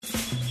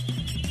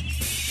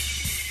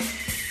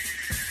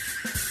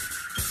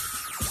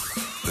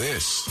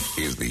This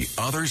is The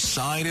Other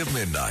Side of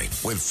Midnight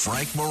with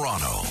Frank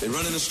Morano. They're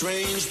running a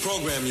strange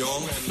program,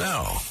 y'all.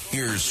 Now,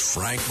 here's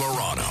Frank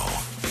Morano.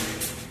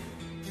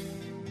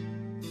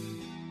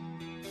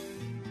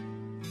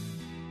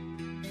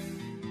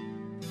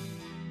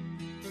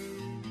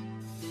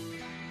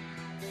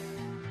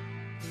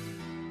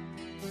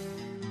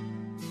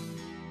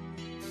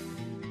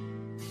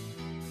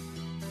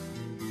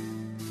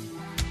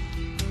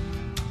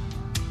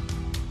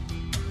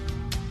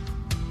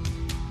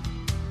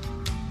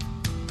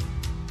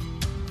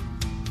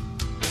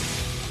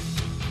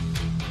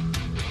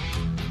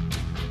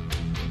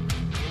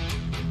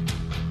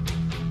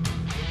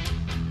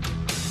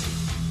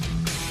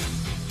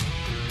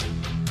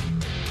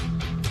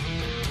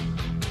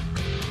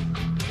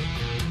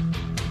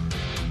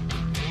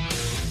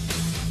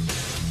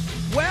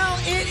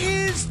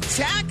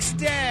 Tax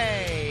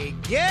day.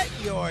 Get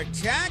your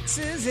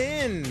taxes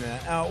in,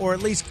 or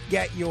at least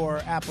get your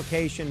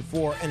application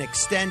for an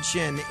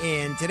extension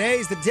in.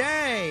 Today's the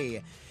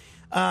day.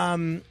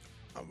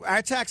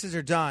 Our taxes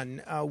are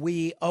done.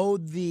 We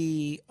owed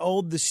the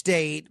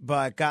state,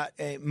 but got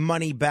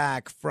money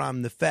back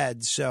from the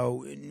feds.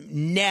 So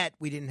net,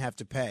 we didn't have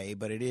to pay,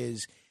 but it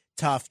is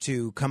tough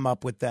to come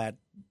up with that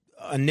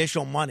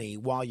initial money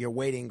while you're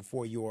waiting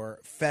for your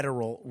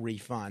federal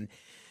refund.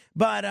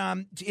 But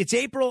it's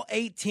April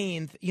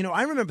 18th. You know,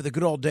 I remember the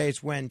good old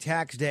days when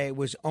tax day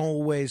was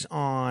always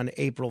on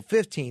April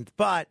 15th.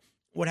 But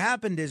what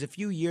happened is a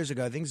few years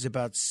ago, I think it's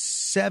about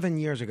 7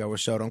 years ago or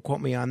so, don't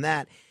quote me on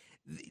that,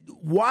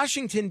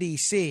 Washington,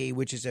 D.C.,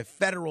 which is a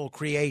federal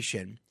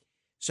creation,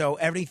 so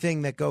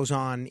everything that goes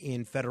on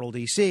in federal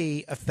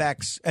D.C.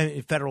 affects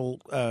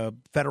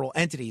federal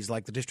entities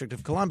like the District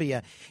of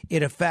Columbia.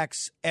 It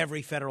affects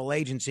every federal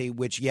agency,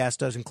 which, yes,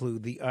 does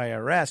include the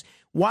IRS.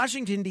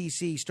 Washington,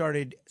 D.C.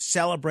 started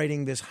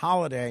celebrating this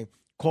holiday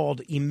called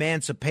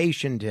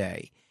Emancipation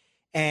Day,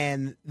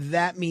 and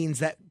that means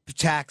that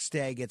tax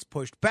day gets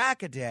pushed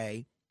back a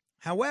day.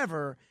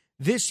 However,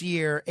 this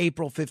year,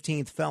 April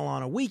 15th fell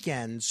on a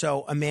weekend,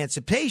 so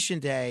Emancipation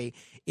Day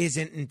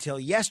isn't until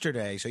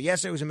yesterday. So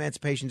yesterday was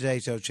Emancipation Day,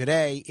 so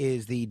today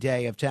is the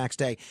day of tax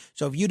day.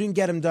 So if you didn't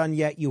get them done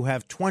yet, you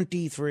have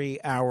 23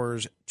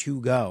 hours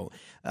to go.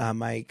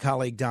 My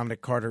colleague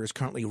Dominic Carter is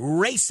currently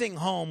racing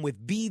home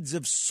with beads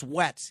of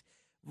sweat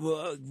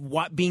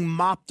being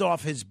mopped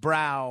off his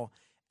brow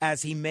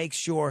as he makes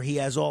sure he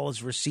has all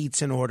his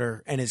receipts in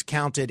order and has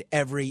counted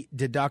every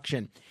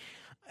deduction.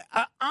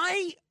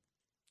 I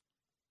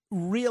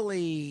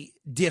really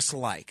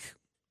dislike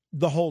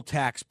the whole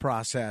tax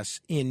process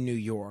in New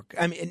York.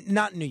 I mean,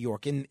 not in New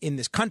York, in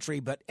this country,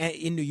 but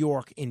in New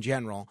York in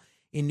general,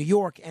 in New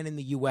York and in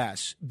the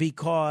U.S.,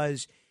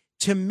 because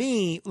to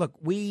me, look,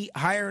 we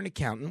hire an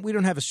accountant. We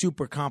don't have a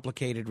super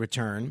complicated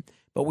return,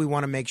 but we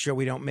want to make sure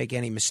we don't make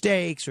any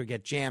mistakes or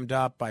get jammed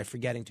up by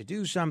forgetting to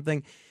do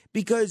something,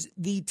 because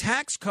the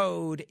tax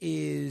code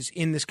is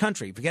in this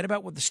country. Forget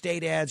about what the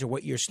state adds or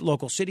what your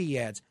local city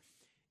adds.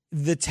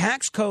 The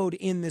tax code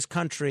in this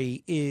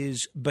country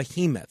is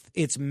behemoth.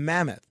 It's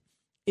mammoth.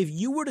 If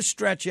you were to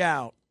stretch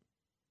out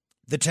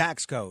the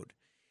tax code,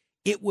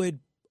 it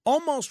would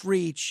almost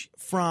reach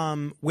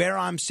from where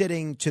I'm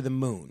sitting to the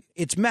moon.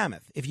 It's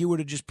mammoth. If you were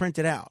to just print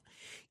it out,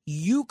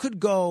 you could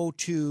go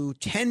to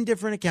 10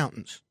 different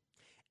accountants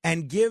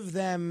and give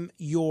them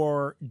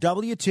your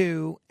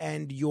W-2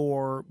 and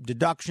your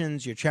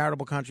deductions, your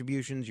charitable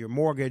contributions, your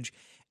mortgage,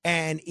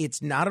 and it's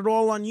not at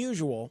all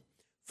unusual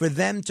for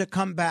them to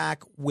come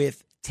back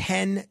with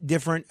 10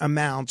 different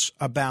amounts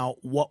about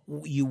what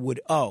you would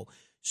owe.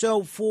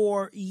 So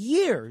for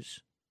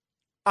years,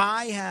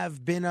 I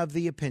have been of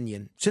the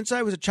opinion, since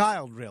I was a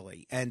child,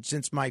 really, and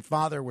since my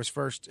father was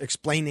first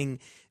explaining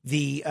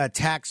the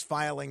tax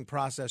filing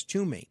process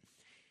to me,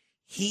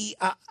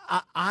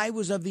 I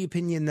was of the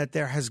opinion that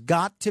there has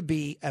got to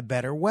be a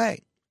better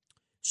way.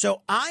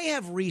 So I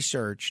have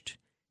researched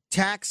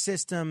tax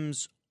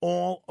systems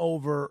all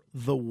over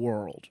the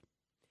world.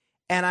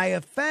 And I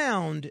have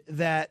found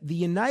that the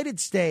United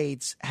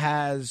States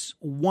has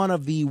one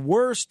of the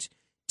worst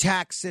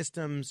tax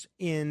systems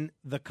in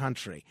the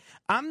country.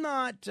 I'm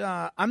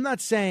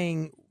not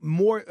saying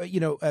more,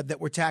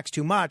 that we're taxed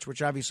too much,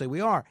 which obviously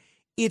we are.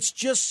 It's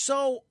just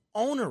so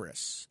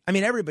onerous. I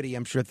mean, everybody,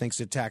 I'm sure, thinks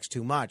they're taxed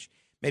too much.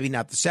 Maybe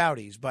not the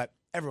Saudis, but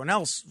everyone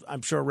else,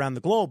 I'm sure, around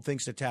the globe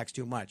thinks they're taxed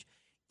too much.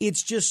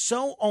 It's just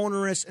so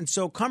onerous and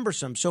so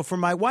cumbersome. So for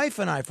my wife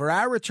and I, for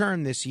our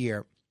return this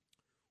year,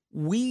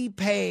 we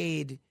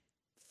paid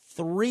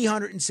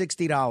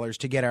 $360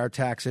 to get our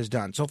taxes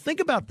done. So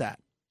think about that.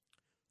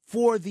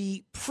 For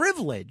the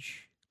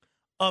privilege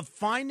of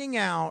finding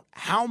out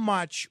how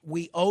much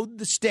we owed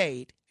the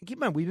state, and keep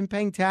in mind, we've been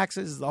paying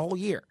taxes the whole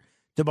year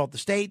to both the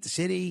state, the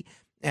city,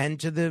 and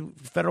to the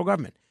federal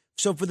government.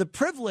 So for the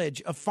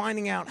privilege of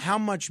finding out how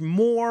much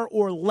more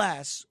or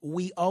less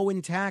we owe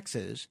in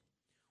taxes,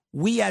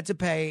 we had to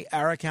pay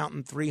our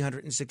accountant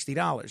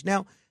 $360.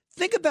 Now,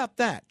 think about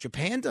that.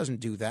 Japan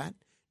doesn't do that.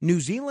 New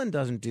Zealand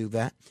doesn't do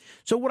that.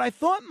 So what I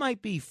thought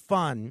might be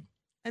fun,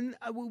 and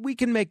we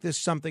can make this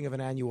something of an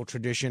annual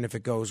tradition if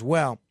it goes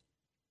well,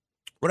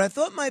 What I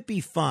thought might be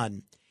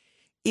fun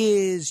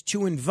is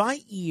to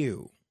invite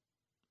you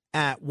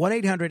at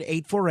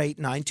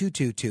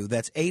 1-800-848-9222.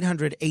 That's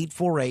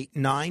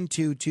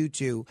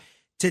 800-848-9222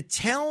 to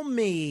tell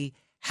me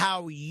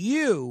how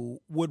you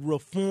would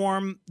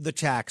reform the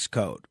tax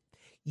code.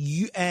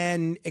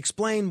 And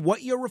explain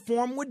what your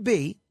reform would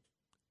be.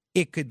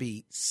 It could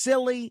be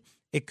silly.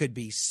 It could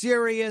be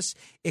serious.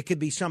 It could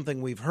be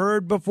something we've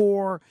heard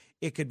before.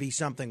 It could be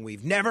something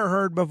we've never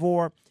heard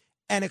before.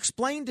 And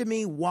explain to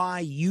me why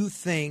you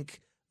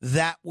think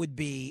that would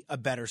be a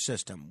better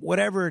system,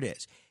 whatever it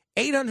is.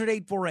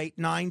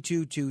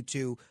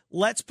 800-848-9222.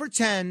 Let's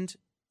pretend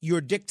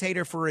you're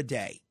dictator for a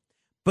day,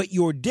 but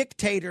you're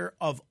dictator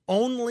of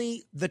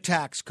only the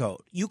tax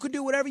code. You could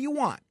do whatever you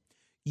want.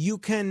 You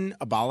can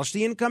abolish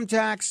the income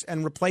tax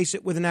and replace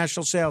it with a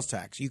national sales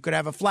tax. You could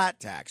have a flat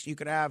tax. You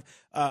could have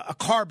a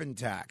carbon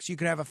tax. You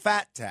could have a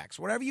fat tax,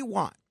 whatever you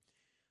want.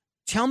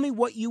 Tell me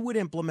what you would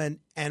implement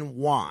and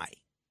why.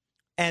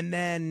 And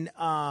then,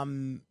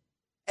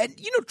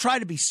 try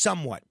to be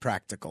somewhat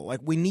practical. Like,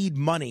 we need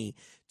money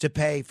to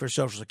pay for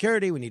Social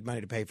Security. We need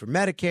money to pay for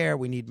Medicare.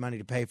 We need money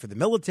to pay for the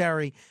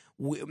military.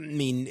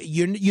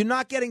 You're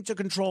not getting to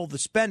control the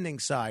spending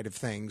side of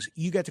things.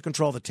 You get to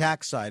control the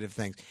tax side of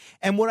things.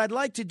 And what I'd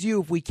like to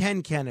do, if we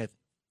can, Kenneth,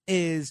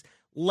 is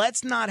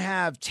let's not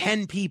have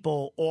 10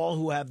 people all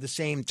who have the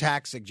same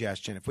tax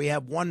suggestion. If we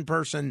have one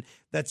person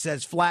that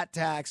says flat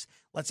tax,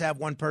 let's have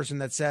one person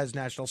that says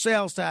national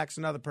sales tax,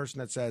 another person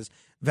that says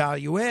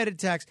value-added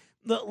tax.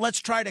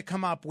 Let's try to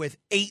come up with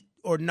 8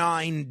 or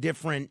 9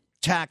 different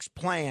tax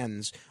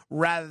plans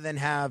rather than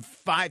have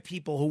 5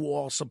 people who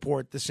all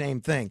support the same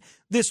thing.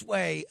 This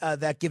way,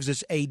 that gives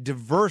us a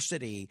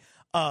diversity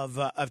of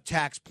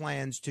tax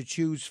plans to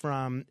choose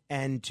from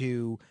and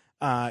to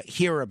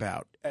hear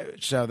about.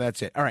 So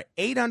that's it. All right,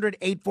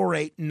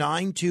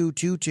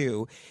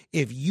 800-848-9222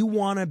 if you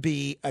want to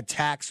be a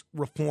tax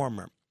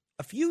reformer.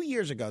 A few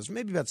years ago,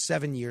 maybe about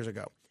 7 years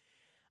ago,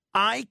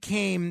 I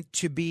came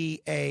to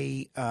be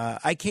a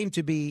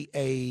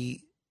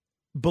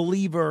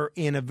believer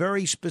in a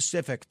very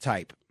specific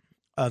type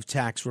of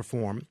tax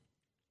reform.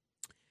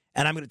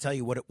 And I'm going to tell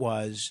you what it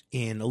was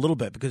in a little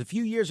bit, because a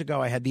few years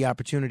ago I had the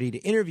opportunity to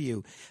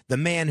interview the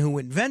man who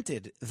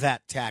invented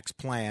that tax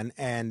plan,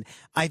 and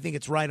I think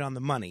it's right on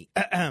the money.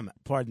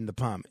 Pardon the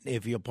pun,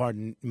 if you'll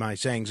pardon my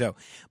saying so.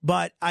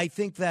 But I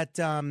think that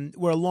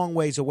we're a long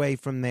ways away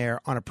from there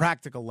on a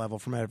practical level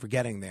from ever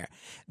getting there.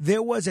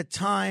 There was a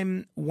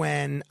time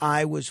when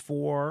I was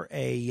for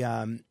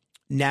a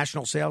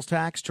national sales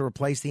tax to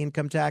replace the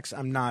income tax.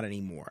 I'm not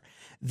anymore.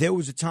 There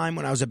was a time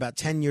when I was about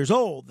 10 years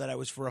old that I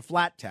was for a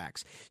flat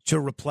tax to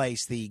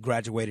replace the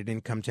graduated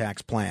income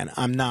tax plan.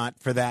 I'm not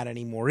for that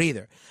anymore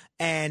either.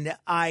 And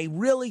I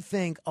really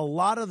think a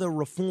lot of the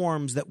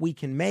reforms that we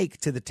can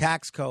make to the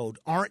tax code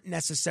aren't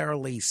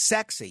necessarily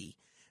sexy.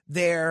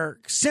 They're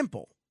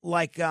simple,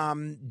 like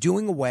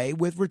doing away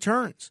with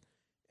returns.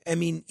 I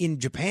mean, in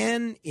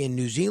Japan, in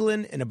New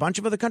Zealand, and a bunch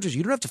of other countries,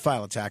 you don't have to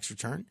file a tax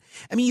return.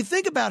 I mean, you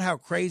think about how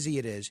crazy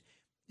it is.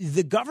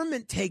 The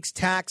government takes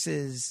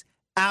taxes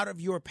out of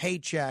your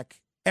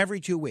paycheck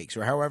every 2 weeks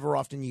or however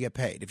often you get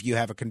paid if you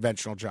have a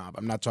conventional job.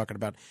 I'm not talking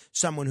about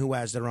someone who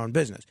has their own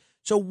business.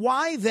 So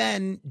why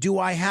then do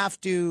I have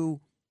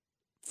to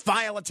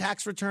file a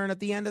tax return at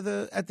the end of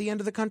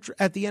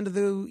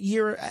the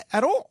year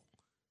at all?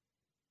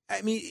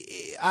 I mean,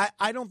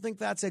 I don't think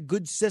that's a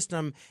good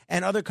system,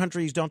 and other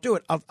countries don't do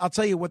it. I'll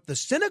tell you what the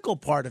cynical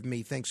part of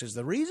me thinks is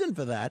the reason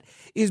for that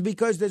is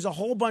because there's a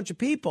whole bunch of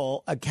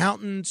people,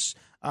 accountants,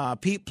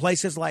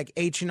 places like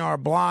H&R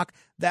Block,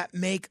 that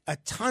make a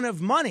ton of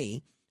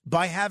money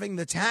by having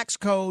the tax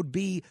code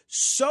be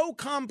so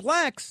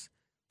complex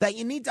that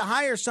you need to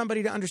hire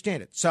somebody to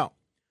understand it. So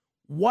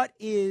what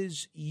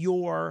is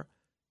your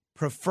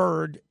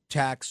preferred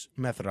tax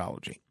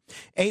methodology?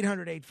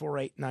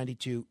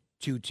 800-848-9222.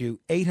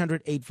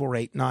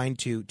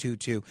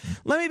 800-848-9222.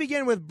 Let me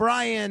begin with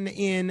Brian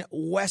in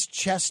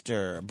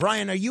Westchester.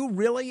 Brian, are you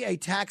really a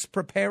tax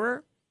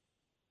preparer?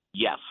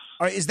 Yes.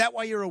 Is that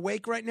why you're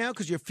awake right now?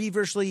 Because you're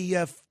feverishly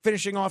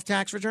finishing off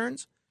tax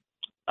returns?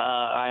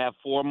 I have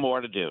 4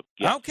 more to do.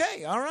 Yes.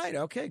 Okay. All right.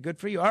 Okay. Good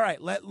for you. All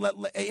right. Let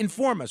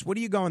inform us. What are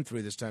you going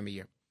through this time of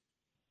year?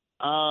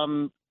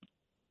 The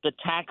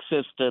tax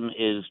system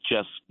is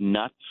just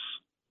nuts.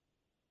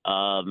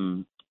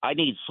 I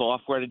need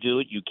software to do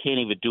it. You can't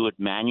even do it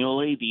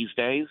manually these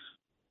days.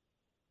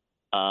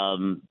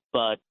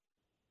 But,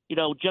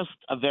 just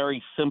a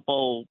very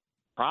simple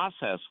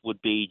process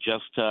would be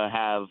just to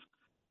have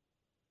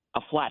a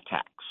flat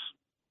tax.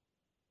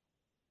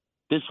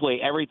 This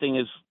way, everything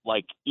is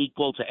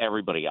equal to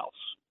everybody else.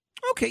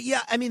 Okay,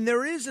 yeah. I mean,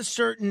 there is a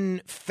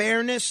certain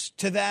fairness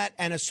to that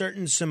and a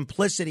certain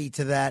simplicity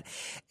to that,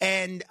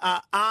 and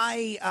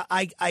I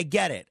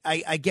get it.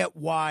 I get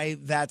why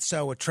that's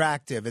so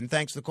attractive. And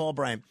thanks for the call,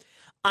 Brian.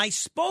 I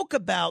spoke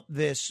about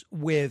this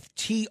with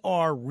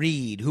T.R.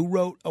 Reid, who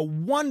wrote a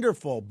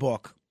wonderful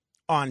book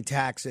on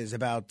taxes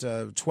about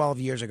 12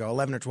 years ago,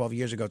 11 or 12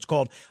 years ago. It's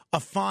called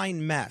A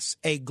Fine Mess,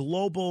 a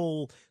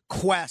global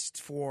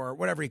quest for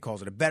whatever he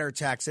calls it, a better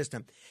tax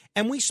system.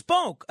 And we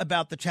spoke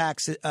about the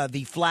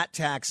flat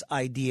tax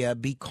idea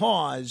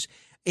because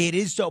it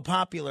is so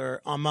popular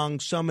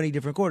among so many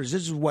different quarters.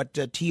 This is what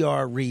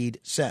T.R. Reid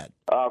said.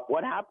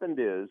 What happened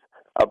is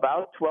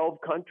about 12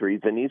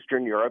 countries in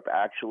Eastern Europe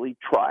actually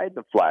tried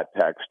the flat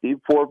tax. Steve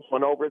Forbes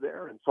went over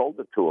there and sold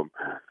it to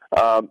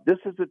them. This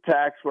is a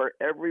tax where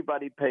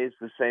everybody pays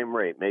the same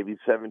rate, maybe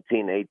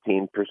 17,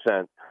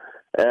 18%.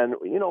 And,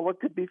 what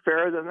could be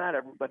fairer than that?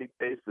 Everybody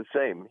pays the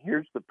same.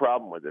 Here's the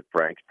problem with it,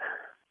 Frank.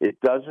 It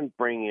doesn't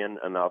bring in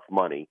enough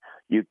money.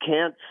 You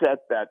can't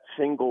set that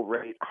single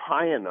rate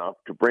high enough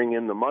to bring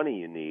in the money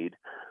you need,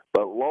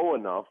 but low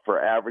enough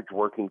for average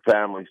working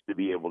families to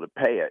be able to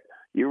pay it.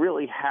 You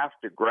really have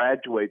to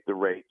graduate the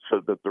rate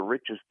so that the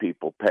richest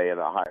people pay at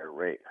a higher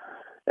rate.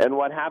 And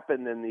what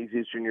happened in these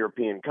Eastern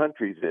European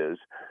countries is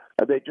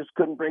they just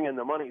couldn't bring in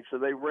the money, so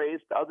they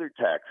raised other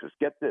taxes.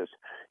 Get this.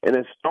 In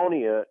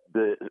Estonia,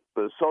 the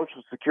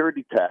Social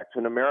Security tax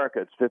in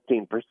America, it's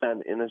 15%.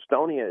 In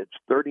Estonia, it's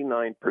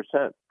 39%.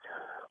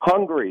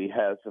 Hungary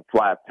has a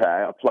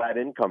flat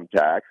income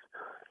tax,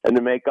 and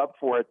to make up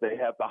for it, they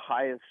have the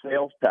highest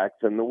sales tax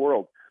in the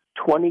world,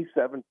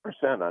 27%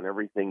 on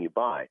everything you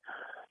buy.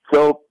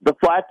 So the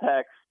flat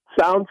tax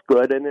sounds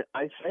good, and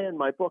I say in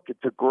my book,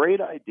 it's a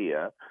great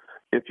idea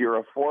if you're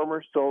a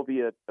former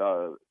Soviet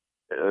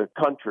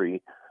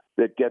country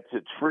that gets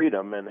its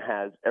freedom and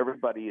has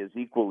everybody is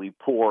equally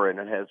poor and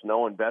it has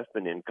no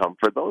investment income.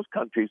 For those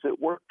countries, it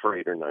worked for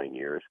 8 or 9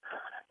 years,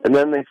 and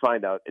then they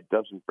find out it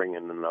doesn't bring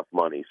in enough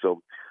money.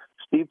 So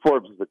Steve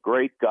Forbes is a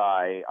great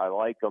guy. I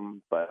like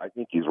him, but I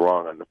think he's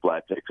wrong on the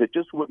flat tax. It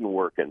just wouldn't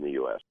work in the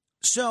U.S.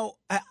 So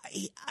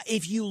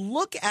if you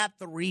look at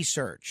the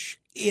research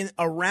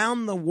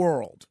around the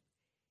world,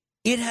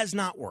 it has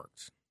not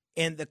worked.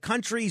 In the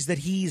countries that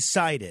he's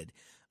cited,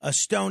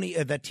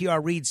 Estonia, that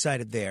T.R. Reid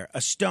cited there,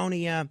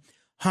 Estonia,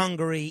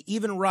 Hungary,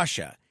 even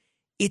Russia,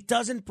 it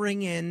doesn't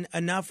bring in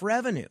enough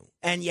revenue.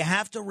 And you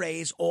have to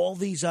raise all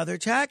these other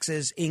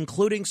taxes,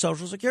 including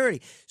Social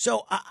Security.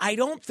 So I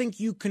don't think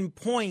you can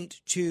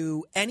point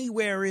to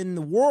anywhere in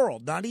the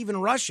world, not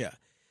even Russia,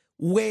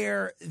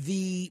 where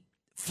the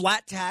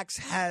flat tax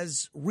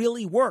has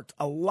really worked.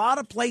 A lot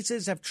of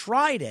places have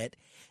tried it,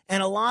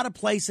 and a lot of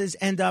places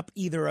end up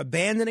either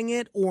abandoning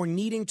it or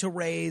needing to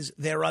raise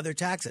their other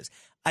taxes.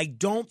 I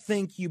don't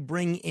think you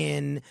bring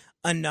in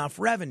enough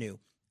revenue.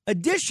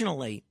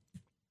 Additionally,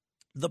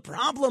 the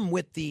problem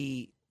with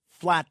the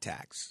flat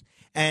tax,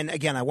 and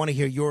again, I want to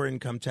hear your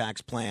income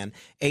tax plan,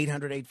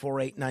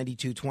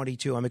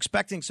 800-848-9222. I'm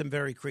expecting some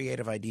very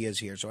creative ideas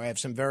here, so I have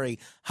some very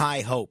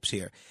high hopes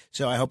here.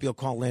 So I hope you'll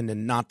call in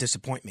and not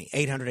disappoint me,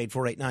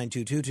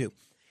 800-848-9222.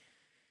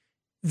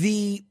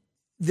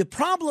 The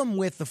problem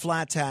with the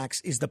flat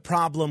tax is the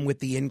problem with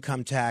the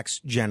income tax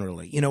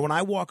generally. When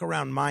I walk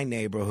around my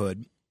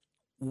neighborhood,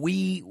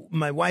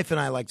 my wife and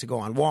I like to go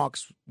on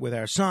walks with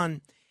our son,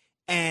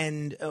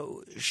 and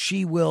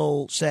she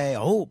will say,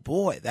 "Oh,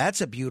 boy, that's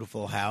a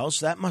beautiful house.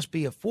 That must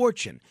be a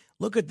fortune.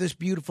 Look at this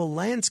beautiful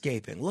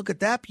landscaping. Look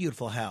at that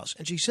beautiful house."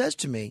 And she says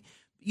to me,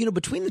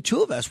 between the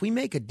two of us, we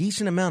make a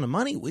decent amount of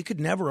money. We could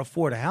never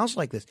afford a house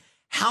like this.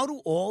 How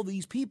do all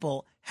these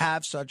people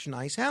have such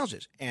nice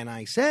houses? And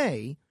I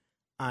say,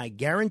 I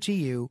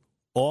guarantee you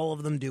all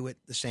of them do it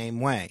the same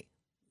way.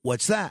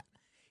 What's that?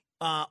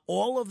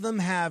 All of them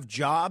have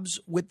jobs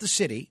with the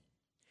city,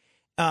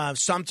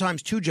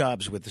 sometimes two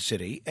jobs with the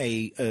city,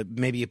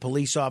 maybe a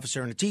police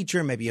officer and a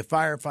teacher, maybe a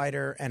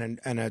firefighter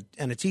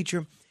and a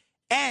teacher,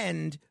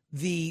 and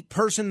the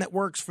person that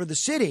works for the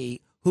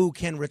city who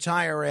can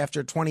retire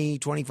after 20,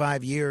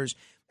 25 years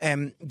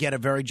and get a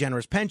very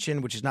generous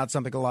pension, which is not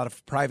something a lot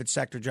of private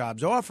sector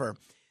jobs offer.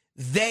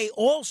 They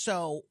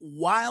also,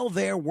 while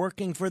they're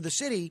working for the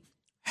city,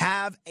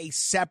 have a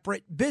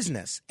separate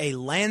business, a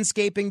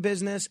landscaping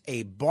business,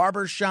 a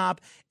barber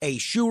shop, a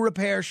shoe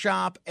repair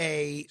shop,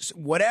 a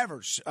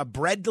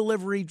bread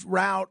delivery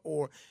route,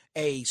 or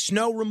a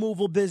snow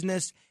removal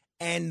business,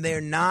 and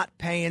they're not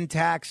paying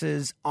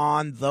taxes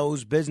on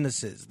those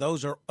businesses.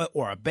 Those are,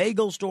 or a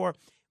bagel store.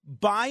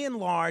 By and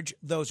large,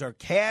 those are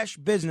cash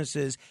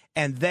businesses,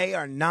 and they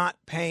are not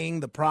paying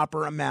the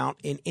proper amount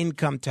in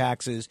income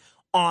taxes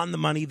on the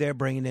money they're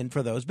bringing in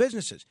for those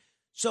businesses.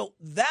 So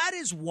that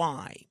is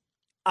why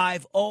I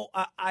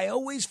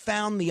always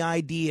found the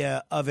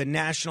idea of a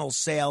national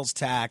sales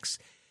tax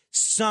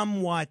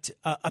somewhat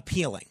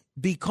appealing,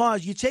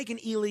 because you take an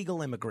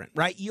illegal immigrant,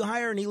 right? You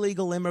hire an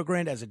illegal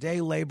immigrant as a day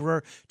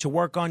laborer to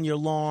work on your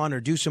lawn or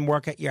do some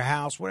work at your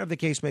house, whatever the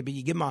case may be.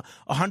 You give him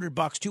 $100,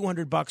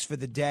 $200 for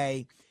the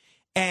day,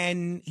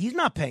 and he's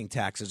not paying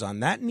taxes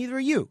on that. Neither are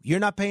you. You're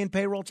not paying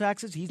payroll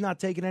taxes. He's not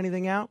taking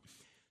anything out.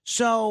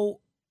 So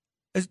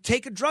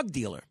take a drug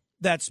dealer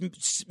that's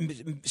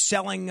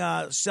selling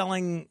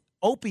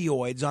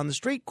opioids on the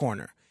street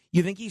corner.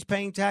 You think he's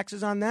paying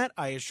taxes on that?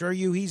 I assure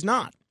you he's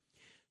not.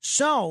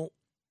 So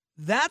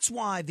that's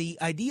why the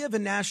idea of a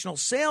national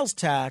sales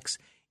tax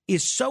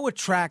is so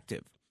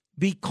attractive,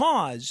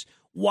 because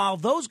while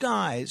those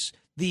guys,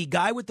 the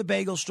guy with the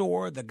bagel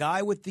store, the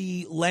guy with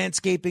the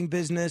landscaping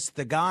business,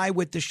 the guy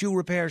with the shoe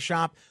repair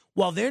shop,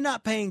 while they're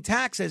not paying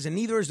taxes, and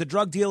neither is the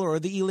drug dealer or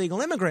the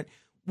illegal immigrant,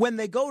 when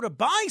they go to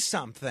buy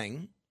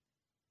something,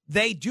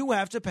 they do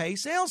have to pay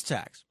sales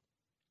tax.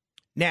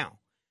 Now,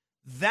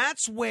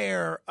 that's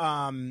where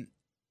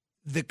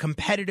the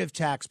competitive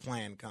tax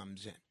plan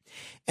comes in.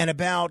 And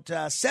about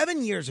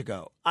 7 years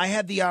ago, I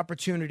had the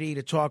opportunity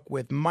to talk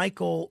with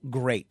Michael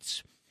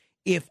Graetz.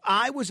 If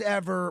I was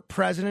ever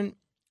president,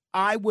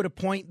 I would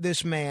appoint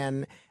this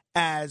man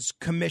as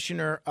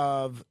commissioner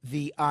of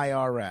the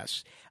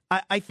IRS.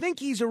 I think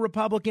he's a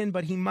Republican,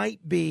 but he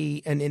might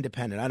be an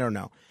independent. I don't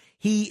know.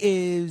 He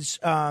is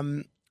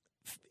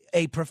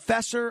a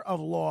professor of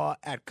law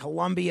at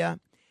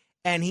Columbia,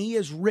 and he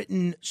has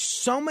written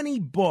so many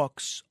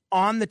books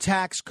on the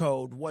tax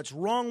code, what's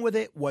wrong with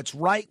it, what's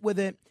right with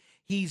it.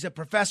 He's a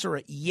professor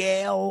at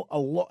Yale,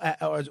 or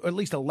at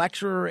least a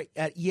lecturer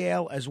at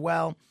Yale as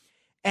well.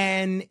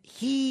 And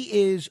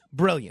he is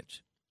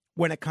brilliant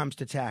when it comes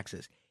to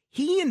taxes.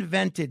 He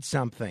invented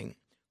something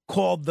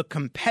called the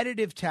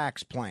competitive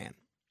tax plan.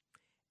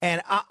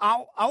 And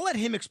I'll let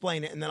him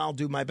explain it, and then I'll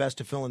do my best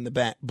to fill in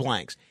the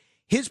blanks.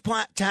 His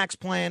tax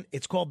plan,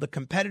 it's called the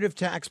competitive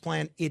tax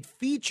plan. It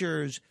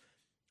features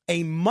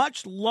a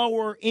much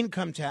lower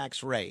income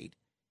tax rate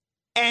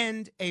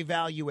and a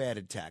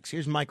value-added tax.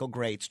 Here's Michael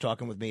Graetz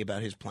talking with me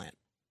about his plan.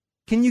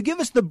 Can you give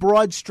us the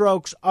broad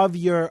strokes of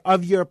your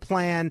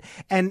plan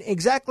and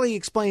exactly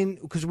explain,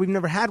 because we've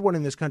never had one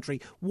in this country,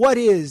 what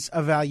is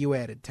a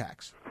value-added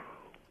tax?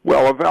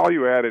 Well, a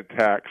value-added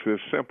tax is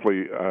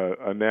simply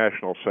a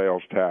national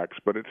sales tax,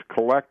 but it's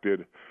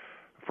collected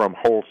from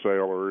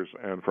wholesalers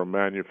and from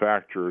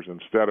manufacturers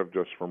instead of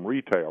just from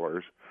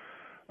retailers.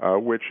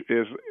 Which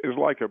is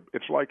like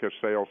a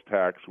sales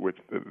tax, which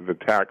the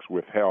tax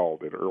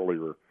withheld at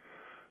earlier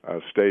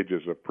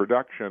stages of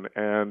production,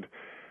 and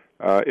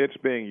it's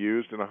being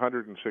used in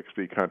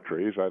 160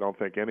 countries. I don't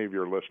think any of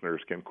your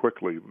listeners can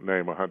quickly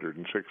name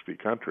 160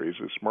 countries,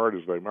 as smart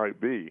as they might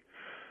be.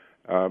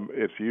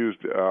 It's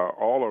used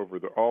all over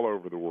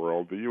the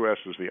world. The U.S.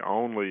 is the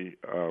only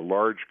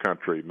large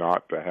country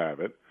not to have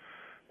it,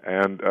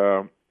 and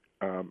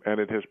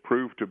it has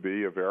proved to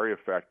be a very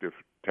effective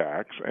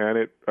tax, and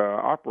it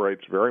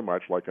operates very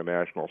much like a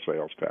national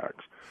sales tax.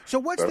 So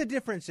what's the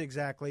difference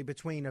exactly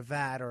between a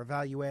VAT or a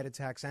value-added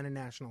tax and a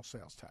national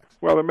sales tax?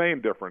 Well, the main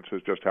difference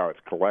is just how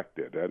it's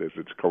collected. That is,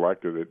 it's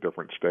collected at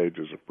different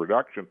stages of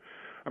production.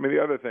 I mean,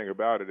 the other thing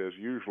about it is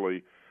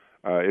usually,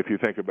 if you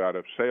think about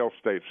a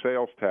state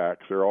sales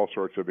tax, there are all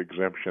sorts of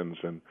exemptions,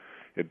 and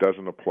it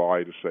doesn't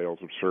apply to sales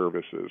of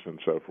services and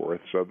so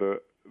forth. So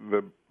the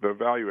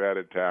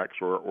value-added tax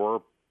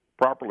or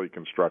properly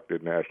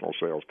constructed national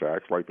sales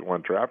tax, like the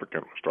one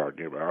Traficant was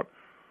talking about,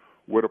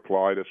 would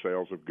apply to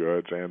sales of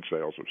goods and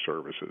sales of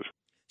services.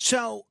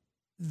 So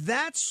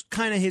that's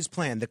kind of his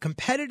plan, the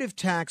competitive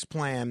tax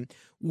plan,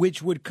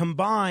 which would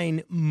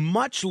combine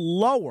much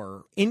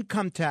lower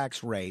income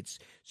tax rates,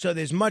 so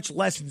there's much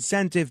less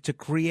incentive to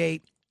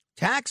create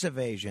tax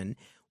evasion,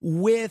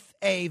 with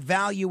a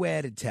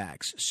value-added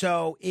tax.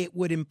 So it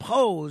would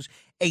impose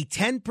a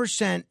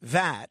 10%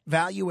 VAT,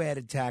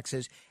 value-added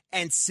taxes,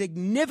 and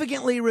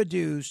significantly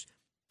reduce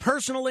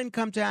personal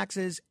income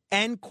taxes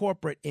and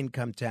corporate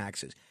income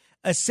taxes.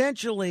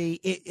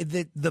 Essentially,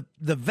 the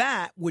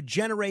VAT would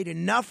generate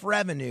enough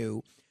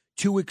revenue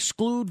to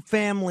exclude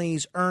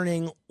families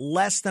earning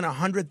less than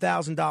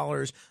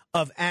 $100,000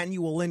 of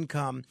annual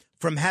income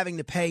from having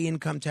to pay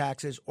income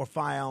taxes or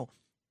file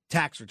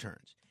tax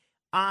returns.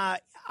 I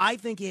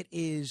think it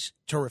is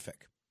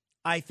terrific.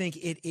 I think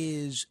it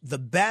is the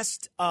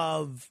best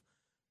of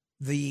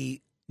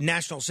the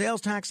national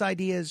sales tax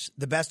ideas,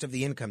 the best of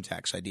the income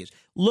tax ideas.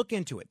 Look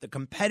into it, the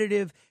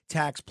competitive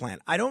tax plan.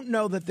 I don't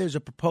know that there's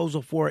a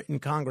proposal for it in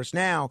Congress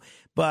now,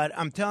 but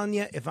I'm telling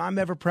you, if I'm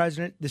ever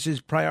president, this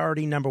is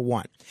priority number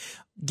one.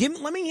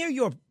 Let me hear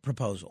your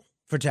proposal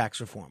for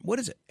tax reform. What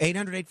is it?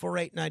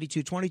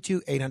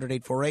 800-848-9222,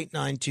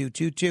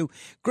 800-848-9222.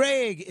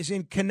 Greg is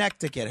in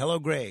Connecticut. Hello,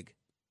 Greg.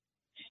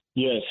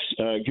 Yes,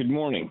 good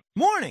morning.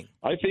 Morning.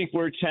 I think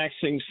we're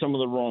taxing some of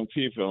the wrong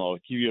people. I'll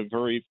give you a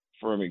very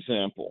firm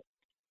example.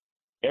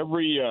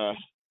 Every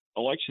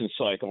election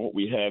cycle,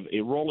 we have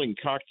a rolling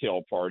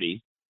cocktail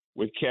party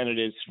with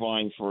candidates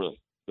vying for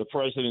the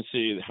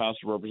presidency, the House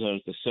of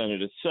Representatives, the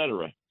Senate,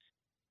 etc.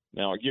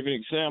 Now, I'll give you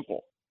an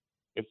example.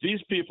 If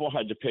these people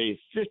had to pay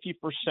 50%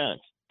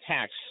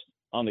 tax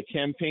on the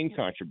campaign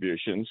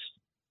contributions,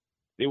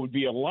 they would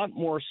be a lot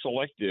more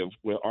selective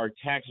with our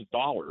tax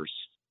dollars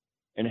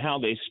and how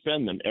they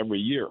spend them every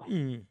year.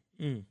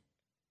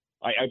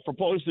 I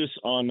proposed this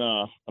on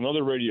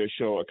another radio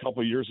show a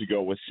couple of years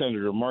ago with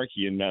Senator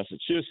Markey in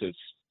Massachusetts,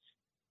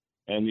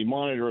 and the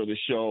monitor of the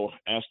show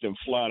asked him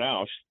flat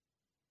out,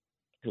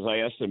 because I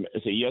asked him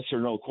as a yes or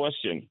no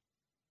question,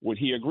 would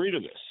he agree to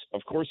this?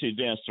 Of course, he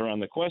danced around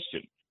the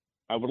question.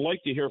 I would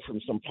like to hear from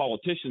some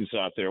politicians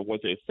out there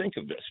what they think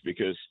of this,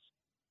 because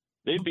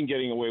they've been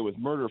getting away with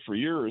murder for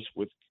years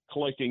with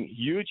collecting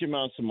huge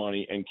amounts of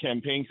money and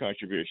campaign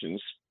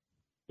contributions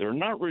they're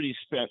not really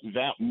spent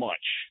that much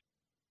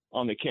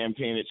on the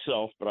campaign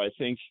itself, but I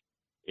think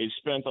it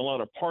spent a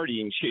lot of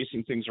partying,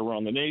 chasing things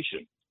around the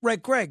nation.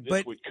 Right, Greg,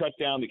 This would cut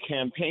down the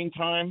campaign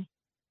time,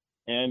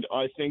 and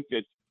I think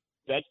that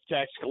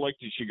tax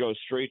collected should go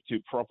straight to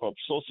prop up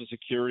Social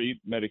Security,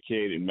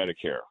 Medicaid, and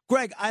Medicare.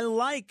 Greg, I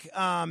like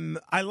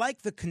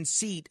the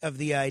conceit of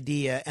the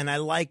idea, and I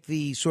like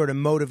the sort of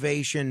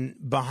motivation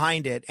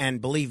behind it.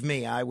 And believe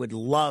me, I would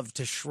love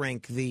to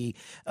shrink the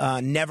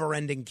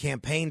never-ending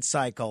campaign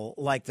cycle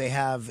like they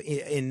have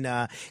in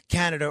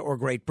Canada or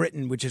Great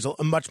Britain, which is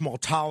a much more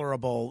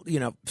tolerable,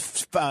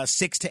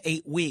 6 to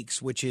 8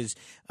 weeks, which is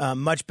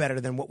much better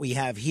than what we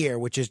have here,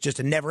 which is just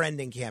a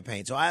never-ending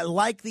campaign. So I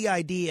like the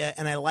idea,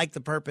 and I like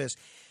the purpose.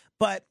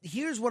 But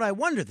here's what I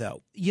wonder,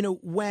 though.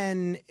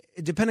 When,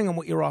 depending on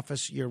what your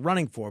office you're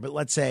running for, but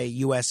let's say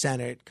U.S.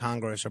 Senate,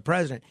 Congress, or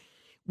President,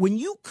 when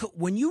you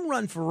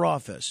run for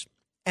office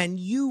and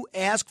you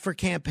ask for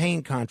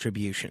campaign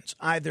contributions,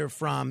 either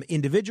from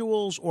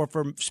individuals or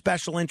from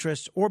special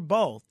interests or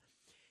both,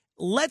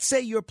 let's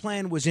say your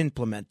plan was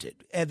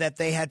implemented and that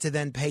they had to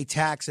then pay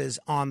taxes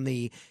on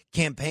the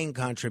campaign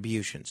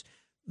contributions.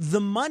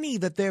 The money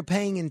that they're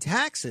paying in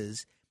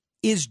taxes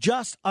is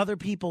just other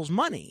people's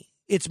money.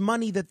 It's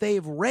money that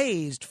they've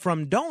raised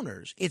from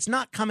donors. It's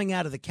not coming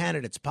out of the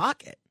candidate's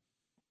pocket.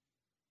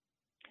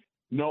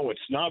 No, it's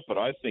not, but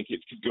I think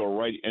it could go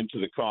right into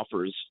the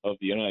coffers of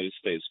the United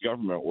States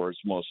government where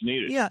it's most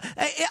needed. Yeah,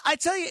 I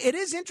tell you, it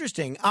is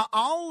interesting.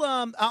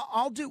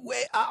 I'll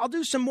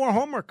do some more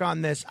homework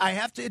on this. I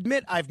have to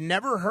admit, I've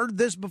never heard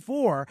this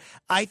before.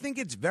 I think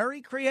it's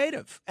very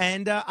creative,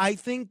 and I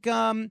think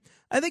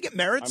it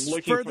merits I'm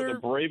looking further. for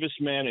the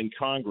bravest man in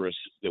Congress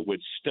that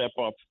would step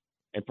up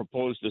and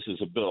propose this as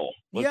a bill.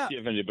 Let's see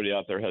if anybody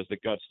out there has the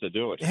guts to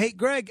do it. Hey,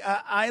 Greg,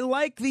 I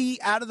like the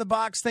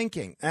out-of-the-box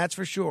thinking. That's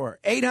for sure.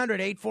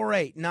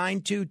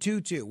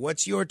 800-848-9222.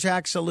 What's your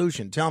tax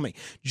solution? Tell me.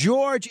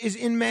 George is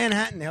in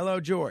Manhattan. Hello,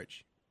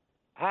 George.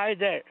 Hi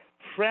there.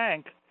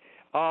 Frank,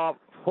 for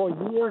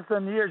years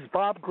and years,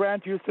 Bob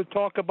Grant used to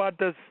talk about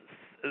this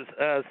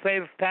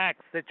sales tax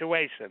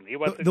situation. He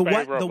was the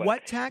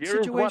what tax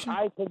situation? What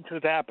I think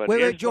should happen.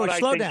 Wait, George,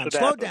 slow down,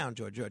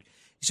 George.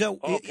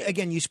 So,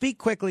 again, you speak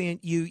quickly, and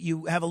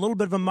you have a little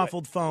bit of a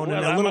muffled phone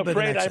and a little bit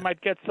of an accent. I'm afraid I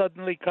might get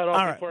suddenly cut off.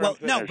 All right. Well,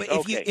 no, but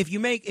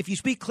if you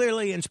speak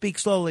clearly and speak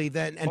slowly,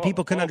 then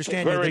people can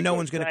understand you, then no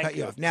one's going to cut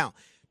you off. Now,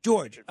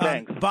 George,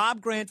 Bob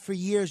Grant for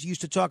years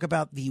used to talk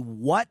about the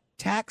what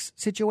tax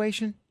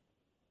situation?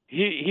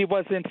 He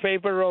was in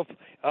favor of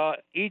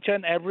each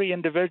and every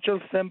individual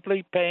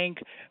simply paying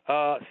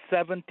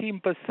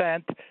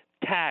 17%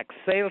 tax,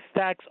 sales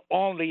tax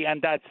only,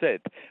 and that's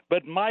it.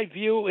 But my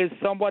view is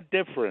somewhat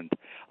different.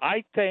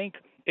 I think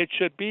it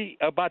should be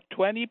about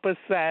 20%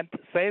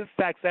 sales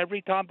tax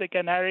every time they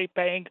can Harry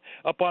paying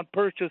upon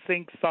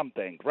purchasing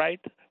something, right?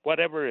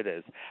 Whatever it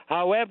is.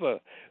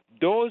 However,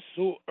 those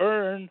who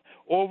earn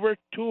over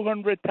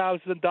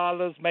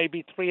 $200,000,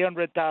 maybe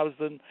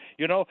 $300,000,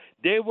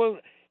 they will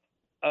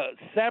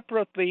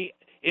separately,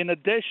 in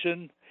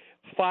addition,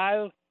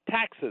 file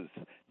taxes.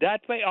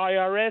 That way,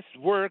 IRS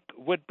work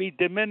would be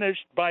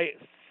diminished by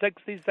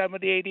 60,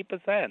 70,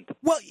 80%.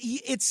 Well,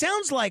 it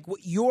sounds like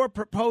what your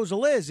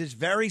proposal is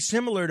very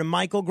similar to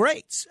Michael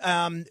Grate's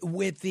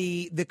with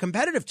the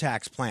competitive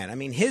tax plan. I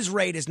mean, his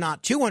rate is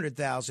not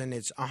 $200,000;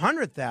 it's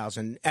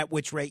 $100,000, at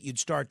which rate you'd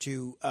start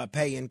to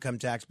pay income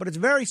tax. But it's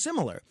very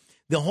similar.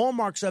 The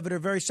hallmarks of it are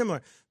very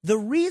similar. The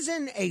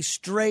reason a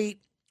straight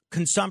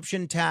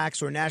consumption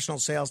tax or national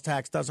sales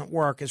tax doesn't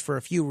work is for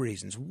a few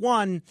reasons.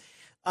 One,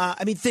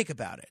 think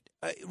about it.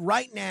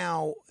 Right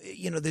now,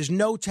 there's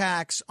no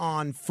tax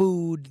on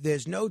food,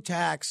 there's no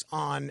tax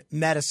on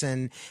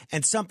medicine,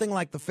 and something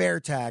like the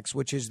fair tax,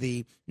 which is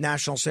the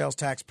national sales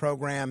tax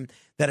program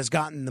that has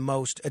gotten the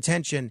most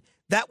attention,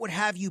 that would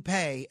have you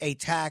pay a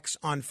tax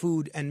on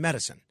food and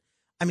medicine.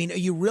 I mean, are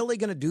you really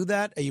going to do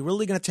that? Are you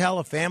really going to tell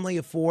a family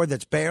of four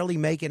that's barely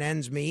making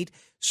ends meet,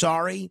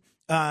 sorry,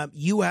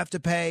 you have to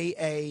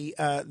pay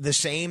the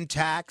same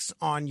tax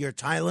on your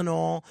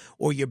Tylenol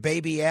or your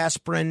baby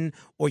aspirin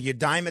or your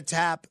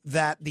Dimetap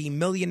that the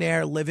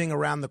millionaire living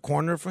around the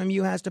corner from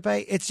you has to pay?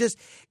 It's just,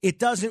 it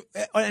doesn't,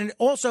 and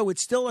also it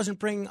still doesn't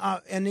bring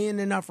in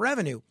enough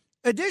revenue.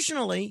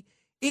 Additionally,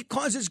 it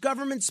causes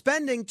government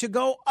spending to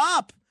go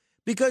up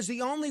because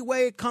the only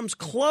way it comes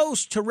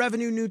close to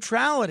revenue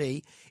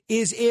neutrality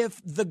is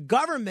if the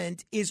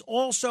government is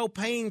also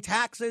paying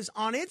taxes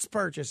on its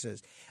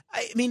purchases.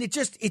 I mean, it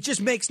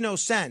just makes no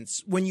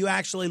sense when you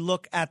actually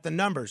look at the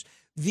numbers.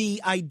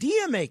 The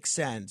idea makes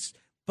sense,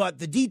 but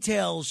the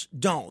details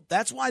don't.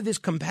 That's why this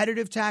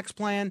competitive tax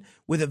plan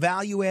with a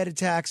value-added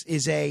tax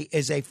is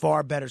a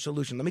far better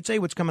solution. Let me tell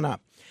you what's coming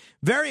up.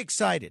 Very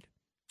excited.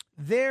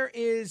 There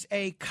is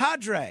a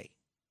cadre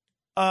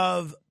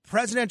of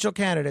presidential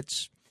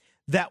candidates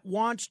that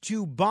wants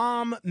to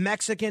bomb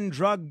Mexican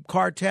drug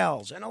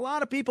cartels. And a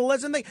lot of people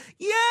listen and think,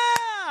 yeah,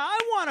 I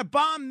want to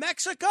bomb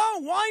Mexico.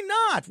 Why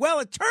not? Well,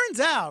 it turns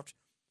out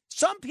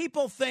Some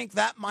people think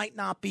that might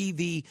not be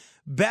the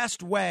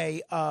best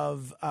way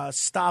of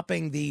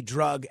stopping the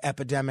drug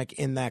epidemic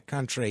in that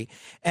country.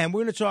 And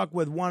we're going to talk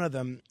with one of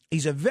them.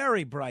 He's a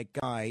very bright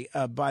guy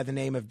by the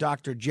name of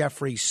Dr.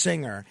 Jeffrey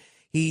Singer.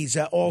 He's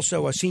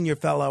also a senior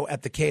fellow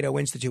at the Cato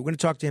Institute. We're going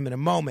to talk to him in a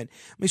moment.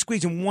 Let me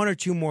squeeze in one or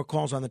two more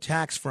calls on the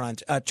tax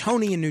front.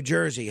 Tony in New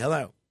Jersey.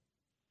 Hello.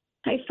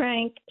 Hi,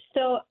 Frank.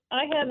 So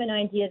I have an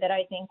idea that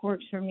I think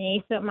works for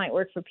me, so it might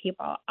work for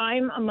people.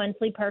 I'm a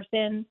monthly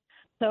person,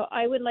 so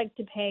I would like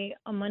to pay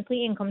a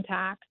monthly income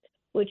tax,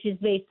 which is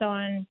based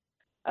on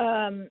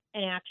an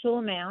actual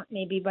amount,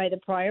 maybe by the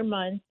prior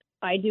month.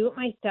 I do it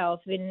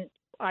myself, and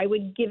I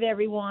would give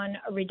everyone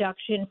a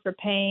reduction for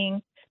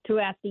paying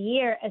throughout the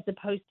year as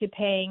opposed to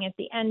paying at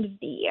the end of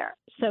the year.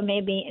 So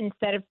maybe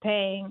instead of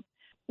paying,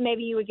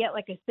 maybe you would get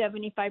like a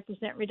 75%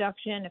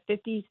 reduction, a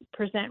 50%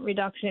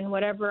 reduction,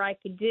 whatever I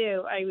could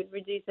do, I would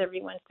reduce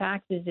everyone's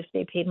taxes if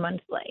they paid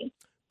monthly.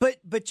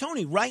 But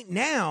Tony, right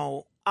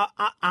now,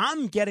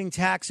 I'm getting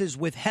taxes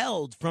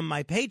withheld from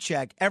my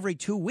paycheck every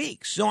 2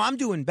 weeks. So I'm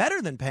doing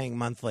better than paying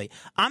monthly.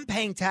 I'm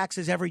paying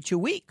taxes every 2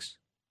 weeks.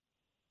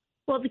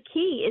 Well, the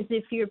key is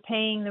if you're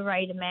paying the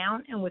right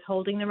amount and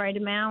withholding the right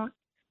amount,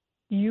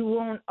 you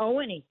won't owe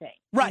anything.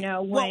 Right. You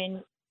know,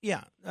 when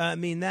yeah, I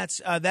mean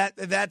that's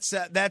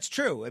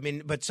true. I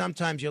mean, but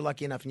sometimes you're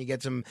lucky enough and you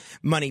get some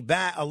money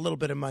back, a little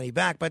bit of money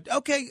back. But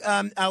okay,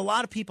 a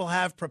lot of people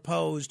have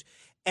proposed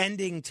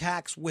ending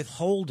tax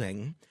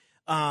withholding,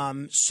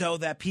 so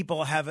that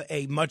people have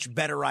a much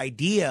better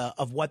idea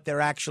of what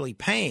they're actually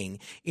paying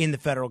in the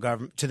federal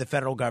government, to the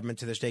federal government,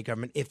 to the state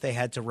government, if they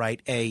had to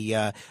write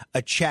a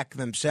check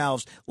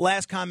themselves.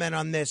 Last comment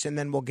on this, and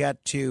then we'll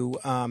get to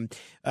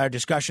our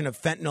discussion of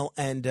fentanyl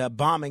and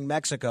bombing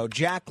Mexico.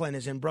 Jacqueline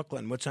is in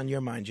Brooklyn. What's on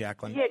your mind,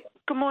 Jacqueline? Yeah.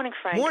 Good morning,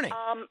 Frank. Morning.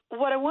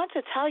 What I want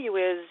to tell you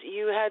is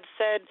you had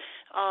said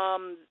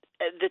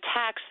the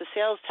tax, the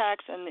sales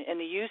tax and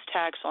the use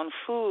tax on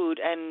food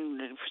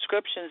and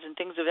prescriptions and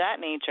things of that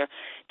nature,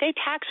 they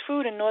tax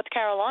food in North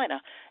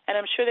Carolina, and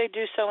I'm sure they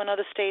do so in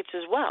other states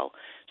as well.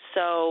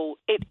 So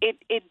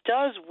it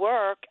does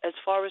work as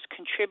far as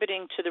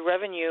contributing to the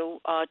revenue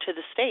to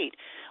the state.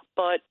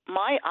 But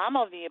I'm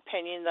of the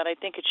opinion that I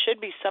think it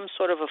should be some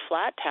sort of a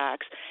flat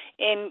tax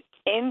in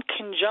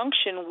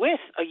conjunction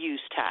with a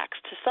use tax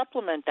to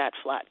supplement that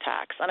flat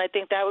tax. And I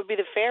think that would be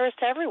the fairest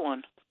to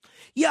everyone.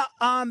 Yeah.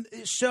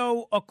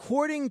 So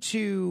according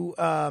to,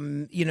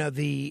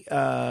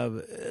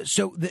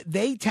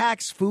 they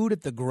tax food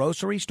at the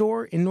grocery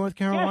store in North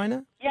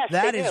Carolina? Yes,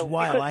 that they is do.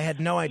 wild. Because, I had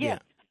no idea. Yeah.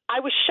 I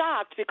was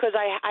shocked because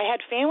I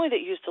had family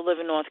that used to live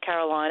in North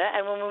Carolina,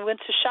 and when we went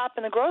to shop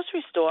in the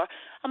grocery store,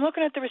 I'm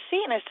looking at the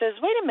receipt, and I says,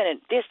 wait a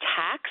minute, there's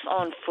tax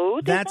on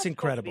food? That's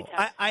incredible.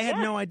 I had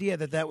no idea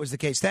that was the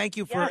case. Thank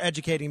you for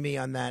educating me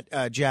on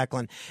that,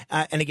 Jacqueline.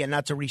 And again,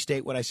 not to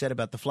restate what I said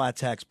about the flat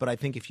tax, but I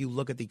think if you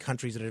look at the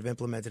countries that have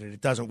implemented it,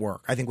 it doesn't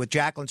work. I think what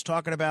Jacqueline's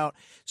talking about,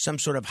 some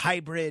sort of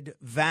hybrid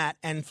VAT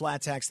and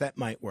flat tax, that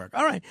might work.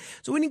 All right.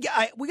 So we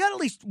got at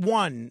least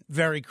one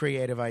very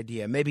creative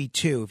idea, maybe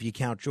two if you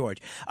count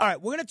George. All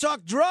right. We're going to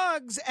talk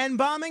drugs and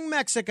bombing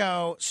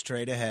Mexico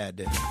straight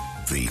ahead.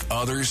 The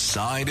Other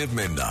Side of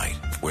Midnight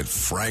with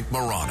Frank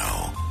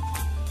Morano.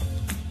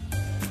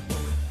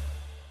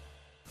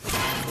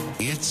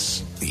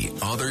 It's The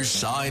Other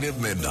Side of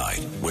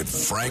Midnight with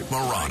Frank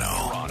Morano.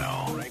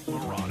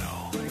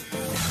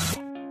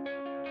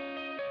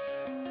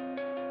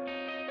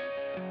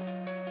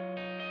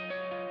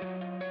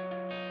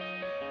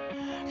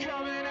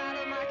 Coming out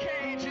of my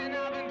cage and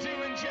I've been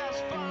doing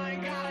just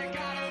fine.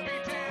 Gotta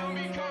be down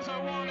because I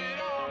want it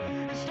all.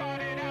 It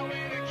started out with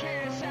a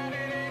kiss, how did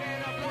it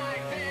end up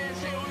like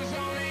this? It was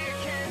only a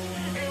kiss,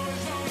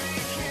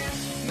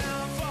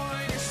 Now I'm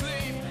falling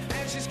asleep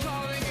and she's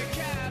calling a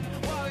cab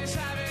while he's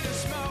having a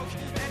smoke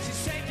and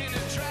she's taking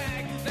a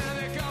drag. Now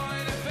they're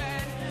going to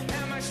bed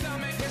and my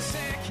stomach is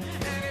sick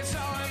and it's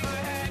all in my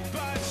head,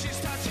 but she's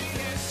touching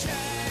his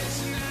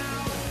chest.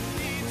 Now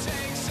he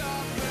takes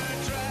off her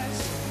dress.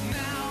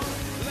 Now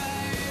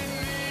let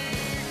me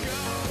go.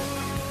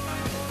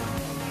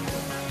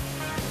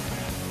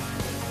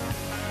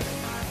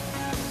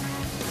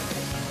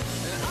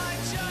 And I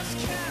just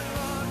can't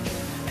look,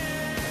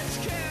 it's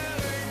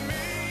killing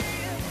me.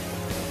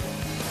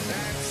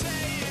 And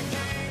taking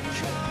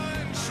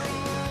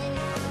control.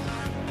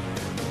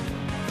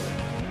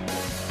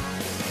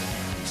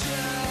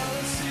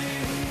 Jealousy,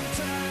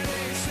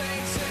 turning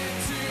saints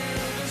into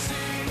the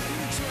sea,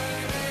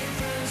 swimming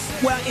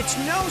through. Well, it's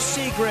no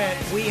secret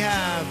we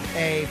have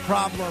a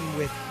problem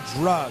with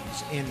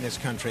drugs in this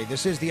country.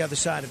 This is The Other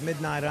Side of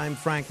Midnight. I'm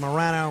Frank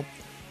Morano.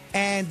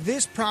 And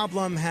this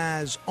problem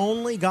has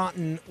only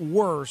gotten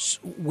worse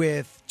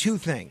with two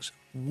things.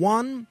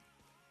 One,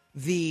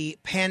 the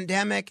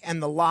pandemic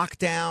and the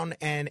lockdown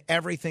and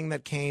everything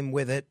that came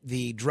with it,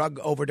 the drug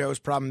overdose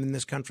problem in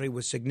this country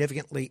was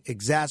significantly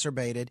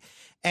exacerbated.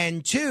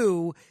 And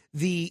two,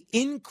 the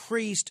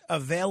increased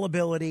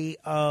availability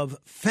of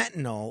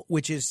fentanyl,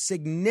 which is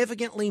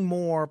significantly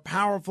more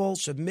powerful,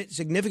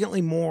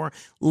 significantly more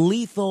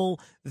lethal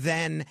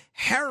than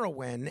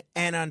heroin.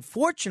 And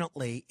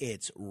unfortunately,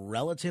 it's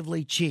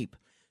relatively cheap.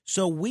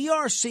 So we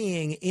are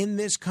seeing in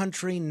this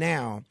country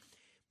now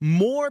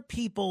more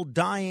people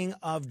dying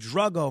of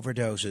drug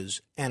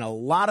overdoses, and a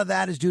lot of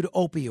that is due to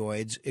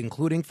opioids,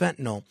 including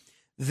fentanyl,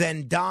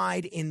 than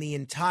died in the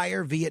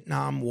entire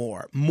Vietnam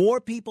War. More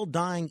people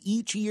dying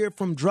each year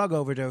from drug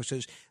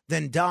overdoses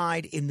than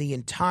died in the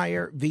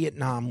entire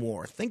Vietnam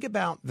War. Think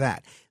about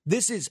that.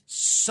 This is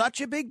such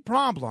a big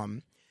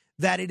problem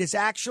that it is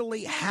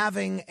actually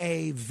having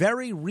a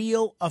very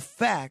real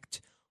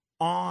effect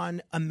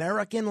on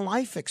American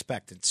life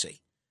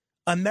expectancy.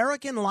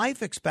 American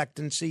life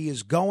expectancy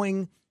is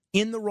going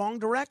in the wrong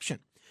direction.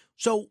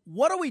 So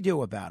what do we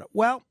do about it?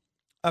 Well,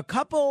 a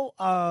couple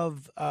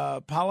of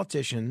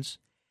politicians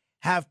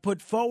have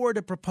put forward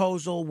a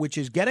proposal which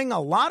is getting a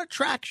lot of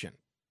traction,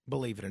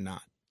 believe it or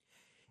not.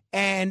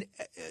 And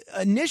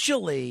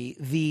initially,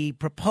 the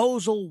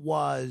proposal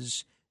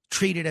was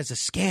treated as a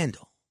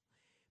scandal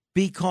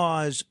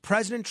because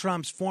President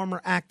Trump's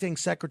former acting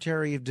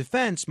Secretary of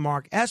Defense,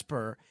 Mark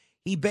Esper,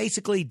 he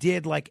basically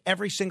did like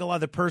every single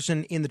other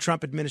person in the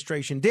Trump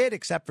administration did,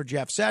 except for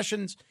Jeff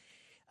Sessions.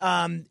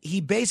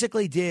 He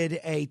basically did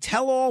a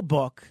tell-all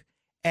book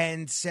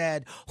and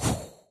said,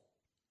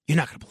 you're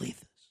not going to believe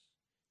this.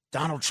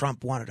 Donald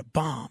Trump wanted to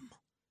bomb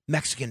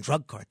Mexican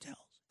drug cartels.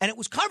 And it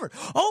was covered.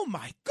 Oh,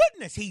 my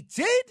goodness, he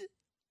did?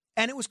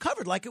 And it was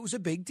covered like it was a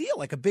big deal,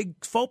 like a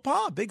big faux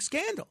pas, a big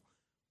scandal.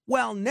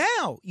 Well,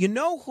 now, you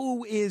know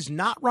who is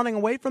not running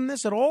away from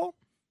this at all?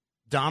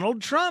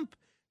 Donald Trump.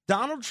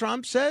 Donald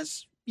Trump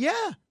says,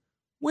 yeah,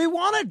 we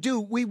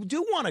do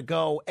want to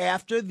go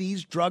after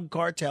these drug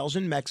cartels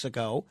in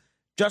Mexico,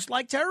 just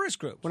like terrorist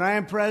groups. When I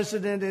am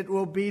president, it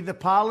will be the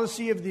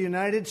policy of the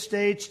United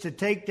States to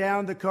take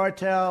down the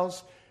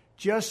cartels,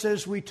 just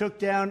as we took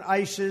down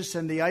ISIS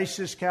and the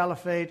ISIS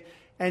caliphate,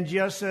 and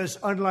just as,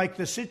 unlike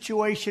the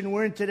situation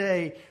we're in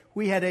today,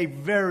 we had a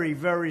very,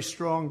 very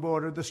strong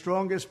border, the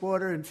strongest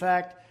border, in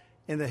fact,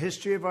 in the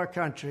history of our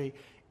country,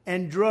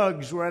 and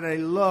drugs were at a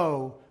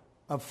low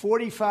of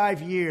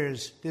 45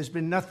 years. There's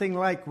been nothing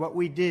like what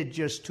we did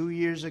just 2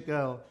 years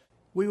ago.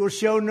 We will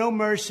show no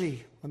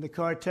mercy on the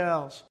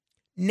cartels.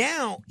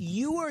 Now,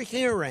 you are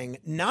hearing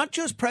not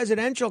just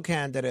presidential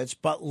candidates,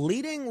 but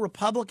leading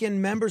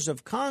Republican members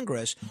of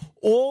Congress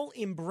all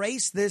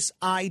embrace this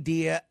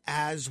idea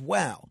as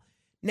well.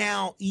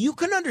 Now, you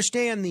can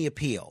understand the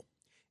appeal.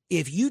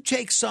 If you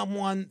take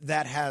someone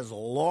that has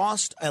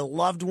lost a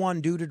loved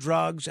one due to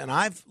drugs, and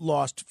I've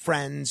lost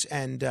friends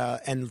and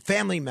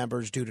family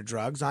members due to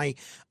drugs, I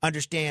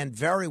understand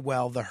very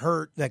well the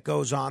hurt that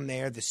goes on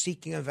there, the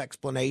seeking of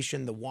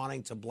explanation, the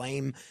wanting to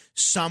blame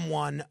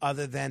someone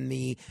other than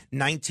the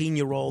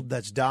 19-year-old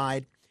that's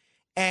died.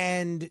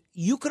 And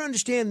you can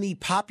understand the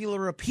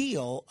popular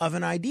appeal of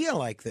an idea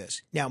like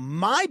this. Now,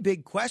 my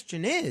big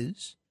question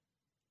is,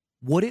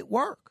 would it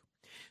work?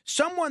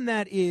 Someone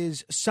that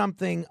is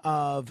something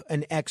of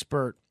an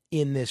expert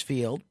in this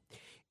field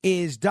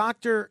is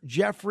Dr.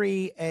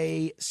 Jeffrey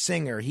A.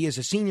 Singer. He is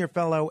a senior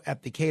fellow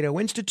at the Cato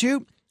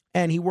Institute,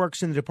 and he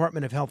works in the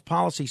Department of Health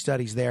Policy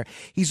Studies there.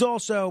 He's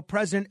also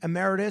president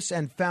emeritus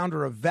and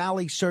founder of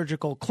Valley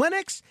Surgical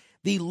Clinics,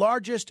 the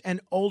largest and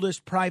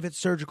oldest private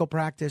surgical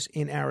practice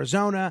in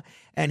Arizona,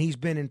 and he's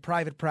been in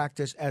private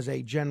practice as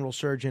a general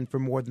surgeon for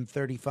more than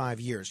 35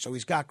 years. So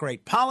he's got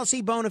great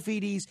policy bona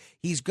fides.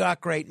 He's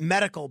got great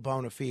medical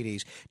bona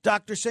fides.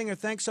 Dr. Singer,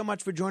 thanks so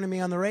much for joining me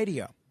on the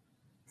radio.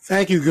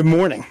 Thank you. Good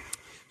morning.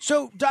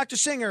 So, Dr.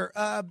 Singer,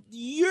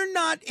 you're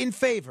not in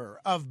favor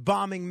of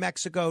bombing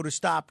Mexico to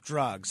stop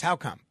drugs. How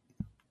come?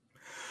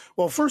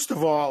 Well, first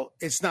of all,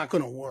 it's not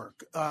going to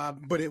work,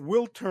 but it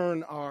will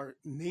turn our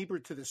neighbor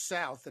to the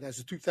south that has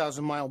a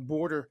 2,000-mile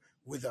border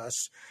with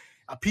us,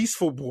 a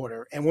peaceful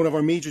border, and one of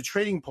our major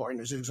trading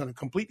partners is going to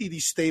completely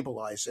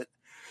destabilize it.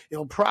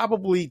 It'll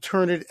probably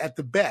turn it at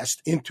the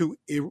best into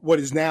what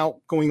is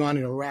now going on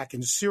in Iraq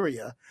and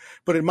Syria,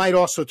 but it might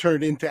also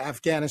turn it into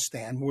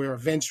Afghanistan, where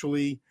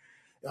eventually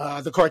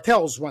the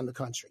cartels run the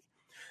country.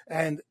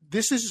 And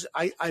this is,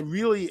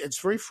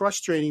 it's very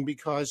frustrating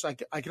because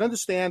I can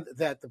understand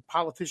that the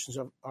politicians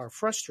are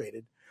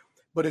frustrated,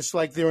 but it's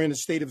like they're in a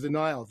state of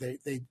denial.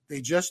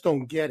 They just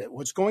don't get it.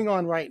 What's going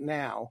on right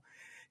now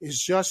is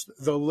just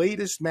the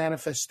latest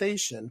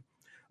manifestation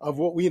of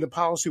what we in the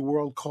policy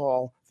world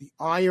call the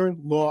iron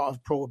law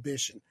of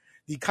prohibition.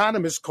 The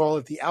economists call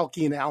it the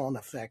Alky and Allen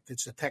effect.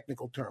 It's a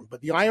technical term.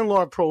 But the iron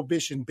law of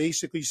prohibition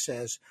basically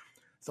says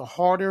the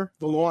harder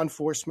the law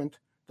enforcement,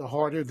 the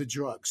harder the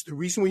drugs. The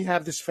reason we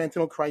have this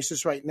fentanyl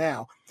crisis right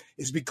now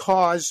is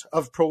because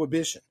of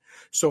prohibition.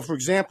 So, for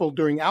example,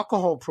 during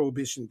alcohol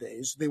prohibition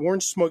days, they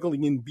weren't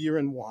smuggling in beer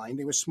and wine.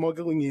 They were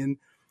smuggling in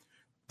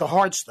the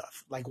hard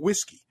stuff like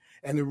whiskey.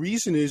 And the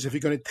reason is if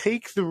you're going to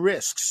take the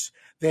risks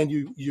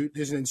then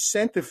there's an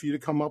incentive for you to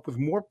come up with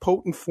more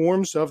potent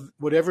forms of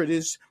whatever it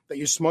is that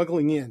you're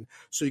smuggling in.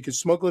 So you can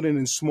smuggle it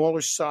in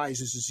smaller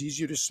sizes. It's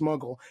easier to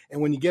smuggle.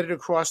 And when you get it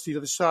across the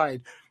other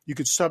side, you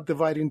could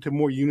subdivide it into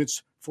more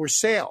units for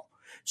sale.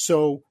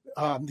 So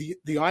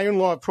the iron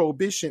law of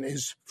prohibition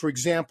is, for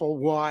example,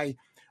 why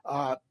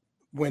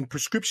when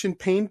prescription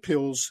pain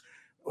pills,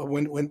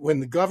 when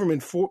the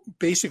government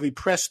basically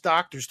pressed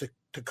doctors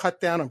to cut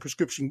down on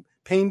prescription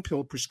pain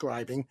pill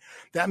prescribing,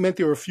 that meant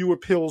there were fewer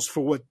pills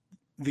for what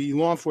the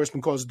law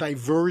enforcement calls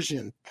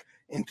diversion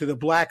into the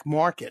black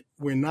market,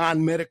 where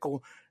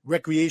non-medical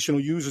recreational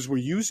users were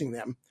using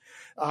them.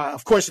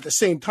 Of course, at the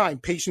same time,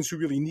 patients who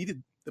really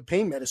needed the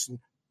pain medicine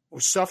were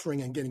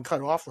suffering and getting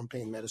cut off from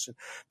pain medicine.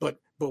 But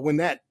when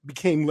that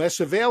became less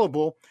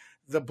available,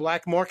 the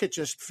black market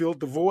just filled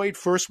the void,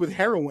 first with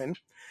heroin,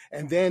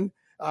 and then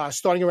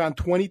starting around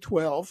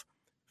 2012,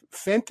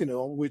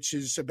 fentanyl, which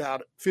is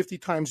about 50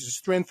 times the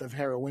strength of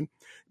heroin,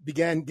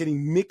 began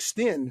getting mixed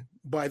in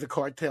by the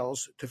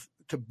cartels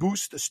to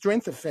boost the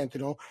strength of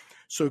fentanyl,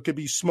 so it could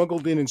be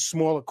smuggled in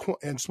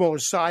smaller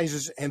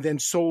sizes and then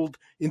sold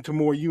into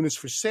more units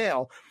for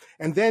sale.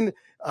 And then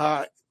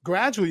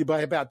gradually,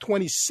 by about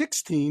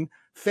 2016,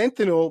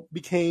 fentanyl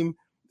became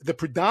the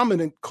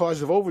predominant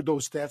cause of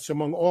overdose deaths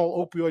among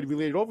all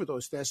opioid-related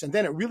overdose deaths. And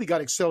then it really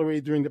got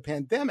accelerated during the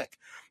pandemic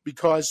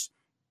because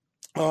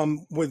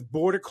with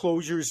border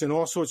closures and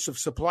all sorts of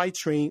supply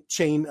chain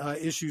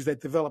issues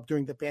that developed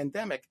during the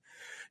pandemic,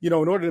 in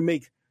order to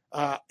make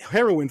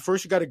heroin,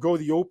 first you got to grow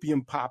the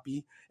opium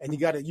poppy, and you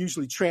got to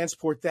usually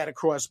transport that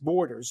across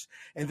borders,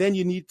 and then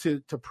you need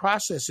to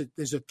process it.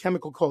 There's a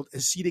chemical called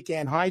acetic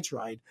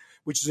anhydride,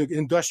 which is an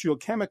industrial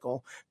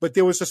chemical, but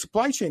there was a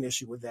supply chain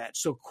issue with that.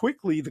 So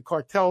quickly, the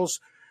cartels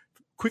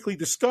quickly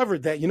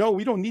discovered that,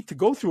 we don't need to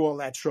go through all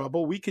that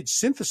trouble. We could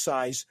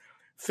synthesize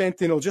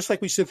fentanyl just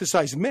like we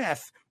synthesize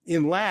meth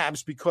in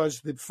labs,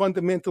 because the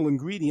fundamental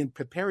ingredient,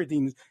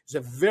 piperidine, is a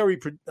very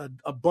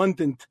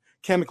abundant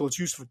chemical. It's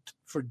used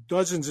for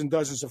dozens and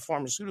dozens of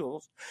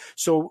pharmaceuticals.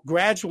 So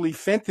gradually,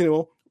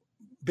 fentanyl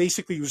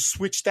basically was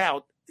switched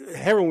out.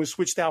 Heroin was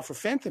switched out for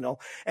fentanyl.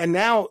 And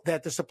now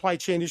that the supply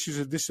chain issues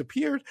have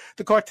disappeared,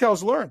 the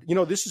cartels learned,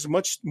 this is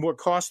much more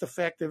cost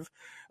effective.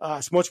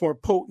 It's much more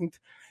potent.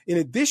 In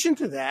addition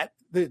to that,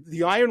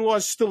 the iron law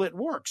is still at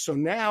work. So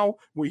now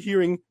we're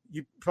hearing,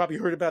 you probably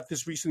heard about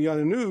this recently on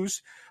the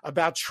news,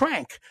 about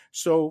tranq.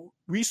 So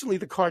recently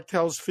the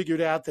cartels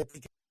figured out that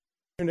the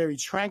veterinary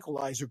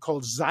tranquilizer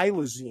called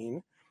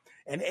xylazine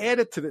and add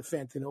it to the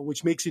fentanyl,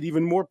 which makes it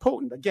even more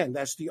potent. Again,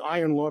 that's the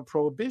iron law of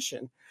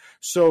prohibition.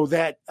 So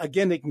that,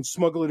 again, they can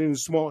smuggle it in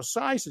smaller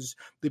sizes.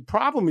 The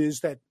problem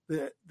is that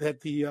the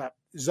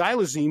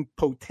xylazine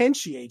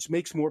potentiates,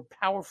 makes more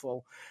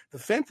powerful the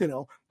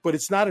fentanyl, but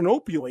it's not an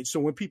opioid. So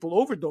when people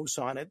overdose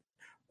on it,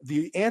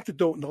 the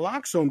antidote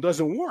naloxone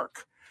doesn't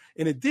work.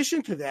 In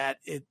addition to that,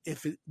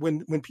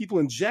 when people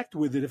inject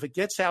with it, if it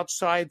gets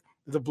outside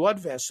the blood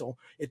vessel,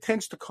 it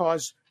tends to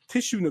cause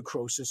tissue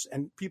necrosis,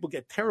 and people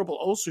get terrible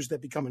ulcers that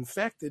become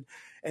infected.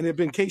 And there have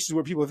been cases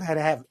where people have had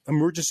to have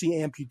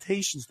emergency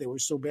amputations. They were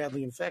so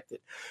badly infected.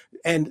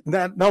 And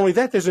not only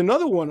that, there's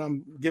another one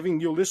I'm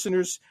giving your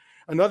listeners,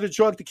 another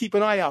drug to keep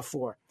an eye out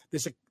for.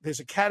 There's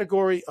a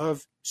category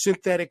of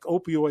synthetic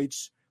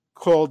opioids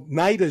called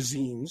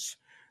nitazines.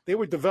 They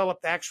were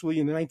developed actually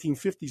in the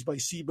 1950s by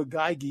Ciba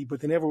Geigy, but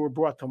they never were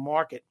brought to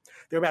market.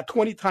 They're about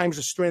 20 times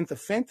the strength of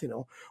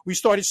fentanyl. We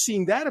started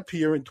seeing that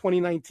appear in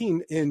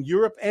 2019 in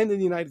Europe and in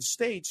the United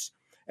States.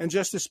 And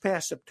just this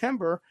past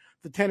September,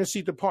 the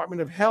Tennessee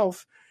Department of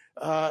Health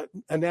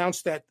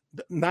announced that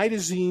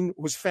nitazine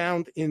was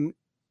found in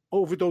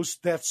overdose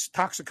deaths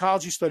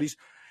toxicology studies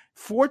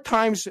 4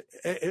 times.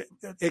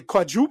 It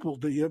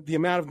quadrupled the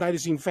amount of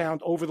nitazine found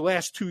over the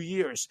last 2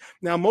 years.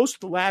 Now, most of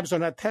the labs are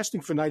not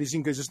testing for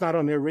nitazine because it's not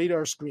on their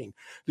radar screen.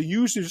 The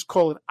users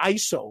call it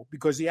ISO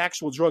because the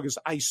actual drug is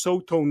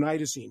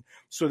isotonitazine.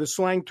 So the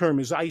slang term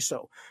is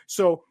ISO.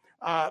 So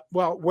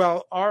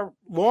while our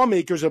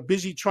lawmakers are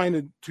busy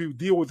trying to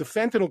deal with the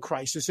fentanyl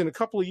crisis, in a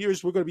couple of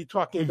years, we're going to be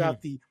talking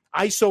about the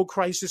ISO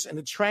crisis and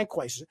the tranq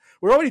crisis.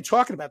 We're already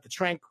talking about the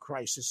tranq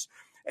crisis.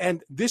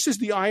 And this is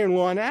the iron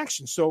law in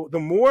action. So the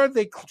more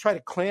they try to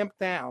clamp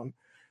down,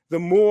 the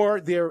more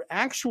they're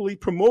actually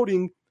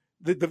promoting,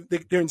 they're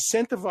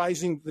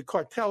incentivizing the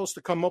cartels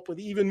to come up with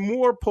even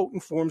more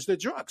potent forms of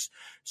drugs.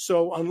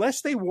 So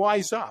unless they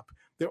wise up,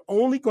 they're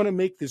only going to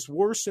make this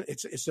worse.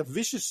 It's a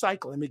vicious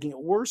cycle. They're making it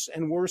worse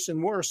and worse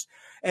and worse.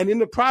 And in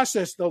the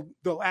process,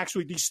 they'll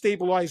actually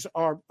destabilize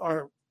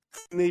our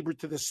neighbor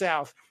to the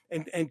south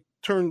and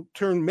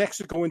turn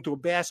Mexico into a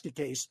basket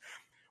case.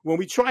 When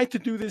we tried to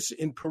do this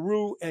in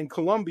Peru and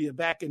Colombia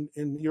back in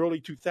the early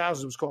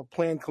 2000s, it was called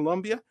Plan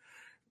Colombia.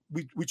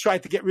 We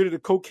tried to get rid of the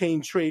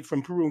cocaine trade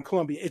from Peru and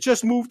Colombia. It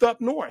just moved up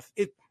north.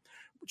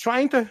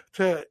 Trying to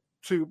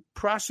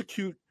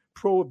prosecute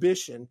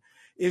prohibition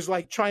is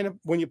like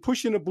when you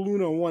push in a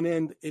balloon on one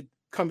end, it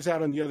comes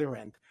out on the other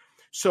end.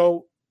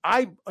 So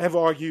I have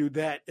argued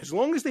that as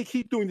long as they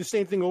keep doing the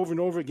same thing over and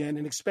over again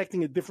and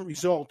expecting a different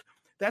result,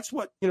 That's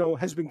what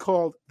has been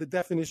called the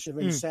definition of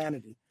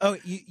insanity. Oh,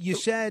 you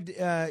said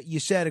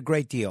a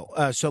great deal.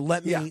 So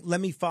let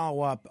me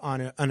follow up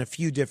on a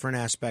few different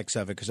aspects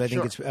of it, because I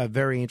think it's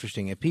very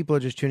interesting. If people are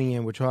just tuning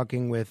in, we're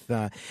talking with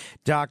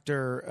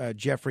Dr.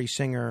 Jeffrey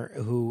Singer,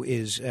 who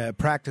is a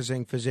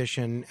practicing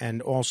physician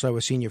and also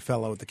a senior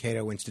fellow at the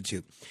Cato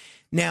Institute.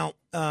 Now,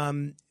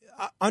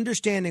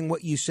 understanding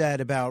what you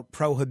said about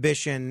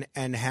prohibition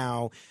and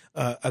how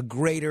a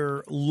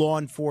greater law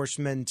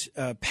enforcement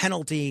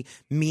penalty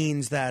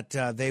means that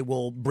they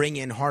will bring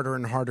in harder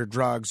and harder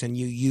drugs, and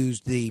you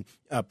used the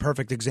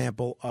perfect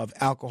example of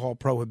alcohol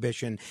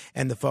prohibition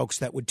and the folks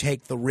that would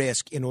take the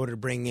risk in order to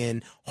bring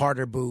in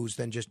harder booze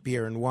than just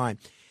beer and wine.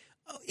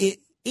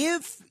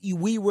 If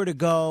we were to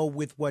go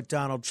with what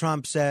Donald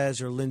Trump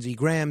says or Lindsey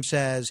Graham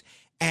says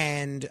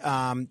and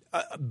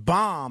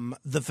bomb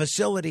the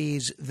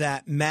facilities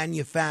that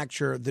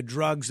manufacture the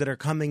drugs that are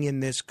coming in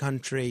this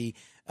country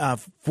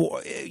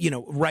for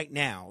right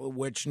now,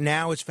 which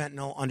now is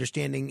fentanyl,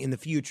 understanding in the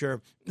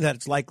future that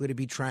it's likely to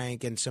be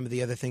tranq and some of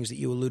the other things that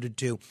you alluded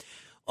to.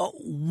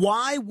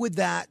 Why would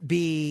that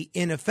be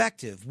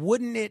ineffective?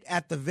 Wouldn't it,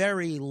 at the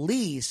very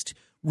least,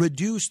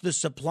 reduce the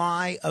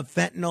supply of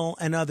fentanyl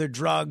and other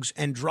drugs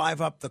and drive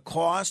up the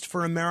cost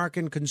for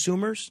American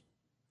consumers?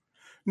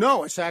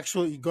 No, it's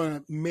actually going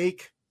to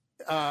make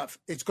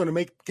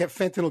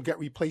fentanyl get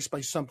replaced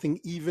by something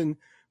even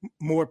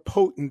more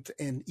potent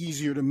and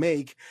easier to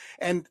make,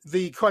 and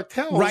the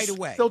cartels right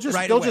away they'll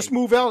just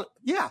move out.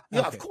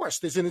 Of course,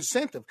 there's an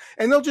incentive,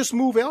 and they'll just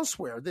move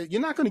elsewhere.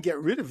 You're not going to get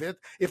rid of it.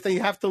 If they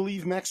have to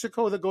leave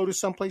Mexico, they'll go to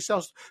someplace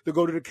else. They'll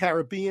go to the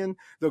Caribbean.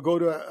 They'll go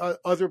to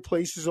other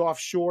places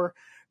offshore.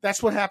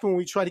 That's what happened when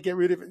we try to get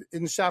rid of it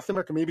in South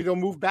America. Maybe they'll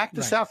move back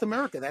to South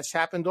America. That's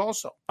happened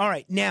also. All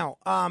right, now.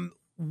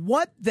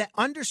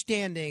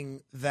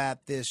 Understanding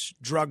that this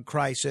drug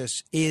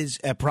crisis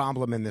is a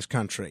problem in this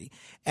country,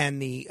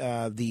 and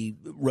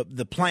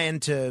the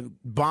plan to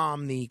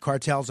bomb the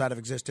cartels out of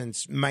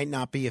existence might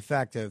not be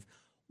effective,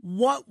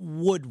 what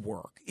would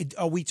work?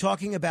 Are we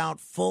talking about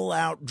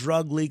full-out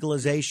drug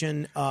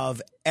legalization of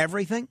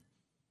everything?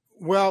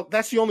 Well,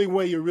 that's the only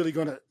way you're really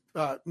going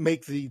to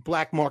make the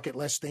black market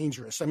less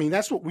dangerous. I mean,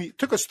 that's what it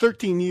took us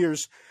 13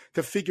 years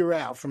to figure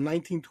out, from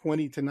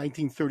 1920 to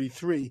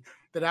 1933,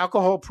 that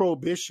alcohol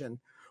prohibition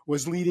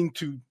was leading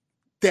to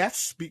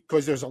deaths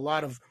because there's a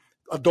lot of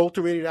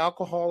adulterated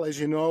alcohol, as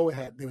you know.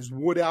 There was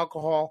wood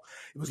alcohol.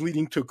 It was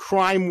leading to a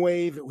crime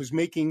wave. It was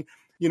making,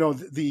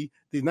 the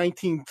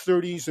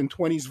 1930s and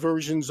 20s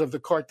versions of the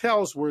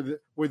cartels were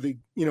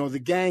the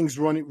gangs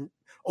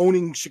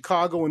owning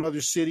Chicago and other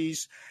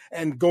cities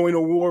and going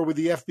to war with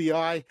the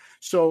FBI.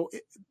 So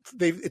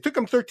it took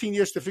them 13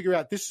 years to figure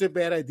out this is a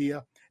bad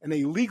idea. And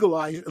they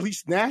legalized, at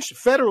least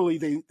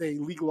federally, they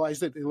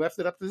legalized it. They left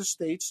it up to the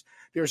states.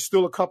 There are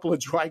still a couple of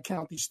dry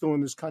counties still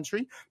in this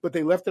country, but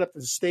they left it up to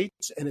the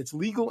states, and it's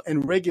legal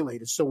and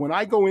regulated. So when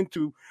I go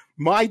into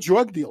my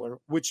drug dealer,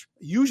 which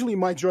usually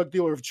my drug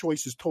dealer of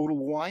choice is Total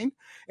Wine,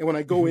 and when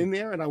I go in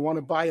there and I want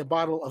to buy a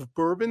bottle of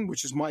bourbon,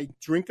 which is my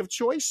drink of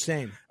choice,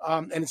 and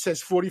it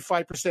says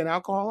 45%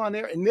 alcohol on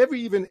there, it never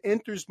even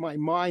enters my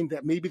mind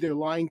that maybe they're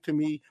lying to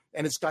me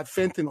and it's got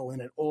fentanyl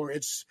in it, or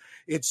it's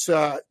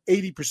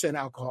 80%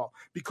 alcohol,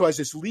 because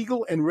it's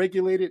legal and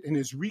regulated, and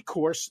there's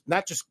recourse,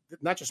 not just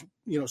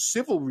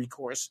civil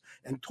recourse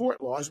and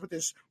tort laws, but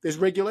there's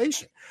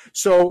regulation.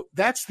 So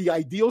that's the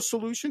ideal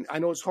solution. I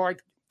know it's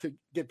hard to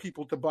get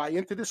people to buy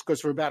into this,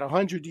 because for about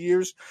 100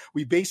 years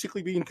we've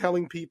basically been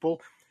telling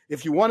people,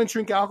 if you want to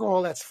drink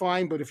alcohol, that's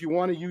fine. But if you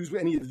want to use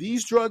any of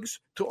these drugs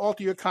to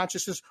alter your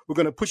consciousness, we're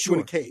going to put you in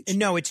a cage.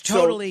 No, it's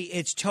totally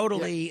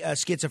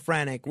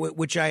schizophrenic,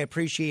 which I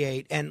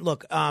appreciate. And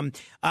look,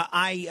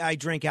 I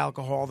drink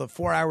alcohol. The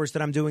 4 hours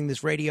that I'm doing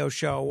this radio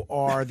show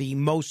are the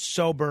most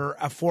sober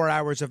 4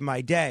 hours of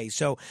my day.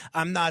 So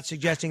I'm not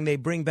suggesting they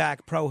bring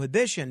back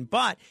prohibition,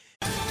 but...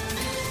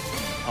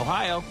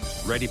 Ohio,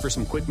 ready for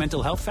some quick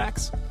mental health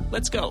facts?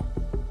 Let's go.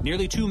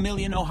 Nearly 2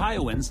 million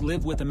Ohioans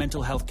live with a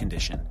mental health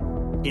condition.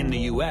 In the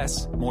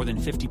U.S., more than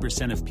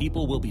 50% of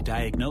people will be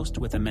diagnosed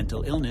with a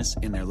mental illness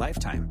in their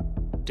lifetime.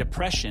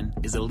 Depression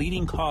is a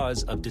leading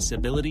cause of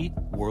disability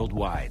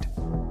worldwide.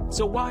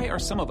 So why are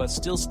some of us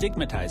still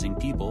stigmatizing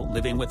people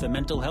living with a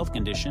mental health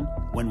condition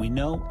when we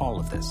know all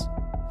of this?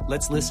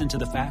 Let's listen to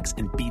the facts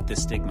and beat the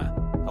stigma.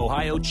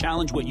 Ohio,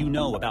 challenge what you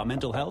know about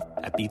mental health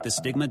at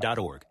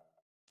beatthestigma.org.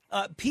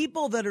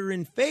 People that are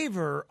in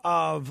favor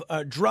of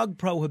drug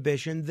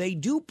prohibition, they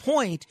do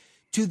point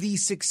to the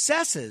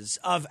successes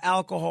of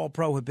alcohol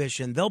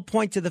prohibition. They'll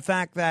point to the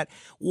fact that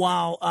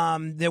while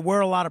there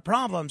were a lot of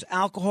problems,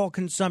 alcohol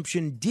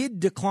consumption did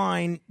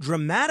decline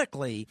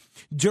dramatically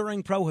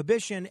during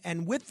prohibition.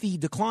 And with the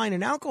decline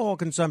in alcohol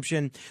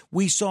consumption,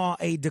 we saw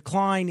a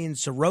decline in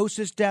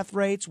cirrhosis death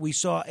rates. We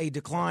saw a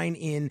decline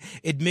in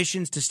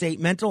admissions to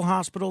state mental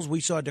hospitals. We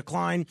saw a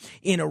decline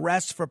in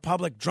arrests for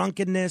public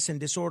drunkenness and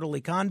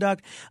disorderly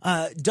conduct.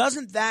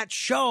 Doesn't that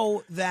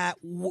show that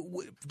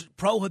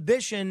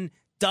prohibition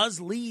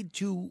does lead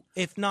to,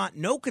 if not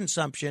no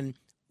consumption,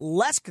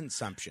 less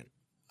consumption?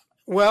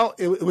 Well,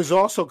 it was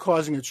also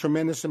causing a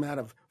tremendous amount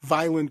of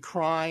violent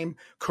crime,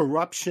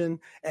 corruption,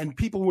 and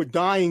people were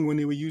dying when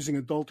they were using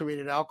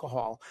adulterated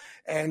alcohol.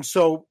 And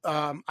so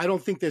I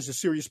don't think there's a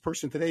serious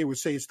person today who would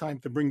say it's time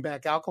to bring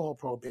back alcohol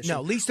prohibition.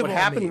 No, least of what all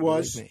happened me,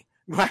 was, believe me.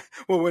 right,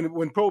 well,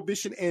 when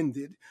prohibition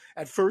ended,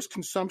 at first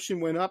consumption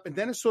went up and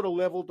then it sort of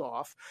leveled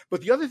off.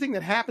 But the other thing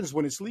that happens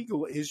when it's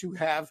legal is you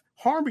have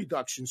harm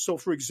reduction. So,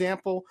 for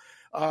example,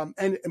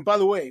 and by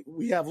the way,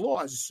 we have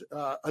laws.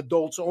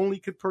 Adults only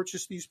could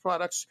purchase these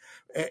products.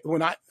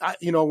 When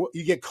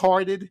you get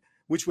carded,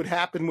 which would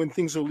happen when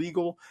things are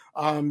legal.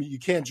 You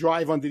can't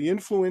drive under the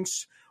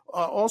influence.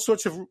 All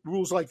sorts of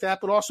rules like that.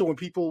 But also when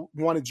people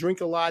want to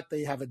drink a lot,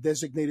 they have a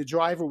designated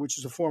driver, which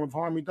is a form of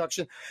harm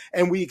reduction.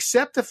 And we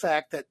accept the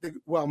fact that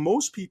while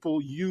most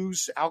people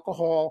use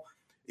alcohol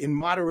in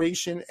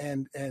moderation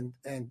and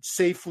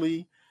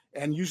safely,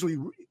 and usually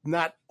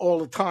not all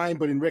the time,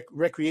 but in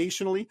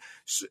recreationally,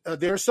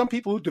 there are some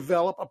people who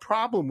develop a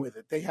problem with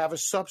it. They have a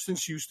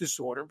substance use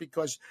disorder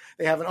because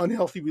they have an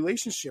unhealthy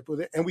relationship with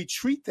it. And we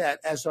treat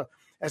that as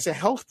a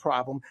health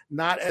problem,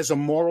 not as a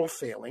moral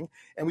failing.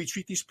 And we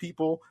treat these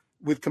people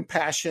with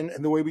compassion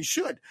and the way we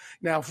should.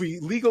 Now, if we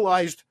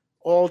legalized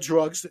all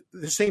drugs,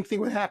 the same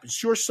thing would happen.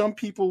 Sure, some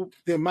people,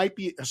 there might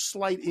be a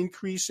slight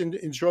increase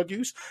in drug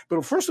use,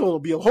 but first of all, it'll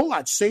be a whole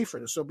lot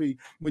safer. So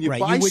when you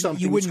buy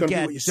something, it's going to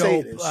be what you say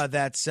it is.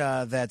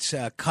 That's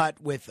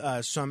cut with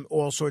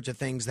all sorts of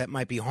things that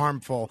might be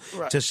harmful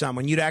to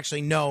someone. You'd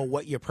actually know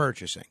what you're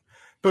purchasing.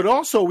 But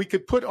also, we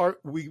could put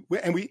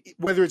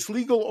whether it's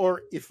legal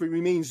or if it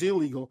remains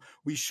illegal,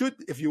 we should,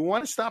 if you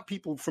want to stop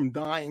people from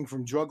dying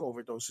from drug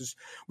overdoses,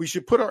 we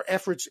should put our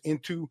efforts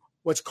into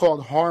what's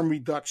called harm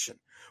reduction,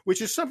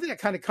 which is something that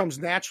kind of comes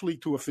naturally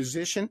to a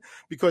physician,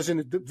 because in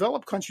the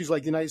developed countries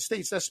like the United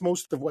States, that's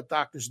most of what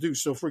doctors do.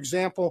 So, for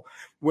example,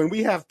 when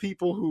we have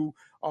people who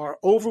are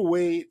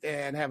overweight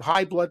and have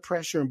high blood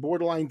pressure and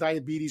borderline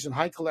diabetes and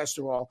high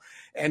cholesterol,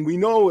 and we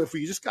know if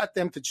we just got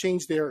them to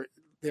change their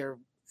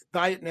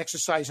diet and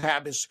exercise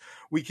habits,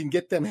 we can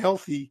get them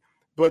healthy.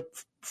 But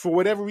for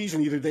whatever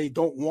reason, either they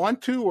don't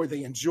want to, or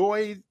they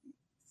enjoy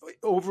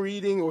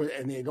overeating,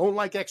 and they don't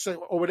like exercise,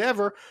 or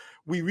whatever,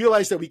 we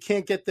realize that we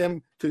can't get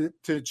them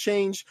to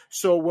change.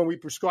 So when we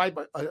prescribe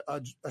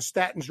a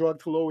statin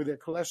drug to lower their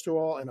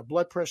cholesterol and a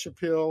blood pressure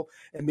pill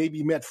and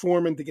maybe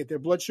metformin to get their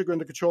blood sugar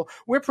under control,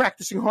 we're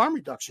practicing harm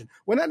reduction.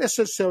 We're not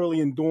necessarily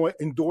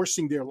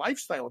endorsing their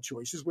lifestyle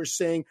choices. We're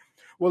saying,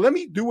 well, let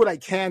me do what I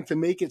can to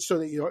make it so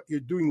that you're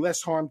doing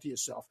less harm to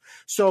yourself.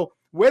 So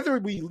whether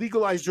we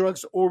legalize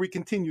drugs or we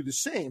continue the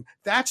same,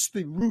 that's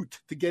the route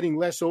to getting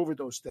less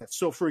overdose deaths.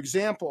 So, for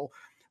example,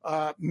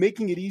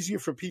 making it easier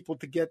for people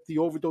to get the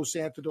overdose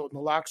antidote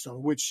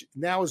naloxone, which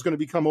now is going to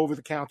become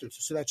over-the-counter,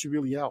 so that should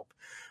really help.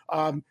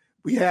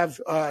 We have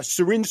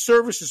syringe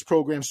services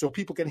programs so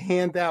people can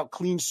hand out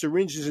clean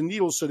syringes and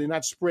needles so they're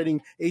not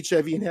spreading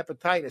HIV and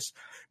hepatitis.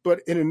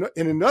 But in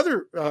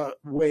another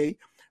way,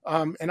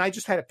 and I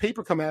just had a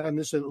paper come out on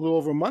this a little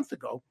over a month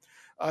ago,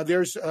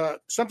 there's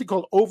something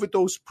called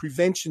overdose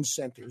prevention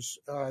centers.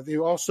 They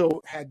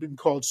also had been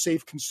called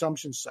safe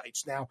consumption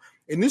sites. Now,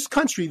 in this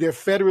country, they're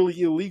federally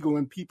illegal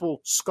and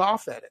people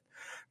scoff at it.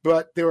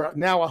 But there are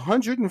now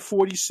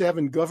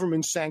 147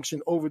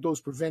 government-sanctioned overdose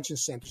prevention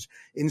centers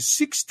in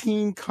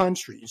 16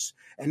 countries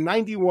and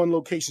 91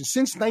 locations.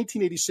 Since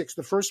 1986,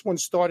 the first one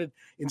started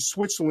in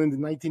Switzerland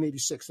in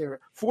 1986. There are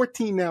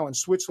 14 now in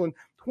Switzerland,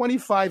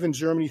 25 in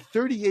Germany,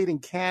 38 in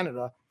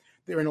Canada.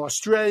 They're in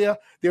Australia,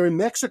 they're in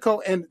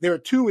Mexico, and there are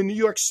 2 in New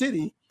York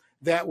City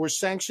that were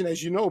sanctioned,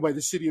 as you know, by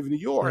the city of New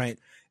York. Right.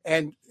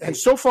 And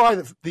so far,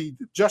 the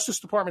Justice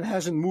Department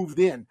hasn't moved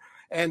in.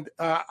 And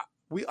I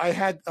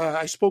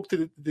spoke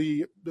to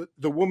the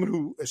woman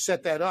who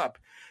set that up,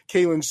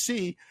 Kaylin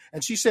C.,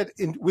 and she said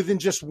within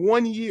just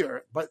 1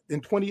 year, but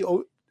in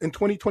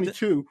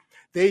 2022.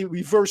 They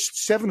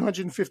reversed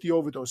 750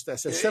 overdose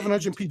deaths. That's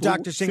 700 people.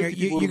 Dr. Singer,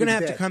 you're going to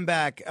have to come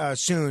back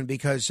soon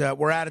because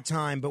we're out of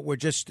time, but we're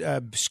just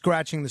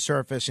scratching the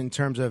surface in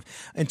terms of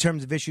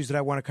issues that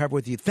I want to cover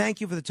with you.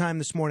 Thank you for the time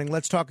this morning.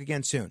 Let's talk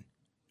again soon.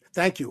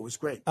 Thank you. It was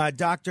great.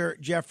 Dr.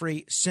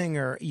 Jeffrey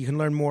Singer, you can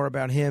learn more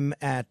about him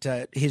at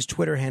his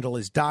Twitter handle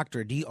is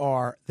Dr.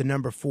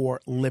 DR4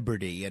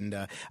 Liberty.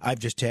 And I've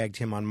just tagged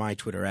him on my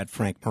Twitter at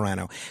Frank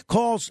Morano.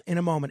 Calls in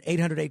a moment,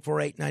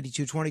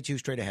 800-848-9222,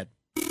 straight ahead.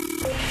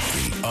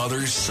 The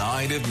Other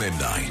Side of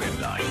Midnight.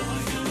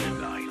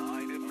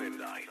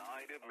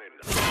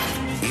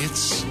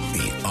 It's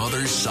The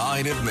Other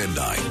Side of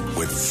Midnight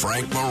with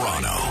Frank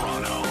Morano.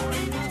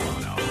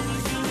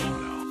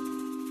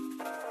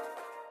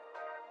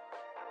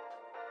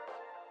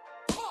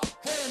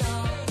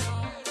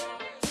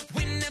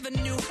 We never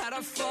knew how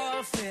to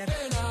forfeit,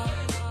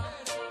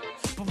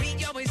 but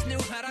we always knew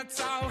how to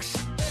talk.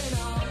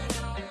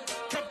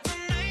 Couple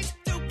nights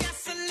threw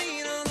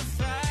gasoline on the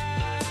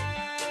fire.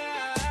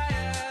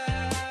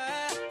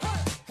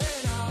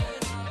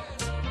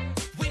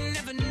 We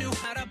never knew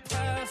how to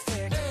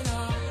perfect,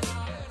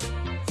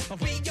 but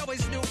we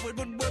always knew it would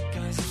work.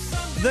 'Cause if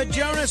someday The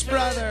Jonas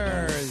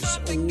Brothers,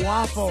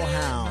 Waffle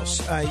House.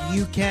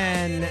 You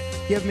can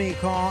give me a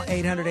call,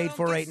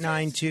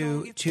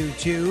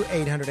 800-848-9222,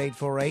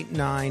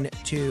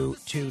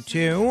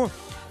 800-848-9222. I'm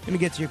going to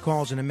get to your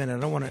calls in a minute. I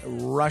don't want to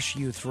rush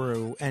you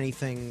through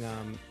anything.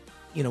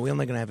 We're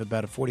only going to have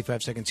about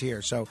 45 seconds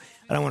here, so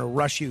I don't want to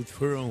rush you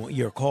through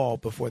your call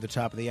before the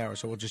top of the hour,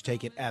 so we'll just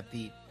take it at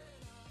the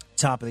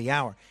top of the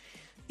hour.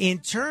 In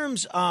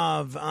terms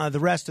of the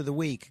rest of the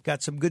week,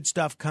 got some good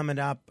stuff coming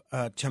up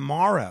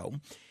tomorrow,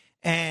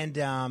 and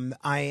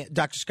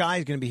Dr. Sky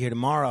is going to be here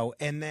tomorrow,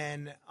 and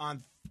then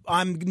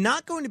I'm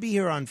not going to be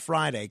here on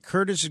Friday.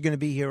 Curtis is going to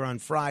be here on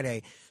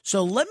Friday,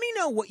 so let me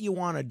know what you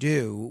want to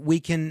do. We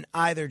can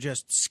either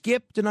just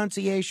skip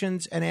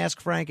denunciations and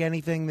ask Frank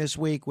anything this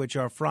week, which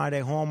are Friday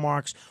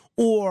hallmarks,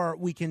 or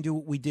we can do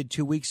what we did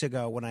 2 weeks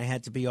ago when I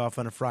had to be off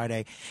on a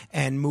Friday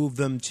and move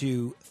them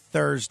to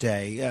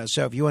Thursday.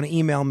 So if you want to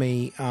email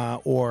me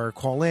or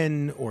call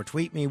in or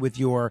tweet me with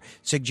your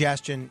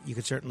suggestion, you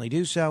can certainly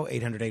do so,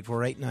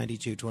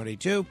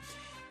 800-848-9222.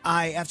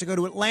 I have to go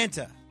to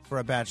Atlanta for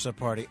a bachelor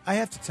party. I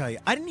have to tell you,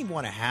 I didn't even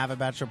want to have a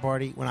bachelor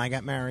party when I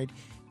got married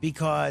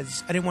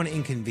because I didn't want to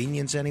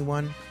inconvenience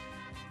anyone.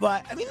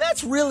 But, I mean,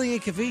 that's really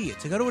inconvenient.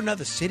 To go to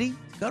another city,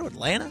 to go to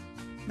Atlanta,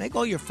 make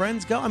all your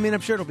friends go. I mean,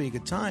 I'm sure it'll be a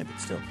good time, but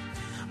still.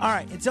 All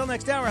right, until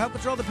next hour, help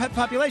control the pet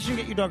population.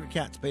 Get your dog or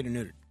cat spayed or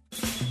neutered.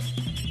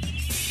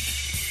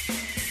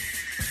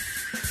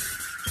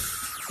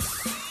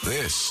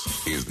 This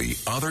is The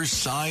Other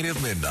Side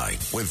of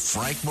Midnight with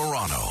Frank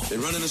Morano. They're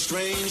running a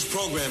strange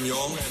program,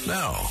 y'all.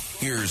 Now,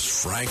 here's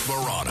Frank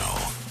Morano.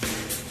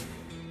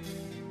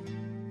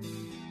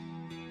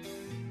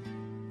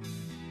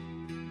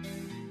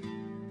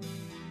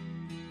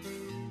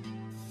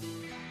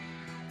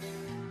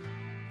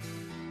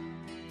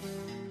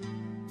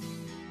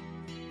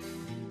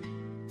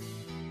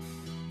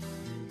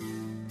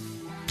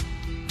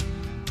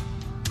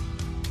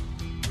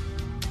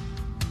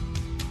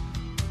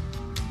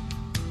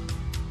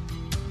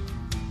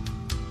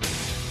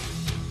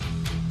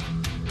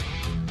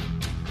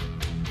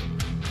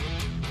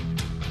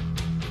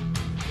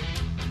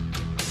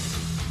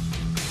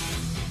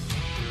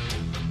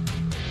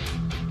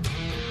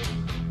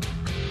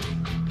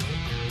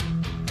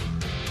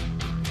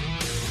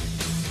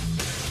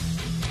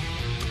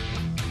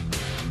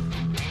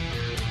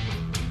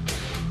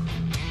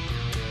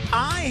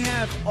 I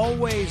have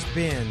always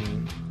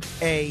been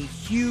a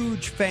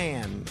huge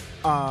fan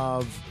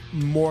of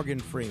Morgan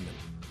Freeman.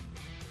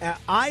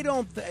 I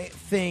don't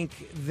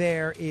think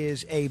there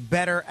is a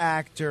better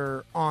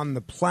actor on the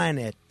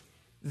planet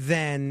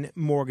than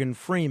Morgan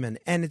Freeman.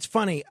 And it's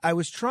funny, I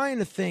was trying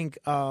to think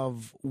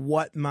of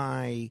what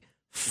my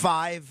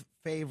 5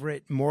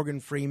 favorite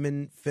Morgan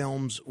Freeman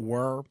films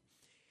were.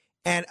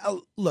 And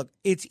look,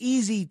 it's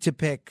easy to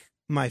pick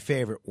my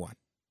favorite one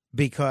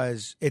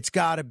because it's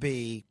got to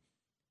be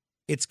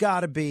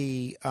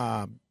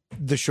The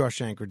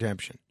Shawshank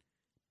Redemption.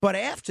 But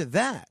after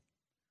that,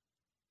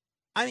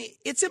 I mean,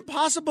 it's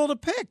impossible to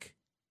pick.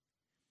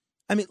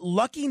 I mean,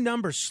 Lucky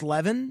Number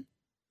 11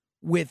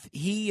 with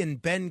he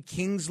and Ben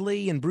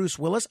Kingsley and Bruce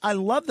Willis. I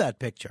love that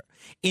picture.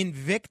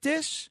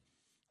 Invictus,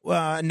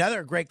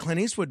 another great Clint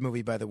Eastwood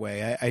movie, by the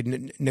way. I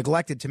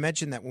neglected to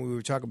mention that when we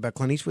were talking about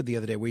Clint Eastwood the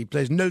other day, where he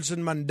plays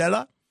Nelson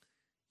Mandela.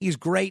 He's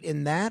great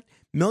in that.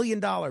 $1 Million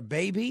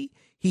Baby.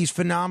 He's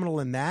phenomenal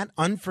in that.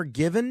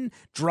 Unforgiven,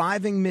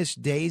 Driving Miss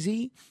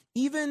Daisy,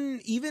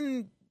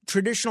 even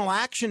traditional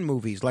action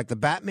movies like the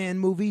Batman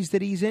movies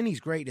that he's in. He's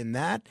great in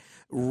that.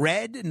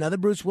 Red, another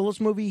Bruce Willis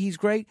movie. He's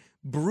great.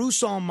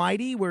 Bruce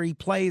Almighty, where he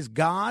plays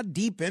God.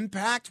 Deep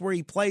Impact, where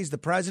he plays the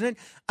president.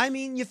 I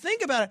mean, you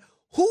think about it.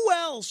 Who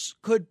else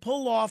could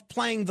pull off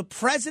playing the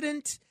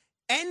president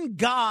and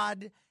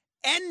God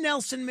and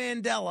Nelson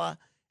Mandela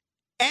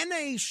and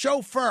a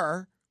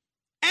chauffeur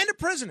and a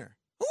prisoner?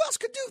 Who else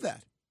could do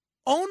that?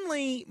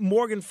 Only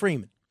Morgan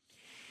Freeman.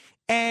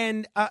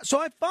 And so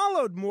I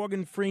followed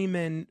Morgan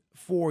Freeman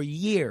for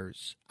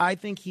years. I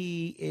think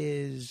he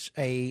is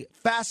a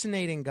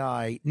fascinating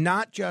guy,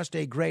 not just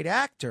a great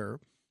actor,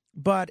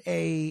 but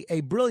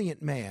a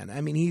brilliant man. I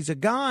mean, he's a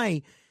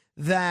guy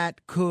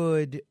that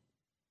could,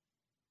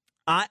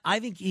 I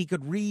think he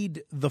could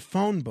read the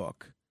phone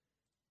book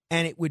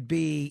and it would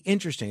be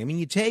interesting. I mean,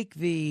 you take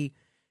the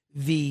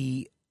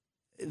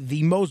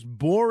most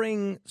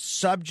boring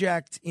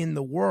subject in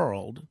the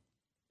world,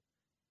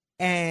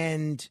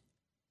 and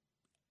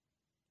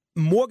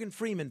Morgan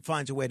Freeman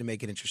finds a way to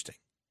make it interesting.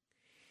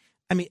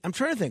 I mean, I'm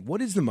trying to think,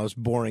 what is the most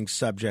boring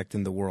subject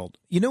in the world?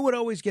 You know what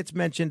always gets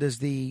mentioned as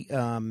the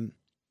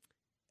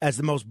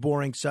most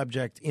boring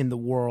subject in the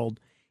world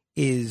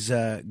is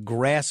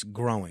grass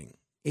growing.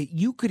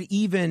 You could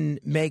even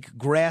make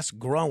grass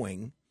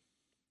growing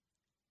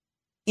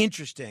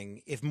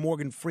interesting if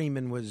Morgan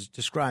Freeman was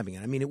describing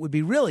it. I mean, it would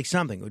be really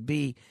something. It would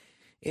be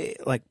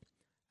like,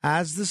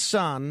 as the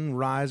sun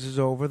rises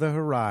over the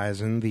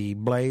horizon, the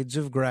blades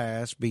of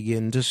grass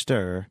begin to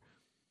stir,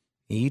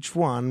 each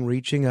one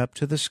reaching up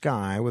to the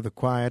sky with a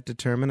quiet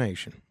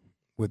determination.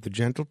 With the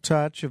gentle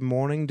touch of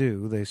morning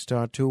dew, they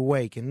start to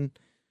awaken,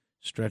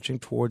 stretching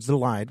towards the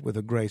light with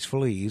a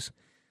graceful ease.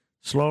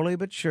 Slowly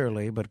but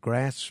surely, but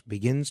grass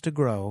begins to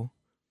grow,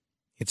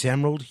 its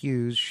emerald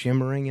hues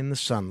shimmering in the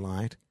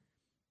sunlight.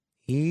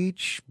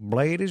 Each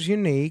blade is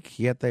unique,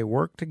 yet they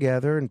work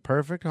together in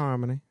perfect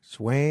harmony,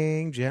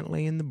 swaying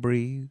gently in the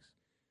breeze,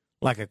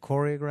 like a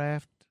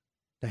choreographed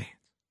dance.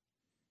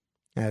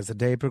 As the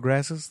day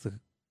progresses, the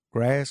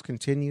grass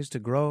continues to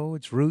grow,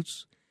 its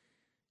roots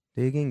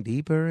digging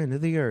deeper into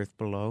the earth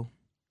below.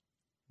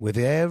 With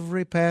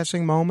every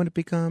passing moment, it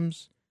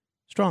becomes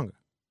stronger,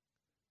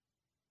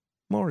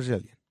 more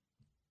resilient,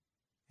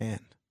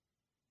 and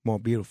more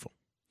beautiful.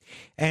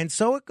 And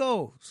so it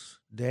goes,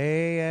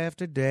 day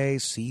after day,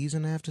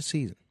 season after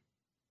season.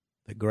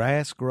 The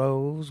grass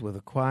grows with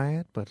a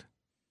quiet but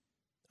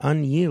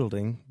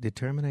unyielding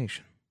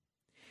determination,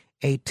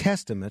 a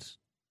testament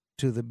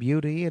to the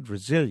beauty and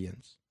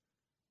resilience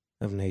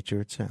of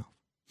nature itself.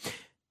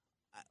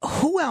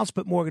 Who else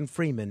but Morgan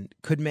Freeman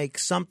could make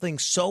something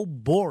so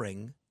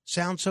boring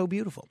sound so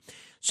beautiful?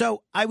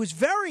 So I was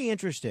very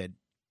interested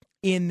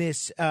in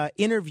this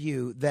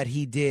interview that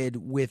he did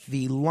with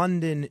the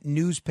London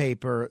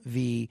newspaper,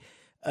 the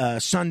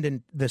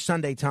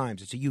Sunday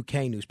Times. It's a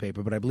UK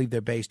newspaper, but I believe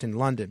they're based in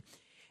London.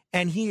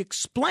 And he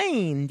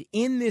explained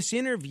in this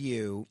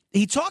interview,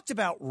 he talked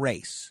about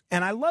race.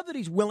 And I love that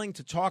he's willing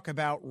to talk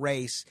about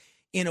race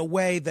in a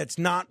way that's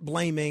not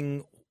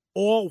blaming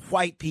all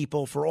white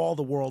people for all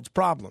the world's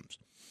problems.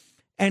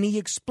 And he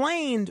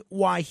explained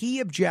why he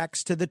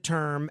objects to the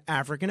term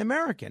African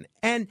American.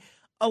 And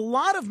a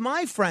lot of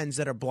my friends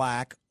that are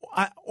black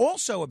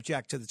also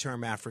object to the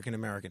term African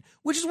American,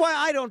 which is why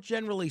I don't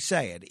generally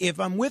say it. If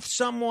I'm with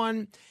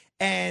someone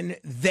and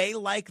they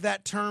like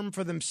that term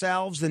for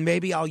themselves, then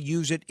maybe I'll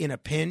use it in a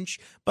pinch.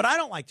 But I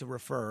don't like to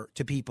refer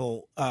to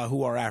people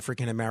who are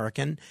African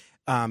American,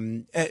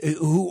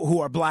 who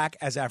are black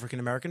as African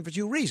American for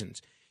two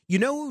reasons. You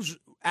know who's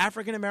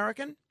African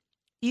American?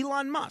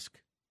 Elon Musk.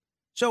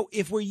 So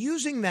if we're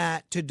using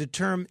that to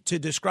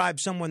describe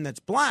someone that's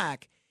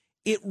black,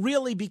 it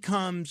really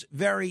becomes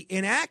very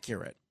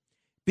inaccurate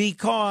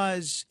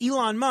because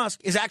Elon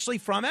Musk is actually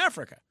from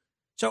Africa.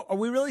 So are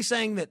we really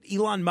saying that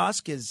Elon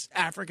Musk is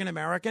African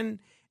American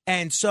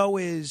and so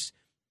is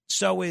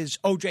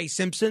O.J.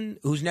 Simpson,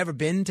 who's never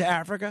been to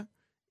Africa?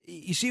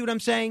 You see what I'm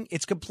saying?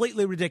 It's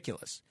completely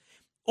ridiculous.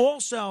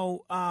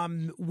 Also,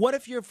 what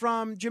if you're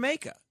from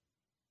Jamaica?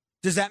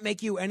 Does that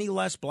make you any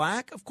less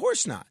black? Of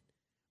course not.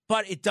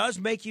 But it does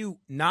make you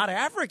not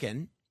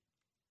African.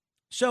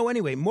 So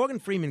anyway, Morgan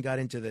Freeman got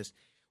into this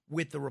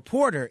with the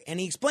reporter, and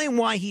he explained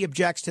why he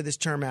objects to this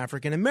term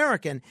African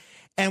American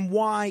and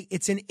why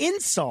it's an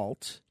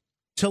insult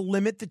to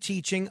limit the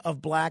teaching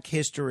of black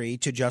history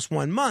to just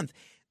 1 month.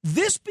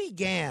 This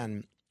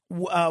began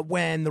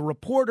when the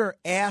reporter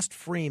asked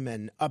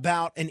Freeman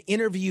about an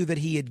interview that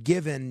he had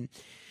given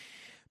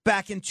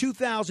back in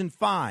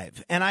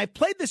 2005. And I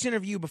played this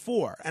interview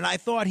before, and I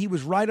thought he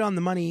was right on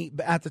the money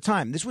at the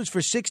time. This was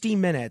for 60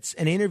 Minutes,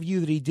 an interview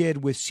that he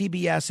did with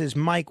CBS's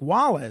Mike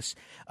Wallace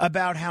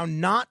about how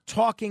not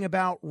talking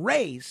about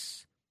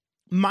race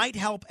might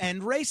help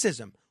end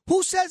racism.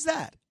 Who says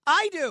that?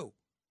 I do.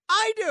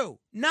 I do.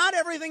 Not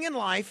everything in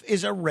life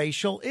is a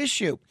racial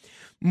issue.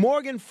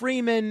 Morgan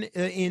Freeman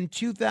in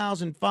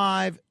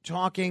 2005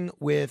 talking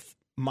with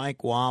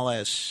Mike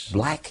Wallace.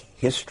 Black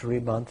History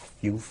Month,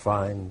 you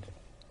find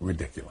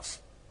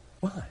ridiculous.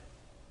 Why?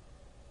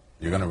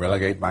 You're going to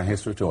relegate my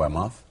history to a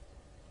month?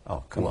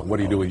 Oh, come on. What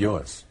do you do with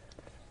yours?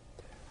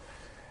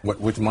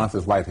 Which month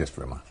is White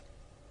History Month?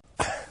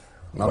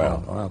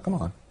 Well, come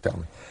on, tell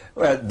me.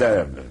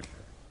 Well,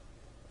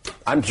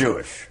 I'm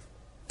Jewish.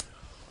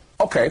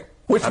 Okay,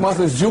 which month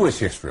is Jewish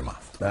History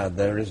Month?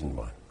 There isn't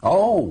one.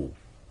 Oh,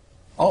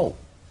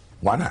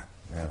 why not?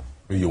 Yeah.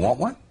 Do you want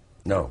one?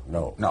 No.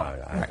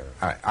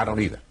 I don't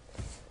either.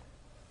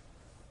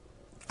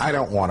 I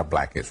don't want a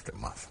Black History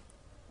Month.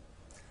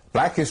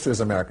 Black history is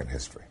American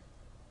history.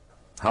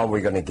 How are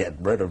we going to get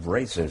rid of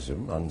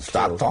racism?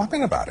 Stop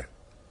talking about it.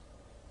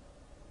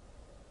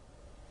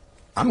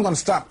 I'm going to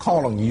stop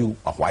calling you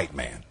a white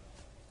man.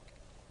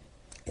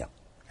 Yeah.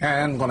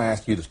 And I'm going to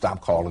ask you to stop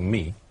calling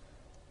me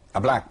a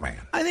black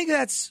man. I think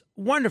that's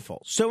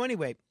wonderful. So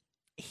anyway,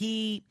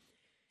 he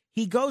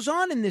goes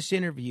on in this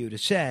interview to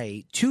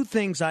say two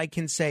things I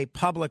can say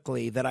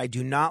publicly that I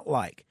do not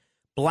like.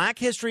 Black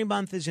History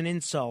Month is an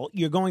insult.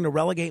 You're going to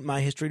relegate my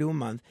history to a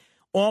month.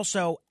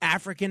 Also,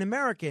 African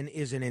American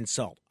is an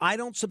insult. I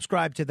don't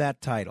subscribe to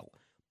that title.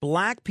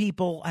 Black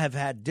people have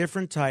had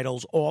different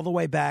titles all the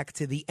way back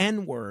to the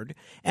N-word,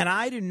 and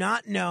I do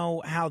not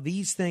know how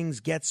these things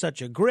get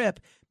such a grip,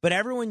 but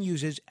everyone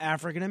uses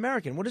African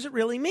American. What does it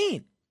really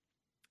mean?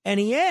 And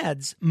he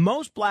adds,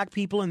 most black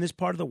people in this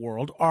part of the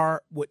world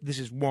are, this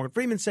is Morgan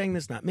Freeman saying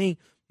this, not me,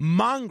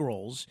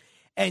 mongrels.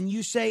 And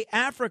you say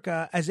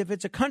Africa as if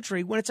it's a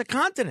country when it's a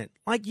continent,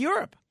 like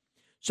Europe.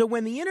 So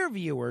when the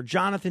interviewer,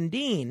 Jonathan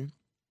Dean,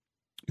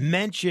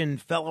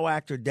 mentioned fellow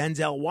actor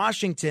Denzel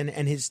Washington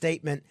and his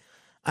statement,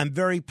 I'm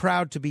very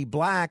proud to be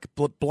black,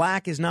 but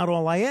black is not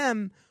all I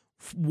am,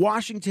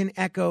 Washington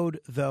echoed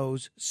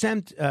those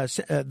sentiments.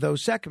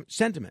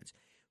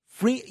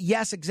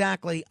 Yes,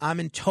 exactly. I'm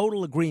in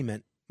total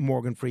agreement,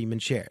 Morgan Freeman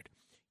shared.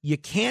 You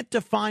can't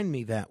define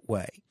me that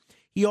way.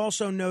 He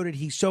also noted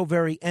he's so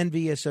very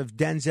envious of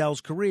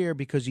Denzel's career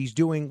because he's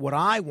doing what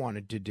I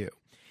wanted to do.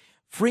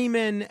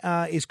 Freeman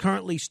is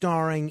currently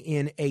starring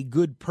in A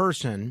Good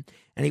Person,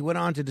 and he went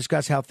on to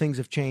discuss how things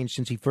have changed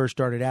since he first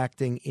started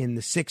acting in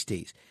the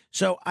 60s.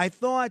 So I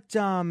thought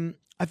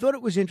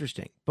it was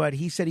interesting, but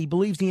he said he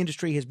believes the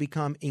industry has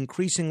become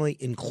increasingly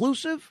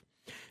inclusive,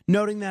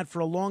 noting that for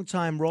a long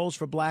time, roles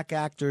for black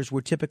actors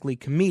were typically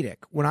comedic.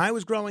 When I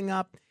was growing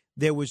up,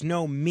 there was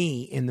no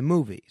me in the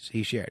movies,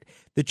 he shared.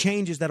 The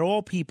change is that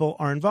all people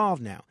are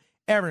involved now.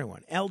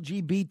 Everyone,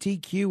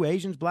 LGBTQ,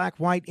 Asians, black,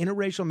 white,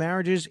 interracial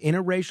marriages,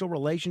 interracial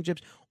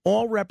relationships,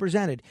 all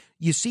represented.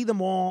 You see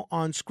them all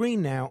on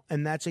screen now,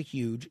 and that's a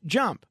huge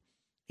jump.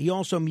 He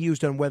also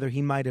mused on where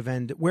he might have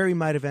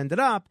ended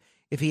up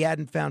if he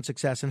hadn't found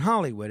success in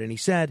Hollywood. And he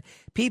said,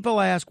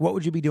 people ask, what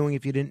would you be doing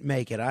if you didn't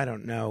make it? I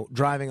don't know,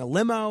 driving a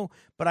limo,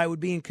 but I would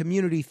be in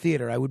community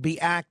theater. I would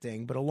be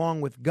acting, but along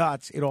with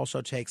guts, it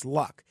also takes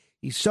luck.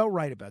 He's so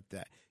right about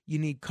that. You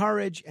need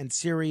courage and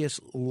serious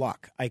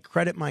luck. I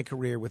credit my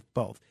career with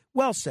both.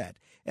 Well said.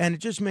 And it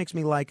just makes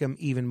me like him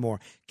even more.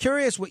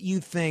 Curious what you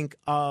think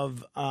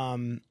of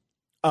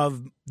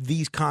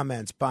these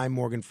comments by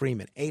Morgan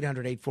Freeman.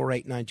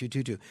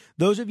 800-848-9222.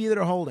 Those of you that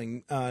are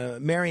holding,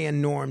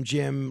 Marianne, Norm,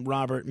 Jim,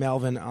 Robert,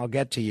 Melvin, I'll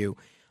get to you.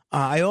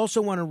 I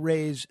also want to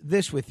raise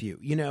this with you.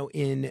 You know,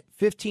 in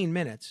 15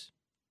 minutes,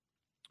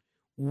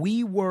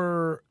 we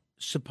were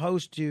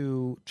supposed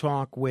to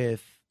talk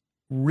with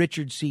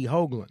Richard C.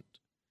 Hoagland,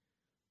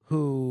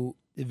 who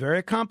is a very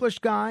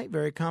accomplished guy,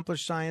 very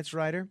accomplished science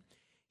writer.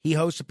 He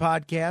hosts a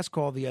podcast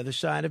called The Other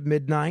Side of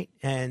Midnight,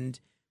 and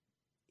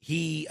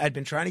I'd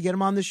been trying to get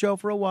him on the show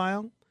for a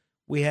while.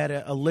 We had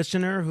a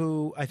listener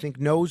who I think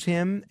knows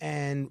him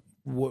and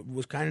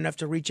was kind enough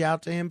to reach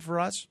out to him for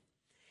us.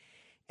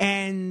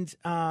 And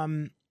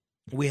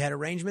we had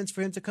arrangements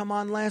for him to come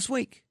on last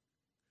week.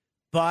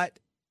 But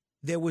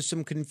there was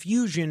some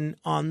confusion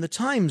on the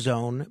time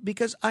zone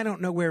because I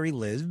don't know where he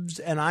lives.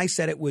 And I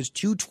said it was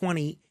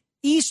 2:20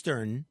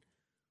 Eastern,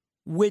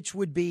 which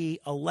would be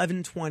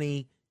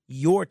 11:20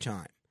 your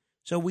time.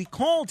 So we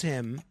called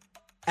him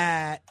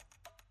at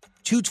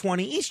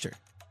 2:20 Eastern,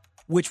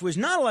 which was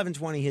not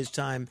 11:20 his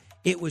time.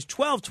 It was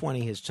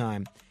 12:20 his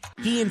time.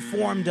 He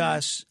informed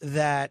us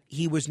that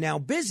he was now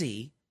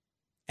busy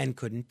and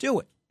couldn't do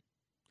it.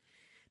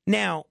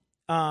 Now,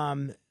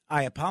 I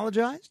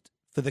apologized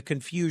for the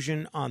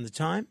confusion on the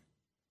time,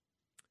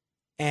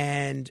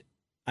 and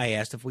I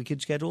asked if we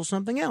could schedule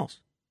something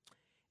else.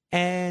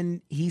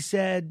 And he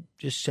said,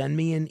 just send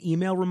me an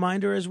email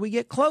reminder as we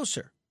get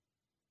closer.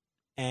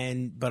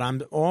 But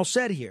I'm all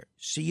set here.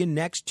 See you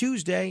next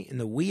Tuesday in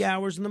the wee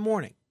hours in the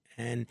morning.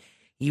 And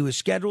he was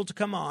scheduled to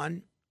come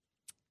on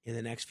in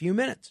the next few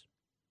minutes.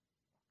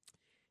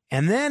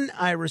 And then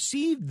I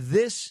received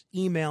this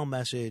email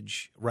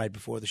message right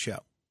before the show.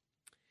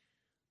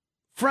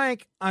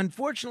 Frank,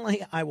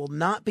 unfortunately, I will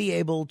not be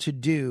able to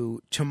do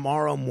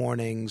tomorrow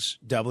morning's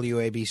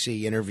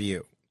WABC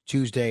interview,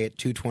 Tuesday at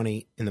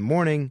 2:20 in the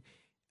morning,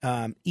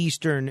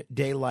 Eastern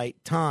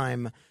Daylight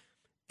Time,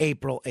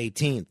 April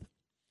 18th.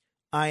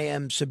 I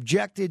am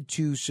subjected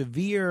to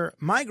severe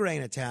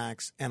migraine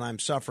attacks, and I'm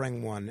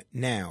suffering one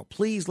now.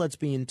 Please let's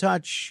be in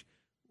touch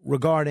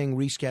regarding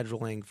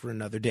rescheduling for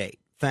another date.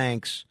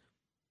 Thanks,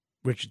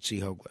 Richard C.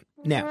 Hoagland.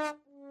 Now,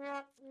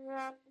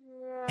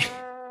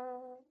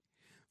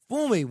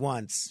 fool me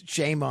once,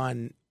 shame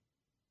on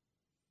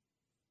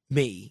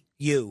me,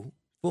 you.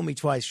 Fool me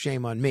twice,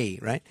 shame on me,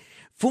 right?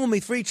 Fool me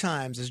 3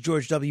 times, as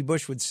George W.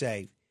 Bush would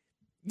say.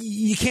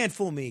 You can't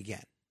fool me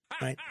again,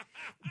 right?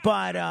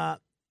 But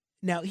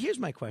now, here's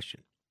my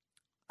question.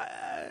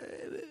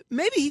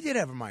 Maybe he did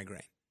have a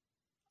migraine.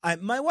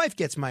 My wife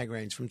gets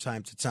migraines from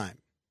time to time.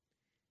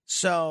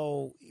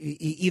 So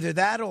either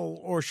that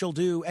or she'll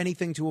do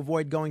anything to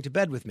avoid going to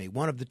bed with me,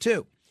 one of the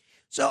two.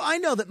 So I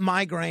know that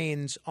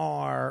migraines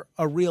are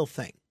a real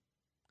thing.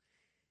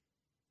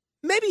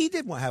 Maybe he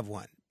did have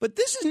one. But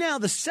this is now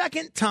the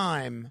second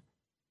time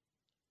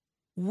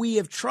we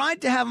have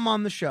tried to have him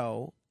on the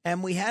show,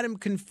 and we had him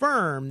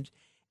confirmed,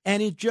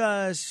 and it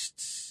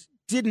just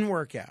didn't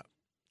work out.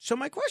 So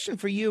my question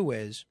for you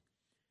is,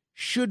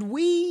 should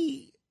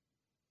we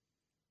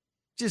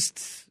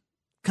just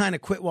kind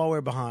of quit while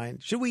we're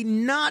behind? Should we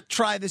not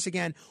try this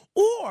again?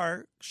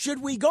 Or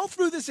should we go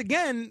through this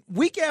again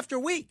week after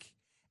week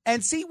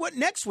and see what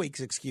next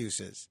week's excuse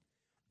is?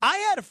 I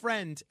had a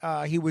friend,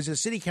 he was a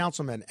city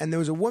councilman, and there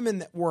was a woman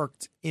that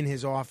worked in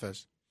his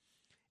office.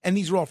 And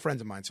these are all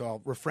friends of mine, so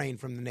I'll refrain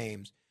from the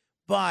names.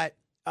 But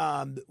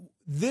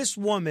this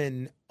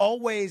woman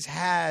always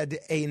had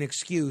an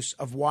excuse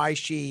of why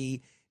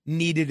she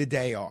needed a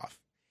day off.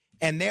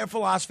 And their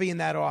philosophy in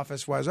that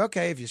office was,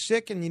 okay, if you're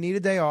sick and you need a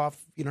day off,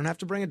 you don't have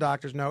to bring a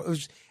doctor's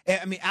note.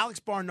 Alex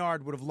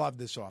Barnard would have loved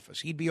this office.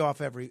 He'd be off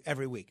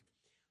every week.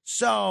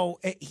 So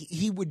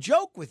he would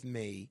joke with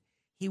me.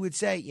 He would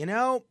say,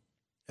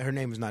 her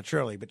name is not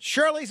Shirley, but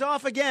Shirley's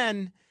off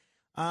again.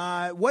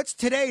 What's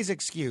today's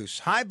excuse?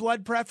 High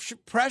blood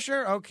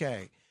pressure?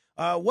 Okay.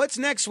 What's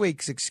next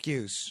week's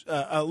excuse?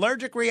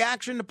 Allergic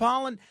reaction to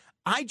pollen?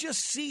 I just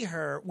see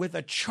her with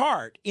a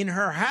chart in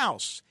her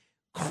house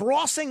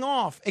crossing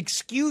off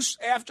excuse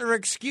after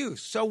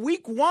excuse. So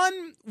week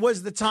 1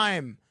 was the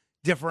time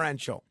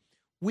differential.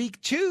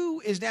 Week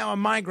 2 is now a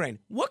migraine.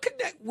 What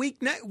could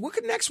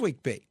next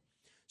week be?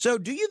 So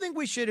do you think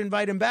we should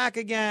invite him back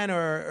again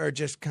or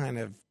just kind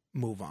of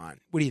move on?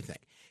 What do you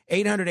think?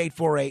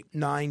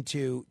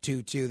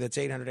 800-848-9222. That's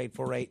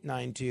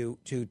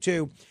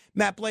 800-848-9222.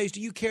 Matt Blaze,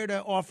 do you care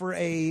to offer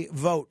a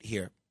vote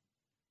here?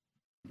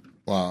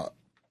 Well,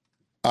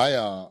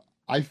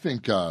 I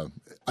think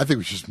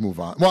we should just move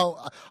on.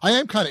 Well, I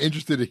am kind of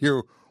interested to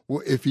hear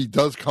if he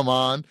does come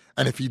on,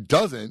 and if he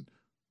doesn't,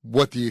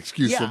 what the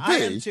excuse will be. Yeah, I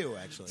am too,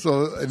 actually.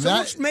 So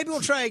maybe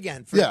we'll try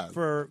again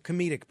for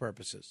comedic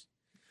purposes.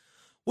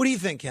 What do you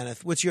think,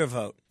 Kenneth? What's your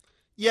vote?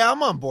 Yeah,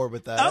 I'm on board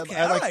with that. Okay,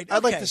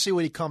 I'd like to see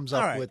what he comes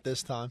up with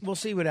this time. We'll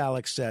see what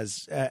Alex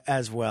says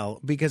as well,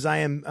 because I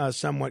am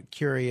somewhat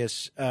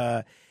curious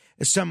as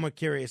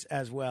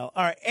well.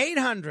 All right,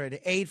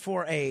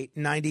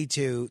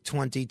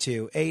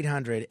 800-848-9222.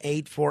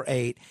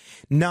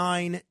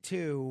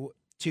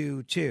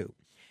 800-848-9222.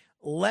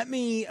 Let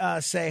me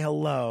say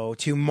hello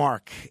to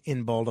Mark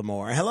in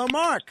Baltimore. Hello,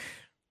 Mark.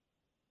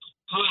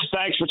 Hi,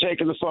 thanks for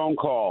taking the phone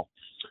call.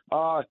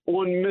 On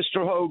Mr.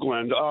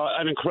 Hoagland,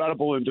 an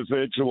incredible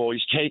individual.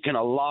 He's taken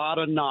a lot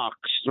of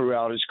knocks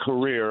throughout his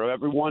career.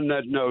 Everyone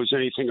that knows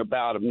anything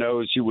about him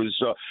knows he was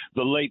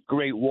the late,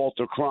 great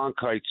Walter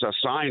Cronkite's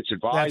science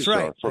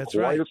advisor for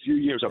quite a few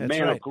years. A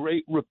man of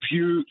great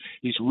repute.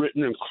 He's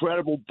written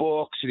incredible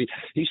books, and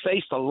he's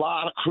faced a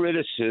lot of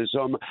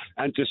criticism.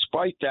 And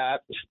despite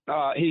that,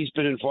 he's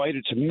been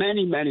invited to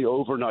many, many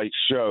overnight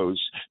shows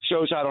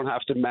I don't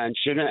have to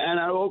mention. And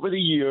over the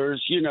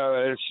years,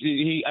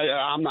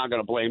 I'm not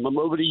going to blame him.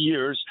 Over the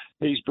years,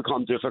 he's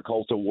become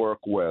difficult to work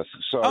with.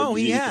 So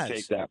he has.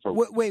 Take that for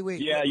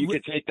wait. Yeah, you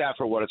can take that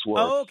for what it's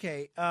worth. Oh,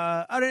 okay.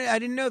 I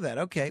didn't know that.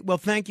 Okay. Well,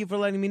 thank you for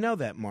letting me know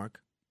that,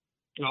 Mark.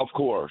 Of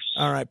course.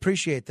 All right.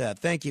 Appreciate that.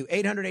 Thank you.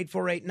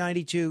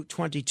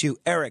 800-848-9222.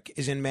 Eric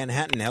is in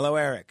Manhattan. Hello,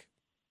 Eric.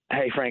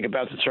 Hey, Frank.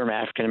 About the term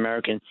African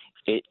American,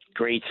 it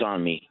grates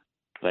on me.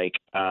 Like,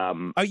 are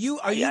you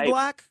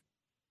black?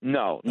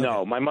 No.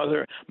 My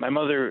mother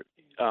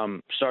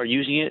started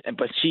using it,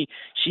 but she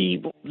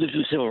lived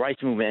through the civil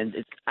rights movement.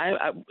 It's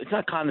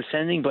not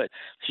condescending, but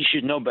she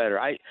should know better.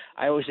 I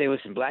always say,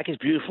 listen, black is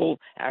beautiful,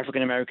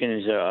 African American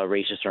is a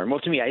racist term. Well,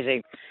 to me, I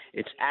say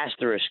it's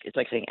asterisk. It's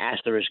like saying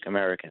asterisk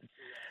American.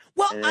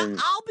 Well,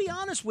 I'll be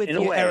honest with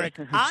you, Eric.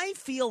 I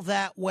feel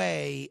that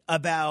way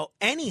about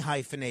any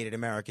hyphenated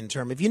American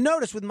term. If you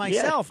notice with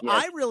myself,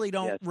 I really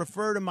don't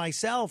refer to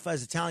myself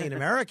as Italian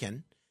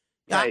American.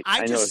 Right,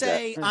 I just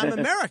say I'm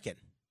American.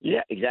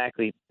 Yeah,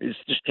 exactly. It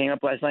just came up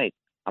last night.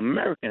 I'm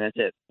American. That's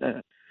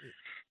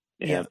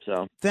it.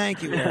 So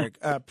thank you, Eric.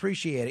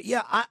 Appreciate it.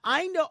 Yeah,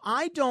 I know.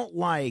 I don't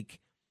like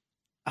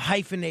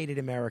hyphenated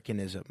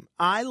Americanism.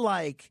 I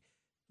like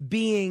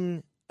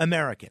being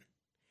American.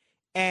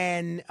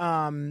 And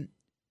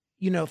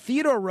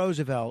Theodore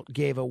Roosevelt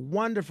gave a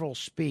wonderful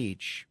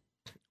speech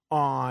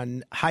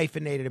on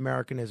hyphenated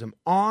Americanism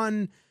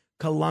on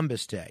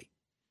Columbus Day,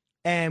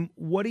 and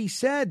what he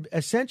said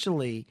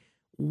essentially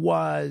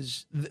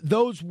was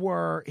those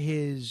were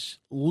his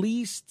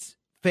least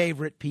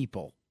favorite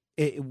people.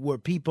 It were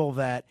people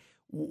that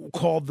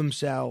called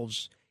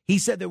themselves, he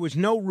said there was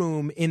no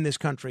room in this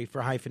country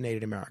for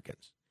hyphenated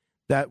Americans.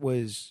 That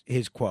was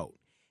his quote.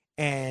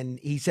 And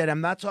he said, I'm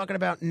not talking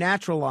about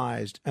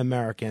naturalized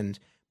Americans,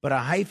 but a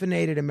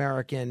hyphenated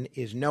American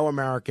is no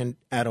American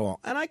at all.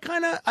 And I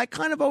kind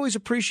of always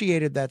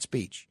appreciated that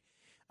speech.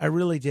 I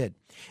really did.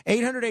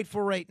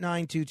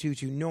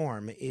 800-848-9222.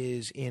 Norm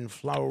is in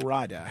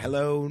Florida.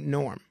 Hello,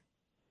 Norm.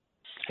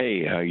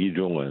 Hey, how you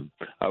doing?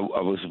 I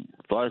was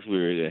glad we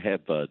were to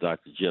have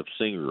Dr. Jeff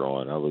Singer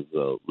on. I was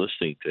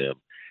listening to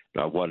him,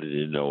 and I wanted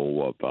to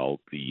know about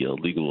the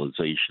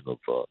legalization of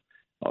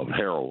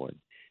heroin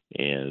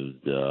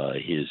and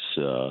his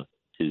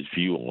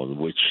view on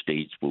which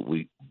states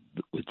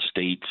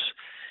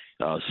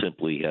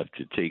simply have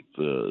to take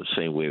the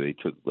same way they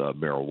took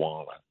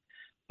marijuana.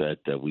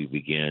 That we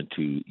began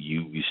to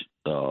use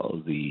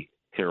the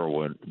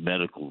heroin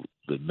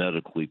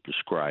medically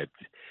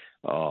prescribed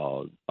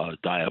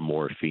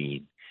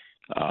diamorphine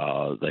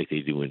like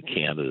they do in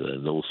Canada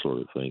and those sort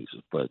of things.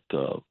 But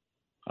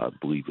I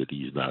believe that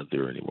he's not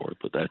there anymore.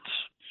 But that's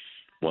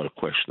one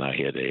question I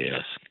had to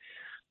ask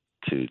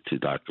to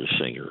Dr.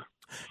 Singer.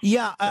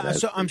 Yeah,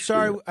 so I'm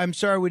sorry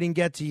we didn't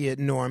get to you,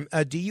 Norm.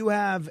 Do you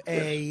have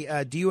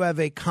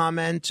a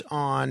comment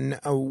on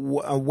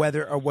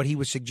whether or what he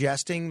was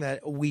suggesting,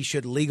 that we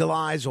should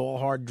legalize all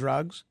hard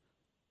drugs?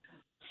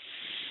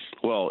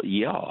 Well,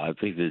 yeah, I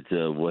think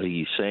that what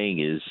he's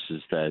saying is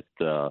that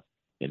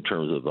in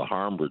terms of the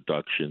harm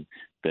reduction,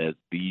 that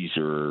these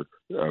are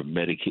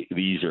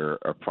these are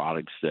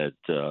products that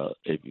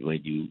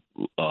when you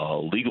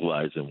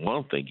legalize them,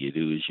 one thing you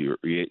do is you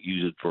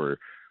use it for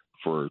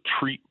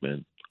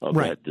treatment of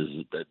that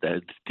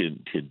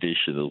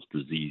condition, those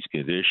disease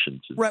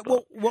conditions. Right.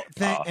 Well,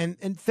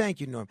 and thank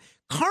you, Norm.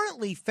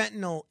 Currently,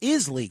 fentanyl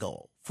is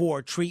legal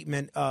for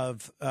treatment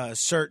of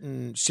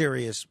certain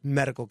serious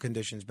medical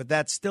conditions, but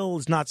that still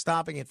is not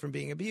stopping it from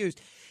being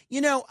abused.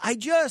 You know, I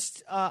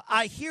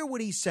hear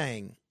what he's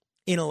saying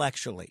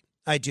intellectually.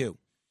 I do.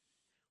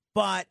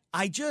 But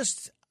I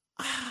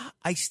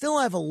still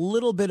have a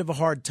little bit of a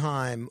hard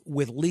time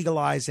with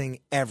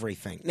legalizing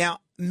everything. Now,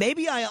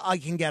 maybe I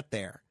can get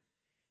there.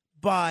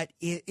 But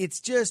it's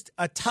just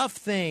a tough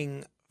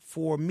thing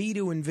for me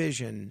to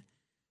envision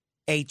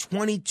a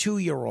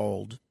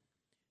 22-year-old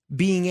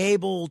being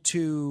able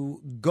to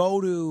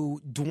go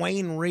to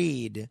Duane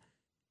Reade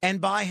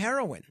and buy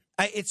heroin.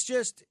 It's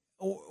just,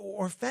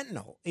 or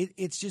fentanyl.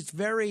 It's just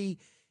very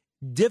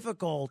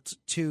difficult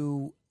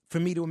for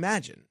me to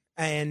imagine.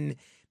 And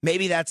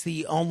maybe that's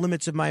the own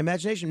limits of my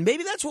imagination.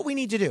 Maybe that's what we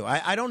need to do.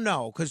 I don't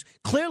know, because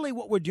clearly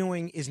what we're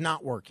doing is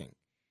not working.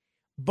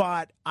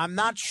 But I'm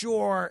not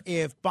sure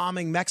if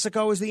bombing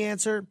Mexico is the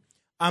answer.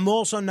 I'm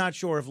also not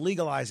sure if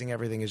legalizing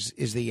everything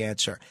is the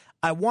answer.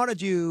 I want to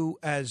do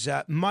as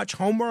much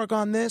homework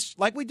on this,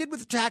 like we did with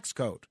the tax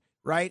code,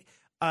 right?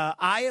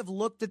 I have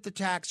looked at the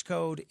tax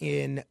code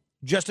in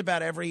just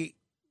about every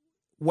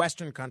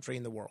Western country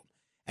in the world,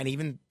 and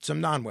even some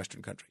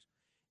non-Western countries.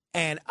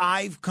 And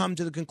I've come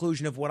to the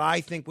conclusion of what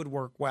I think would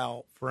work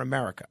well for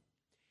America.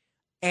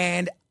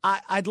 And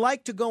I'd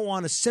like to go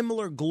on a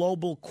similar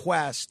global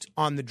quest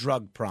on the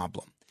drug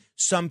problem.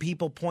 Some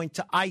people point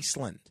to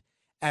Iceland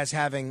as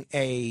having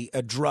a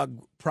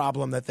drug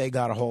problem that they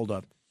got a hold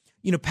of.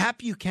 You know, Pat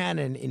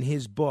Buchanan, in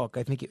his book,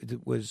 I think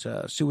it was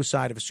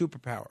Suicide of a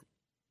Superpower,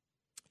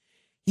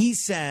 he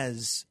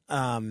says,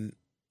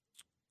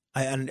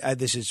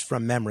 this is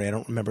from memory, I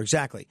don't remember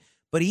exactly,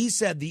 but he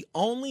said the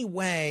only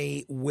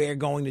way we're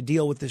going to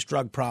deal with this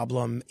drug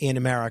problem in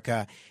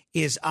America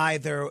is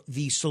either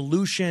the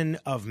solution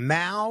of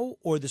Mao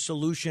or the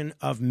solution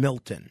of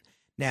Milton.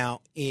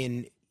 Now,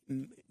 in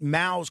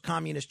Mao's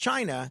communist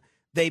China,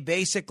 they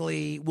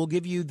basically will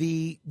give you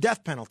the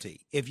death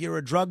penalty if you're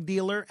a drug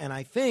dealer. And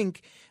I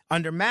think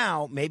under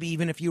Mao, maybe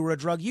even if you were a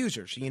drug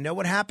user. So you know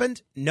what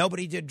happened?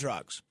 Nobody did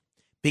drugs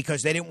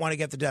because they didn't want to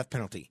get the death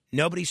penalty.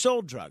 Nobody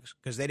sold drugs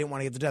because they didn't want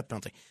to get the death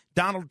penalty.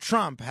 Donald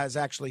Trump has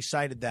actually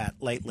cited that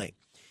lately.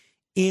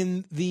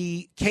 In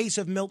the case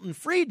of Milton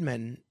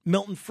Friedman,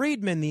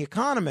 the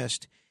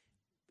economist,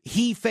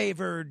 he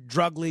favored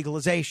drug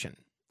legalization.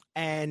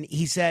 And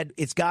he said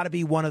it's got to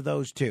be one of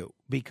those two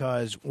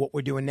because what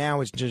we're doing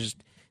now is just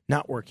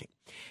not working.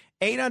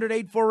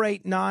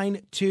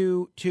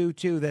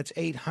 800-848-9222. That's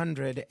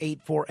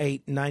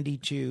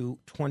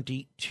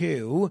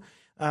 800-848-9222.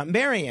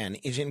 Marianne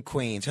is in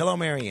Queens. Hello,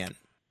 Marianne.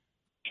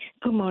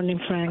 Good morning,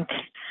 Frank.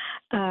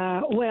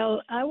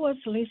 Well, I was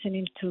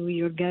listening to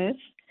your guest.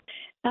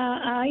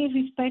 I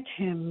respect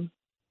him,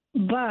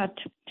 but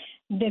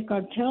the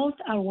cartels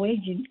are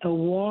waging a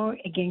war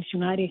against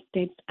United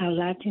States and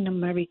Latin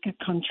American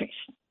countries.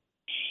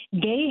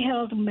 They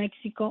held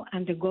Mexico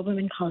and the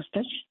government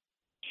hostage,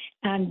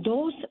 and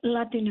those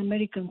Latin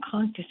American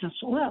countries as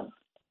well.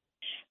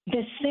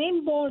 The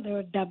same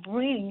border that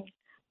bring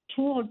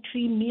 2 or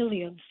 3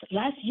 million,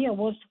 last year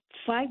was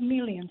 5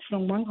 million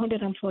from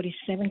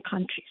 147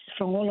 countries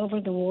from all over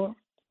the world.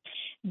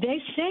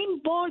 The same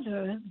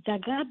border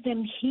that got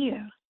them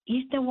here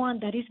is the one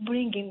that is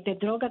bringing the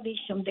drug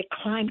addiction, the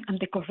crime, and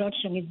the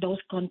corruption in those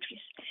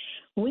countries.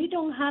 We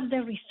don't have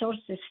the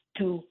resources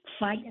to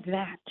fight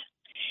that.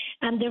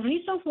 And the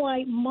reason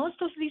why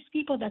most of these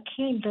people that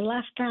came the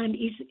last time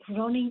is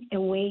running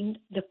away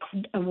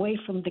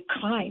from the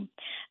crime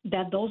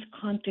that those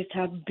countries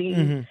have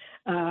been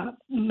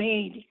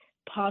made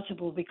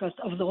possible because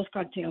of those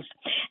cartels.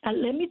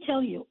 And let me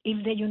tell you,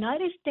 if the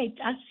United States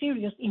are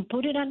serious in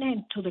putting an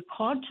end to the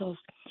cartels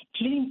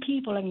killing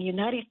people in the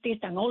United States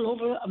and all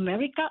over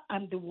America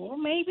and the world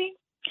maybe,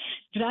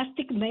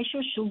 drastic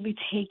measures should be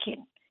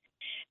taken.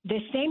 The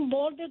same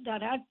border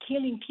that are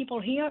killing people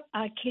here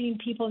are killing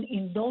people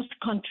in those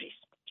countries.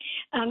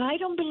 And I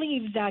don't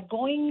believe that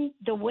going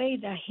the way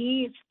that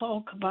he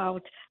spoke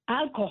about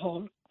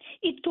alcohol,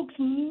 it took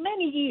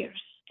many years.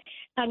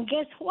 And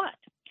guess what?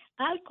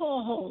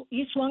 Alcohol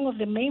is one of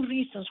the main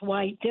reasons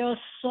why there are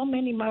so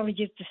many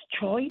marriages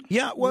destroyed.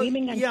 Yeah, well,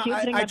 women and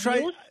children I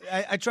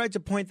tried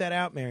to point that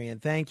out, Marianne.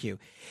 Thank you.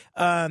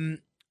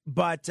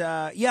 But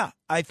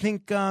I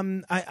think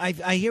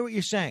I hear what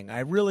you're saying. I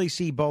really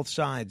see both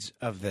sides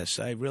of this.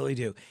 I really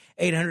do.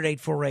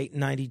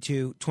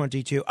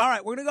 800-848-9222. All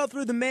right, we're going to go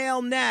through the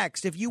mail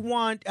next. If you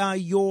want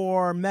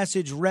your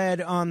message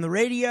read on the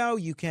radio,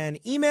 you can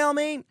email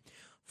me.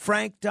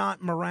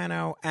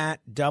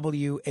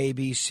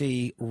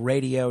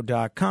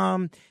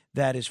 frank.morano@wabcradio.com.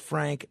 That is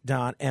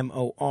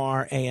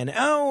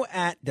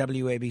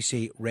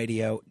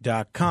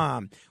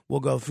frank.morano@wabcradio.com. We'll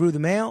go through the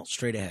mail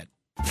straight ahead.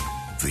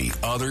 The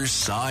Other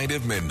Side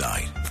of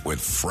Midnight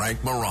with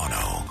Frank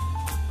Morano.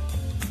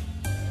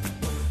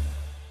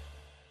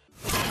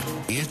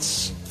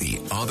 It's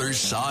The Other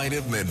Side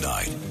of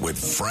Midnight with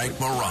Frank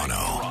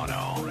Morano.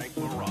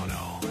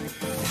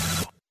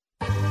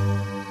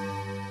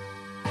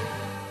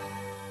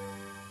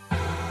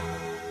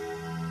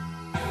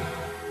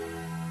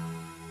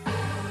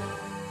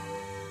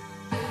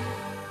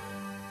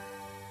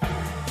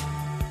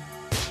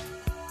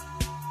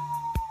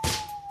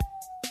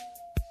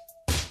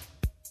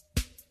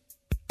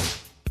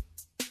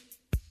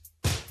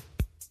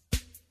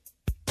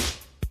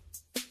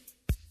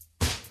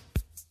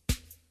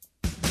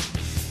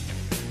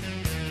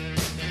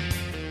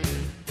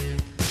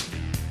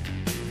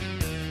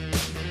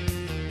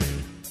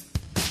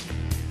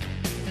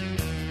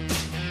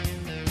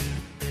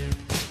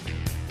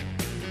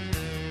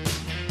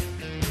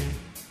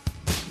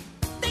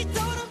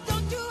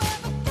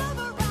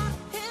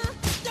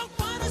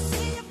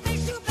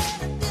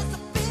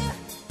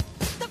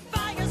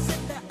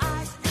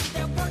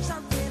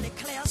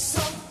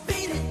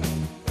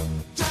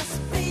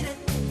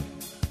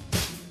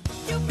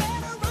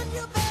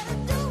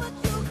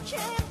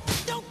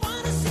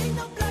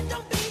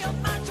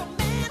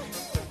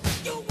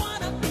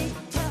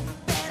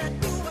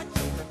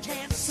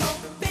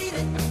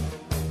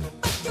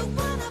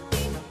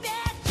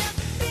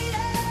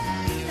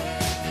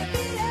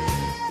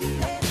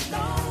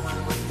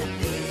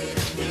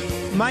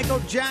 Michael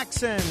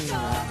Jackson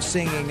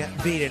singing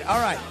Beat It. All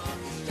right.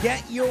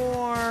 Get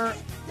your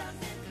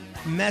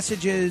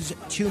messages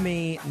to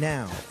me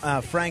now.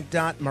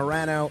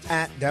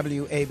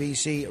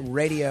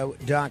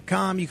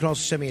 Frank.Morano@WABCRadio.com. You can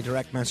also send me a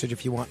direct message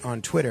if you want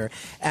on Twitter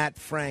at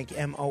Frank,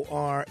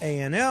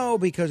 Morano,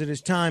 because it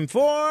is time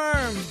for...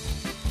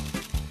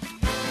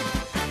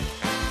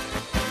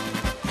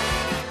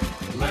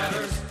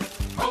 Letters.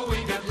 Oh,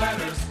 we get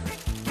letters.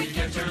 We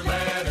get your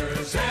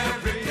letters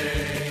every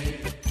day.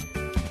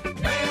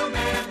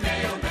 Mailman,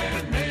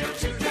 mailman, mail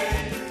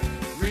today.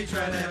 Reach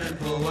right in and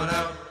pull one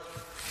out.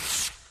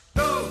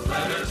 Those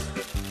letters.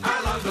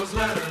 I love those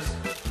letters.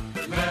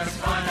 Let's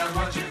find out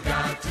what you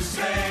got to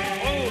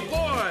say. Oh,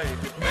 boy.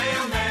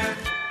 Mailman,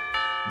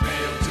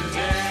 mail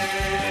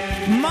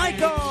today.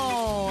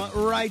 Michael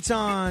writes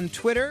on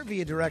Twitter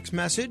via direct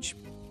message,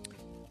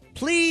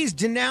 please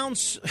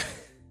denounce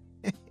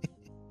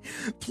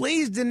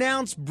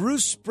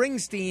Bruce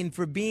Springsteen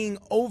for being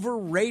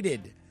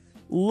overrated.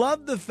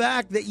 Love the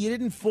fact that you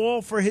didn't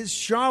fall for his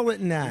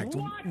charlatan act.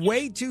 What?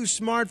 Way too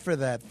smart for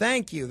that.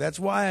 Thank you.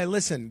 That's why I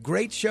listen.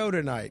 Great show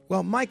tonight.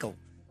 Well, Michael,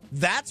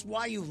 that's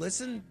why you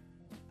listen?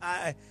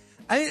 I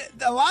mean,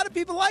 a lot of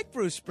people like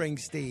Bruce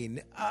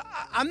Springsteen.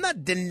 I'm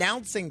not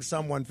denouncing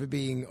someone for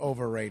being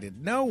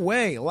overrated. No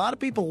way. A lot of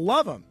people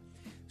love him.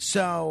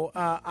 So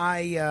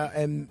I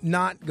am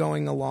not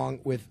going along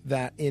with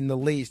that in the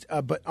least.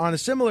 But on a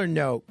similar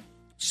note,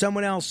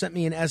 someone else sent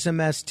me an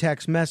SMS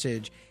text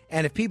message.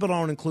 And if people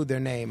don't include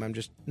their name, I'm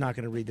just not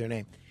going to read their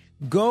name.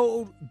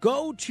 Go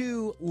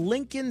to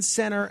Lincoln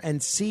Center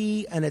and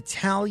see an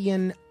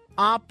Italian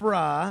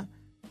opera.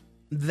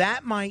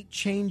 That might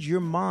change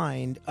your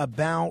mind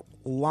about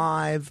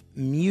live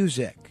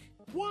music.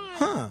 What?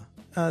 Huh.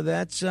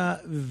 That's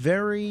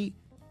very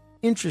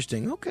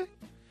interesting. Okay.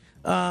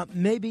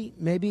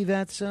 Maybe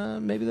that's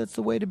the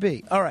way to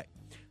be. All right.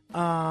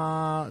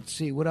 Let's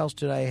see. What else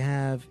did I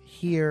have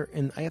here?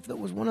 And that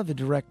was one other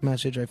direct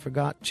message I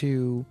forgot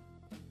to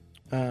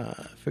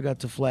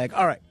flag.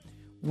 All right.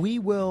 We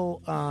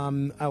will.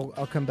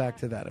 I'll come back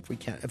to that if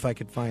I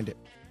could find it.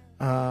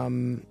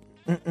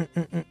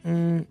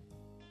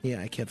 Yeah,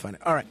 I can't find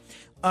it. All right.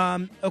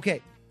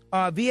 Okay.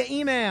 Via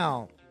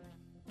email,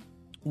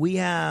 we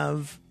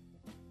have,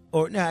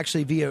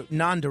 via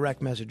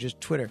non-direct message, just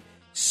Twitter.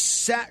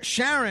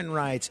 Sharon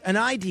writes, an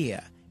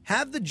idea.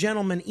 Have the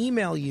gentleman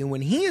email you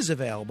when he is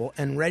available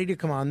and ready to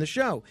come on the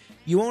show.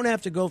 You won't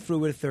have to go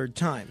through it a third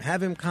time.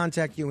 Have him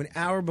contact you an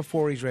hour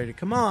before he's ready to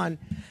come on.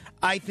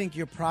 I think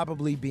you're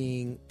probably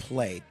being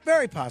played.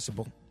 Very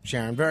possible,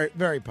 Sharon. Very,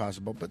 very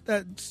possible. But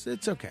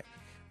it's okay.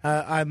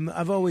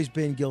 I've always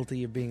been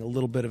guilty of being a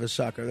little bit of a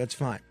sucker. That's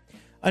fine.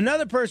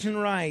 Another person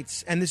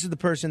writes, and this is the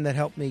person that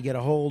helped me get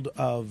a hold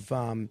of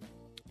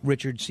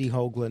Richard C.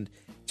 Hoagland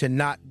to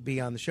not be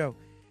on the show.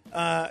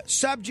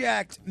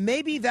 Subject,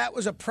 maybe that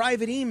was a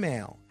private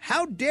email.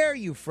 How dare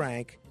you,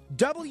 Frank?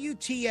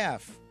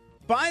 WTF.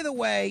 By the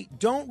way,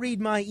 don't read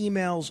my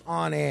emails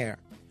on air.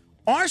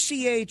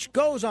 RCH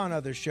goes on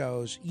other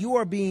shows. You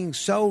are being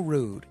so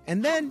rude.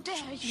 And then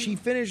she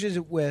finishes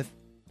it with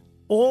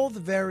all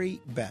the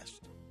very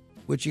best,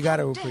 which you got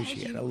to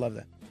appreciate. I love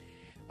that.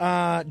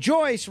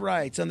 Joyce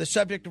writes on the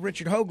subject of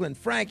Richard Hoagland,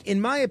 Frank,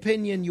 in my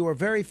opinion, you are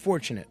very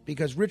fortunate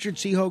because Richard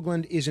C.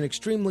 Hoagland is an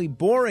extremely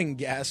boring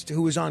guest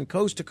who is on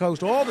coast to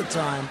coast all the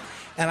time,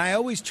 and I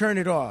always turn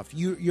it off.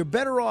 You're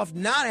better off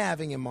not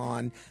having him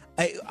on.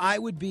 I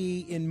would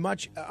be a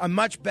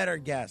much better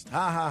guest.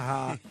 Ha, ha,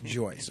 ha,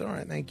 Joyce. All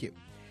right, thank you.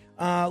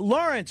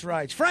 Lawrence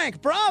writes,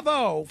 Frank,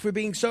 bravo for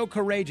being so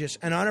courageous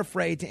and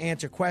unafraid to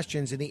answer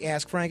questions in the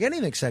Ask Frank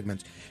Anything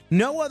segments.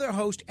 No other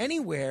host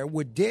anywhere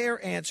would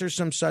dare answer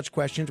some such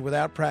questions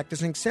without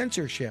practicing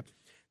censorship.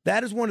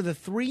 That is one of the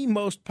 3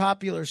 most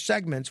popular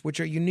segments which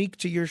are unique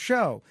to your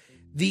show.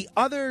 The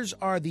others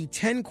are the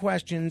 10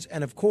 questions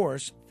and, of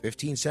course,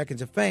 15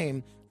 seconds of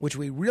fame, which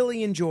we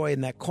really enjoy,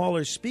 and that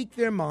callers speak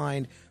their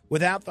mind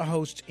without the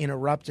hosts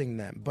interrupting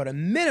them. But a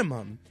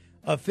minimum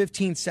of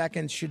 15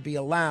 seconds should be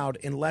allowed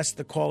unless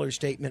the caller's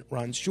statement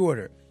runs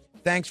shorter.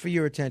 Thanks for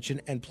your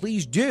attention, and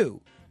please do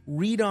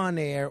read on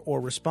air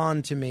or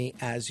respond to me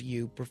as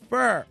you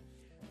prefer.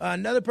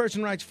 Another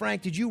person writes,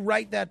 Frank, did you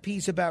write that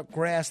piece about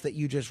grass that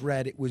you just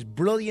read? It was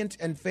brilliant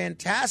and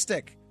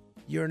fantastic.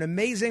 You're an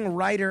amazing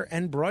writer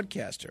and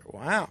broadcaster.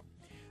 Wow.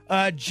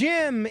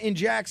 Jim in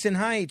Jackson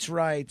Heights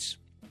writes,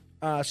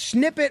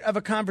 snippet of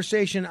a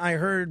conversation I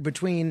heard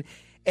between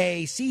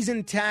a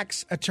seasoned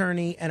tax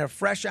attorney and a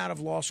fresh out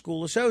of law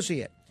school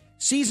associate.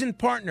 Seasoned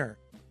partner,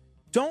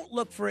 don't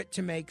look for it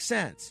to make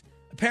sense.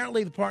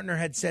 Apparently, the partner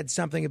had said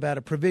something about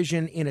a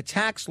provision in a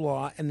tax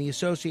law, and the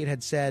associate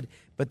had said,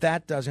 but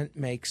that doesn't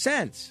make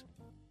sense.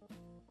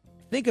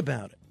 Think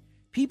about it.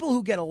 People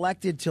who get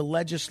elected to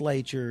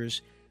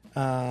legislatures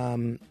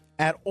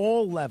at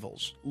all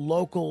levels,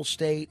 local,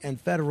 state, and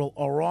federal,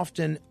 are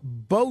often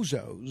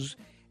bozos,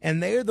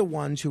 and they're the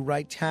ones who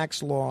write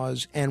tax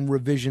laws and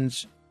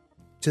revisions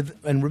to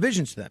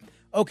them.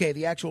 Okay,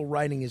 the actual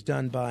writing is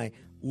done by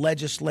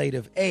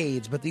legislative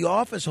aides, but the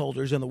office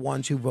holders are the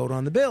ones who vote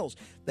on the bills.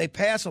 They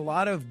pass a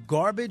lot of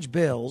garbage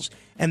bills,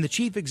 and the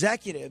chief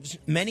executives,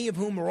 many of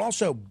whom are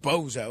also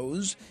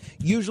bozos,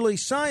 usually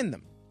sign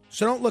them.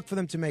 So don't look for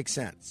them to make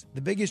sense.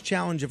 The biggest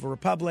challenge of a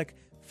republic,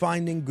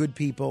 finding good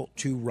people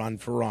to run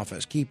for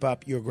office. Keep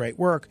up your great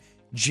work.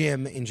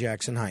 Jim in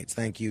Jackson Heights.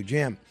 Thank you,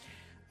 Jim.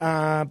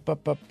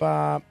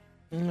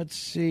 Let's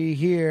see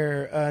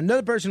here.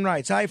 Another person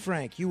writes, hi,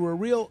 Frank. You were a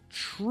real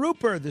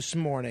trooper this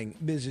morning.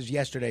 This is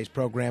yesterday's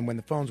program when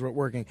the phones weren't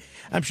working.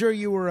 I'm sure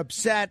you were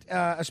upset,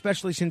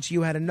 especially since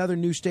you had another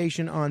new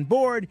station on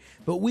board,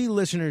 but we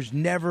listeners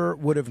never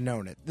would have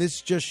known it.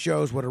 This just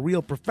shows what a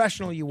real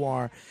professional you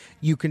are.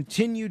 You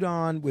continued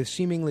on with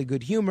seemingly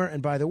good humor,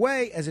 and by the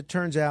way, as it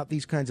turns out,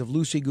 these kinds of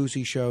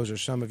loosey-goosey shows are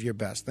some of your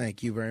best.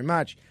 Thank you very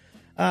much.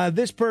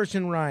 This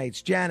person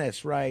writes,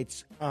 Janice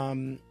writes,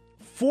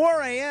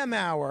 4 a.m.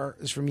 hour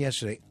is from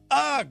yesterday.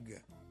 Ugh!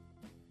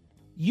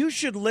 You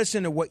should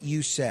listen to what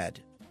you said.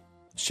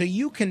 So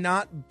you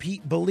cannot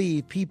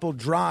believe people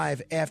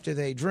drive after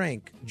they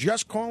drink.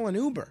 Just call an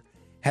Uber.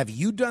 Have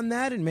you done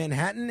that in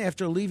Manhattan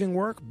after leaving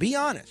work? Be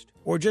honest.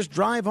 Or just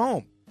drive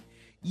home.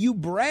 You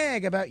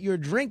brag about your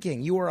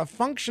drinking. You are a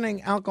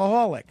functioning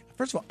alcoholic.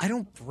 First of all, I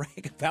don't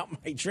brag about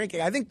my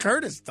drinking. I think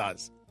Curtis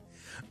does.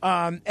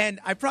 And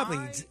I probably...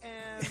 I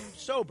am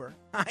sober.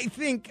 I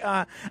think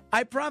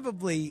I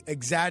probably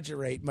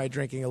exaggerate my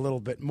drinking a little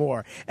bit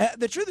more.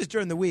 The truth is,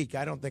 during the week,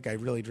 I don't think I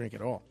really drink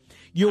at all.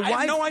 I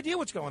have no idea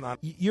what's going on.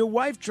 Your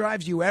wife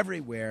drives you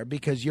everywhere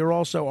because you're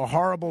also a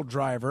horrible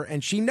driver,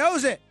 and she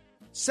knows it.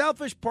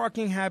 Selfish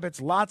parking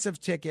habits, lots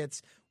of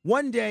tickets.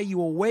 One day you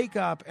will wake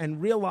up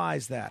and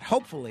realize that.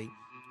 Hopefully,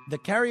 the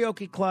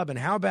karaoke club, and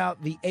how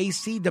about the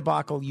AC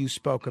debacle you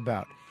spoke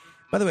about?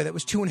 By the way, that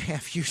was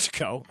 2.5 years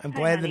ago. I'm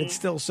glad that it's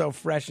still so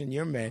fresh in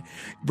your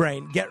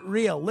brain. Get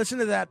real. Listen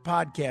to that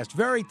podcast.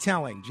 Very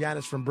telling.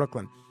 Janice from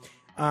Brooklyn.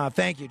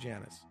 Thank you,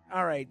 Janice.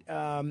 All right.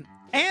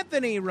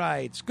 Anthony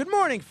writes, good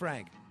morning,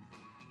 Frank.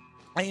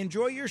 I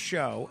enjoy your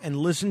show and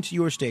listen to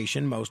your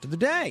station most of the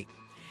day.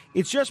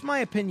 It's just my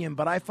opinion,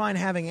 but I find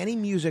having any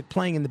music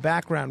playing in the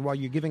background while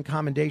you're giving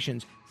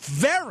commendations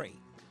very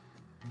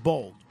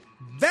bold,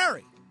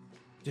 very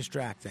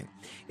distracting.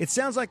 It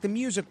sounds like the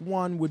music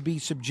one would be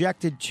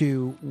subjected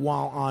to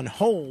while on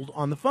hold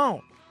on the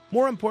phone.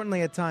 More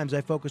importantly, at times, I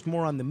focused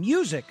more on the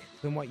music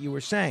than what you were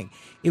saying.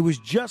 It was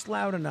just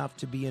loud enough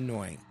to be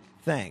annoying.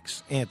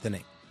 Thanks,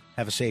 Anthony.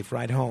 Have a safe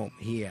ride home,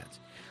 he adds.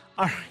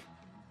 All right.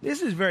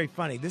 This is very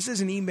funny. This is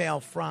an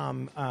email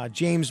from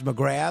James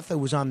McGrath, who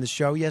was on the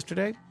show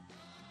yesterday.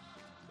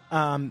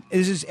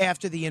 This is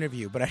after the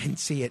interview, but I didn't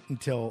see it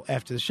until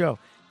after the show.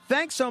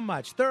 Thanks so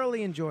much.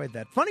 Thoroughly enjoyed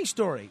that. Funny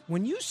story.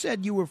 When you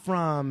said you were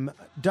from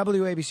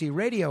WABC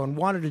Radio and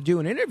wanted to do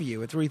an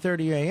interview at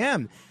 3:30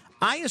 a.m.,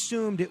 I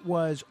assumed it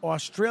was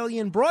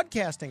Australian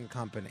Broadcasting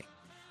Company.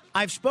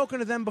 I've spoken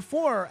to them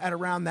before at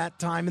around that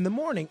time in the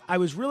morning. I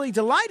was really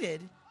delighted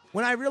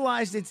when I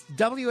realized it's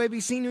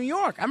WABC New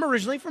York. I'm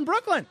originally from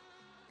Brooklyn.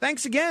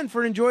 Thanks again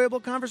for an enjoyable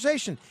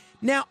conversation.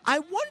 Now, I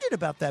wondered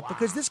about that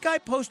because this guy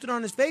posted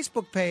on his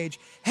Facebook page,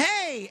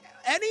 hey,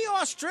 any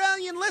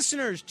Australian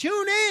listeners,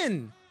 tune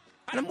in.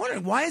 And I'm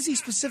wondering, why is he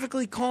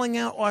specifically calling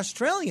out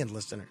Australian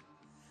listeners?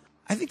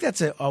 I think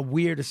that's a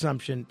weird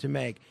assumption to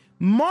make.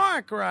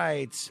 Mark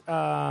writes,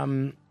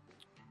 actually,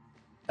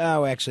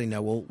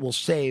 no, we'll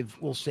save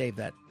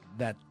that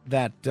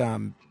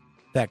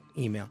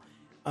email.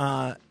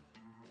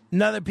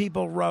 Another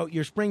person wrote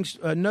your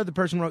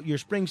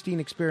Springsteen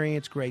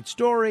experience, great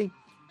story.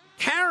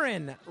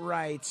 Karen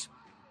writes,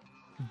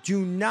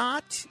 do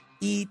not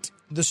eat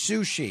the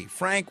sushi.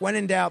 Frank, when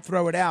in doubt,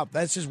 throw it out.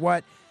 This is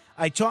what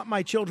I taught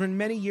my children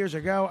many years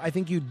ago. I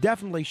think you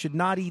definitely should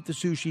not eat the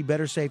sushi.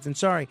 Better safe than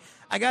sorry.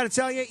 I got to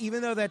tell you,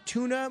 even though that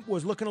tuna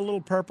was looking a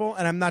little purple,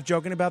 and I'm not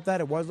joking about that,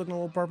 it was looking a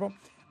little purple,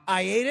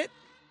 I ate it,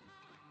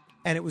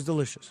 and it was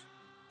delicious.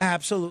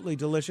 Absolutely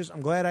delicious.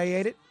 I'm glad I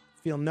ate it.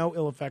 Feel no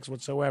ill effects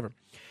whatsoever.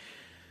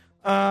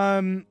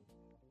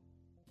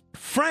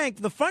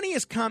 Frank, the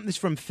funniest comment, this is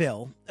from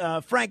Phil.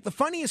 Frank, the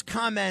funniest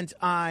comment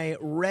I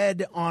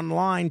read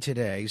online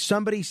today,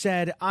 somebody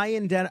said, I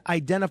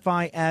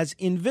identify as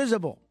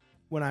invisible.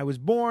 When I was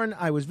born,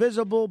 I was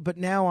visible, but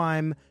now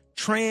I'm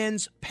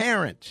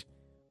transparent.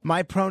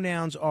 My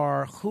pronouns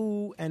are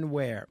who and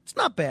where. It's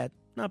not bad.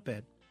 Not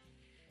bad.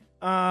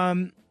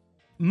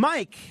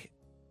 Mike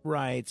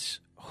writes,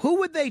 who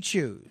would they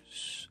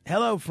choose?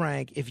 Hello,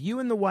 Frank. If you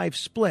and the wife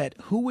split,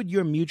 who would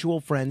your mutual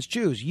friends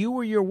choose? You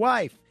or your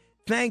wife?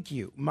 Thank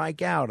you.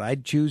 Mike out.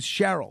 I'd choose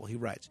Cheryl, he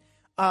writes.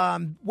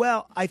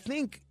 Well, I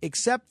think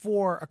except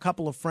for a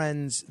couple of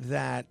friends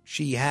that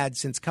she had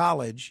since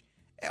college,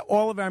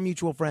 all of our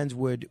mutual friends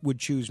would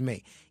choose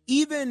me.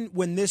 Even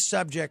when this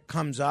subject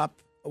comes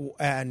up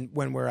and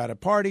when we're at a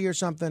party or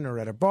something or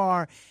at a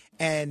bar,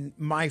 and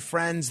my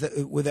friends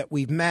that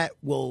we've met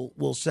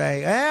will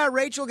say,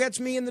 Rachel gets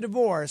me in the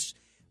divorce,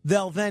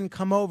 they'll then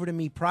come over to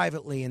me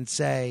privately and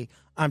say,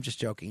 I'm just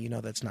joking. You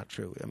know that's not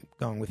true. I'm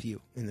going with you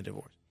in the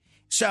divorce.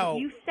 So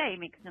what you say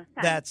makes no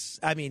sense. That's,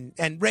 I mean,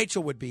 and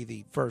Rachel would be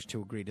the first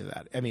to agree to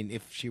that. I mean,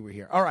 if she were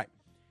here. All right.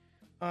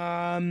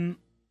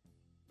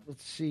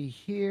 Let's see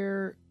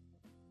here.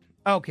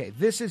 Okay,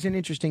 this is an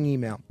interesting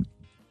email.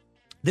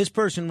 This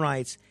person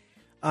writes,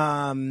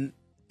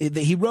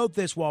 he wrote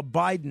this while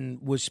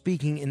Biden was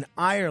speaking in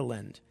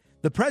Ireland.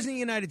 The President of the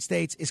United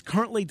States is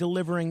currently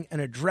delivering an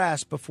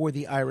address before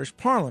the Irish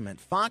Parliament.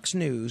 Fox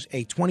News,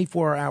 a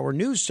 24-hour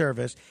news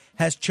service,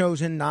 has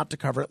chosen not to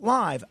cover it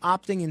live,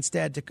 opting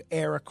instead to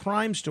air a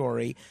crime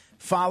story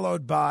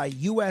followed by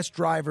U.S.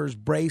 drivers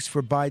brace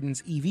for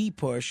Biden's EV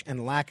push,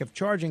 and lack of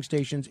charging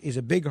stations is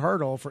a big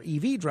hurdle for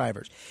EV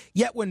drivers.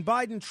 Yet when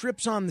Biden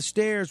trips on the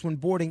stairs when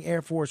boarding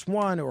Air Force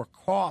One or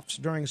coughs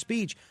during a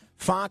speech,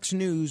 Fox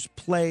News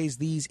plays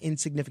these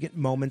insignificant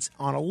moments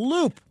on a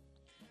loop.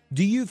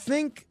 Do you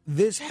think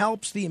this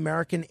helps the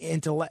American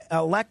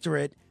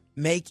electorate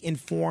make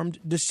informed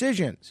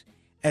decisions?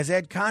 As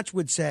Ed Koch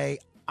would say,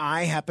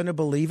 I happen to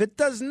believe it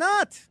does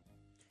not.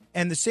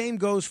 And the same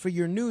goes for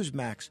your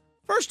Newsmax.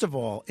 First of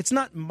all, it's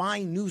not my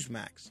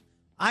Newsmax.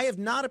 I have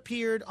not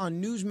appeared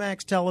on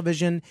Newsmax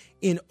television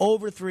in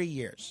over 3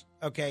 years.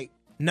 Okay,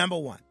 number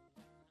one.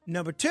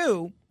 Number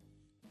two,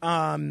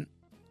 I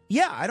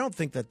don't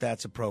think that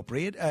that's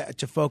appropriate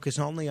to focus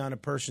only on a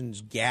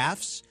person's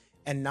gaffes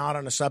and not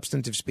on a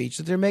substantive speech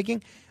that they're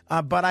making.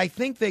 But I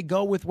think they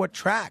go with what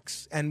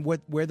tracks and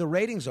where the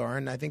ratings are,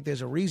 and I think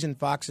there's a reason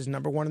Fox is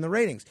number one in the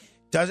ratings.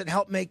 Does it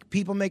help make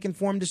people make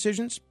informed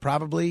decisions?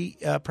 Probably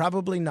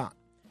not.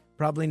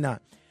 Probably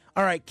not.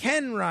 All right,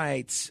 Ken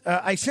writes,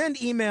 I send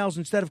emails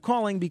instead of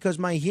calling because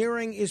my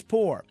hearing is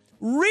poor.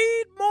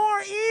 Read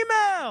more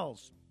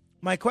emails!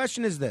 My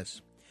question is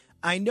this.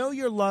 I know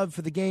your love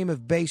for the game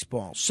of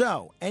baseball,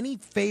 so any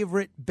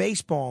favorite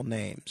baseball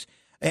names?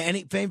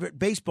 Any favorite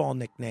baseball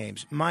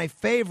nicknames? My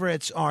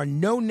favorites are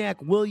No Neck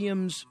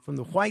Williams from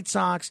the White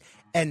Sox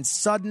and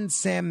Sudden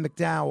Sam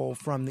McDowell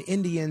from the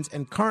Indians,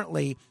 and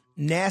currently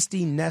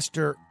Nasty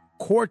Nestor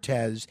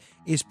Cortez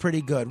is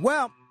pretty good.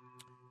 Well,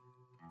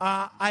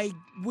 I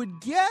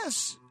would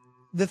guess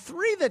the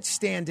three that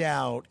stand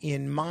out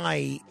in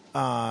my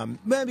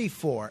maybe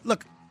four.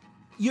 Look,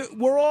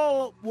 we're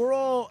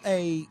all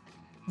a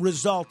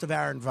result of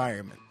our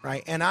environment,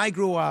 right? And I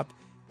grew up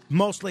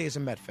mostly as a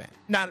Met fan.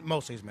 Not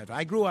mostly as a Met fan.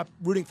 I grew up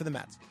rooting for the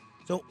Mets.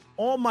 So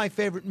all my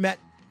favorite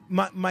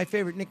my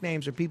favorite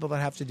nicknames are people that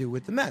have to do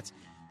with the Mets.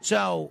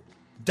 So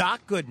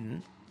Doc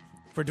Gooden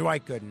for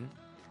Dwight Gooden.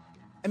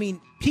 I mean,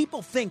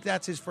 people think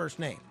that's his first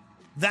name.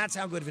 That's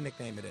how good of a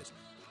nickname it is.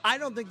 I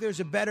don't think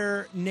there's a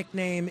better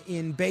nickname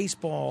in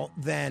baseball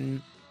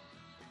than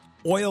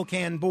Oil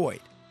Can Boyd.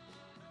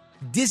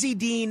 Dizzy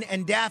Dean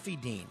and Daffy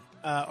Dean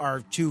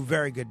are two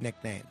very good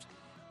nicknames.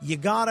 You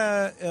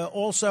gotta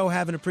also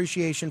have an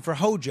appreciation for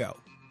Hojo,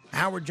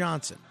 Howard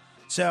Johnson.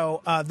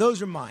 So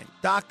those are mine.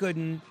 Doc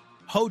Gooden,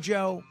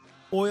 Hojo,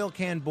 Oil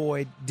Can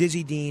Boyd,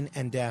 Dizzy Dean,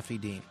 and Daffy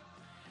Dean.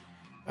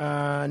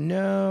 No.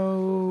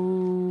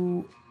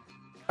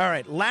 All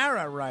right,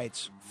 Lara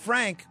writes,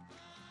 Frank,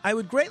 I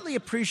would greatly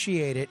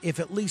appreciate it if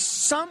at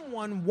least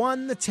someone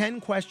won the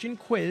 10-question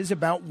quiz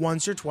about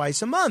once or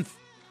twice a month.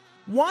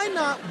 Why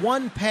not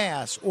one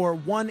pass or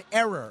one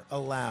error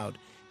allowed?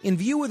 In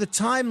view of the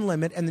time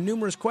limit and the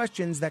numerous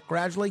questions that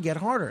gradually get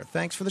harder.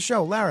 Thanks for the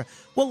show, Lara.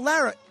 Well,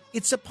 Lara,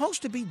 it's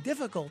supposed to be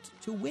difficult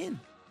to win.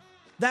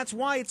 That's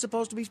why it's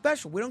supposed to be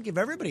special. We don't give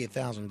everybody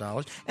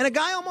 $1,000. And a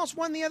guy almost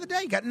won the other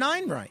day. He got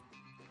 9 right.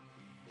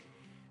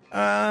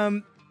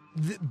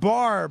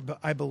 Barb,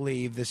 I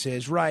believe this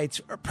is, writes,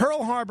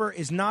 Pearl Harbor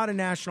is not a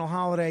national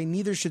holiday,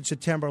 neither should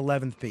September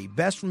 11th be.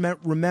 Best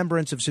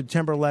remembrance of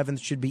September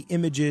 11th should be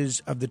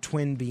images of the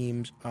twin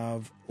beams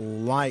of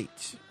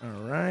light.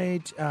 All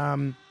right.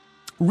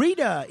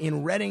 Rita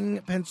in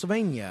Reading,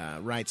 Pennsylvania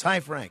writes,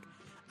 Hi, Frank.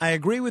 I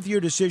agree with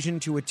your decision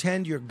to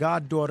attend your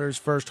goddaughter's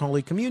first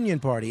Holy Communion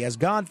party. As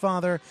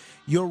godfather,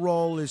 your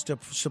role is to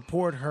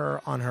support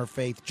her on her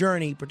faith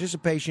journey.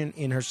 Participation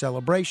in her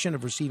celebration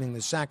of receiving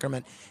the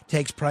sacrament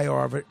takes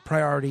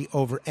priority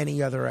over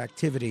any other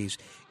activities.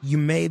 You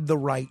made the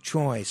right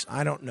choice.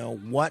 I don't know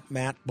what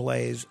Matt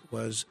Blaze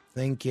was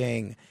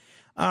thinking.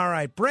 All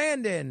right,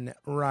 Brandon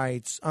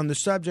writes on the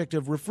subject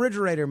of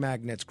refrigerator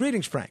magnets.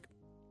 Greetings, Frank.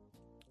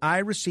 I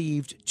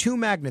received 2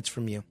 magnets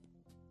from you,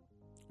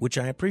 which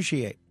I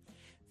appreciate.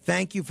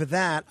 Thank you for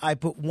that. I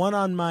put one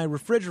on my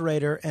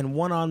refrigerator and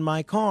one on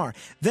my car.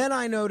 Then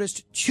I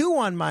noticed 2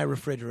 on my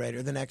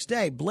refrigerator the next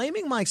day,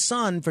 blaming my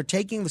son for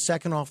taking the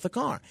second off the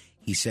car.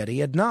 He said he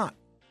had not.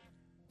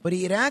 But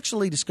he had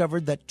actually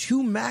discovered that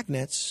 2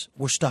 magnets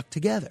were stuck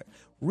together.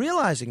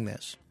 Realizing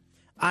this,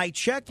 I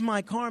checked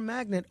my car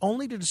magnet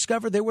only to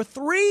discover there were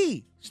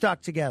 3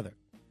 stuck together.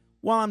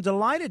 While I'm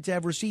delighted to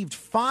have received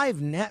 5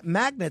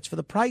 magnets for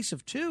the price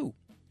of 2.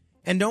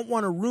 And don't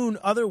want to ruin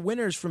other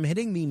winners from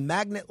hitting the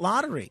magnet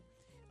lottery,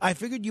 I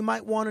figured you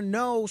might want to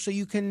know so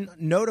you can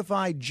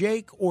notify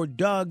Jake or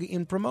Doug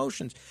in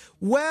promotions.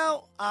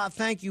 Well,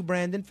 thank you,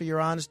 Brandon, for your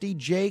honesty.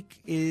 Jake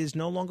is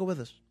no longer with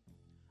us.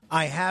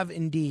 I have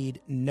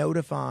indeed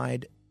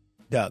notified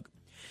Doug.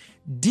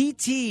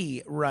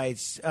 DT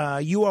writes,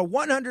 you are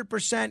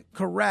 100%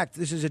 correct.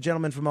 This is a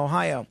gentleman from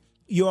Ohio.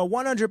 You are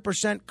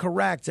 100%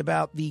 correct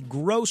about the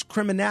gross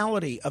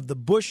criminality of the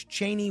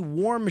Bush-Cheney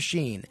war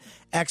machine.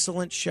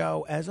 Excellent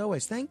show, as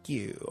always. Thank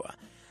you.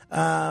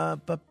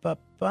 Pat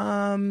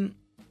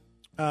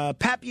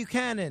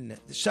Buchanan,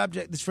 the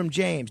subject, this is from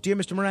James. Dear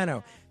Mr.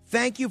 Moreno,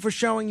 thank you for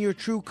showing your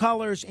true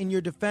colors in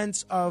your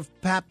defense of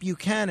Pat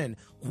Buchanan.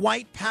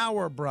 White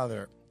power,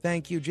 brother.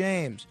 Thank you,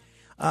 James.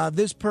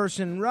 This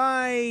person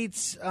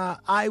writes,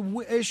 I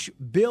wish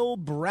Bill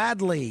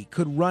Bradley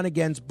could run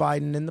against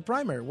Biden in the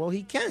primary. Well,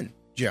 he can,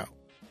 Joe.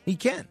 He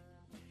can.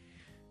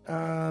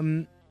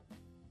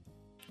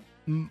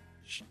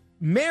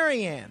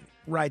 Marianne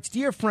writes,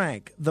 Dear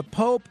Frank, the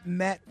Pope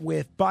met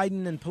with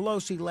Biden and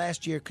Pelosi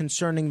last year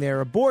concerning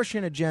their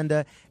abortion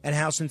agenda and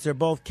how, since they're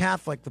both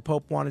Catholic, the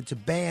Pope wanted to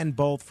ban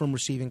both from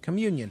receiving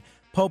communion.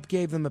 Pope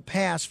gave them a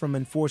pass from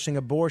enforcing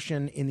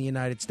abortion in the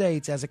United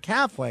States. As a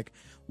Catholic,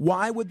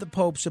 why would the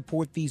Pope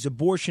support these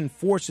abortion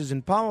forces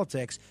in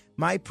politics?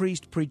 My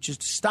priest preaches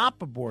to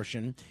stop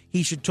abortion.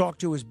 He should talk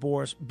to his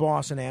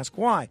boss and ask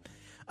why.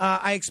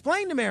 I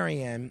explained to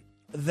Marianne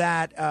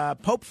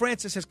that Pope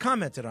Francis has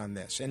commented on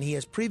this, and he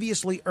has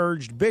previously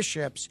urged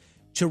bishops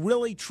to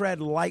really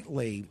tread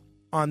lightly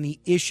on the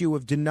issue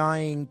of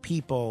denying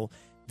people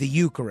the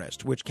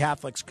Eucharist, which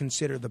Catholics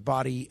consider the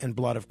body and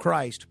blood of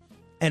Christ,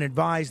 and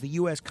advised the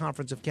U.S.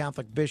 Conference of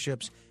Catholic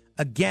Bishops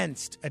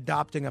against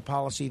adopting a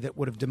policy that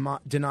would have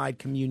denied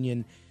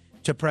communion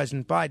to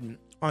President Biden.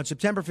 On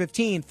September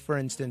 15th, for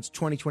instance,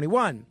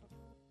 2021,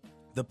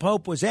 the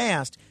Pope was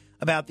asked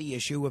about the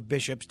issue of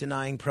bishops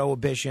denying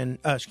pro-abortion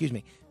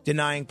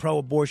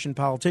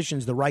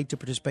politicians the right to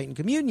participate in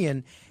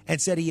communion, and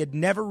said he had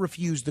never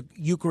refused the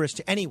Eucharist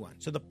to anyone.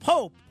 So the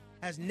Pope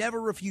has never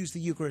refused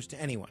the Eucharist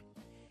to anyone.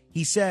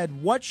 He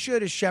said, what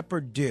should a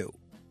shepherd do?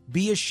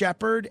 Be a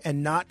shepherd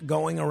and not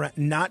going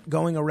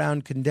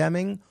around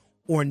condemning,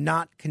 or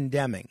not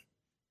condemning,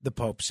 the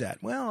Pope said.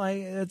 Well,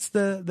 that's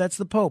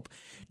the Pope.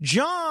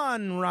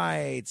 John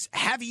writes,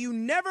 have you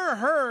never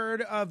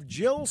heard of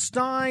Jill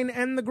Stein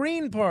and the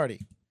Green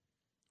Party?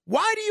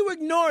 Why do you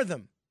ignore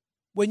them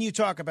when you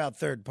talk about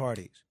third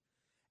parties?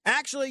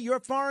 Actually, your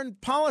foreign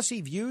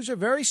policy views are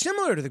very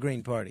similar to the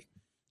Green Party.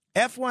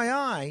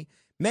 FYI,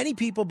 many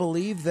people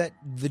believe that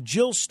the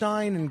Jill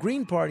Stein and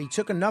Green Party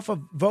took enough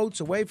of votes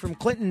away from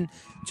Clinton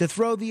to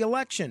throw the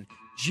election.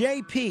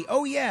 JP,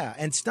 oh yeah,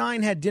 and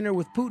Stein had dinner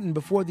with Putin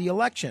before the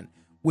election,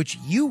 which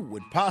you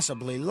would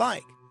possibly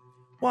like.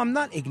 Well, I'm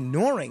not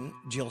ignoring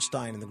Jill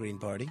Stein and the Green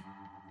Party.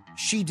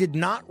 She did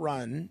not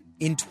run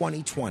in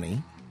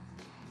 2020,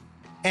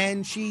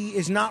 and she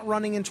is not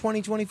running in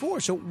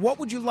 2024. So what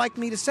would you like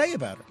me to say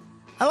about her?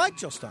 I like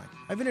Jill Stein.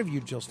 I've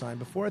interviewed Jill Stein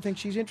before. I think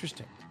she's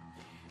interesting.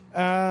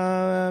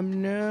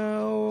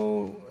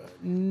 No.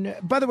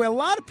 By the way, a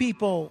lot of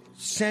people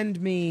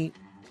send me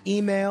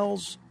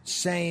emails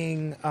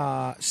saying,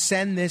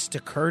 send this to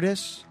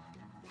Curtis.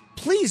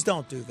 Please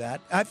don't do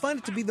that. I find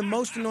it to be the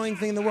most annoying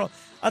thing in the world.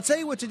 I'll tell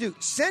you what to do.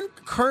 Send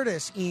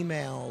Curtis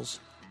emails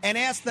and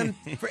ask them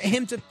for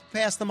him to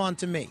pass them on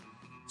to me.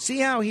 See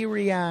how he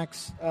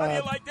reacts How do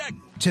you like that?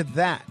 to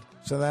that.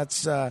 So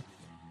that's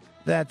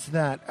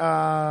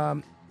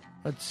that.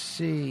 Let's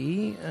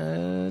see.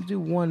 Do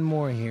one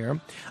more here.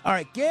 All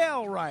right.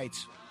 Gail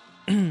writes,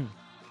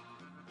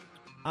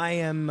 I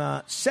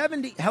am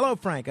 70. Hello,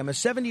 Frank. I'm a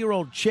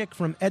 70-year-old chick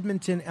from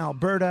Edmonton,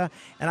 Alberta,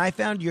 and I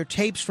found your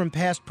tapes from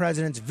past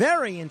presidents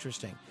very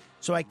interesting.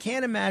 So I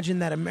can't imagine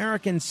that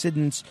American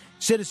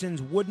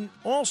citizens wouldn't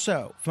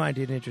also find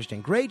it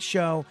interesting. Great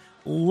show.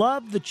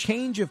 Love the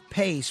change of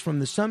pace from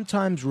the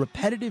sometimes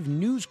repetitive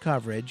news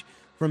coverage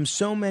from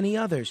so many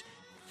others.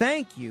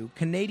 Thank you,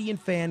 Canadian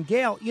fan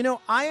Gail. You know,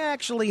 I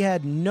actually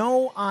had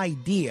no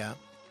idea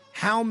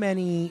how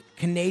many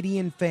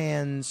Canadian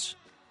fans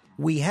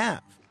we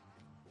have.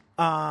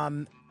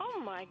 Oh,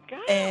 my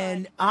God.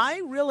 And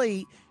I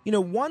really, you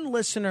know, one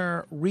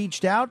listener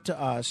reached out to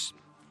us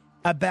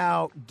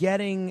about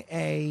getting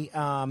a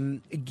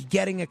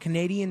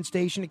Canadian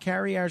station to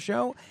carry our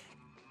show.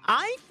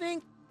 I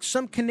think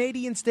some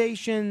Canadian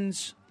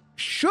stations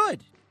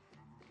should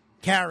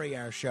carry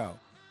our show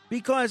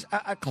because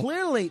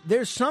clearly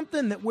there's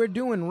something that we're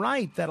doing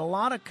right that a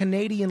lot of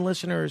Canadian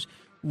listeners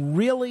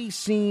really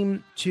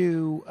seem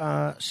to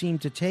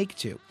take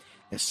to.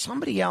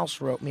 Somebody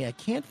else wrote me. I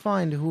can't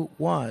find who it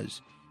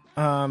was.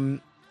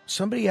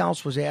 Somebody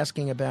else was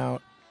asking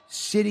about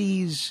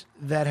cities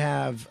that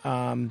have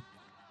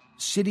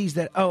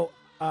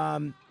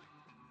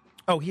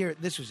here,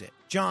 this was it.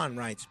 John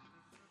writes,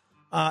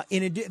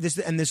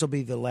 this will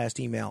be the last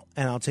email,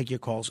 and I'll take your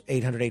calls,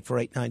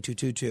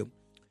 800-848-9222.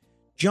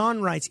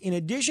 John writes, in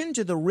addition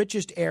to the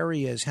richest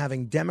areas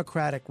having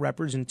Democratic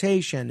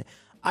representation,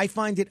 I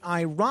find it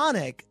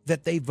ironic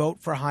that they vote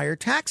for higher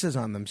taxes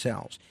on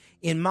themselves.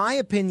 In my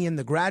opinion,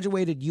 the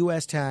graduated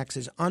U.S. tax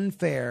is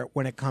unfair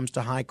when it comes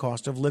to high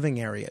cost of living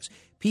areas.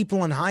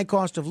 People in high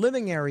cost of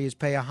living areas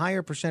pay a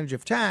higher percentage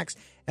of tax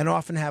and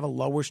often have a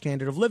lower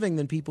standard of living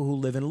than people who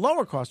live in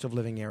lower cost of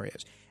living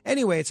areas.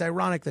 Anyway, it's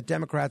ironic that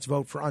Democrats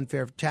vote for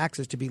unfair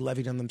taxes to be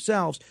levied on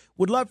themselves.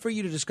 Would love for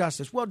you to discuss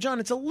this. Well, John,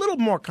 it's a little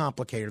more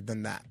complicated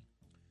than that.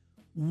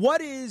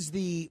 What is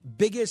the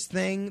biggest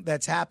thing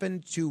that's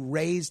happened to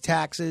raise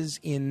taxes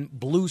in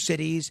blue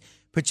cities,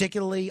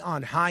 particularly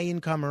on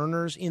high-income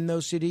earners in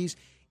those cities?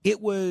 It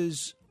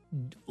was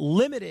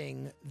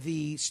limiting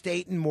the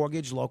state and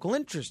mortgage local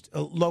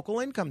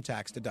income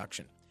tax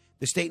deduction,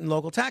 the state and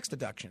local tax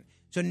deduction.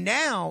 So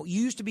now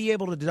you used to be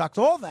able to deduct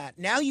all that.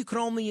 Now you can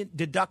only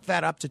deduct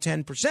that up to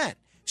 10%.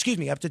 Excuse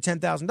me, up to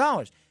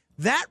 $10,000.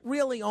 That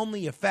really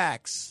only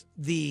affects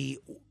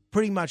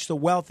pretty much the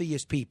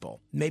wealthiest people,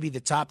 maybe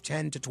the top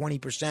 10 to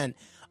 20%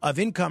 of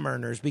income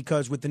earners,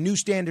 because with the new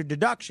standard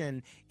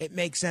deduction, it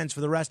makes sense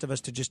for the rest of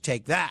us to just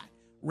take that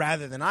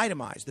rather than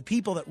itemize. The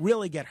people that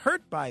really get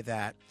hurt by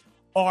that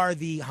are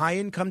the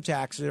high-income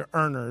tax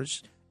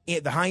earners,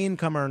 the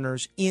high-income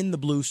earners in the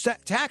blue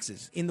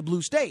taxes, in the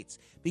blue states,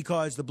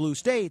 because the blue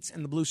states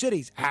and the blue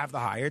cities have the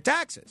higher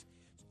taxes.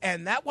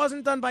 And that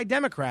wasn't done by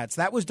Democrats.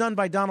 That was done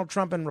by Donald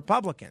Trump and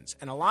Republicans.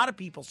 And a lot of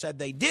people said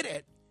they did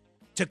it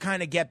to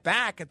kind of get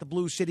back at the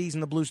blue cities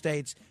and the blue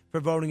states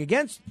for voting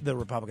against the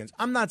Republicans.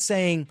 I'm not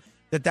saying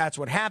that that's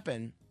what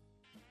happened,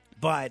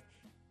 but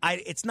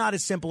it's not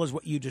as simple as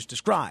what you just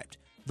described.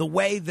 The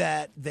way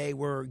that they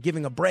were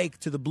giving a break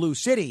to the blue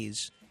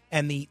cities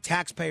and the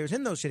taxpayers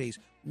in those cities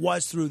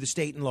was through the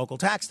state and local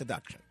tax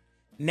deduction.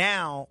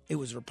 Now it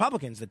was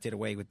Republicans that did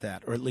away with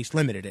that, or at least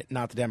limited it,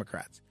 not the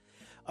Democrats.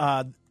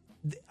 On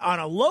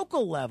a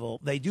local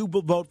level, they do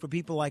vote for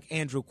people like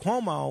Andrew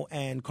Cuomo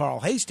and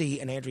Carl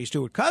Hastie and Andrea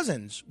Stewart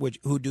Cousins,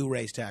 who do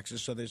raise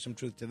taxes, so there's some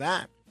truth to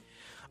that.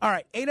 All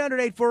right,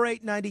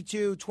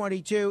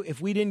 800-848-9222.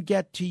 If we didn't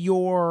get to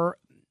your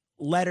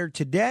letter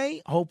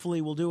today,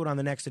 hopefully we'll do it on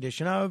the next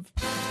edition of...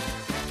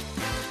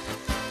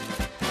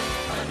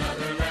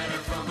 Another letter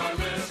from our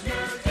listener,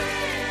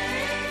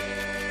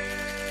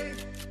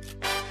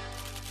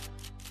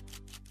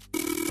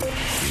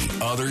 The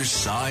Other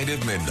Side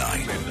of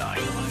Midnight.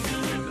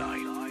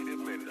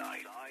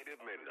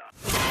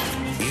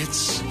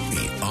 It's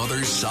The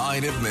Other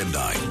Side of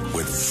Midnight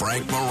with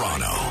Frank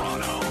Morano.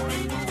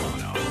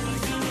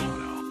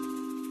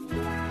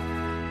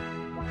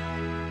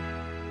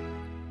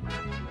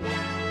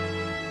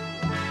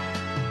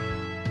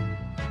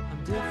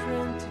 I'm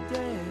different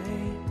today.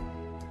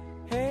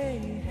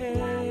 Hey,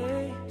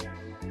 hey.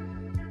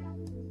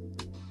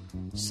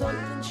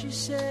 Something she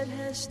said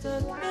has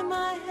stuck in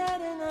my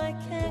head and I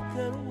can't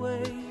get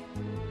away.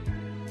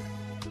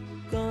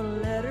 Gonna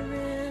let her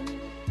in.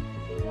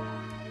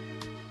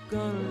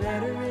 Gonna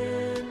let her in.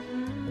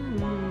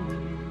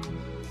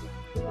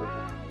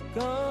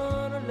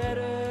 Gonna let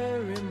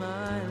her in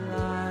my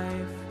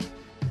life.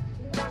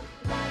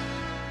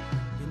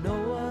 You know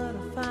what I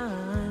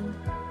find?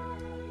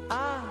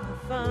 I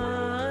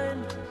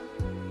find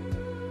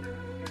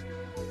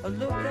I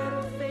look at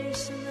her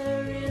face and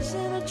there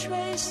isn't a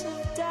trace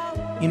of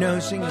doubt. You know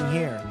who's singing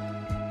here?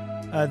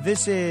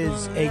 This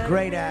is a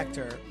great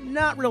actor,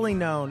 not really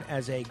known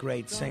as a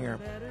great singer,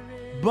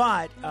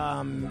 but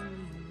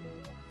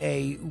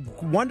a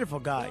wonderful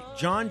guy,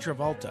 John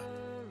Travolta.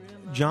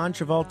 John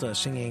Travolta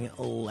singing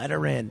Let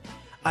Her In.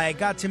 I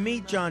got to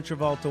meet John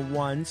Travolta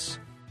once.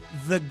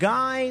 The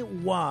guy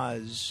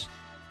was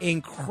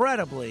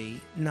incredibly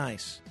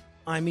nice.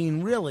 I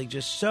mean, really,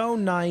 just so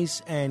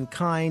nice and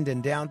kind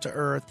and down to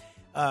earth.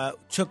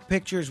 Took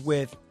pictures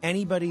with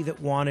anybody that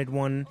wanted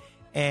one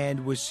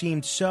and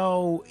seemed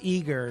so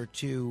eager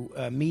to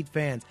meet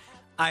fans.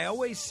 I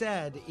always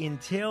said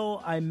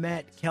until I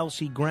met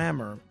Kelsey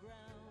Grammer,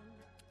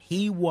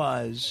 he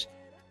was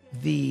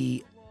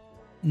the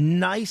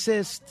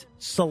nicest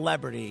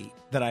celebrity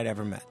that I'd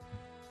ever met.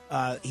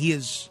 He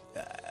was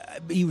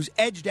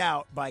edged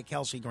out by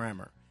Kelsey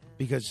Grammer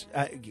because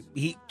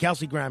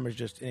Kelsey Grammer is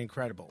just an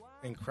incredibly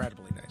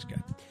nice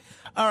guy.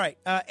 All right,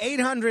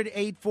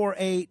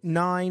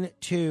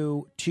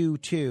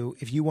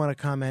 800-848-9222 if you want to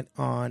comment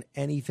on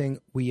anything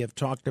we have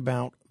talked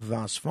about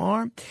thus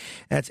far.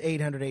 That's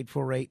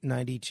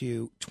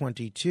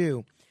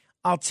 800-848-9222.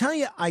 I'll tell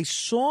you, I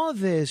saw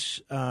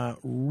this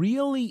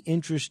really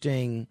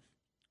interesting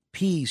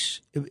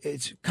piece.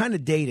 It's kind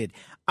of dated.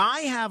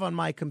 I have on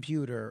my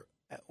computer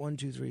 1,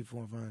 2, 3,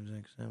 4, 5,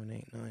 6, 7,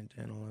 8, 9,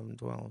 10, 11,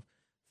 12,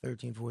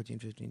 13, 14,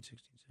 15, 16,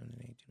 17,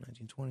 18,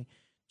 19, 20,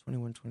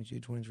 21,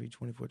 22, 23,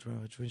 24,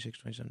 25, 26,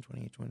 27,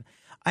 28, 29.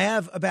 I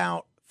have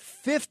about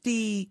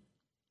 50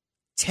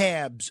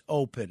 tabs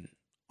open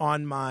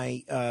on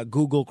my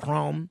Google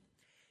Chrome.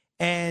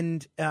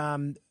 And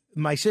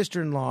my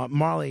sister-in-law,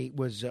 Marley,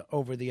 was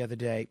over the other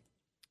day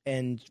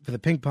and for the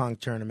ping pong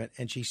tournament,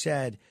 and she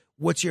said,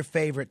 "What's your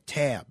favorite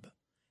tab?"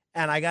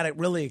 And I got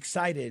really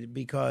excited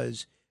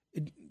because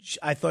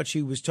I thought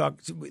she was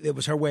it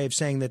was her way of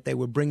saying that they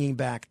were bringing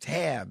back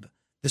Tab,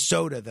 the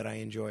soda that I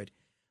enjoyed.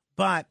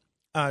 But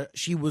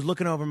she was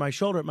looking over my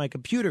shoulder at my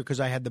computer because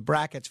I had the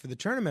brackets for the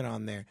tournament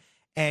on there.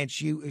 And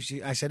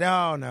I said,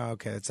 "Oh, no,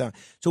 okay, that's not."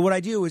 So what I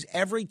do is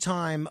every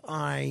time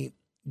I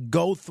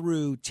go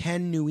through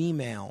 10 new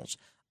emails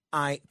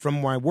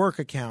from my work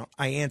account,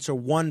 I answer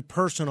one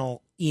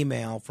personal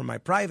email from my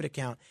private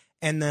account,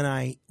 and then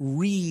I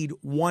read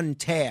one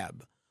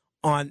tab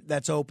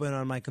that's open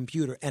on my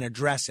computer and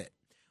address it.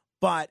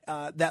 But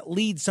that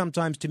leads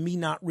sometimes to me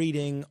not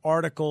reading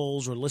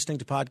articles or listening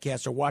to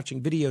podcasts or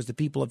watching videos that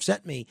people have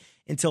sent me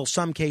until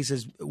some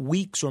cases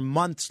weeks or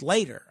months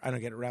later. I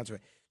don't get around to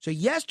it. So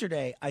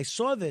yesterday I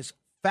saw this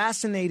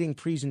fascinating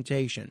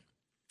presentation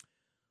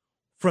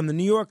from the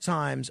New York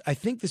Times. I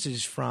think this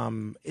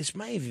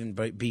might even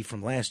be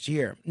from last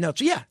year. No,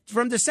 it's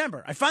from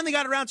December. I finally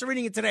got around to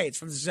reading it today. It's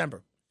from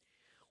December.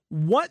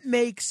 What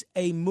makes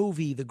a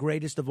movie the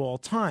greatest of all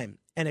time?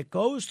 And it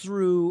goes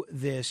through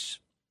this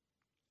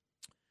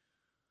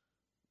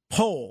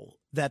poll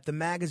that the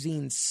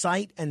magazine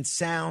Sight and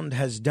Sound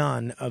has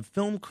done of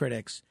film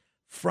critics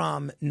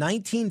from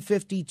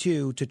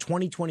 1952 to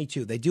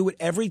 2022. They do it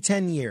every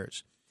 10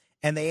 years,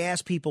 and they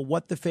ask people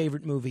what the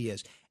favorite movie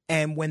is.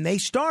 And when they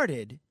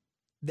started,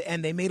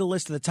 and they made a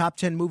list of the top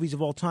 10 movies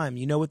of all time,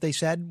 you know what they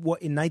said?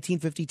 What in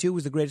 1952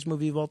 was the greatest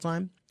movie of all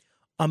time?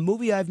 A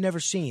movie I've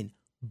never seen,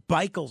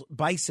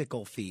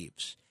 Bicycle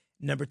Thieves.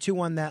 Number 2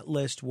 on that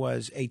list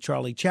was a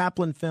Charlie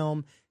Chaplin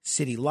film,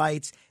 City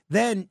Lights.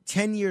 Then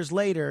 10 years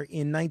later,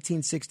 in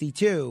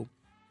 1962,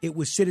 it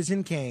was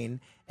Citizen Kane,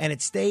 and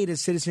it stayed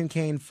as Citizen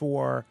Kane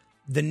for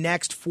the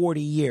next 40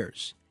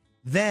 years.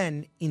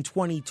 Then in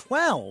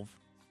 2012,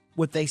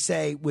 what they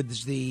say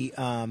was the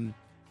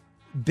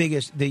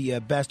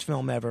best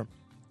film ever,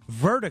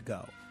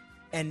 Vertigo.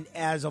 And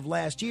as of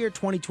last year,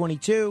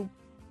 2022,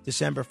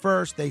 December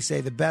 1st, they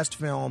say the best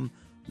film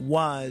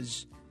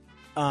was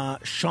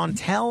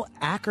Chantal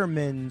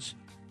Ackerman's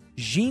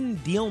Jeanne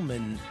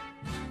Dielman.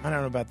 I don't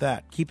know about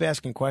that. Keep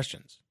asking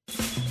questions.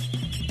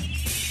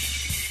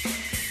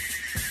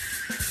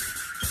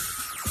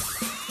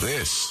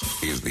 This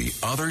is The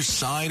Other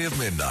Side of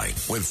Midnight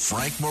with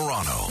Frank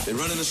Morano. They're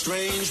running a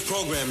strange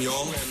program,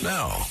 y'all.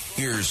 Now,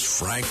 here's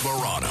Frank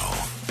Morano.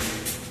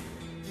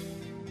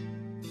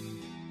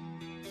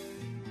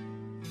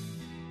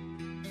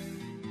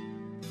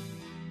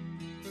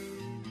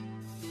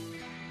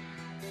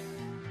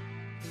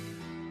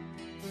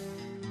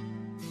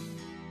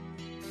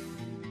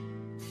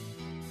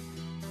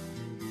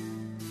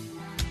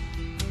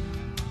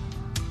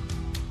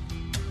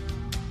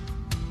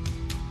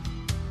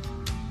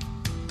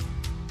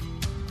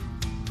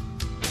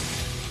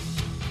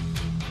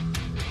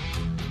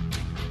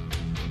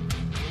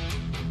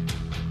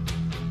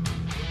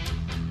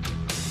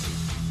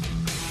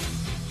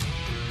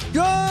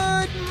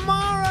 Good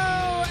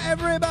morrow,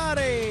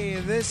 everybody.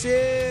 This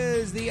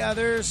is The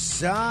Other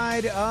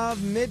Side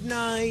of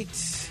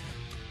Midnight.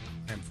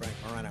 I'm Frank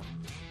Morano.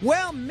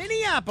 Well,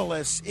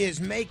 Minneapolis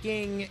is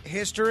making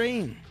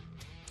history.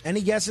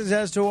 Any guesses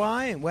as to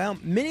why? Well,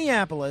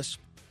 Minneapolis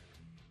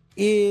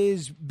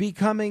is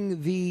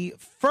becoming the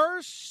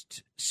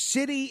first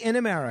city in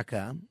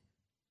America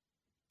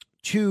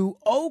to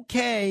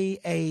okay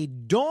a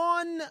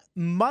dawn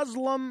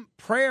Muslim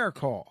prayer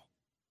call.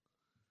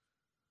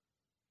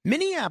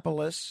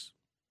 Minneapolis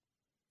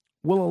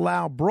will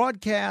allow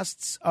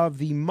broadcasts of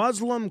the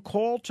Muslim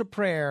call to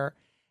prayer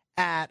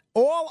at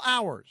all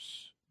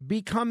hours,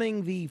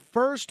 becoming the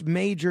first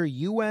major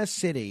U.S.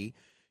 city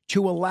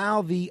to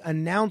allow the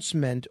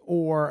announcement,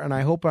 and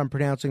I hope I'm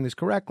pronouncing this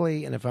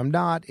correctly, and if I'm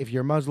not, if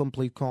you're Muslim,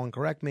 please call and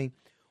correct me,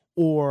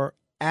 or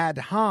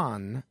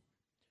adhan,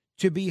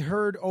 to be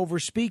heard over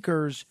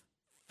speakers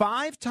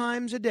 5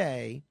 times a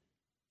day,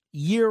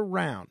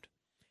 year-round.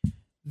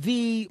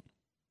 The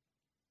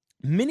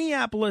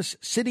Minneapolis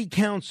City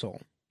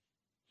Council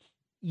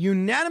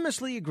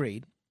unanimously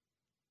agreed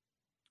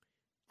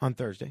on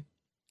Thursday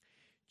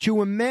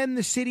to amend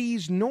the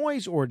city's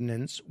noise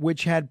ordinance,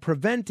 which had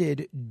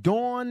prevented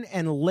dawn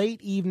and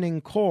late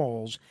evening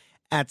calls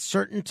at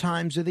certain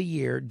times of the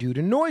year due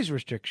to noise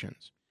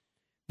restrictions.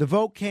 The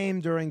vote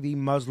came during the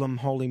Muslim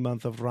holy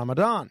month of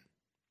Ramadan.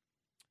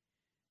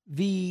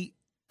 The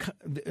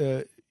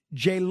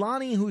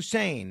Jailani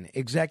Hussein,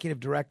 executive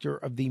director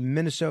of the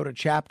Minnesota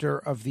chapter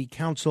of the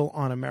Council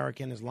on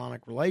American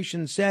Islamic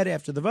Relations, said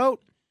after the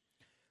vote,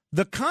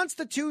 "The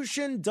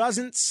Constitution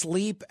doesn't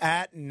sleep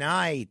at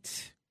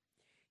night."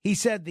 He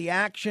said the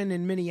action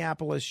in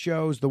Minneapolis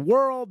shows the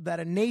world that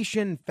a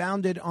nation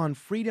founded on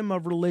freedom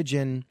of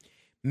religion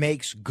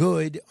makes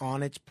good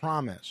on its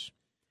promise.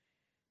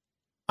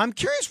 I'm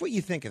curious what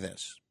you think of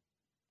this.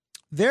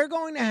 They're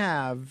going to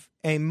have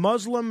a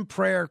Muslim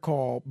prayer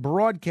call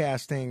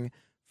broadcasting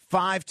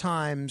 5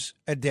 times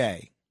a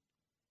day.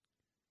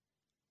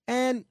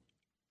 And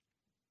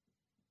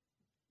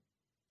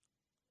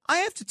I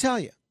have to tell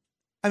you,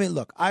 I mean,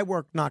 look, I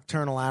work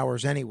nocturnal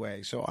hours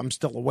anyway, so I'm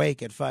still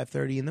awake at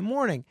 5:30 in the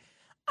morning.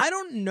 I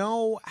don't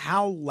know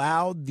how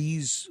loud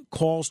these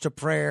calls to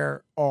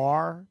prayer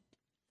are,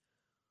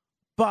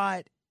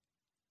 but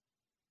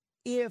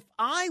if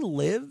I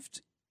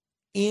lived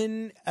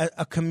in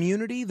a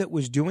community that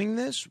was doing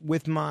this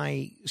with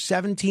my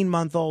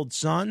 17-month-old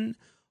son,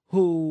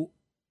 who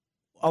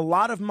a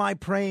lot of my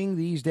praying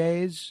these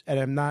days, and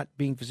I'm not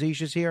being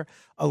facetious here,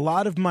 a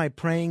lot of my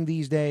praying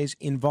these days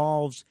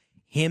involves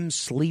him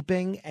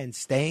sleeping and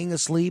staying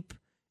asleep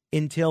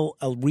until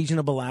a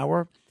reasonable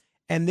hour,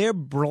 and they're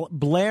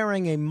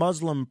blaring a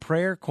Muslim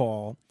prayer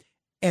call,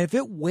 and if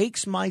it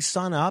wakes my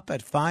son up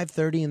at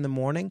 5:30 in the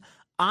morning,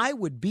 I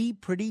would be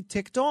pretty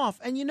ticked off.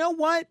 And you know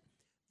what?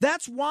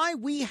 That's why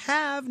we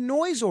have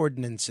noise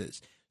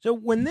ordinances. So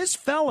when this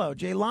fellow,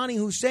 Jailani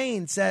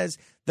Hussein, says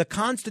the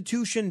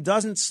Constitution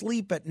doesn't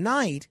sleep at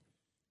night,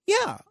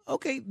 yeah,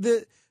 okay,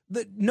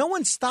 no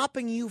one's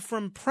stopping you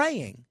from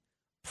praying.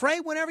 Pray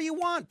whenever you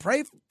want.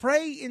 Pray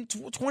in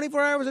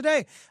 24 hours a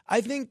day.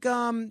 I think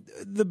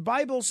the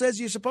Bible says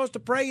you're supposed to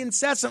pray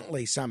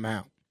incessantly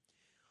somehow.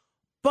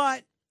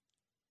 But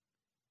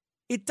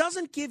it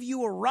doesn't give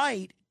you a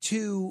right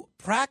to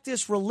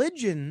practice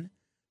religion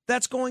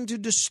that's going to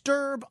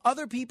disturb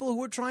other people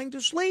who are trying to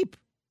sleep.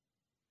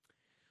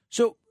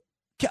 So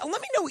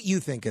let me know what you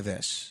think of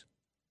this.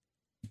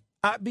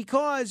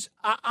 Because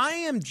I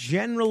am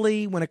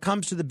generally, when it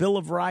comes to the Bill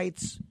of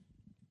Rights,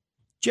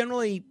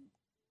 generally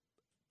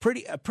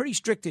a pretty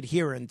strict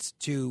adherent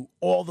to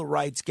all the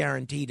rights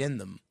guaranteed in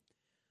them.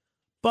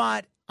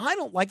 But I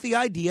don't like the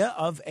idea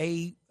of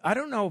I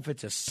don't know if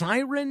it's a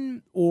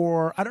siren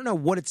or I don't know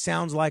what it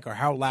sounds like or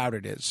how loud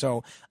it is.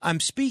 So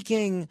I'm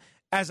speaking,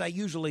 as I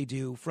usually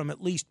do, from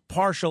at least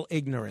partial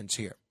ignorance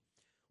here.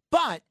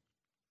 But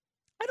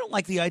I don't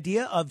like the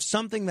idea of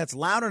something that's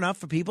loud enough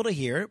for people to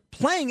hear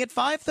playing at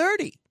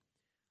 5:30.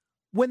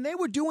 When they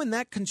were doing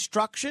that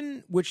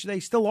construction, which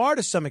they still are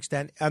to some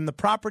extent, on the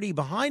property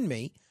behind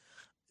me,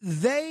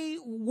 they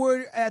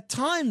were at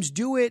times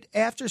do it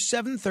after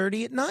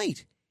 7:30 at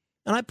night.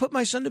 And I put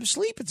my son to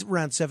sleep at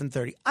around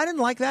 7:30. I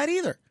didn't like that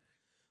either.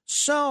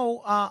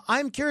 So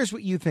I'm curious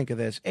what you think of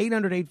this.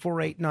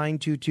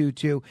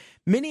 800-848-9222.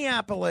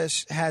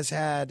 Minneapolis has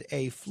had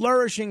a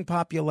flourishing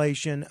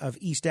population of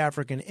East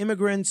African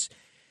immigrants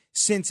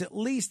since at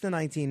least the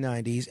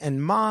 1990s,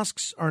 and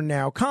mosques are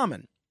now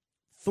common.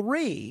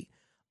 3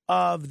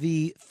 of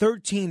the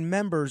 13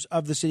 members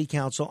of the city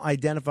council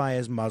identify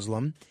as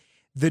Muslim.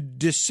 The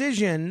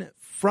decision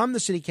from the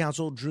city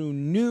council drew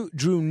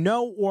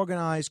no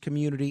organized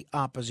community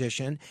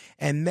opposition,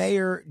 and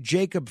Mayor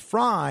Jacob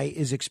Fry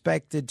is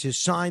expected to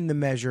sign the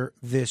measure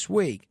this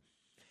week.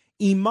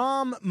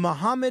 Imam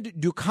Mohammed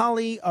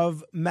Dukhali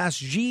of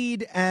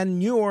Masjid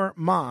an-Nur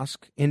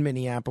Mosque in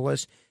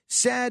Minneapolis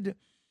said,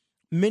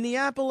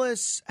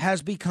 Minneapolis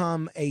has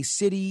become a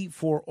city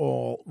for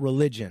all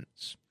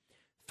religions.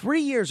 3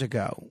 years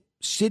ago,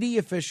 city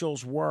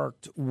officials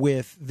worked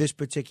with this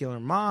particular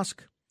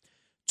mosque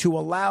to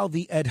allow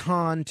the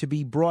Adhan to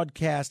be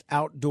broadcast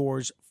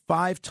outdoors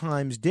 5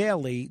 times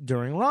daily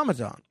during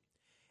Ramadan.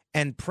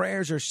 And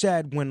prayers are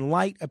said when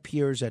light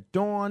appears at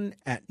dawn,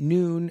 at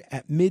noon,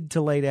 at mid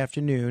to late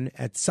afternoon,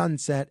 at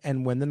sunset,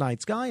 and when the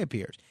night sky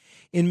appears.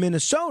 In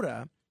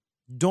Minnesota,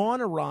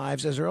 dawn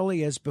arrives as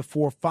early as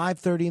before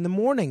 5:30 in the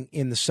morning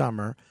in the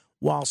summer,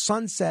 while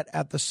sunset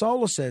at the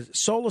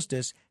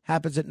solstice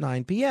happens at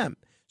 9 p.m.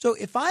 So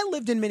if I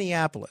lived in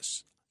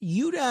Minneapolis,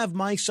 you'd have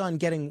my son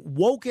getting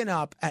woken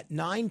up at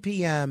 9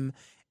 p.m.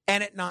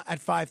 and at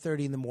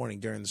 5:30 in the morning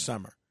during the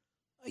summer.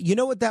 You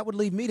know what that would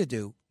leave me to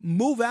do?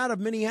 Move out of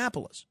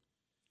Minneapolis.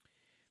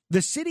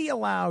 The city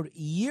allowed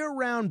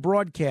year-round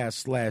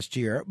broadcasts last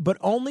year, but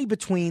only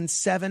between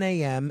 7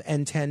 a.m.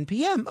 and 10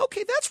 p.m.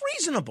 Okay, that's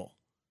reasonable.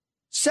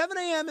 7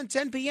 a.m. and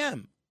 10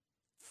 p.m.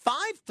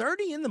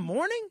 5:30 in the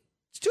morning?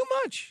 It's too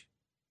much.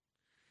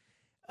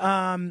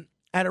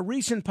 At a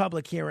recent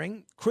public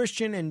hearing,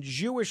 Christian and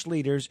Jewish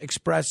leaders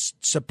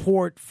expressed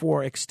support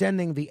for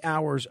extending the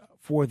hours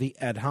for the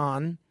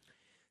Adhan.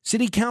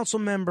 City Council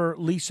member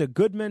Lisa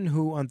Goodman,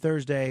 who on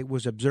Thursday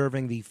was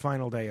observing the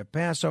final day of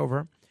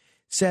Passover,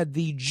 said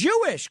the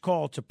Jewish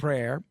call to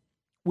prayer,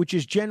 which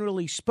is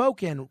generally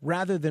spoken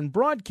rather than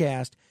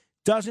broadcast,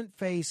 doesn't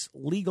face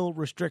legal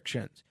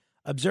restrictions.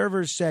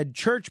 Observers said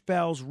church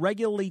bells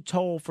regularly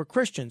toll for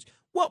Christians.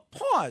 Well,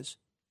 pause.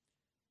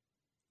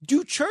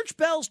 Do church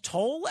bells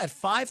toll at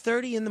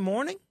 5:30 in the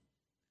morning?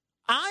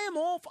 I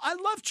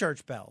love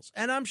church bells,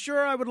 and I'm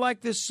sure I would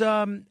like this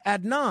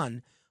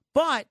Adnan,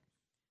 but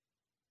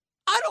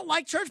I don't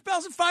like church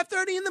bells at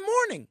 5:30 in the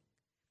morning.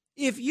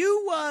 If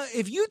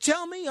you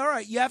tell me, all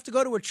right, you have to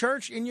go to a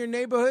church in your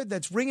neighborhood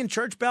that's ringing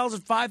church bells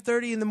at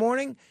 5:30 in the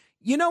morning,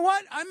 you know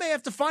what? I may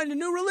have to find a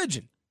new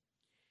religion.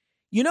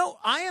 You know,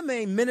 I am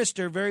a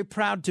minister, very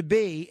proud to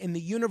be, in the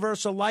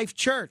Universal Life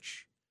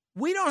Church.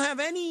 We don't have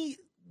any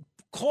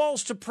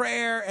calls to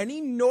prayer,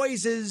 any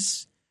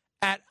noises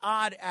at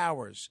odd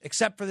hours,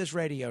 except for this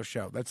radio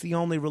show. That's the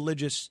only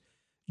religious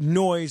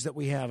noise that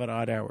we have at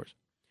odd hours.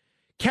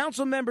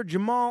 Council member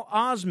Jamal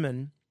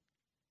Osman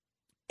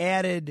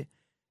added,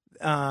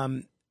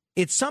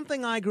 it's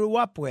something I grew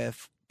up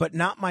with, but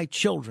not my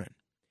children.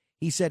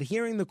 He said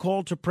hearing the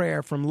call to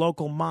prayer from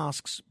local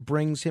mosques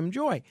brings him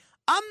joy.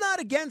 I'm not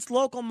against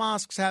local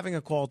mosques having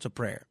a call to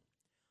prayer.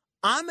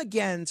 I'm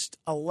against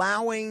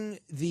allowing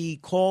the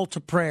call to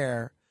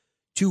prayer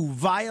to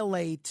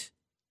violate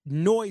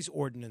noise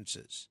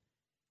ordinances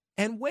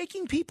and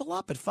waking people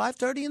up at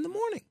 5:30 in the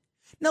morning.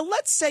 Now,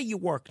 let's say you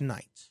work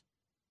nights,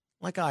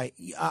 like I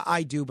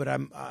do, but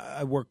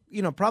I work,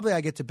 probably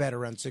I get to bed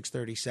around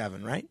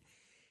 6:37, right?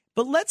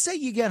 But let's say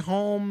you get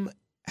home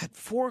at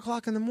 4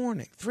 o'clock in the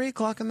morning, 3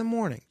 o'clock in the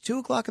morning, 2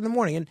 o'clock in the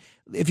morning. And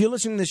if you're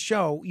listening to this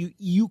show,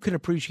 you can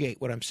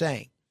appreciate what I'm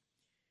saying.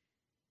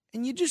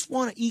 And you just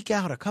want to eke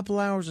out a couple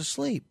hours of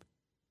sleep.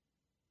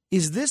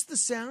 Is this the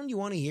sound you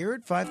want to hear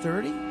at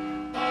 5:30?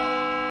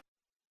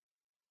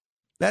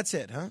 That's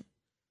it, huh?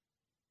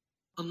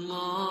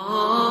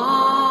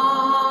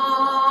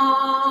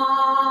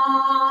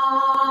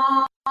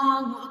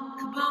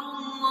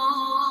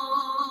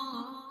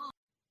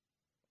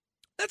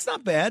 That's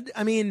not bad.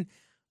 I mean,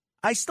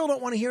 I still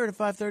don't want to hear it at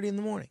 5:30 in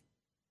the morning.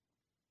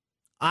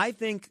 I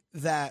think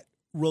that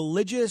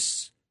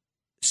religious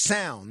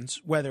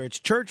sounds, whether it's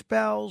church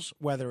bells,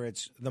 whether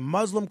it's the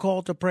Muslim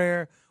call to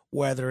prayer,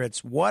 whether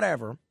it's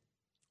whatever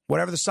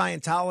the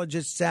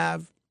Scientologists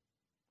have,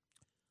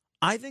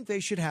 I think they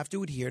should have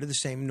to adhere to the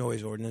same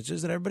noise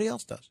ordinances that everybody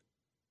else does.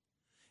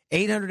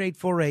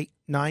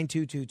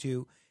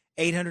 800-848-9222,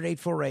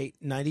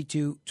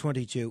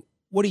 800-848-9222.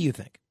 What do you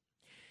think?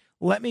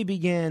 Let me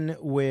begin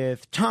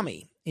with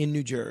Tommy in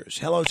New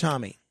Jersey. Hello,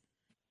 Tommy.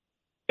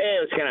 Hey,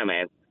 what's going on,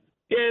 man?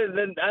 Yeah,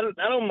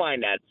 I don't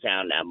mind that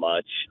sound that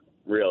much,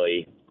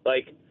 really.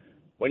 Like,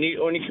 when you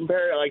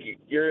compare it, like,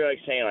 you're, like,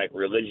 saying, like,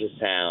 religious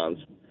sounds,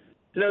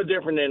 it's no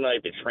different than,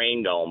 like, the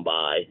train going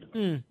by.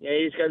 Yeah,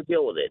 you just got to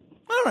deal with it.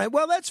 All right,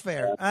 well, that's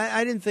fair.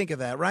 I didn't think of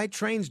that, right?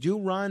 Trains do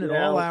run at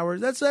all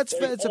hours. That's a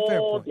fair point.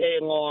 All day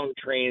long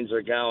trains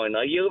are going.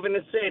 Like, you live in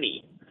the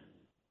city.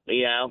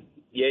 You know,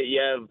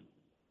 you have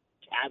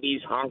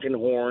cabbies honking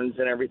horns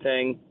and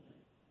everything.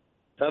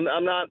 So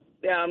I'm not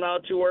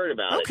too worried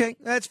about it. Okay,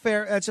 that's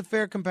fair. That's a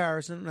fair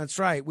comparison. That's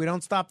right. We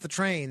don't stop the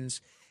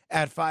trains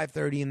at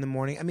 5:30 in the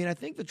morning. I mean, I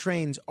think the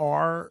trains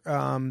are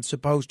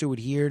supposed to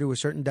adhere to a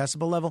certain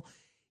decibel level.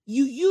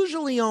 You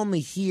usually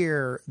only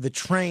hear the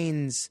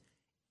trains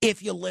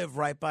if you live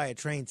right by a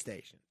train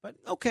station. But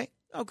okay,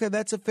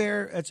 that's a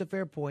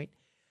fair point.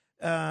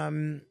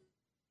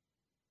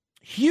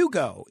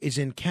 Hugo is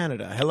in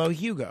Canada. Hello,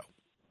 Hugo.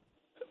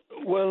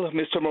 Well,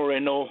 Mr.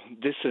 Moreno,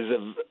 this is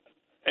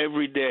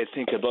every day I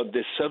think about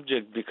this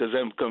subject because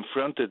I'm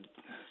confronted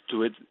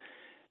to it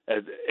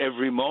at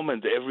every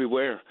moment,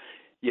 everywhere.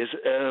 Yes,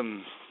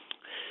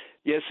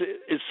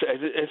 it's.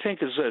 I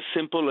think it's as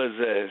simple as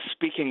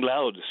speaking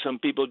loud. Some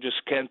people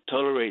just can't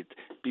tolerate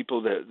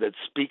people that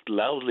speak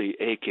loudly.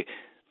 Hey,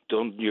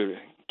 don't you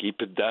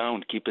keep it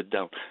down? Keep it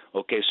down.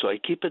 Okay, so I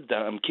keep it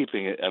down. I'm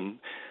keeping it. I'm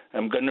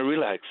gonna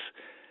relax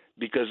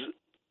because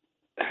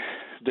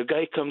the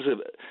guy comes.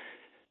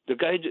 The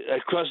guy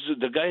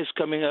is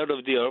coming out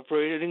of the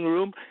operating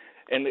room,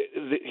 and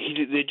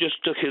they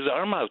just took his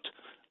arm out.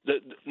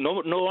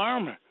 No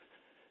arm,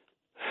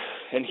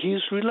 and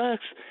he's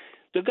relaxed.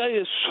 The guy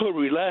is so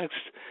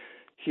relaxed.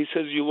 He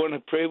says, "You want to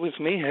pray with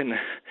me?" And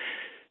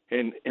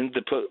in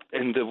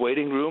the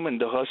waiting room, in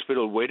the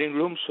hospital waiting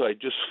room. So I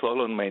just fall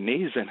on my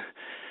knees and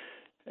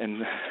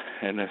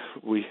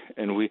we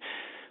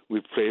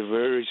pray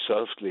very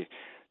softly.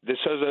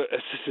 This other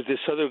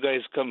guy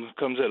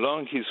comes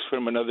along. He's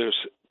from another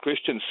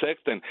Christian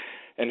sect, and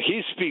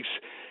he speaks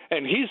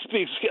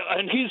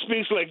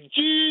like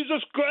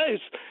Jesus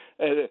Christ.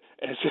 And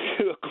I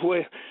say,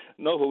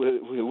 no,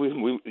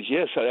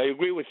 yes, I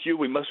agree with you.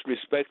 We must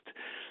respect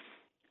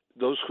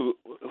those who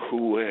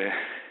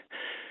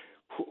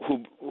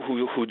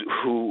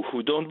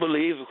don't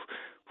believe,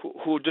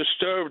 who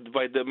disturbed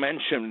by the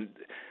mention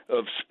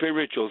of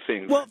spiritual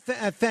things. Well,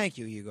 thank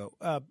you, Hugo.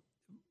 A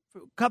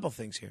couple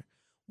things here.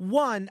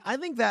 One, I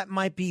think that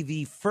might be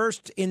the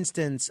first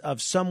instance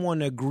of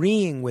someone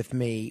agreeing with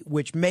me,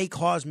 which may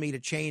cause me to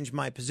change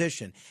my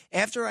position.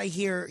 After I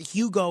hear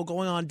Hugo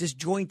going on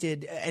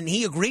disjointed and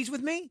he agrees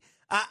with me,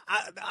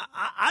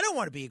 I don't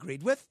want to be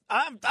agreed with.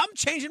 I'm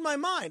changing my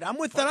mind. I'm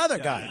with that other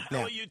guy.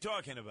 What are you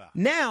talking about?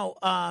 Now,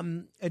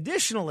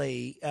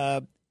 additionally,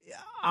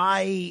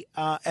 I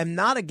am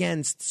not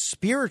against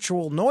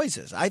spiritual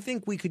noises. I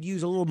think we could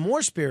use a little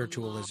more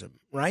spiritualism,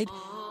 right?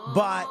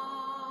 But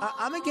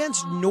I'm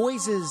against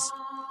noises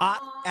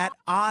at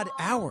odd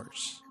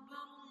hours,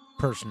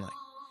 personally.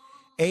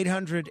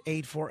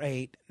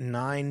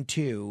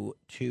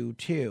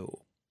 800-848-9222.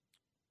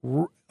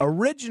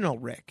 Original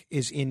Rick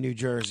is in New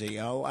Jersey.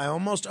 Oh, I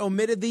almost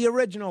omitted the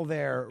original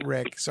there,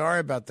 Rick. Sorry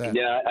about that.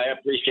 Yeah, I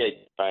appreciate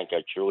it, Frank.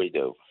 I truly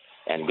do.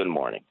 And good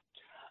morning.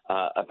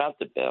 About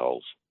the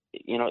bells,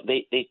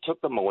 they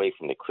took them away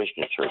from the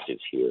Christian churches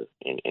here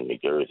in New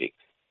Jersey.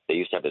 They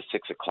used to have a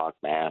 6 o'clock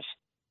mass,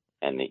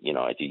 and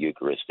at the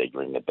Eucharist they'd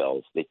ring the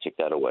bells. They took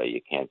that away.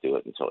 You can't do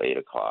it until 8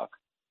 o'clock.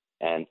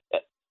 And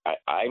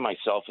I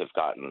myself have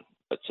gotten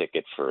a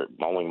ticket for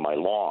mowing my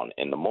lawn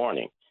in the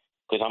morning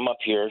because I'm up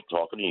here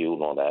talking to you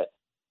and all that,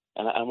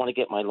 and I want to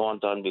get my lawn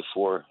done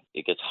before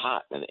it gets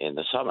hot in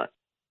the summer.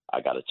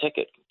 I got a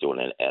ticket doing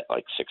it at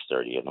like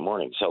 6:30 in the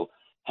morning. So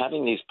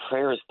having these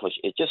prayers pushed,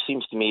 it just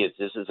seems to me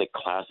this is a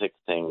classic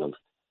thing of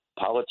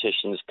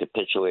politicians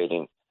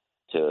capitulating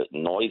to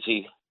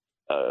noisy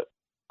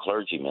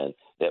clergymen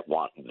that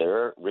want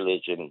their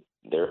religion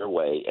their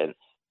way, and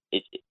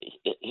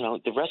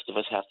the rest of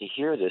us have to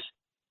hear this.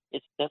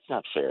 That's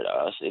not fair to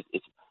us.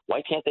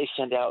 Why can't they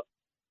send out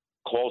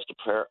calls to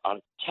prayer on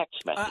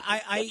text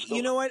messages?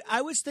 You know what?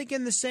 I was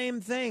thinking the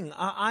same thing.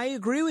 I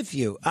agree with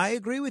you.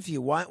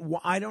 Why?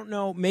 I don't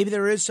know. Maybe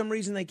there is some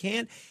reason they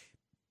can't.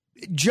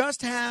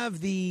 Just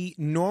have the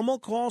normal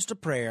calls to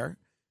prayer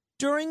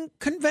during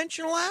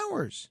conventional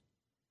hours,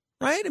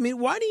 right? I mean,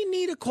 why do you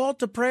need a call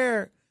to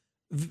prayer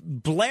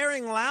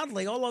blaring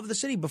loudly all over the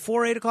city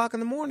before 8 o'clock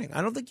in the morning?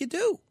 I don't think you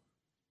do.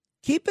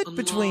 Keep it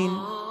between.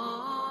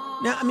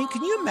 Now, I mean,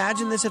 can you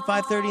imagine this at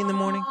 5:30 in the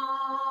morning?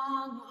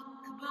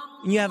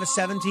 And you have a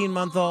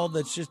 17-month-old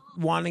that's just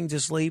wanting to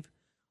sleep.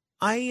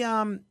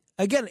 Again,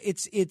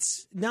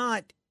 it's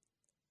not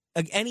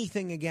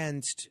anything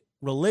against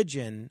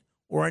religion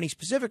or any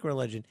specific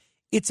religion.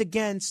 It's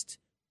against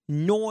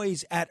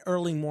noise at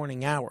early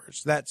morning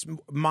hours. That's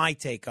my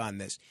take on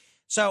this.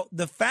 So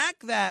the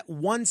fact that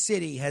one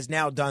city has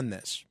now done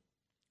this,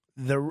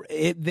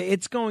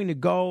 it's going to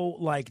go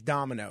like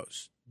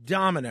dominoes.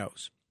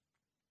 Dominoes.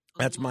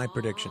 That's my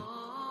prediction.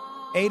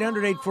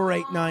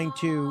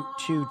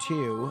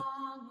 800-848-9222.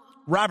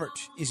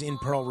 Robert is in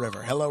Pearl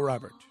River. Hello,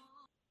 Robert.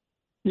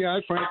 Yeah,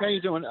 hi, Frank. How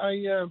you doing?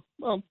 It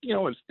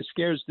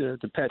scares the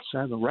pets.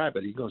 I have a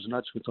rabbit. He goes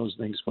nuts with those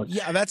things. But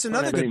yeah, that's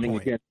another good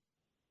point.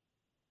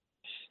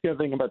 The other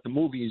thing about the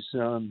movies,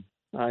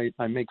 I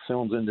make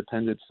films,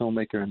 independent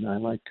filmmaker, and I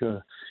like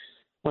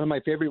one of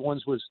my favorite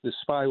ones was The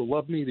Spy Who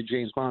Loved Me, the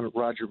James Bond with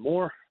Roger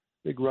Moore,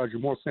 big Roger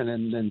Moore fan,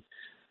 and then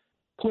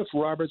Cliff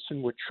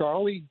Robertson with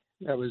Charlie.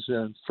 That was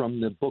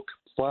from the book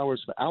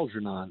Flowers of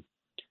Algernon,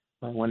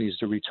 when he's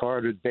the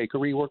retarded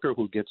bakery worker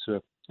who gets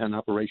an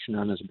operation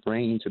on his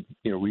brain to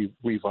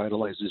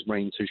revitalize his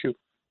brain tissue.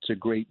 It's a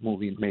great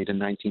movie made in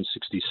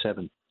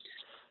 1967.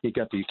 He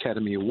got the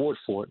Academy Award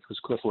for it. It was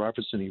Cliff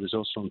Robertson. He was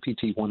also in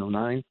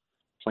PT-109,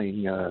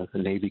 playing the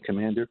Navy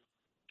commander.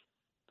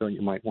 So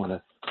you might want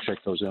to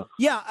check those out.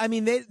 Yeah, I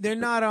mean, they're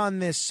not on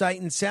this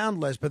sight and sound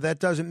list, but that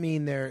doesn't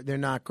mean they're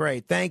not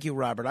great. Thank you,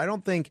 Robert. I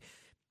don't think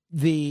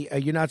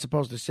you're not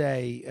supposed to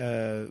say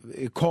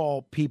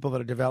call people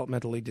that are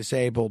developmentally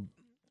disabled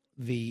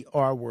the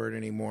R word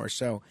anymore.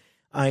 So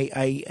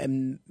I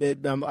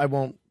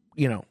won't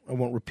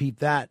repeat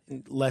that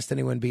lest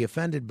anyone be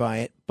offended by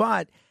it.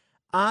 But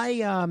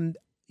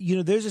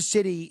there's a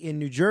city in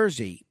New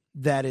Jersey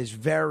that is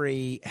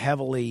very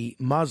heavily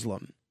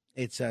Muslim.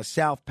 It's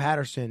South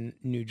Patterson,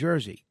 New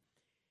Jersey,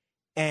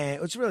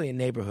 and it's really a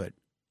neighborhood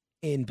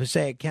in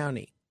Passaic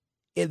County.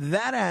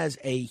 That has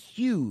a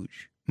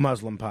huge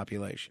Muslim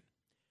population.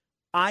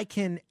 I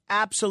can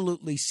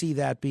absolutely see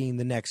that being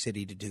the next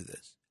city to do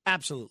this.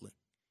 Absolutely.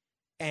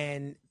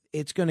 And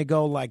it's going to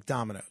go like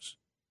dominoes.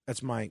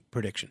 That's my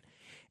prediction.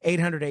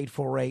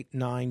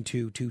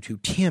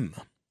 800-848-9222. Tim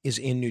is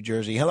in New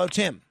Jersey. Hello,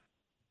 Tim.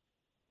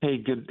 Hey,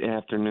 good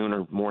afternoon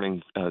or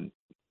morning. I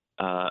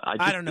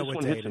don't know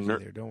what day it is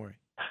either. Don't worry.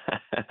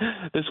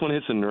 This one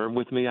hits a nerve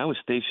with me. I was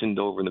stationed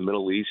over in the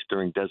Middle East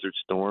during Desert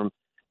Storm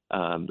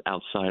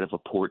outside of a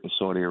port in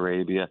Saudi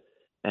Arabia.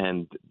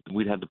 And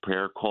we'd have the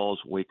prayer calls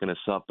waking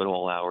us up at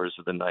all hours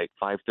of the night,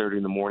 5:30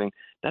 in the morning.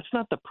 That's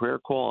not the prayer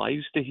call I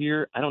used to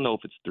hear. I don't know if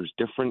there's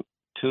different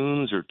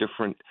tunes or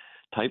different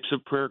types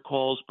of prayer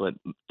calls, but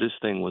this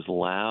thing was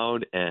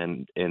loud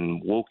and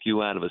woke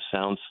you out of a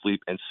sound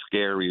sleep and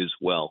scary as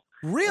well.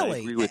 Really?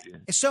 I agree with you.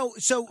 So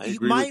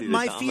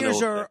my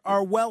fears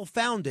are well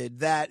founded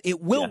that it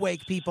will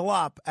wake people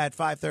up at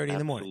 5:30 in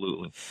the morning.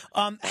 Absolutely.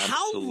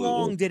 How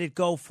long did it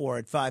go for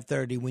at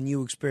 5:30 when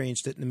you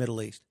experienced it in the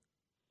Middle East?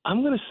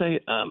 I'm going to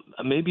say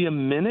maybe a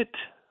minute.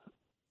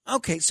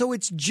 Okay, so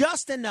it's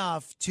just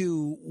enough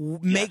to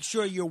make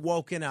sure you're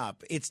woken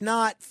up. It's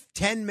not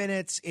 10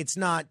 minutes. It's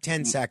not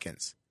 10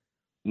 seconds.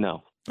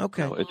 No.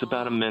 Okay. No, it's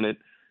about a minute.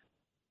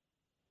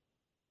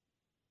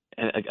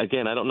 And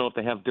again, I don't know if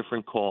they have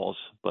different calls,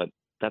 but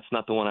that's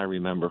not the one I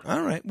remember.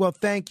 All right. Well,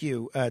 thank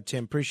you,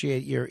 Tim.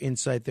 Appreciate your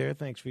insight there.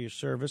 Thanks for your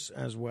service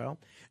as well.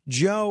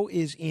 Joe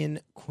is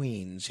in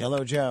Queens.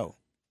 Hello, Joe.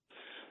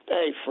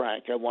 Hey,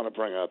 Frank, I want to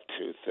bring up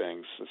two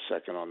things. The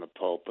second on the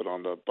Pope, but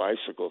on the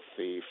bicycle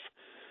thief,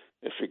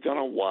 if you're going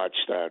to watch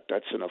that,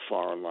 that's in a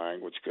foreign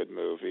language, good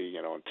movie,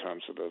 in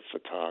terms of the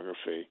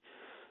photography.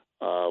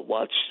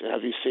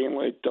 Have you seen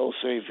La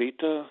Dolce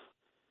Vita?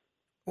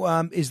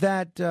 Is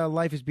that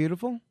Life is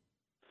Beautiful?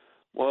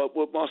 Well,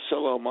 with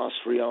Marcello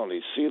Mastroianni.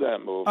 See that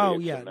movie? Oh,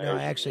 It's yeah. amazing. No,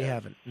 I actually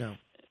haven't. No.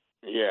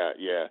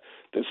 Yeah.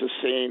 There's a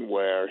scene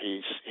where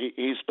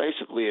he's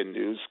basically a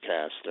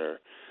newscaster,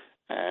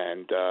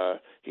 and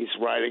he's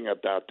writing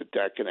about the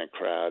decadent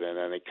crowd, and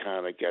then he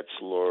kind of gets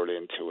lured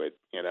into it,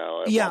 at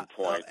one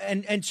point.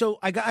 And so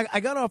I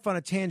got off on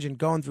a tangent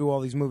going through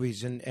all these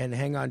movies, and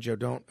hang on, Joe,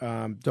 don't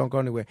go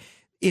anywhere.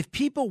 If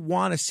people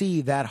want to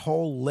see that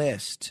whole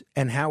list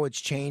and how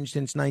it's changed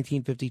since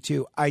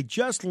 1952, I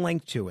just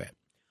linked to it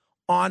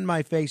on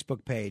my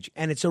Facebook page,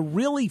 and it's a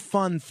really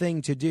fun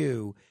thing to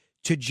do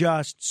to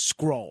just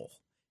scroll.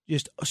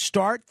 Just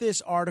start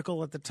this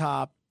article at the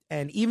top,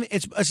 and even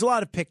it's a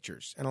lot of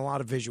pictures and a lot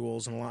of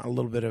visuals and a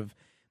little bit of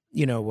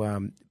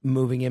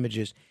moving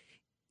images.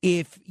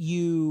 If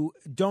you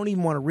don't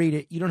even want to read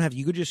it, you don't have to.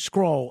 You could just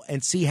scroll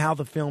and see how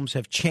the films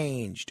have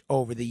changed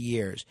over the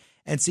years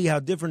and see how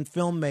different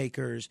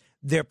filmmakers,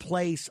 their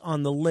place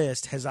on the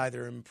list has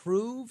either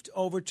improved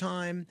over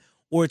time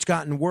or it's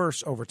gotten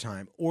worse over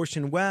time.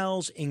 Orson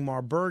Welles,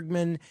 Ingmar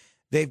Bergman,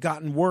 they've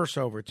gotten worse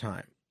over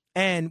time.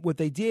 And what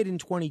they did in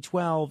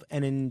 2012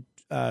 and in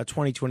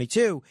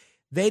 2022,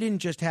 they didn't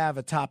just have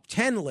a top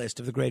 10 list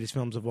of the greatest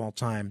films of all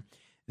time.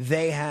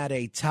 They had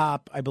a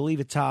top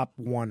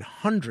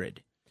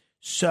 100.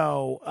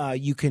 So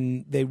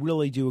they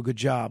really do a good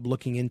job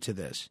looking into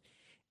this.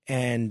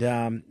 And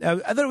I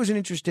thought it was an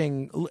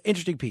interesting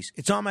piece.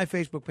 It's on my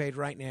Facebook page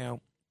right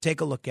now. Take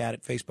a look at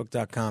it,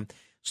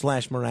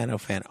 facebook.com/Morano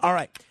fan. All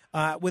right.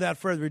 Without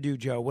further ado,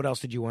 Joe, what else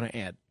did you want to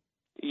add?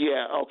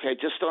 Yeah, okay,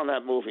 just on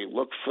that movie,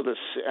 look for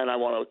and I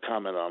want to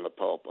comment on the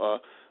Pope.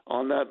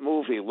 On that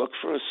movie, look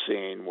for a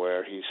scene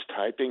where he's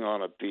typing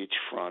on a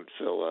beachfront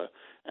villa,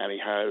 and he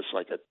has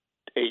like a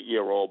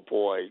 8-year-old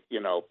boy,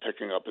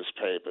 picking up his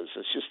papers.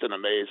 It's just an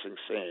amazing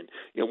scene.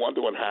 You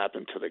wonder what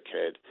happened to the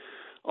kid.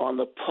 On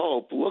the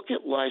Pope, look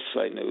at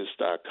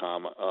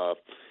LifeSiteNews.com.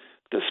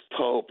 This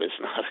Pope is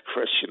not a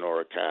Christian or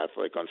a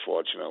Catholic,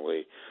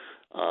 unfortunately.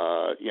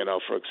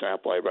 For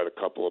example, I read a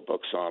couple of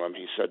books on him.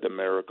 He said the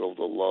miracle of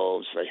the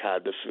loaves, they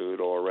had the food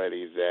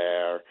already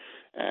there.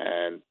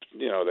 And,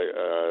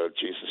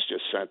 Jesus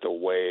just sent a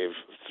wave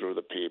through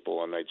the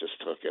people and they just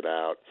took it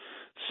out.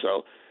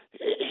 So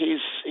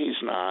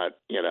he's not,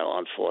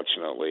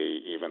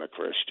 unfortunately, even a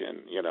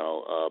Christian,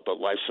 but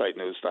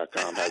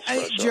LifeSiteNews.com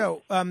has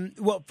Joe,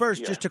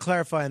 first, just to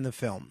clarify in the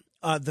film,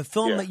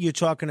 that you're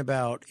talking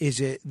about, is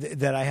it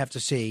that I have to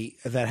see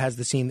that has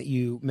the scene that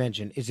you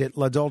mentioned? Is it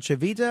La Dolce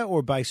Vita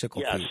or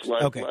Bicycle Yes, Thieves?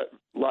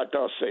 La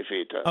Dolce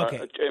Vita.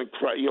 Okay.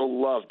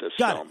 You'll love this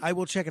Got film. it. I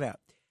will check it out.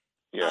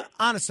 Yeah.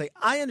 Honestly,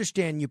 I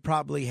understand you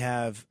probably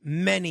have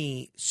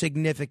many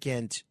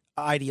significant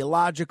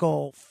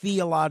ideological,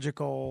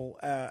 theological,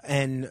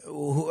 and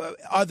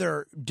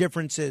other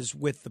differences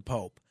with the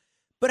Pope.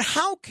 But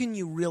how can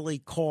you really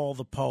call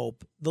the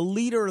Pope the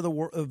leader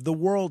of the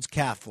world's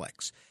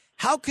Catholics?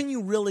 How can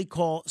you really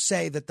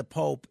say that the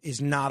Pope is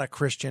not a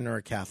Christian or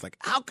a Catholic?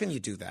 How can you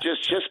do that?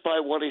 Just by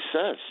what he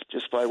says.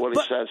 Just by what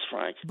he says,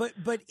 Frank. But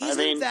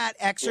isn't that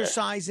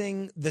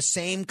exercising the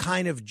same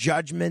kind of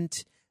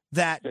judgment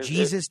that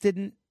Jesus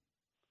didn't?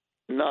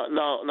 No,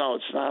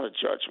 it's not a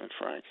judgment,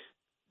 Frank.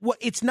 Well,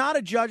 it's not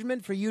a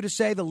judgment for you to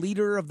say the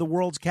leader of the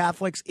world's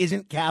Catholics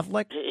isn't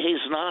Catholic?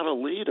 He's not a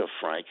leader,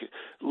 Frank.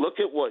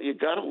 Look at what you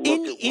got to look at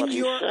what he says. In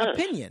your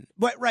opinion,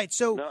 right?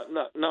 So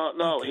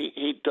no.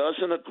 He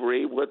doesn't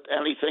agree with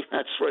anything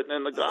that's written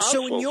in the Gospel.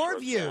 So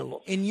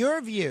in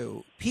your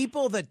view,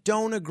 people that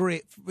don't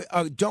agree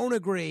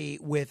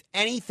with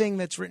anything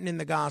that's written in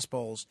the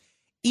Gospels,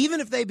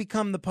 even if they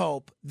become the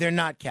Pope, they're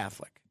not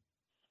Catholic.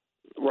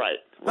 Right.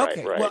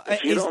 Okay. Right. Well,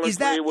 is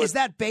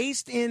that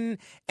based in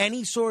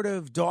any sort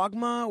of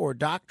dogma or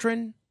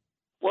doctrine?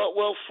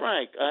 Well,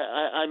 Frank,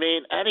 I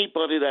mean,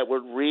 anybody that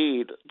would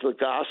read the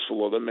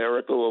Gospel or the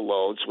Miracle of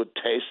Loaves would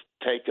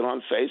take it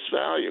on face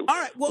value. All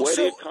right. Well, where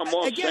so do you come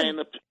off again,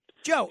 saying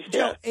Joe,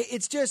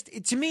 it's just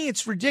to me,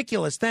 it's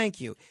ridiculous. Thank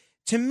you.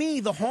 To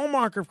me, the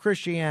hallmark of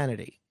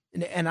Christianity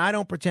and I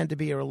don't pretend to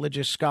be a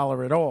religious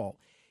scholar at all,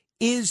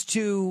 is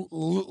to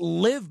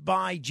live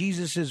by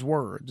Jesus's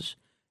words.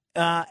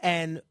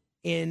 And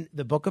in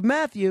the book of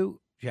Matthew,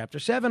 chapter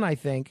 7, I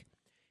think,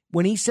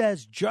 when he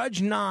says,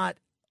 "Judge not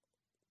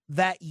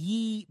that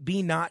ye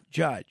be not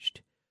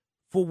judged,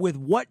 for with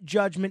what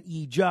judgment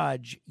ye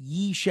judge,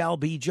 ye shall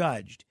be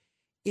judged."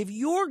 If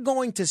you're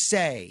going to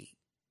say,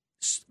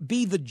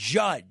 be the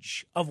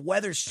judge of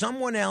whether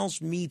someone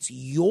else meets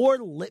your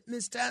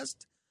litmus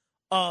test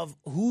of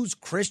who's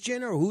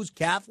Christian or who's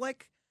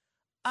Catholic,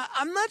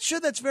 I'm not sure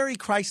that's very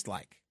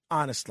Christ-like,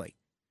 honestly.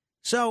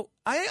 So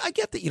I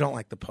get that you don't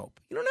like the Pope.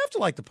 You don't have to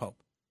like the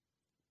Pope.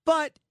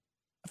 But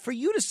for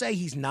you to say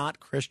he's not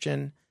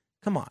Christian,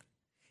 come on.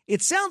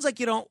 It sounds like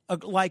you don't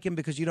like him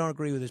because you don't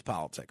agree with his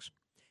politics.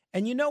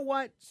 And you know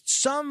what?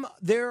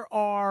 There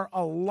are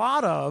a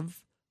lot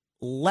of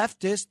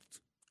leftist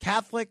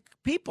Catholic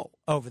people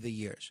over the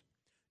years.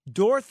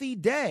 Dorothy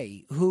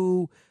Day,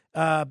 who,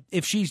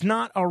 if she's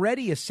not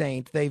already a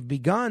saint, they've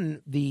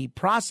begun the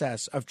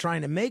process of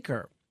trying to make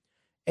her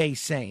a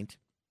saint.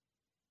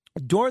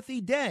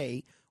 Dorothy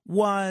Day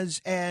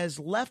was as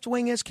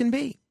left-wing as can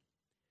be.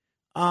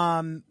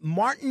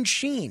 Martin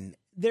Sheen,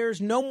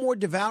 there's no more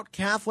devout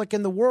Catholic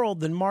in the world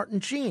than Martin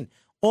Sheen,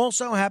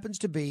 also happens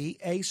to be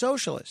a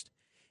socialist.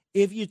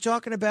 If you're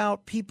talking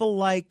about people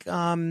like,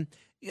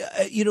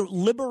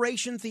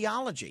 liberation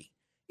theology,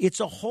 it's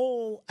a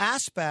whole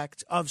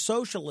aspect of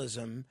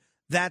socialism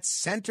that's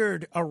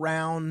centered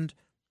around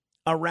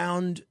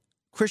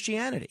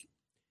Christianity.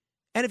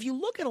 And if you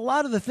look at a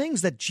lot of the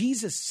things that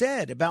Jesus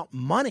said about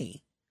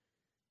money,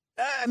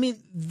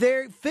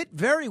 they fit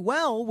very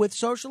well with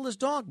socialist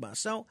dogma.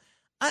 So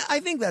I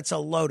think that's a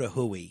load of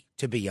hooey,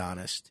 to be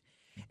honest.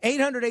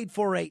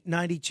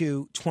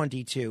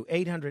 800-848-9222.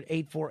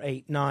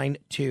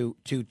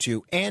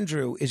 800-848-9222.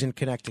 Andrew is in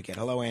Connecticut.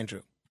 Hello,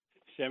 Andrew.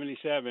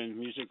 77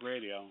 Music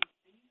Radio.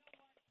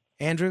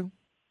 Andrew?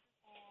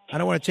 I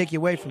don't want to take you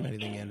away from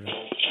anything, Andrew.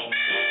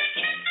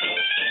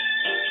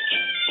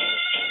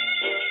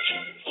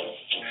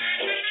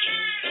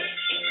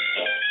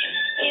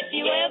 If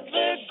you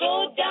ever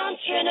go down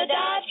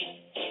Trinidad,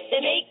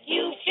 they make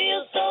you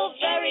feel so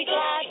very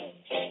glad.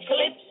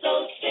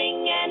 Calypso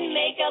sing and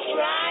make up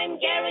rhyme,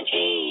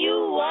 guarantee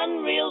you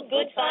one real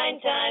good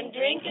fine time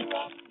drinking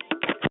rum.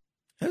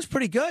 That was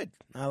pretty good.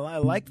 I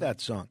like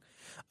that song.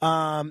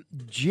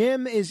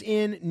 Jim is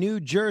in New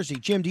Jersey.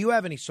 Jim, do you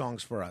have any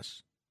songs for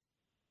us?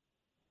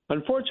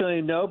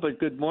 Unfortunately, no, but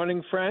good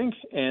morning, Frank,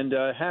 and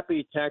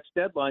happy tax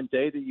deadline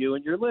day to you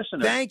and your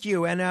listeners. Thank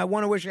you, and I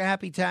want to wish a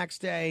happy tax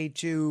day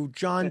to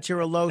John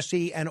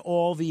Tirolosi and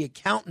all the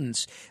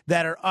accountants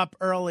that are up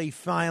early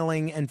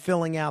filing and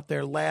filling out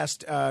their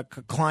last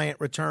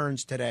client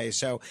returns today.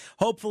 So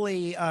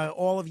hopefully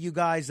all of you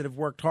guys that have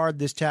worked hard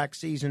this tax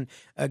season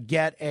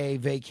get a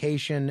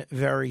vacation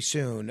very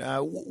soon.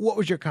 What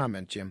was your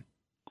comment, Jim?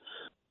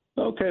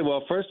 Okay,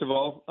 well, first of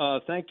all,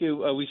 thank you.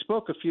 We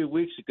spoke a few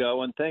weeks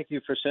ago, and thank you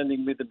for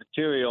sending me the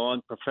material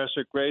on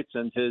Professor Greats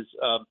and his,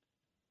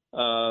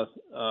 what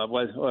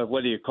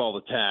do you call the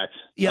tax?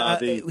 Yeah,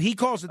 he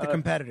calls it the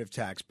competitive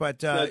tax, but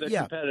the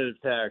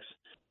competitive tax.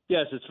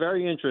 Yes, it's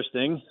very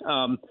interesting.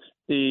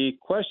 The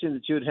question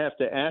that you would have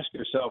to ask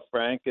yourself,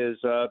 Frank, is,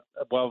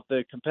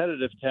 the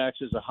competitive tax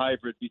is a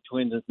hybrid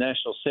between the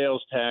national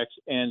sales tax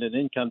and an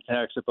income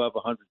tax above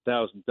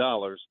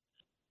 $100,000.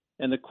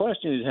 And the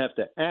question you'd have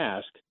to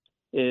ask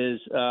is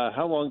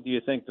how long do you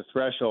think the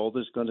threshold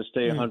is going to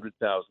stay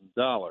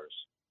 $100,000?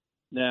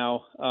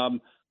 Now,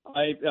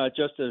 I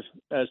just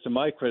as to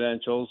my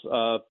credentials,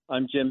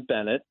 I'm Jim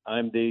Bennett.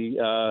 I'm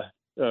the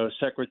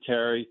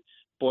secretary,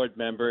 board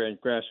member,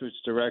 and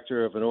grassroots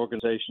director of an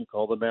organization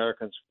called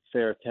Americans for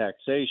Fair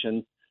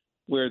Taxation.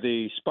 We're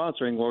the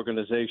sponsoring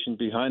organization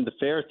behind the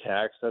Fair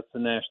Tax. That's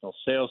the national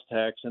sales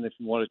tax. And if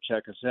you want to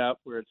check us out,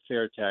 we're at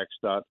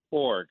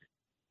fairtax.org.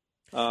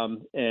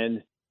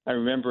 And I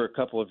remember a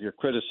couple of your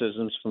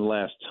criticisms from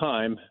last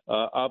time.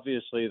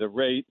 Obviously, the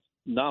rate,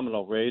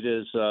 nominal rate,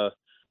 is 23%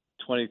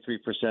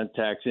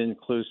 tax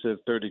inclusive,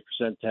 30%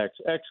 tax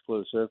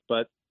exclusive,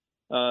 but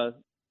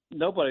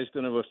nobody's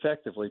going to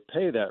effectively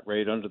pay that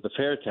rate under the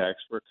fair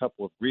tax for a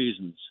couple of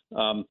reasons.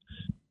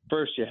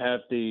 First, you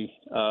have the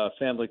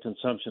family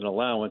consumption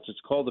allowance.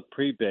 It's called the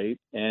prebate,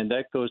 and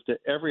that goes to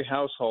every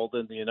household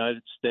in the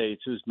United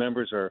States whose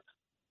members are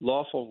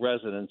lawful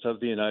residents of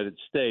the United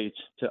States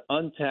to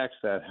untax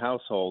that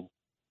household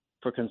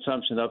for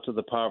consumption up to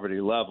the poverty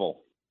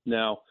level.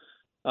 Now,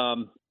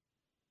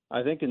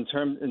 I think in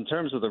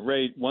terms of the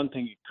rate, one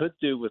thing you could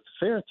do with the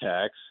fair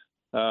tax,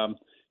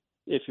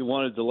 if you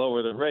wanted to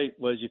lower the rate,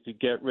 was you could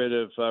get rid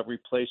of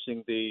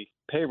replacing the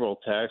payroll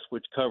tax,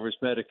 which covers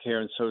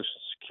Medicare and Social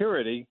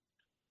Security.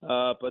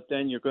 But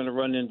then you're going to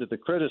run into the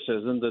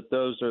criticism that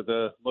those are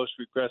the most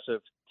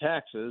regressive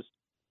taxes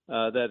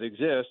that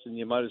exist, and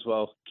you might as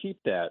well keep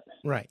that.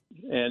 Right.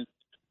 And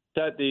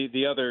that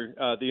the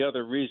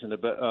other reason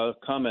about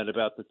comment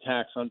about the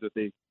tax under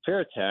the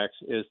fair tax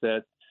is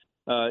that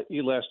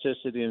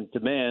elasticity in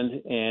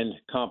demand and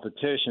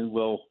competition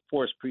will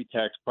force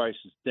pre-tax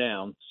prices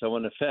down. So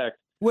in effect,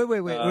 Wait.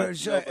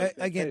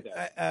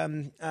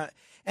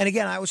 And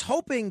again, I was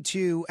hoping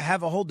to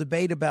have a whole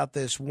debate about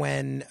this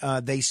when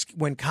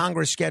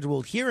Congress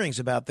scheduled hearings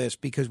about this,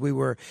 because we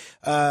were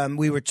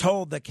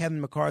told that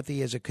Kevin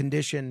McCarthy, as a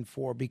condition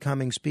for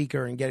becoming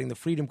Speaker and getting the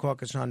Freedom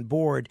Caucus on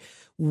board,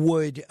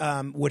 would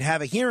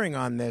have a hearing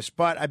on this.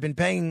 But I've been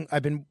paying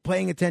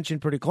attention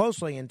pretty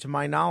closely, and to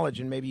my knowledge,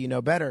 and maybe you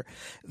know better,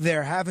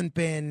 there haven't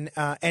been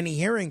any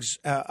hearings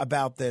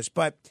about this.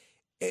 But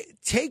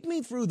take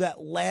me through that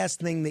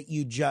last thing that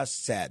you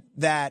just said,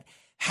 that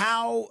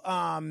how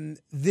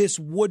this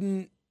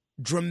wouldn't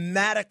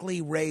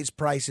dramatically raise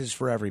prices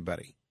for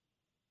everybody.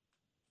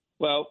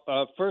 Well,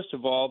 first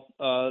of all,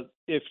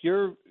 if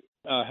your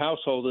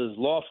household is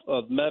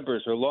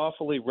members are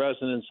lawfully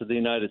residents of the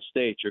United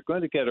States, you're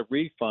going to get a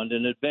refund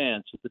in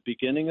advance at the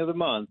beginning of the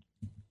month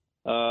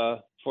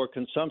for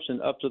consumption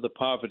up to the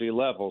poverty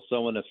level.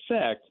 So in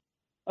effect,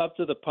 up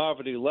to the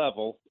poverty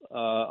level,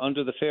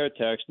 under the fair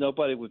tax,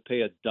 nobody would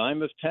pay a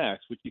dime of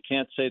tax, which you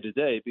can't say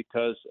today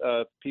because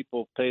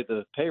people pay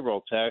the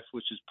payroll tax,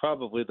 which is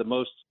probably the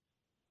most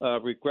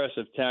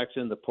regressive tax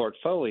in the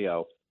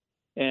portfolio.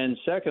 And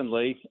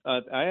secondly,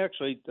 I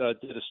actually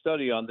did a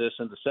study on this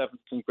in the 7th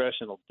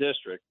Congressional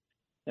District,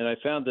 and I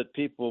found that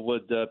people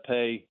would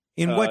pay...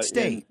 In what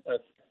state?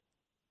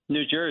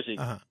 New Jersey.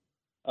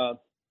 Uh-huh.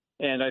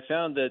 And I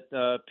found that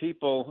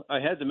I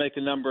had to make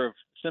a number of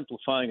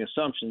simplifying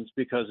assumptions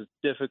because it's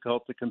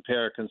difficult to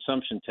compare a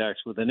consumption tax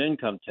with an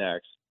income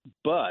tax.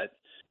 But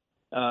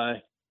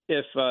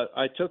if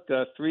I took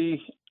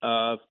 3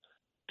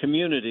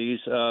 communities,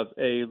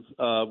 a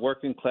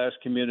working class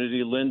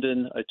community,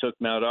 Linden, I took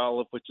Mount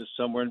Olive, which is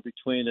somewhere in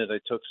between it, I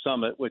took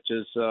Summit, which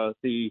is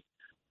the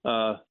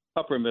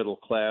upper middle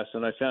class,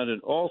 and I found in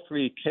all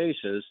 3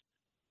 cases,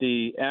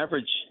 the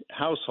average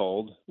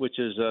household, which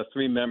is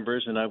 3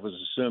 members, and I was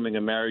assuming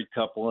a married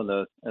couple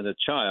and a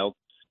child,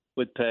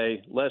 would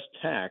pay less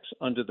tax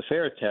under the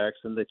fair tax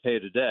than they pay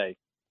today,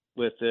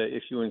 with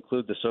if you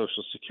include the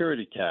Social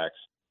Security tax.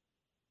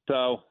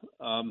 So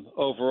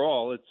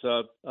overall,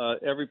 it's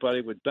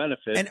everybody would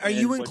benefit. And are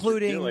you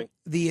including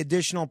the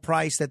additional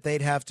price that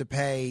they'd have to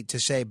pay to,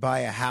 say, buy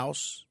a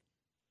house?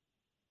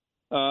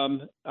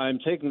 I'm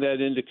taking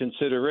that into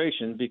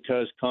consideration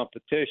because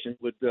competition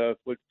would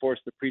force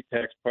the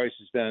pre-tax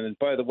prices down. And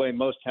by the way,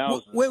 most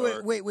houses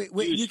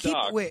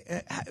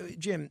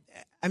Jim.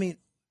 I mean,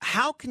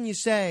 how can you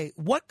say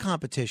what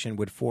competition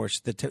would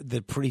force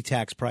the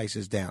pre-tax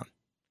prices down?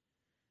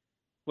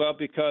 Well,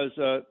 because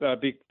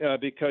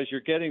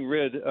you're getting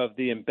rid of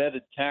the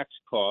embedded tax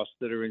costs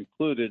that are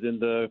included in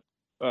the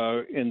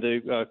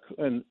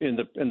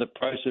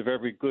price of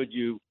every good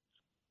you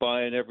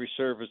buy and every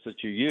service that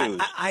you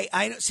use.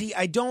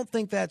 I don't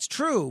think that's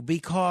true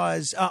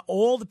because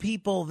all the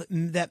people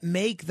that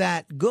make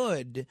that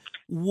good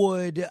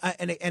would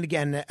and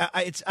again,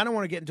 I don't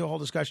want to get into a whole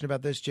discussion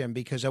about this, Jim,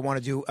 because I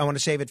want to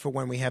save it for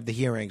when we have the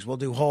hearings. We'll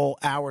do whole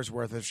hours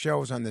worth of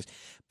shows on this.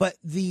 But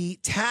the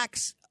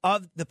tax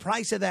of the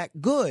price of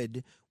that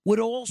good would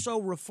also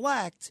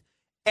reflect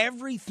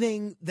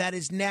everything that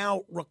is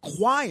now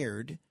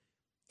required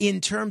in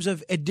terms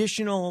of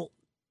additional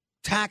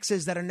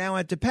taxes that are now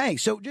had to pay.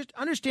 So just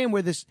understand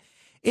where this,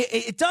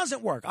 it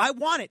doesn't work. I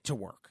want it to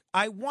work.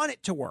 I want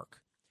it to work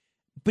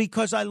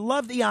because I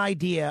love the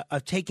idea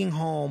of taking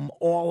home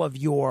all of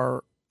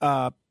your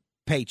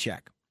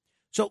paycheck.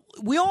 So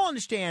we all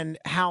understand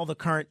how the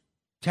current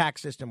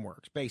tax system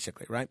works,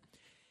 basically, right?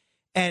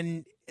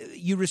 And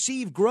you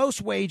receive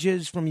gross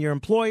wages from your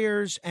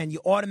employers and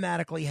you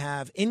automatically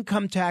have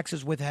income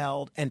taxes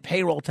withheld and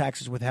payroll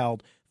taxes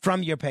withheld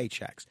from your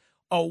paychecks.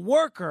 A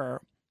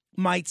worker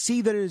might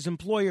see that his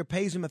employer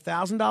pays him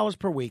 $1,000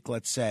 per week,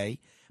 let's say,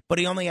 but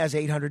he only has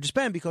 $800 to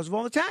spend because of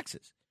all the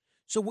taxes.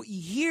 So what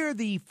you hear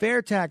the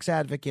fair tax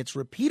advocates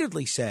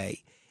repeatedly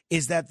say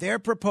is that their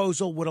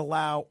proposal would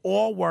allow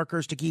all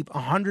workers to keep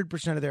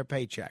 100% of their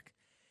paycheck.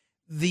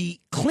 The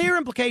clear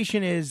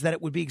implication is that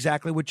it would be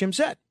exactly what Jim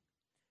said,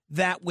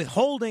 that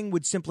withholding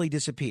would simply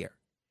disappear,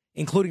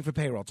 including for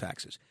payroll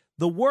taxes.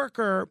 The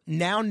worker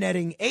now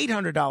netting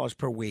 $800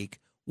 per week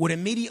would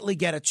immediately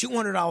get a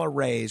 $200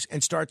 raise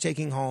and start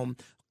taking home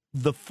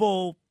the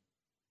full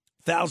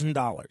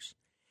 $1,000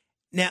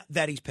 now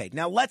that he's paid.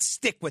 Now, let's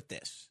stick with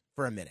this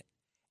for a minute,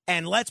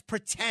 and let's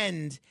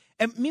pretend.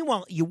 And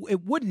meanwhile,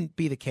 it wouldn't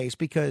be the case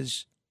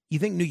because you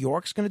think New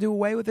York's going to do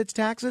away with its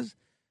taxes?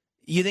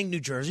 You think New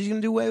Jersey's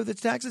going to do away with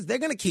its taxes? They're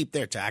going to keep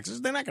their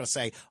taxes. They're not going to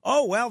say,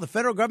 oh, well, the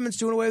federal government's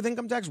doing away with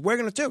income tax. We're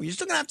going to too. You're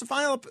still going to have to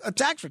file a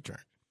tax return.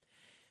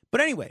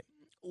 But anyway,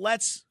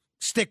 let's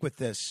stick with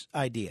this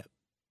idea.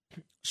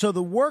 So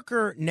the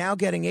worker now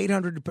getting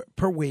 $800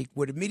 per week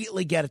would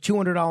immediately get a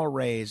 $200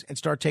 raise and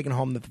start taking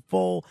home the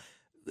full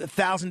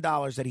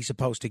 $1,000 that he's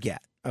supposed to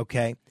get,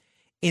 okay?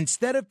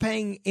 Instead of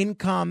paying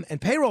income and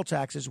payroll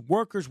taxes,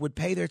 workers would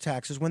pay their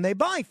taxes when they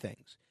buy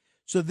things.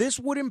 So this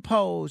would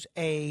impose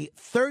a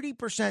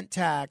 30%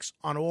 tax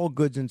on all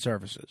goods and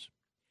services.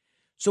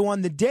 So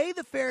on the day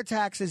the fair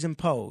tax is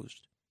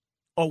imposed,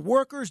 a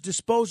worker's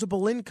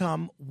disposable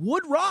income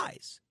would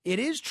rise. It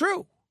is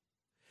true.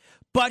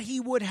 but he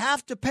would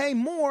have to pay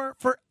more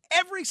for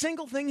every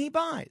single thing he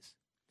buys.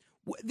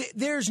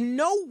 There's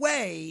no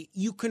way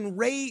you can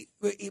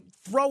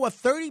throw a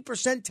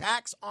 30%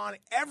 tax on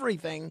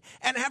everything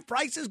and have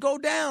prices go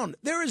down.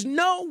 There is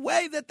no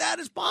way that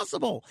is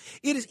possible.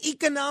 It is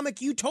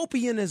economic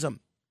utopianism.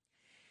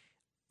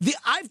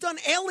 I've done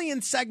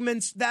alien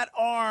segments that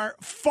are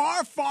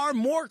far, far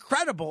more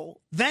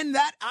credible than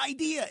that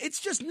idea. It's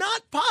just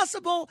not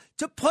possible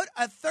to put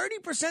a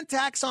 30%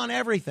 tax on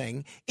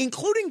everything,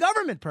 including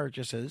government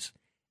purchases,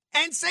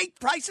 and say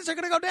prices are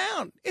going to go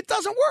down. It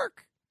doesn't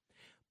work.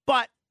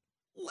 But,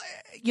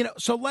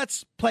 so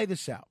let's play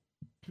this out.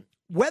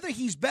 Whether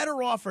he's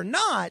better off or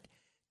not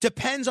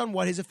depends on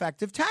what his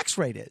effective tax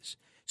rate is.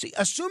 See,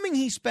 assuming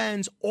he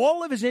spends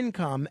all of his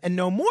income and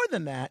no more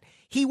than that,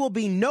 he will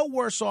be no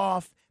worse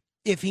off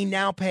if he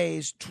now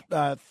pays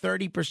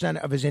 30%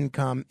 of his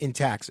income in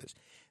taxes.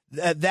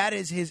 That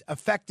is his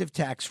effective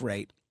tax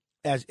rate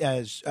as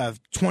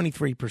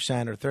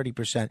 23% or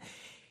 30%.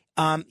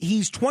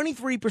 He's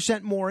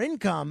 23% more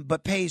income,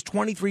 but pays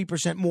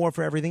 23% more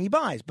for everything he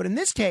buys. But in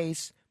this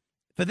case,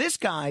 for this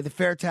guy, the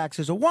fair tax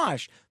is a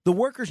wash. The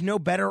worker's no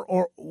better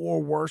or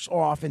worse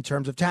off in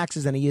terms of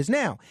taxes than he is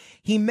now.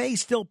 He may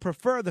still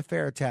prefer the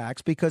fair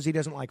tax because he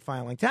doesn't like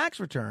filing tax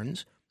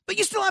returns, but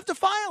you still have to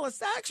file a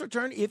tax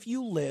return if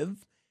you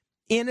live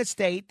in a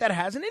state that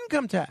has an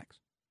income tax.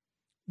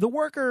 The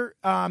worker,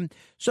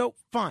 so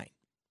fine.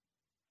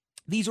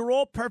 These are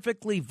all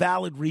perfectly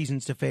valid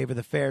reasons to favor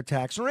the fair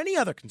tax or any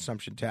other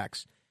consumption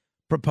tax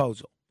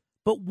proposal.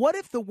 But what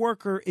if the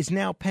worker is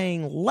now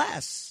paying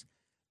less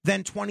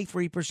than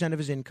 23% of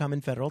his income in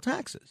federal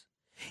taxes?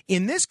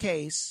 In this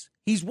case,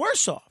 he's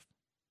worse off.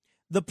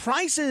 The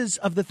prices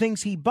of the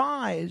things he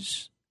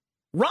buys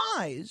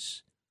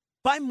rise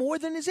by more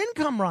than his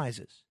income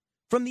rises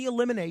from the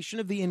elimination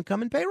of the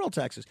income and payroll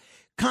taxes.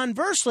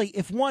 Conversely,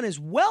 if one is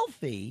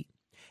wealthy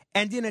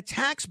and in a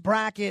tax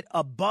bracket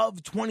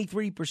above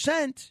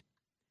 23%,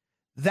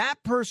 that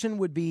person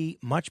would be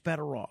much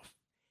better off.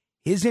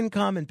 His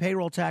income and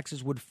payroll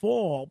taxes would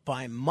fall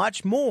by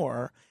much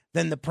more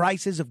than the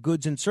prices of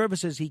goods and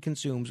services he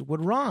consumes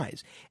would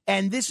rise.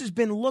 And this has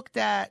been looked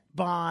at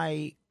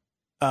by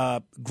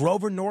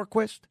Grover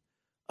Norquist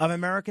of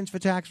Americans for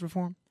Tax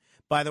Reform,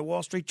 by the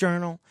Wall Street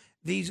Journal.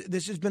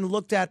 This has been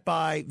looked at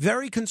by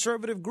very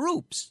conservative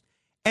groups,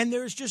 and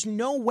there's just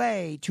no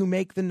way to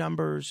make the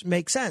numbers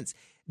make sense.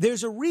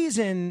 There's a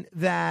reason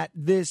that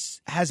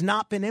this has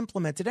not been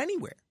implemented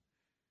anywhere,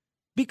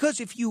 because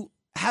if you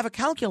have a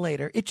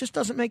calculator, it just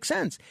doesn't make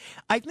sense.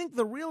 I think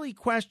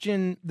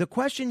the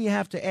question you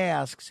have to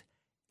ask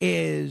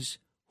is,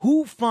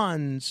 who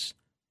funds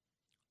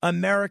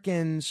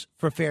Americans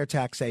for Fair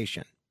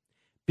Taxation?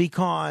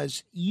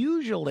 Because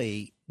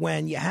usually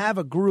when you have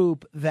a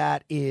group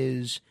that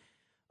is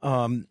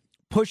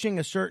pushing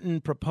a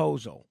certain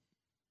proposal,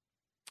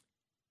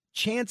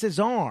 chances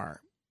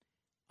are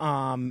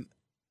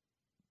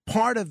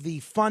part of the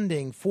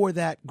funding for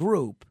that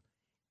group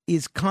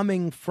is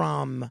coming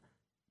from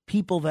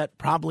people that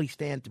probably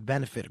stand to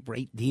benefit a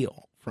great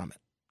deal from it.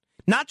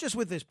 Not just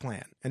with this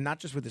plan and not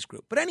just with this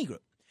group, but any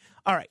group.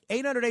 All right,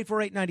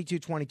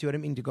 800-848-9222. I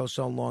didn't mean to go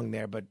so long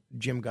there, but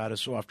Jim got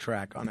us off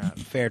track on a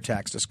fair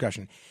tax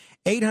discussion.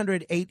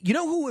 800-8. You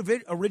know who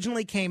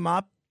originally came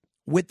up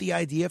with the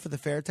idea for the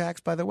fair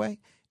tax, by the way?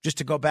 Just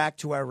to go back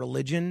to our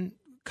religion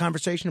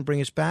conversation and bring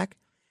us back.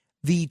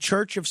 The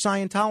Church of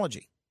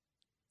Scientology.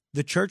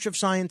 The Church of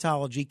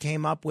Scientology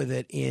came up with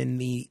it in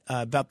the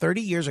about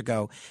 30 years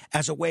ago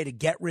as a way to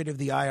get rid of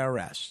the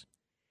IRS.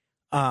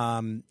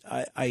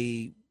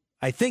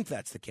 I think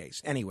that's the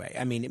case. Anyway,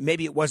 I mean,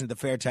 maybe it wasn't the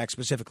fair tax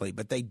specifically,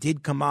 but they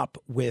did come up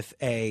with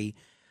a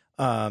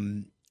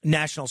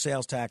national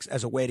sales tax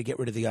as a way to get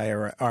rid of the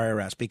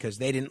IRS because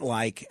they didn't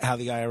like how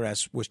the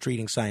IRS was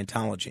treating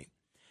Scientology.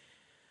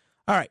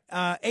 All right,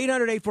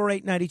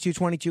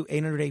 800-848-9222,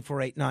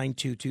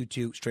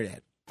 800-848-9222, straight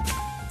ahead.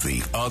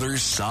 The Other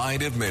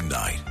Side of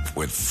Midnight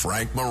with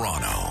Frank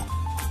Morano.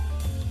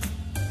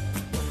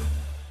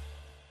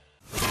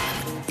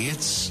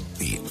 It's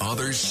The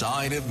Other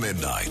Side of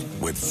Midnight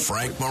with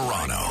Frank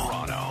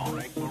Morano.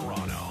 Frank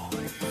Morano.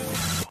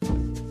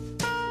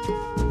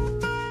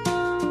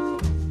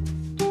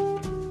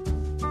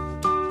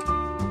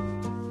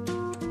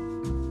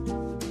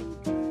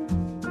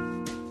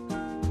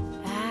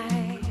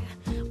 I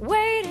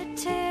waited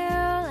till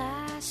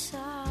I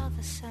saw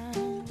the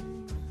sun.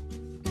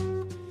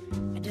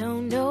 I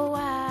don't know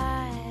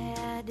why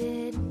I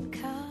didn't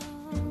come.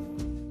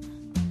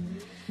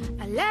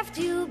 I left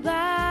you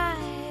by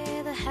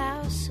the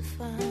house of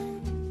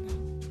fun.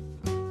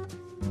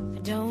 I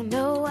don't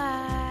know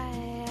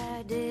why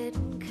I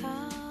didn't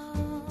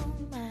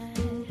come. I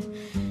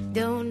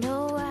don't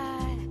know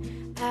why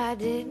I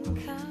didn't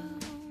come.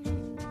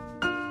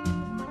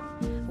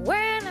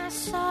 When I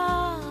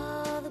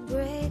saw the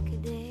break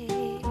of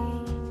day,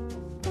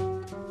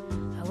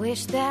 I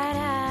wish that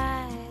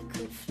I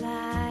could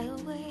fly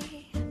away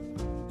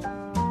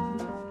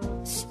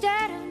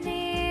instead of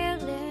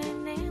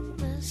kneeling in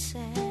the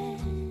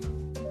sand,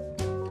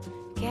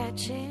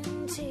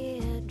 catching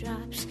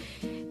teardrops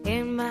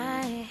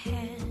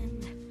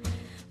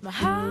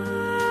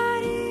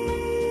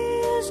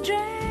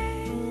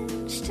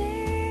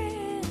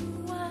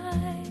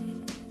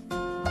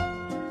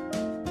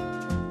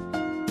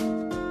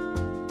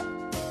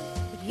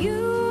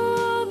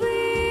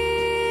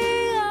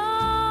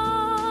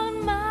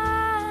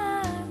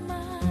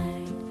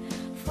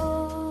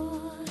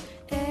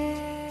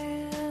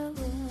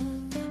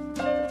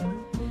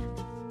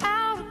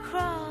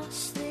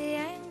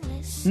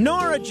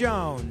Nora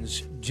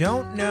Jones,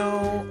 don't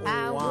know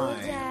why.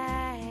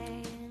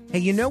 Hey,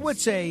 you know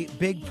what's a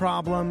big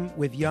problem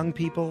with young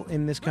people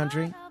in this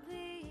country?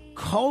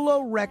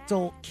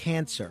 Colorectal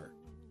cancer.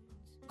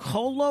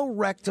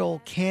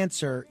 Colorectal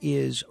cancer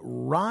is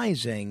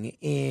rising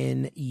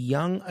in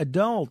young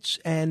adults,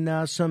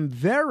 and some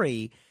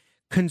very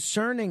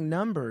concerning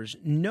numbers.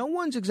 No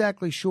one's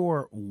exactly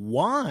sure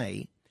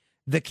why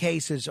the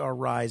cases are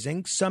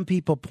rising. Some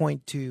people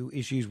point to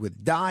issues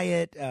with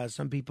diet.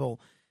 Some people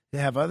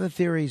have other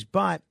theories.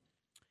 But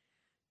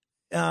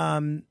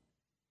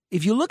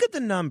if you look at the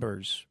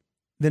numbers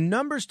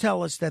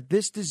tell us that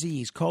this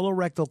disease,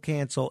 colorectal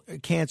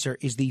cancer,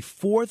 is the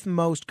fourth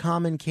most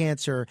common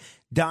cancer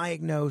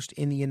diagnosed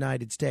in the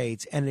United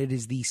States, and it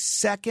is the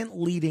second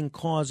leading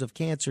cause of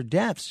cancer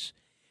deaths.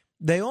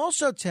 They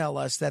also tell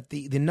us that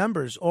the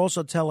numbers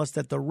also tell us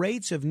that the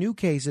rates of new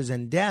cases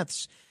and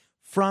deaths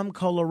from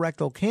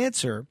colorectal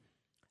cancer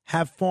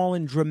have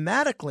fallen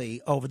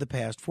dramatically over the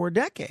past 4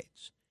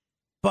 decades.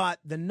 But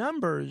the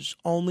numbers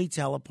only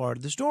tell a part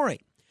of the story.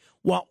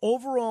 While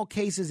overall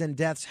cases and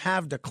deaths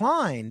have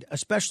declined,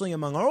 especially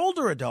among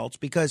older adults,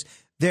 because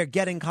they're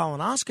getting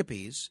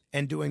colonoscopies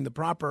and doing the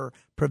proper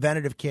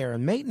preventative care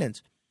and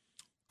maintenance,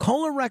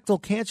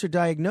 colorectal cancer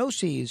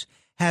diagnoses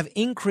have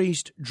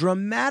increased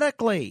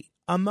dramatically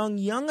among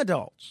young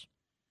adults.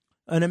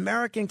 An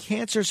American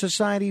Cancer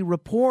Society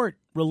report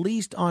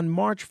released on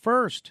March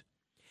 1st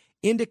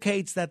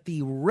indicates that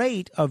the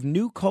rate of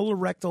new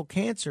colorectal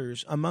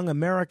cancers among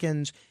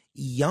Americans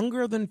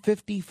younger than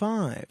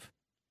 55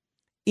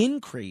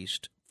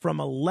 increased from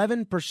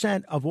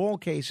 11% of all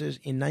cases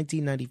in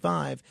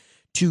 1995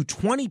 to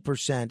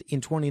 20%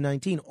 in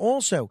 2019.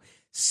 Also,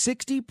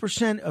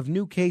 60% of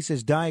new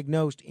cases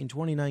diagnosed in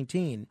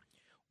 2019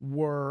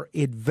 were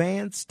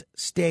advanced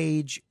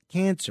stage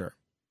cancer,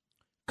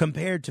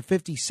 compared to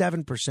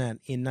 57%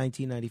 in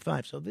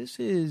 1995. So this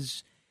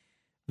is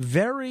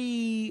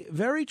very,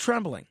 very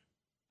troubling.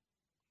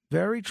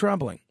 Very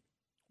troubling.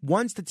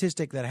 One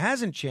statistic that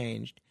hasn't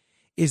changed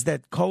is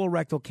that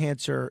colorectal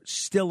cancer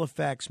still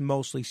affects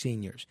mostly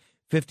seniors.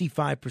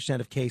 55%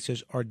 of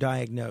cases are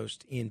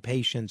diagnosed in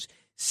patients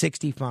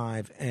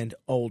 65 and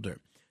older.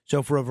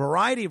 So for a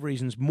variety of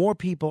reasons, more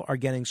people are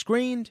getting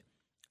screened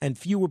and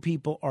fewer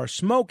people are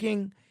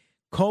smoking.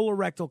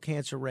 Colorectal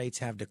cancer rates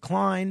have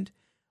declined,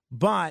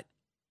 but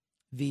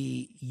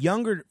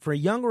for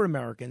younger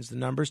Americans, the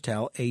numbers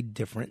tell a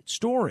different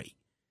story.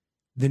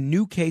 The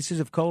new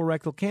cases of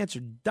colorectal cancer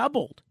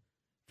doubled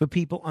for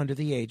people under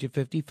the age of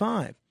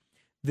 55.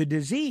 The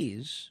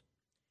disease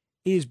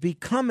is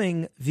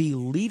becoming the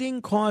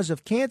leading cause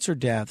of cancer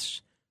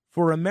deaths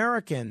for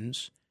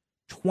Americans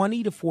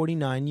 20 to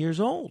 49 years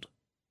old.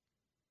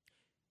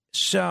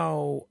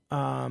 So,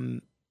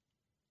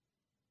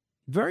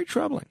 very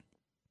troubling.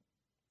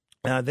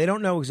 They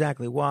don't know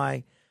exactly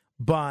why,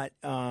 but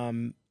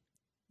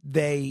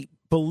they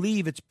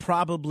believe it's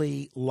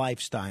probably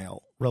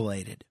lifestyle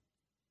related.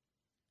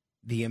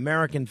 The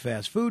American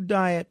fast food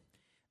diet,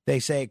 they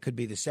say it could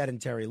be the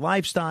sedentary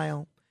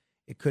lifestyle.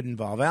 It could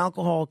involve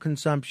alcohol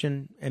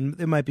consumption, and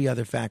there might be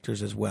other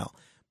factors as well.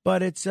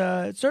 But it's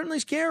certainly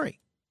scary.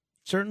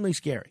 Certainly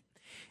scary.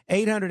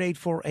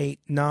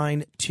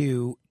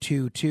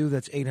 800-848-9222.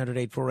 That's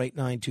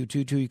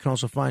 800-848-9222. You can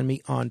also find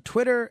me on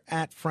Twitter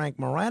at Frank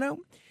Morano.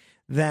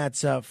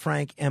 That's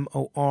Frank,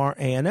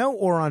 Morano,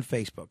 or on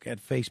Facebook at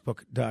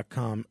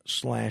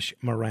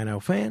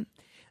facebook.com/MoranoFan.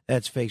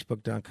 That's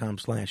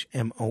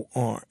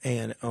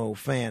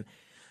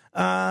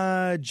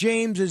facebook.com/MoranoFan.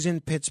 James is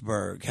in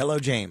Pittsburgh. Hello,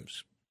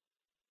 James.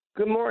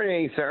 Good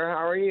morning, sir.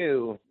 How are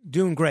you?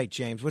 Doing great,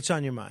 James. What's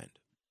on your mind?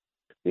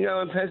 You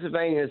know, in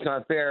Pennsylvania, it's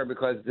not fair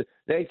because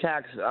they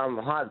tax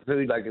hot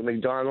food like at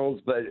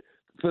McDonald's, but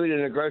food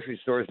in the grocery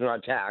store is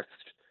not taxed.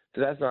 So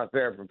that's not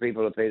fair for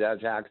people to pay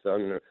that tax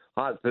on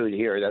hot food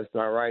here. That's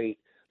not right.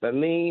 But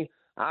me,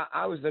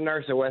 I was the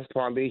nurse at West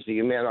Palm Beach at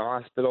Humana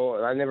Hospital,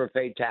 and I never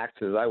paid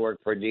taxes. I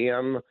worked for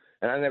DM,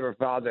 and I never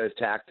filed those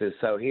taxes.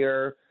 So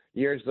here,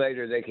 years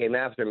later, they came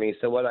after me.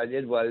 So what I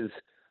did was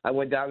I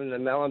went down to the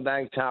Mellon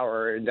Bank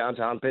Tower in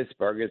downtown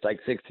Pittsburgh. It's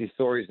like 60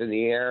 stories in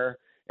the air.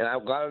 And I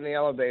got on the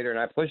elevator, and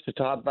I pushed the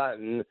top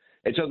button.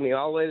 It took me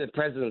all the way to the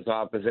president's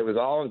office. It was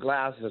all in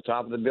glass at the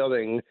top of the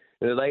building.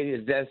 And the lady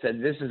at the desk said,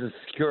 "This is a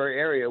secure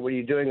area. What are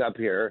you doing up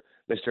here,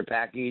 Mr.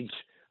 Package?"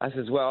 I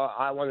said, "Well,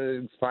 I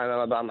wanted to find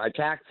out about my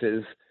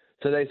taxes."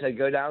 So they said,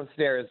 "Go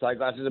downstairs." So I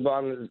got to the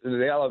bottom of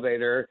the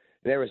elevator,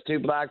 and there was two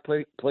black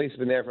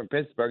policemen there from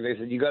Pittsburgh. They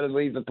said, "You got to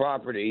leave the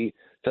property."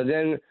 So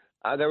then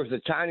there was a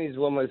Chinese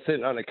woman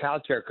sitting on a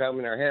couch there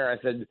combing her hair. I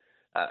said,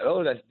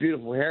 "Oh, that's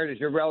beautiful hair.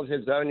 Does your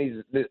relatives own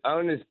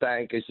this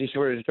bank?" And she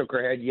sort of shook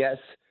her head, yes.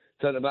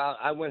 So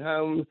I went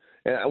home,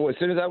 and as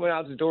soon as I went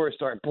out the door, it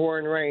started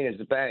pouring rain at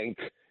the bank.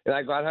 And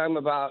I got home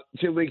about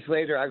 2 weeks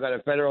later, I got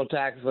a federal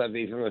tax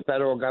levy from the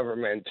federal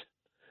government.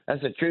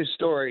 That's a true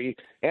story.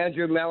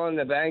 Andrew Mellon,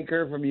 the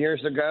banker from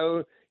years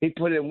ago, he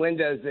put in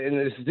windows in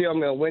the steel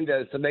mill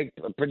windows to make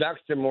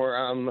production more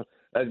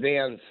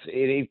advanced.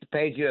 And he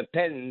paid you a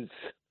pittance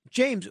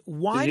James,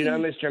 why Did you know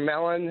Mr.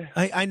 Mellon?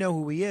 I know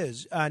who he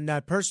is.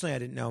 Not personally, I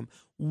didn't know him.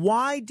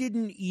 Why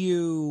didn't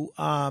you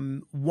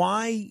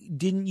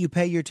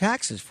pay your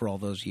taxes for all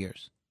those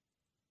years?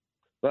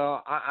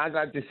 Well, I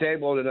got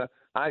disabled and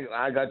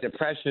I got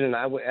depression, and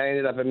I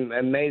ended up in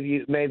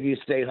Mayview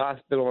State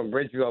Hospital in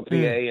Bridgeville, PA,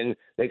 and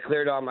they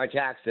cleared all my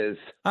taxes.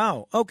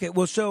 Oh, okay.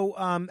 Well, so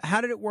how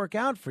did it work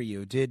out for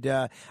you? Did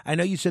I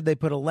know you said they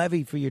put a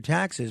levy for your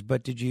taxes,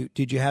 but did you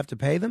have to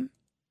pay them?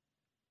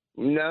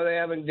 No, they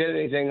haven't did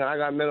anything. I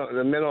got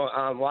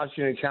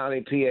Washington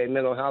County, PA,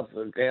 mental health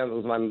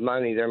handles my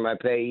money. They're my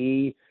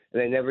payee,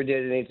 and they never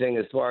did anything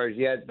as far as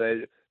yet.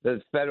 But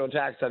the federal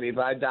tax levy, if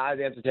I die,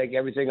 they have to take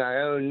everything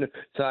I own.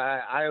 So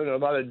I own a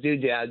lot of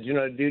doodads. You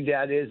know what a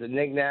doodad is? A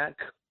knick-knack?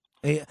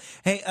 Hey,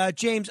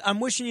 James, I'm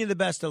wishing you the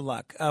best of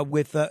luck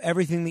with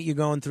everything that you're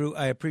going through.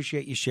 I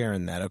appreciate you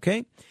sharing that,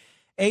 okay?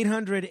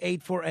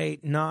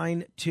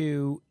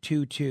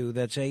 800-848-9222.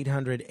 That's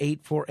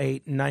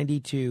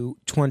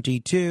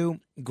 800-848-9222.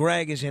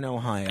 Greg is in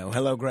Ohio.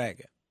 Hello,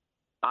 Greg.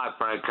 Hi,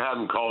 Frank. I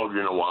haven't called you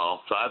in a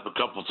while, so I have a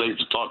couple of things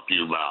to talk to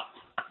you about.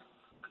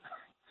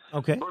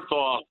 Okay. First of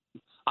all,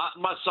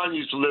 my son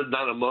used to live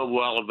down in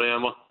Mobile,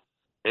 Alabama,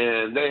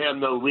 and they have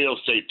no real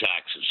estate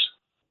taxes.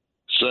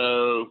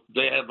 So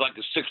they have like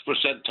a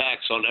 6%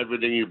 tax on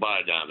everything you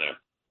buy down there.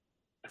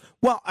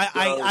 Well,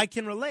 I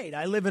can relate.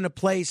 I live in a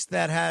place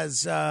that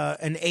has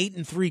an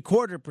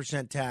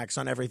 8.75% tax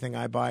on everything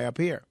I buy up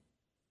here.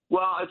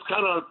 Well, it's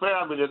kind of unfair.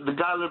 I mean, the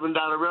guy living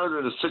down the road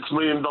in a $6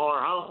 million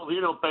home,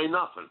 he don't pay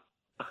nothing.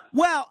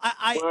 Well,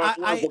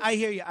 I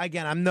hear you.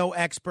 Again, I'm no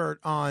expert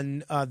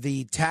on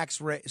the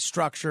tax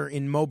structure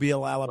in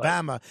Mobile,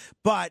 Alabama,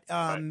 but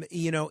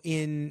you know,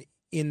 in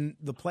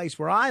the place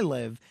where I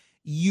live,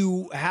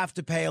 you have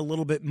to pay a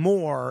little bit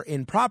more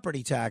in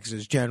property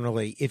taxes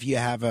generally if you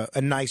have a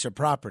nicer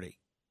property.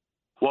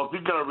 Well, if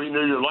you're going to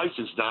renew your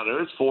license down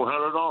there, it's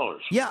 $400.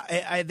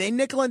 Yeah, they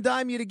nickel and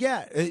dime you to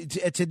get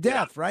to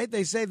death, right?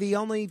 They say the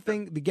only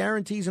thing, the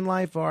guarantees in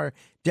life are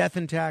death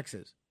and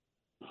taxes.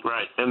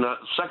 Right. And the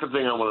second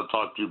thing I want to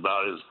talk to you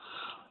about is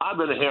I've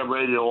been a ham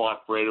radio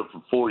operator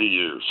for 40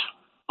 years,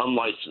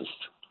 unlicensed.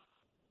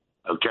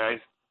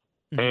 Okay?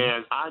 Mm-hmm.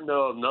 And I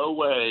know of no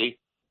way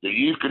that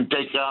you can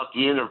take out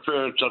the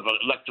interference of an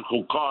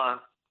electrical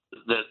car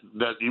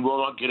that you will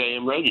not get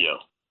AM radio.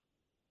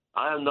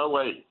 I have no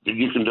way that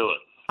you can do it.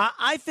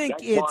 I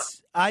think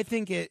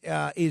it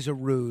is a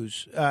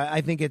ruse. I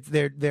think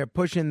they're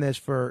pushing this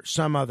for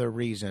some other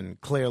reason,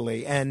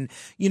 clearly. And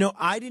you know,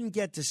 I didn't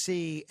get to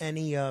see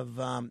any of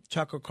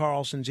Tucker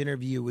Carlson's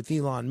interview with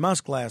Elon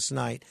Musk last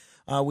night.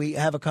 We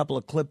have a couple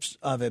of clips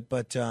of it,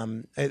 but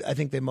I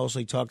think they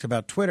mostly talked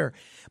about Twitter.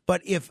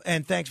 But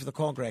and thanks for the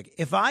call, Greg.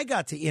 If I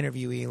got to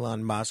interview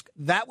Elon Musk,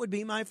 that would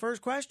be my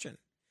first question: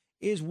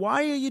 is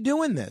why are you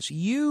doing this?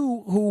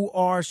 You who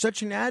are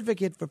such an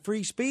advocate for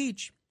free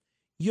speech.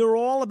 You're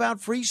all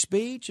about free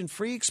speech and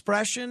free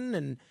expression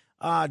and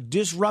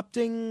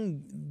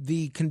disrupting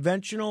the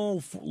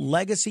conventional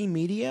legacy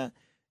media.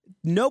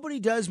 Nobody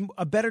does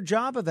a better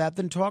job of that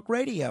than talk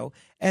radio,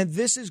 and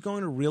this is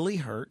going to really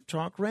hurt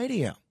talk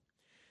radio.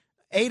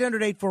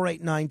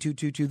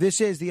 800-848-9222.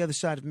 This is The Other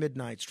Side of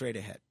Midnight, straight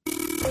ahead.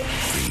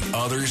 The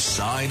Other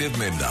Side of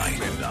Midnight.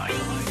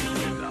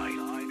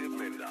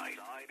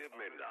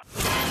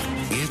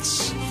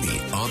 It's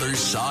The Other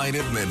Side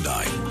of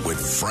Midnight with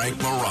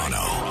Frank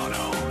Morano.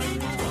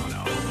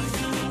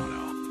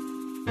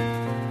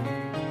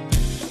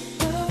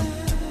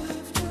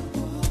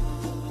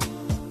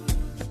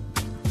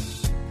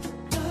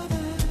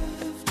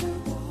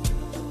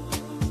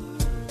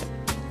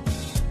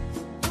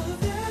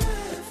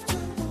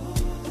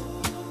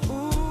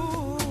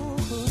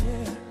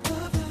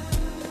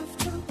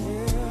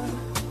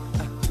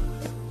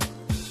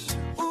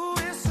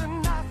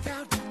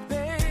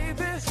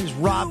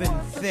 Robin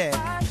Thicke,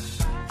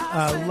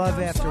 Love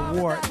After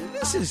War.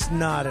 This is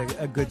not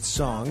a good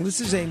song.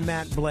 This is a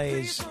Matt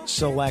Blaze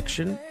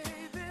selection.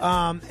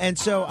 And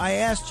so I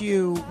asked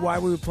you why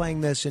we were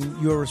playing this,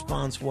 and your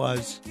response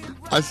was?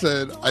 I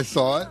said, I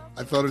saw it.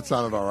 I thought it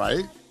sounded all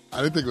right.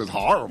 I didn't think it was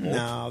horrible.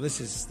 No,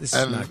 this is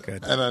not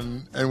good.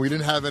 And we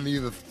didn't have any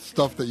of the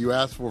stuff that you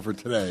asked for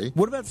today.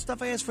 What about the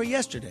stuff I asked for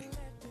yesterday?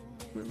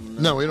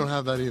 No, we don't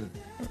have that either.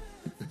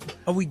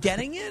 Are we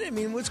getting it? I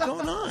mean, what's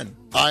going on?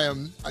 I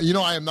am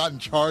not in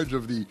charge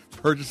of the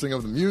purchasing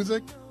of the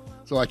music,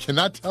 so I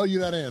cannot tell you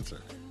that answer.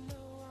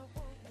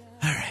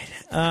 All right.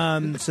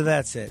 So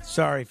that's it.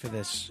 Sorry for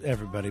this,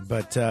 everybody.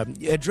 But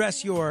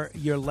address your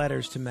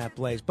letters to Matt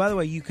Blaze. By the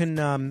way, you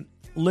can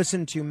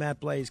listen to Matt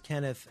Blaze,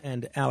 Kenneth,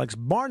 and Alex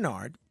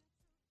Barnard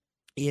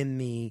in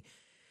the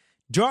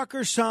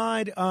Darker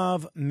Side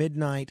of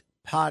Midnight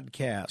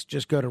podcast.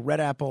 Just go to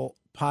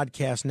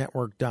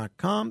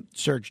RedApplePodcastNetwork.com,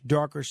 search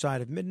Darker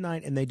Side of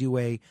Midnight, and they do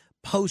a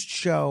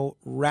post-show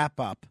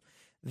wrap-up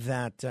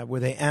that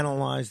where they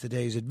analyze the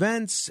day's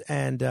events.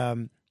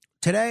 And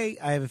today,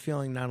 I have a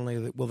feeling not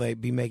only will they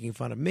be making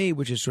fun of me,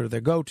 which is sort of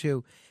their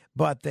go-to,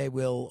 but they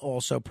will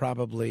also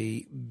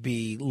probably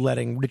be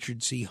letting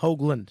Richard C.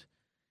 Hoagland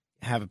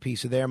have a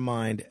piece of their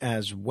mind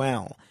as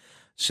well.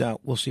 So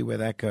we'll see where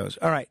that goes.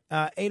 All right,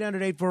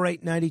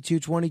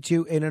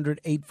 800-848-9222,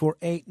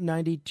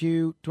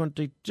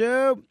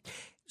 800-848-9222.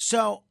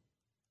 So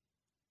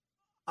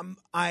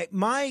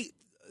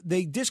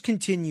they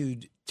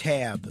discontinued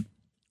Tab.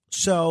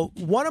 So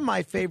one of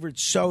my favorite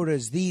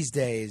sodas these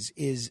days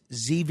is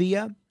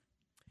Zevia.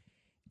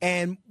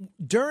 And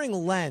during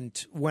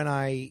Lent, when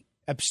I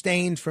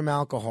abstained from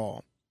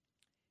alcohol,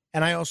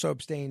 and I also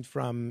abstained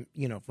from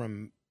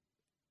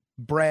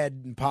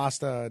bread and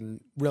pasta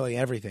and really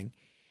everything,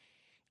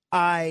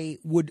 I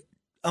would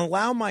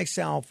allow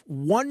myself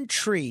one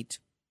treat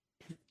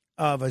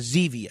of a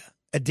Zevia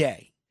a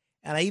day.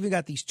 And I even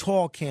got these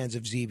tall cans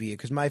of Zevia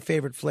because my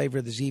favorite flavor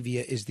of the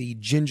Zevia is the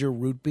ginger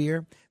root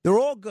beer. They're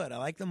all good. I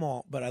like them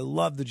all, but I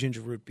love the ginger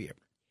root beer.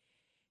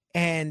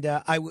 And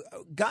I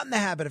got in the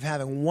habit of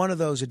having one of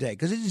those a day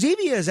because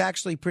Zevia is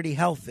actually pretty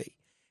healthy.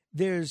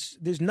 There's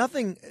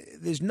nothing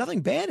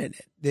bad in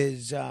it.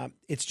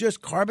 It's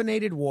just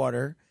carbonated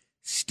water,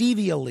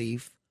 stevia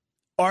leaf,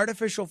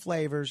 artificial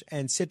flavors,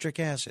 and citric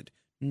acid.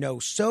 No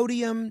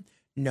sodium,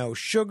 no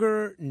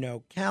sugar,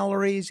 no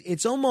calories.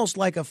 It's almost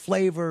like a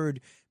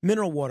flavored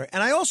mineral water.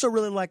 And I also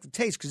really like the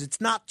taste because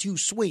it's not too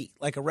sweet.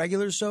 Like a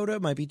regular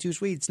soda might be too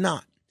sweet. It's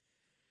not.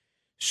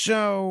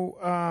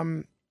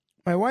 So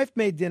my wife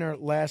made dinner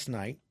last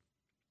night.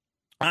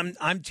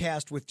 I'm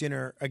tasked with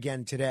dinner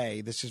again today.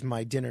 This is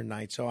my dinner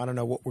night, so I don't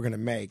know what we're going to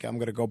make. I'm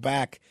going to go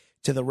back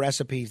to the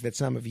recipes that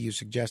some of you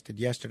suggested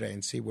yesterday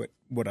and see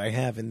what I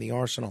have in the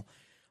arsenal.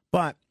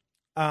 But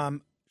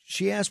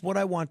she asked what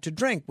I want to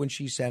drink when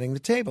she's setting the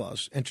table. I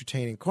was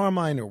entertaining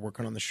Carmine or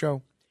working on the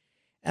show.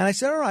 And I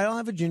said, all right, I'll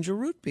have a ginger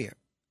root beer.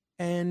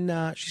 And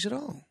she said,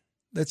 oh,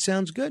 that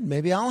sounds good.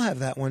 Maybe I'll have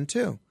that one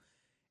too.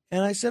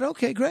 And I said,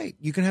 okay, great.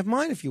 You can have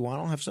mine if you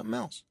want. I'll have something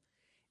else.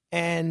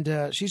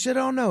 And she said,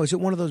 oh, no, is it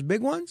one of those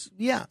big ones?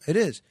 Yeah, it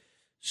is.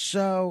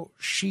 So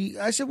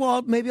I said,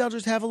 well, maybe I'll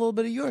just have a little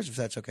bit of yours if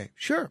that's okay.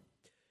 Sure.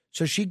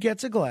 So she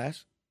gets a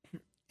glass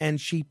and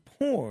she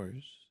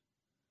pours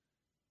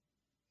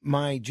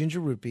my ginger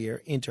root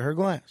beer into her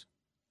glass.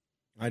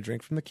 I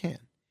drink from the can.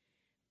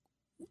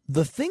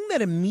 The thing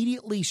that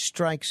immediately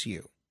strikes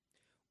you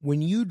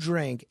when you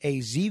drink a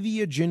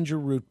Zevia ginger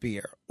root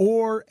beer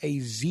or a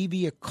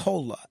Zevia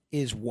cola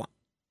is what?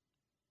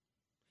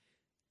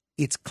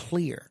 It's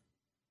clear.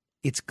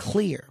 It's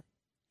clear.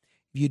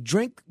 If you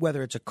drink,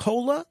 whether it's a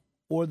cola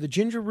or the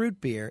ginger root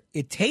beer,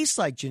 it tastes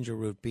like ginger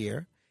root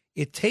beer.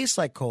 It tastes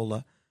like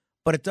cola,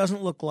 but it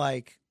doesn't look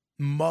like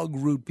mug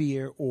root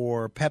beer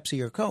or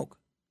Pepsi or Coke.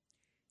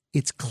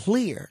 It's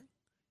clear.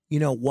 You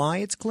know why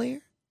it's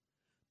clear?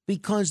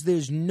 Because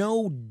there's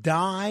no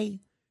dye,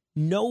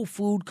 no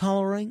food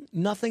coloring,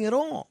 nothing at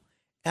all.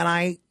 And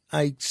I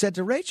said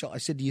to Rachel, I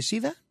said, do you see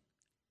that?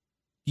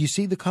 Do you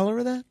see the color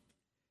of that?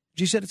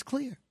 She said, it's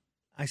clear.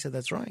 I said,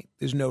 that's right.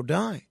 There's no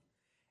dye.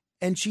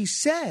 And she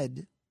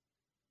said,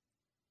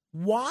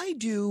 why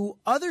do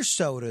other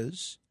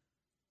sodas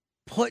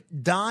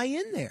put dye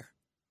in there?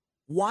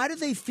 Why do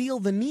they feel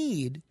the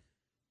need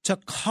to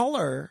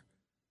color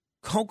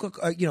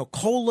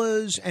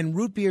colas and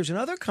root beers and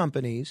other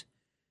companies?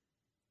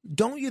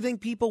 Don't you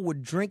think people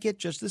would drink it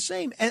just the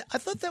same? And I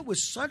thought that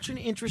was such an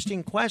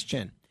interesting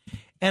question,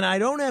 and I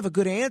don't have a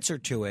good answer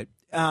to it.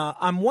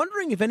 I'm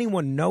wondering if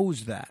anyone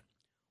knows that.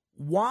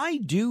 Why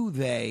do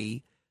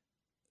they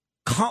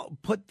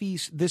put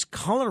this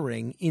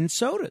coloring in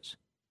sodas?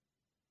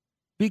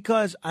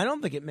 Because I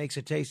don't think it makes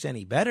it taste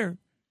any better.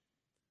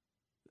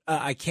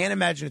 I can't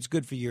imagine it's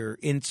good for your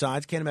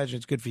insides. Can't imagine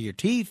it's good for your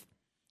teeth.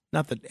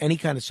 Not that any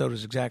kind of soda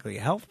is exactly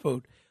a health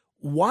food.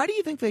 Why do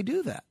you think they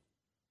do that?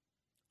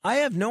 I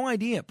have no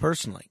idea,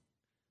 personally.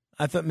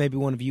 I thought maybe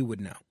one of you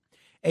would know.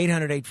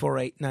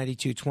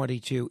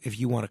 800-848-9222 if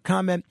you want to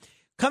comment.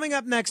 Coming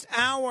up next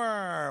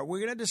hour, we're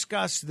going to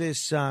discuss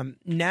this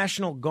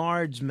National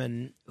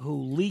Guardsman who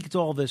leaked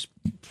all this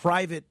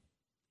private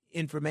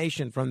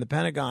information from the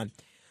Pentagon.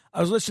 I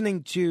was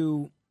listening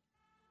to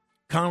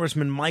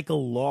Congressman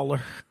Michael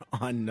Lawler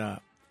on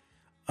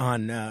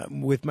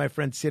with my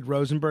friend Sid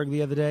Rosenberg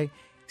the other day.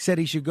 He said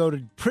he should go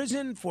to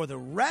prison for the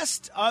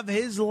rest of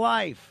his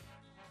life.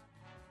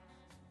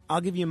 I'll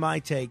give you my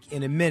take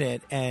in a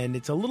minute, and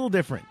it's a little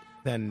different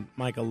than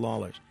Michael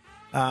Lawler's.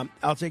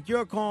 I'll take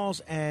your calls,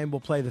 and we'll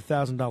play the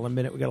 $1,000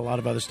 minute. We got a lot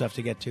of other stuff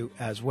to get to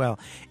as well.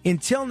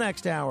 Until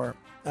next hour,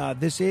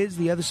 this is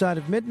The Other Side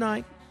of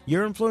Midnight.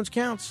 Your influence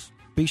counts.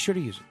 Be sure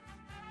to use it.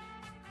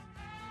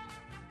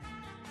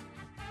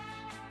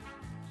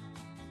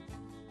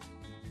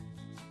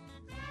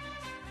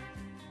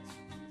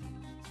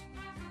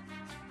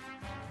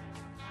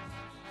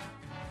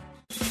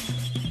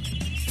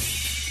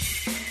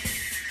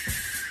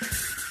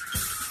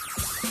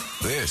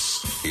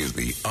 This is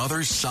The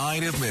Other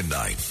Side of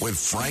Midnight with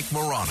Frank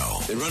Morano.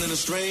 They're running a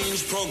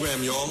strange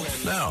program, y'all.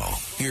 Now,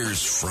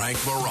 here's Frank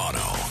Morano.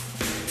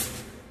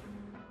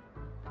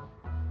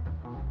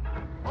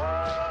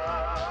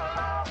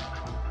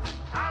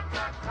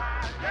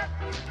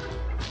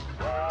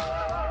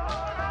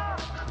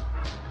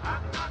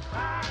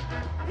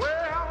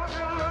 Well, I've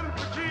been looking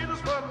for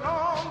Jesus for a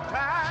long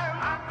time.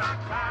 I'm not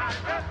tired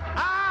yet.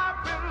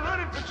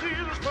 for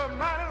Jesus for a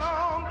mighty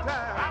long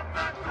time.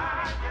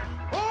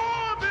 Oh,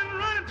 I've been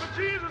running for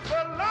Jesus for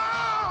a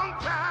long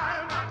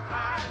time.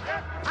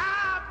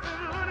 I've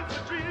been running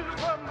for Jesus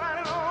for a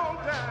mighty long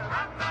time.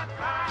 I'm not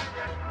tired.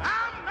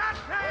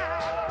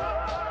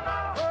 Oh, no.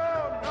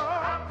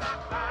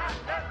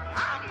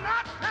 I'm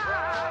not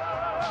tired.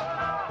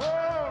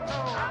 Oh,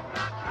 no.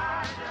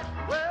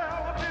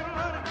 Well, I've been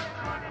running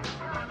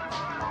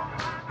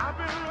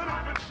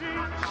for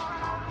Jesus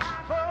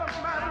for a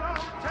mighty long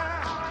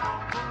time.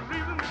 The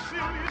reason you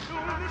see me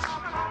doing this,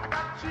 I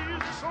got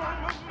Jesus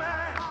on my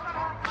mind.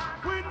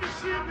 When you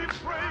see me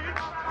praying,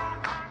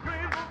 I'm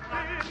praying both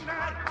day and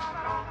night.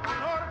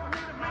 In order for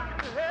me to make it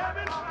to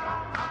heaven,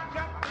 I've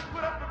got to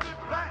put up a good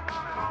fight.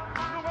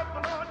 You know what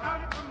the Lord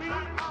done for me?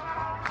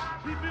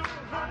 He built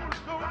the Holy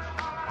Ghost.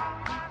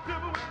 He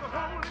filled with the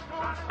Holy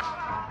Ghost.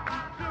 He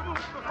filled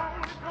with the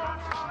Holy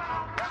Ghost.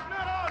 That's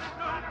not all He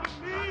done for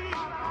me.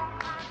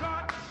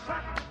 God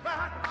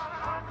sanctified me.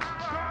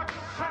 God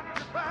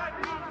sanctified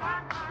me.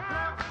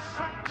 God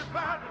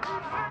sanctified me.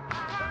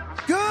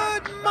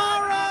 Good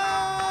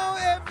morrow,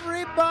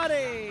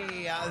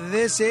 everybody.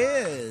 This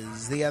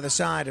is The Other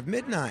Side of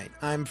Midnight.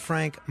 I'm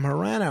Frank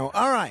Morano.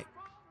 All right.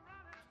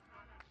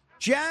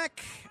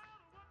 Jack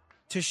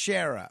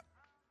Teixeira,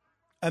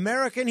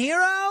 American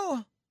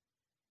hero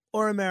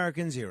or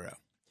American zero?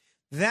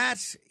 That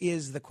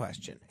is the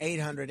question.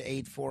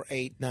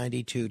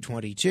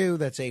 800-848-9222.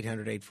 That's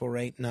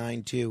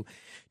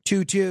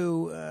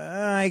 800-848-9222.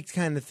 I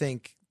kind of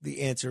think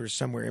the answer is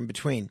somewhere in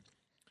between.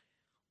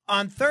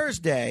 On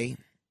Thursday,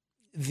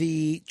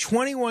 the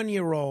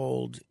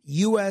 21-year-old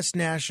U.S.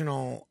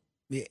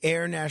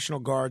 Air National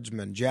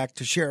Guardsman Jack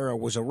Teixeira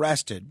was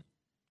arrested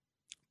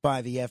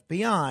by the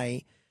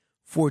FBI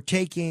for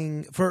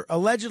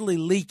allegedly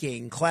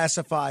leaking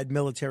classified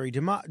military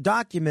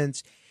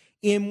documents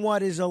in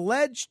what is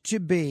alleged to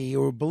be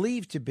or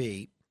believed to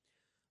be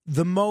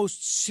the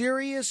most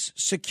serious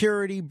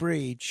security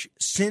breach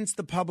since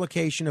the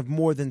publication of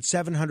more than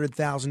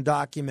 700,000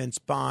 documents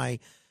by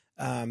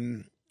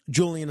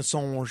Julian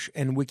Assange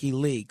and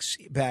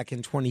WikiLeaks back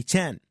in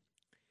 2010.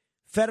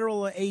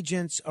 Federal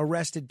agents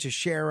arrested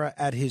Teixeira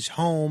at his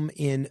home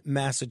in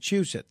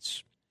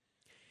Massachusetts.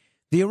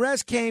 The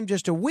arrest came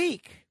just a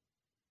week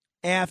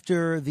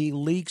after the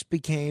leaks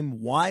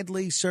became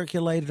widely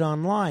circulated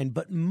online,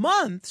 but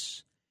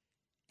months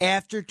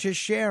after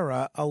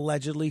Teixeira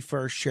allegedly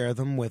first shared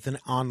them with an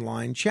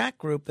online chat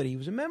group that he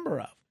was a member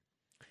of.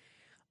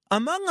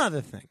 Among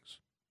other things,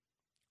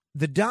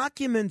 the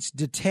documents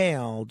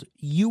detailed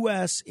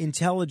U.S.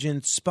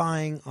 intelligence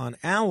spying on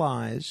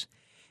allies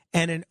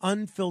and an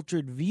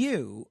unfiltered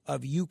view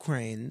of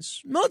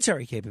Ukraine's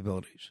military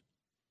capabilities.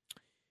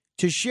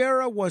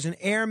 Teixeira was an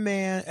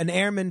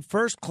airman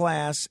first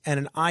class and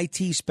an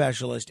IT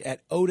specialist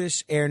at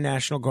Otis Air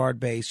National Guard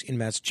Base in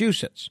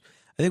Massachusetts.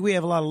 I think we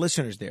have a lot of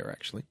listeners there,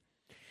 actually.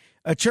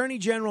 Attorney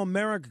General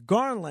Merrick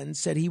Garland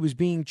said he was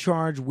being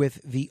charged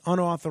with the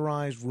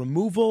unauthorized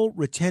removal,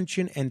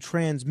 retention, and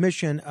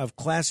transmission of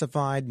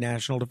classified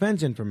national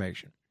defense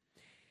information.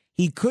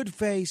 He could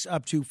face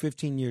up to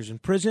 15 years in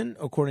prison,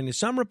 according to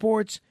some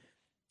reports,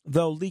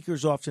 though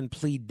leakers often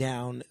plead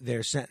down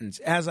their sentence.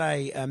 As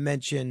I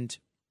mentioned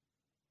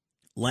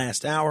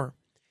last hour,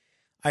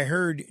 I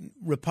heard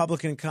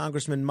Republican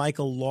Congressman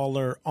Michael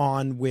Lawler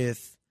on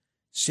with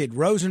Sid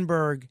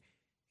Rosenberg.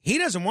 He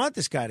doesn't want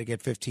this guy to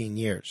get 15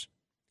 years.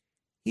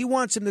 He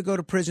wants him to go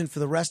to prison for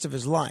the rest of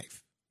his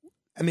life.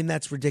 I mean,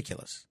 that's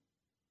ridiculous.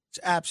 It's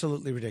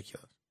absolutely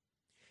ridiculous.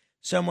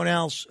 Someone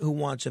else who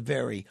wants a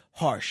very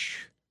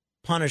harsh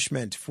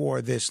punishment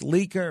for this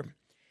leaker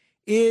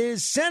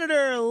is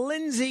Senator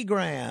Lindsey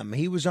Graham.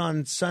 He was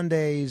on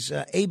Sunday's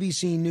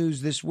ABC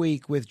News This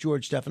Week with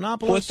George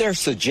Stephanopoulos. What they're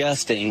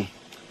suggesting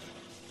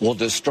will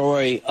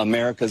destroy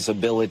America's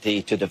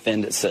ability to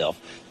defend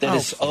itself. That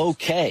it's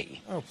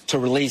okay to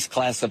release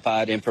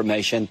classified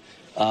information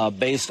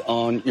based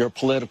on your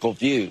political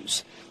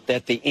views,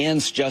 that the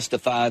ends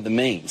justify the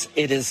means.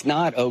 It is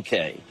not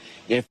okay.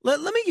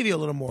 Let me give you a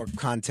little more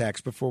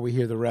context before we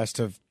hear the rest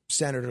of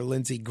Senator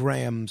Lindsey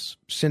Graham's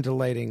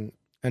scintillating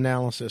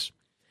analysis.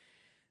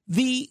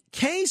 The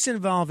case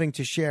involving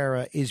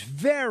Teixeira is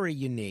very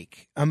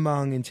unique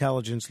among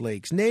intelligence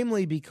leaks,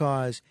 namely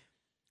because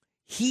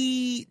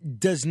he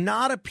does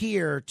not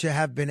appear to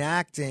have been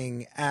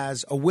acting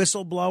as a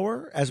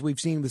whistleblower, as we've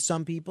seen with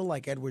some people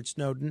like Edward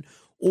Snowden,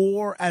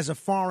 or as a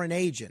foreign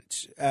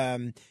agent.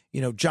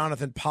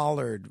 Jonathan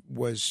Pollard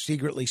was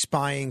secretly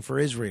spying for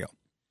Israel.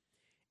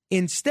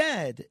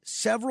 Instead,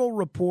 several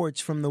reports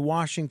from the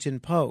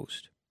Washington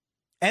Post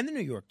and the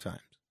New York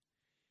Times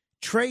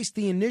traced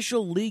the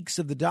initial leaks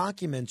of the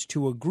documents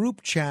to a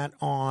group chat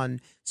on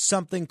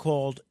something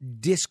called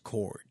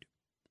Discord.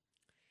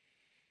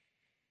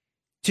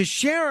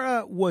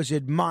 Teixeira was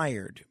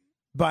admired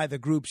by the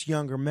group's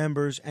younger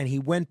members, and he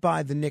went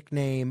by the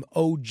nickname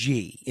OG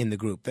in the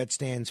group. That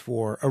stands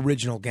for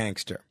Original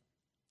Gangster.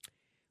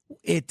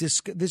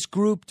 This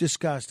group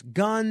discussed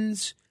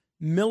guns,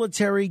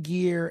 military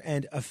gear,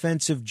 and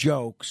offensive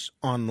jokes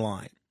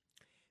online.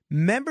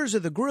 Members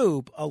of the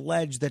group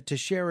allege that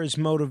Teixeira's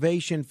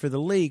motivation for the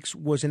leaks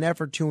was an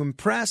effort to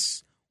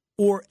impress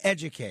or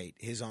educate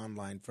his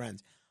online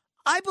friends.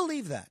 I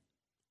believe that.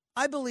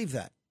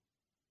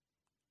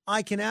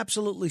 I can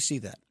absolutely see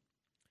that.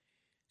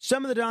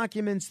 Some of the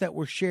documents that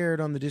were shared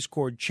on the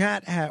Discord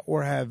chat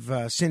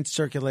have since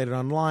circulated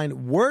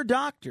online were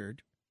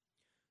doctored,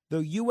 though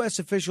U.S.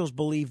 officials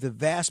believe the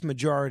vast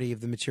majority of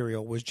the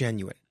material was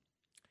genuine.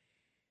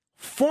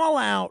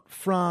 Fallout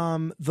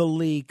from the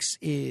leaks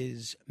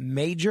is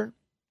major.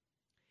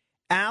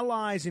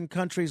 Allies in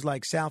countries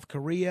like South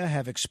Korea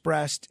have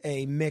expressed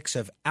a mix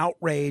of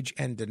outrage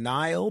and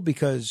denial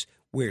because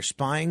we're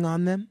spying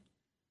on them.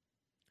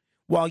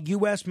 While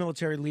U.S.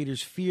 military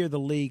leaders fear the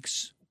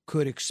leaks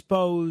could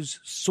expose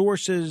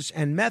sources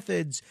and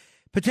methods,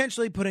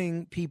 potentially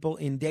putting people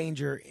in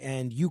danger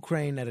and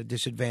Ukraine at a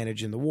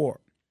disadvantage in the war.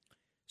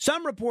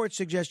 Some reports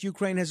suggest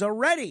Ukraine has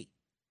already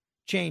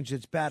changed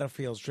its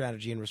battlefield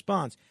strategy in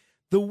response.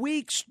 The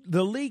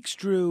leaks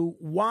drew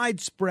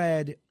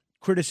widespread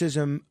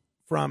criticism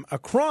from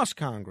across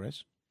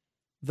Congress,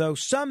 though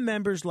some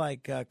members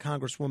like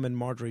Congresswoman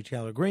Marjorie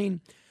Taylor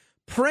Greene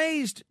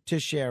praised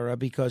Teixeira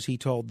because he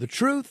told the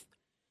truth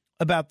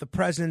about the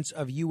presence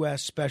of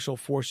U.S. special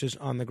forces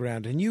on the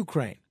ground in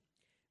Ukraine.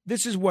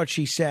 This is what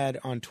she said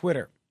on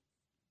Twitter.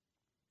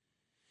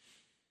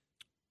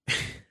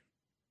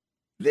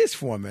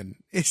 This woman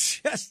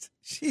is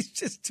she's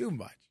just too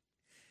much.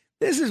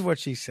 This is what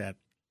she said.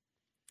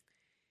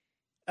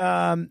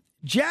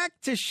 Jack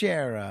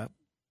Teixeira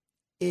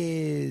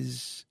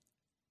is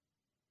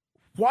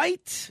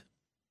white,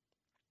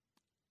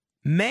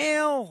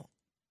 male,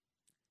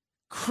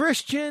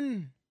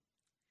 Christian,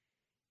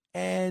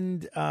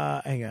 and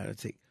hang on,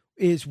 let's see.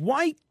 Is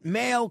white,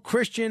 male,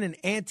 Christian, and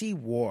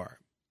anti-war.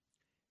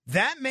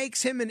 That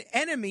makes him an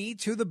enemy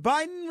to the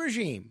Biden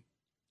regime.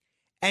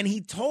 And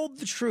he told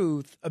the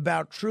truth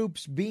about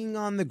troops being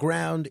on the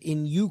ground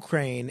in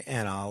Ukraine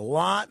and a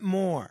lot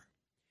more.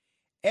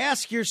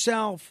 Ask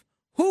yourself,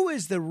 who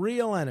is the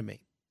real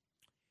enemy?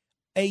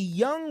 A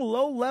young,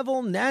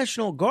 low-level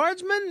National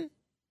Guardsman?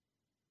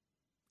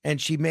 And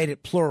she made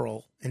it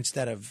plural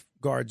instead of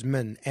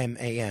guardsman,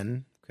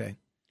 M-A-N. Okay.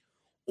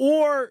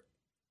 Or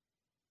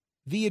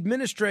the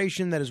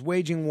administration that is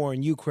waging war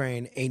in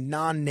Ukraine, a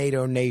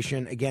non-NATO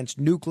nation against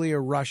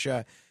nuclear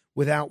Russia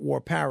without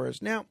war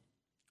powers. Now,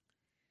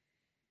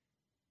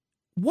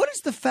 what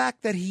does the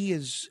fact that he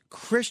is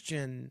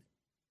Christian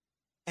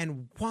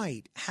and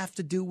white have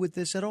to do with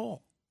this at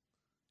all?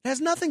 It has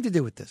nothing to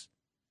do with this.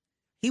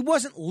 He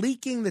wasn't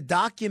leaking the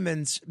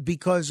documents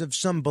because of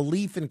some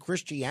belief in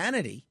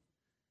Christianity.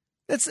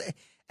 And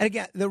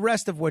again, the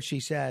rest of what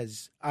she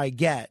says, I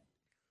get.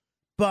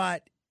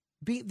 But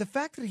the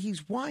fact that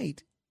he's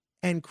white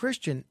and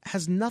Christian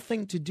has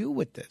nothing to do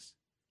with this.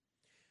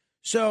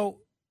 So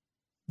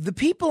the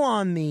people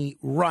on the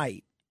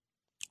right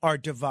are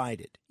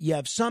divided. You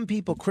have some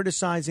people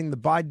criticizing the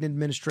Biden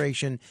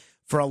administration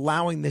for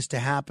allowing this to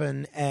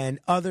happen, and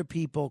other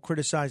people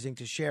criticizing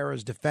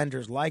Teixeira's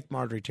defenders like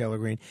Marjorie Taylor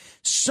Greene.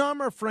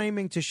 Some are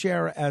framing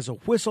Teixeira as a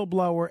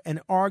whistleblower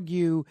and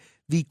argue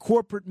the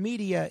corporate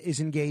media is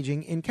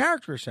engaging in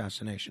character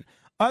assassination.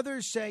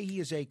 Others say he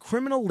is a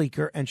criminal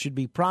leaker and should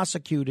be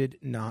prosecuted,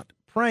 not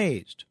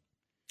praised.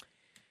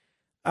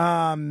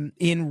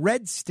 In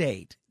Red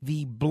State,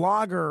 the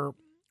blogger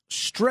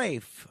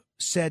Strafe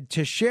said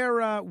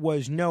Teixeira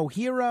was no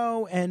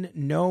hero and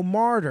no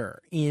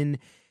martyr. In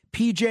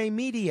PJ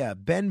Media,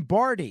 Ben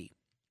Barty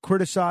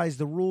criticized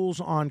the rules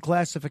on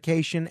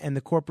classification and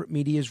the corporate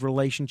media's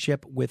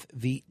relationship with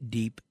the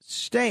deep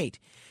state.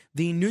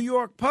 The New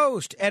York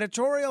Post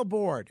editorial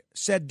board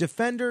said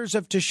defenders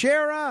of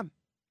Teixeira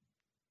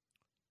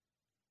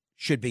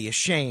should be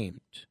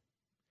ashamed.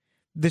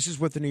 This is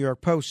what the New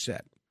York Post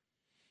said.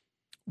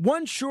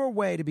 One sure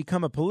way to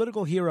become a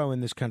political hero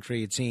in this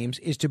country, it seems,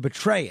 is to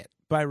betray it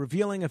by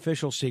revealing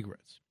official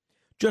secrets.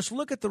 Just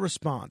look at the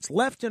response,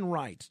 left and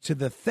right, to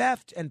the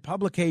theft and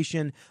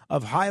publication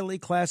of highly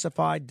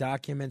classified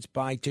documents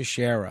by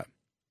Teixeira.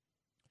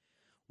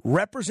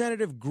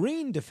 Representative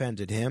Green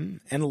defended him,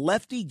 and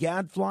lefty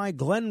gadfly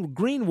Glenn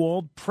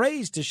Greenwald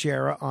praised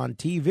Teixeira on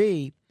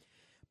TV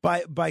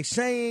by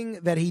saying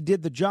that he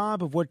did the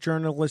job of what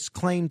journalists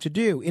claim to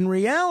do. In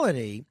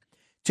reality,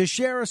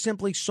 Teixeira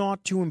simply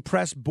sought to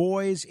impress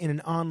boys in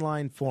an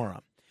online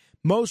forum.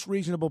 Most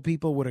reasonable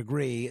people would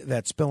agree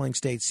that spilling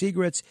state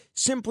secrets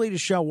simply to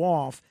show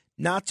off,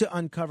 not to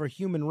uncover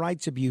human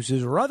rights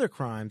abuses or other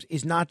crimes,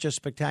 is not just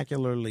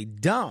spectacularly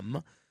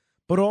dumb,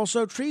 but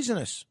also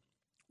treasonous.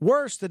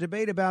 Worse, the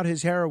debate about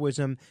his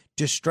heroism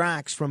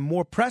distracts from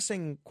more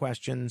pressing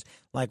questions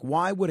like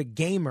why would a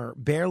gamer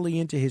barely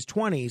into his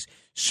 20s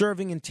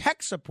serving in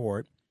tech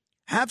support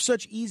have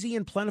such easy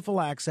and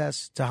plentiful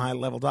access to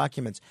high-level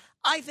documents?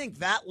 I think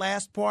that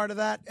last part of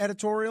that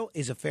editorial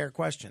is a fair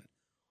question.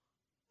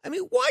 I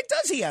mean, why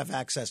does he have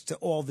access to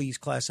all these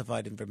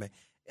classified information?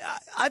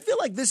 I feel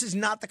like this is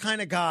not the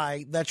kind of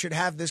guy that should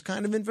have this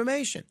kind of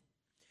information.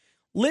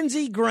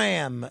 Lindsey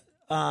Graham,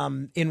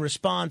 in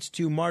response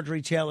to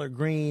Marjorie Taylor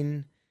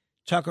Greene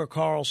Tucker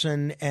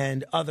Carlson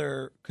and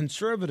other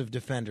conservative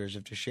defenders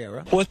of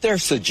Teixeira. What they're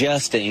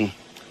suggesting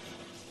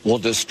will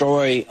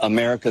destroy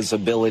America's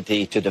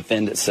ability to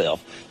defend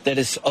itself, that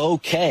it's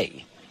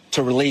okay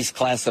to release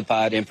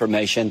classified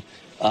information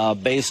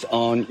based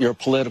on your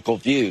political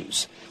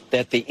views,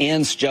 that the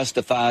ends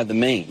justify the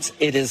means.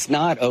 It is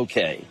not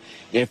okay.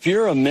 If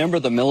you're a member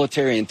of the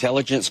military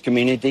intelligence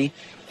community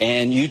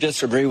and you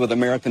disagree with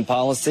American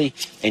policy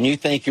and you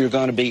think you're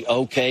going to be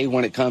okay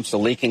when it comes to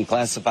leaking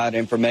classified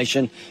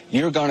information,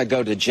 you're going to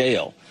go to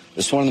jail.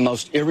 It's one of the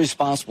most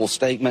irresponsible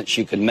statements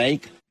you can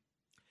make.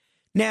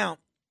 Now,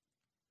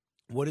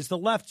 what is the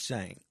left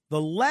saying?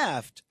 The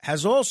left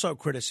has also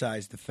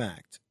criticized the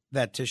fact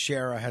that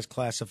Teixeira has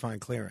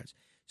classified clearance.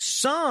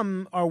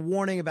 Some are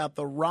warning about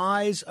the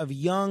rise of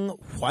young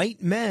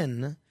white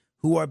men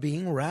who are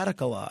being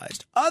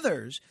radicalized.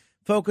 Others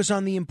focus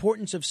on the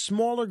importance of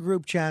smaller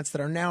group chats that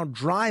are now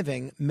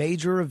driving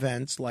major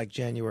events like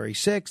January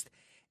 6th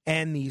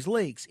and these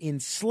leaks. In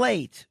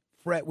Slate,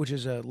 which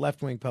is a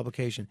left-wing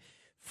publication,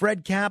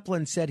 Fred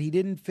Kaplan said he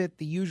didn't fit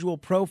the usual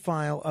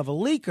profile of a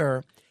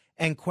leaker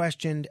and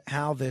questioned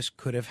how this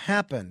could have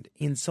happened.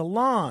 In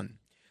Salon,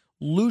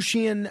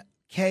 Lucian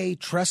K.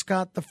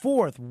 Trescott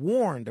IV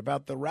warned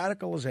about the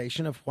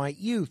radicalization of white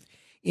youth.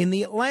 In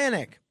The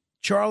Atlantic,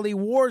 Charlie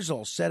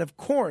Warzel said, of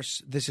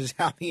course, this is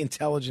how the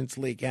intelligence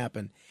leak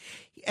happened.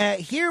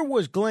 Here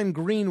was Glenn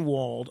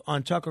Greenwald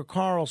on Tucker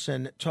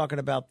Carlson talking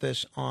about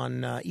this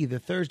on either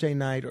Thursday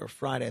night or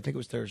Friday. I think it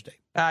was Thursday.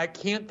 I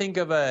can't think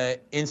of an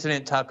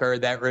incident, Tucker,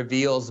 that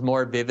reveals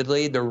more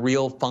vividly the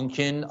real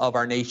function of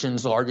our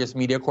nation's largest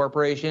media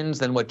corporations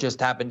than what just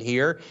happened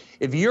here.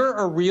 If you're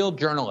a real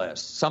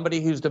journalist,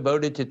 somebody who's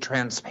devoted to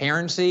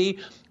transparency,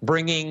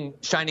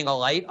 shining a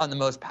light on the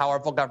most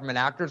powerful government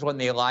actors when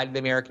they lie to the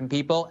American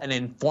people and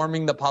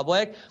informing the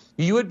public,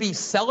 you would be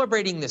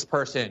celebrating this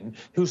person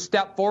who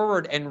stepped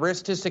forward and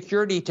risked his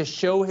security to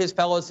show his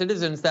fellow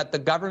citizens that the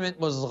government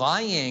was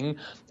lying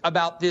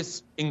about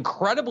this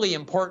incredibly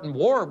important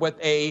war with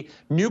a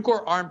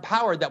nuclear armed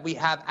power, that we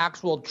have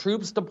actual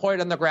troops deployed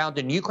on the ground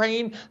in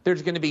Ukraine.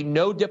 There's going to be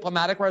no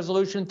diplomatic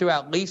resolution through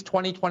at least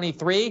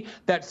 2023,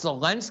 that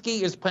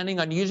Zelensky is planning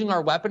on using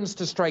our weapons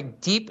to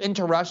strike deep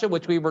into Russia,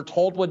 which we were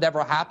told would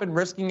never happen,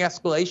 risking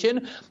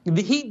escalation.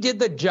 He did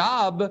the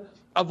job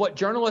of what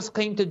journalists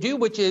claim to do,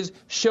 which is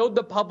showed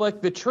the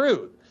public the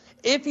truth.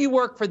 If you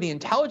work for the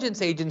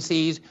intelligence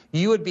agencies,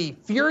 you would be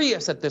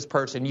furious at this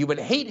person. You would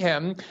hate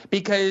him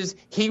because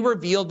he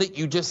revealed that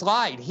you just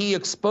lied. He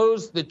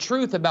exposed the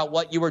truth about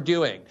what you were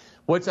doing.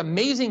 What's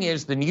amazing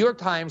is the New York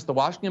Times, the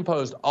Washington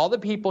Post, all the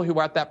people who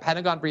were at that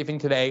Pentagon briefing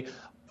today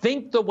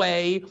think the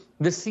way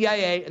the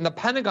CIA and the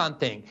Pentagon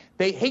think.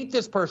 They hate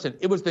this person.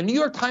 It was the New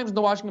York Times and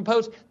the Washington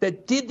Post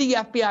that did the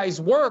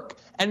FBI's work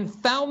and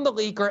found the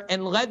leaker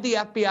and led the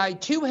FBI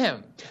to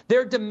him.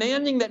 They're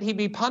demanding that he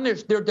be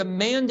punished. They're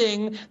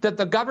demanding that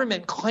the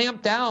government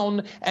clamp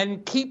down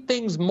and keep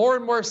things more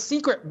and more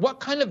secret. What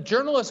kind of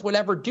journalist would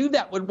ever do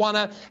that, would want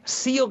to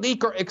see a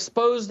leaker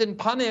exposed and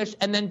punished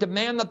and then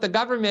demand that the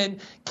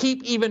government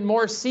keep even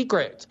more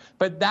secret?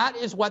 But that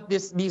is what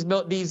these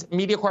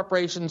media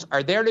corporations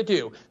are there to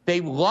do.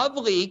 They love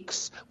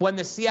leaks when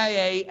the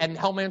CIA and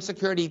Homeland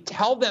Security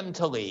tell them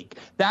to leak.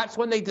 That's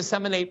when they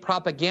disseminate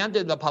propaganda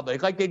to the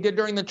public, like they did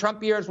during the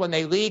Trump years when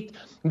they leaked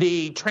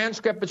the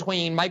transcript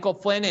between Michael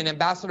Flynn and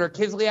Ambassador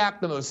Kislyak,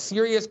 the most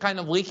serious kind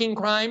of leaking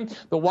crime.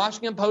 The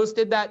Washington Post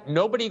did that.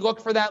 Nobody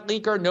looked for that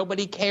leaker.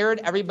 Nobody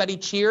cared. Everybody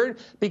cheered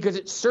because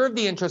it served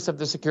the interests of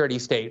the security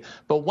state.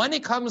 But when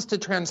it comes to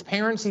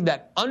transparency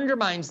that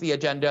undermines the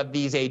agenda of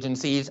these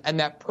agencies and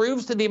that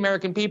proves to the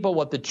American people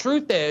what the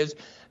truth is,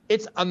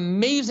 it's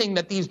amazing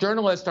that these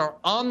journalists are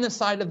on the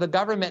side of the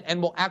government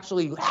and will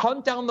actually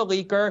hunt down the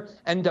leaker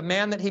and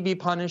demand that he be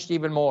punished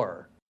even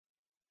more.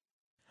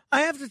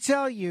 I have to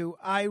tell you,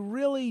 I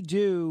really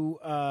do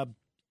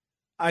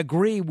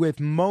agree with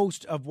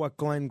most of what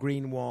Glenn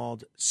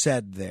Greenwald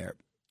said there.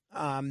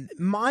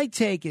 My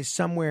take is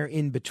somewhere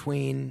in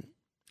between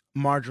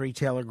Marjorie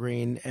Taylor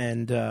Greene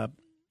and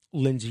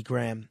Lindsey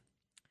Graham.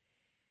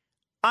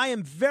 I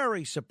am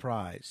very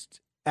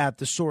surprised at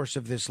the source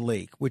of this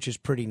leak, which is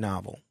pretty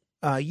novel.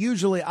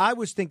 Usually, I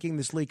was thinking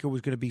this leaker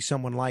was going to be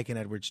someone like an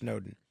Edward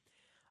Snowden.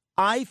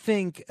 I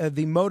think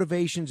the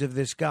motivations of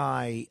this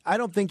guy, I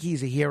don't think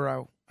he's a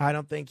hero. I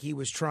don't think he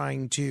was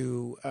trying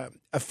to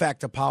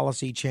affect a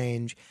policy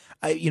change.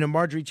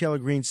 Marjorie Taylor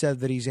Greene said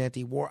that he's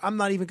anti-war. I'm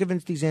not even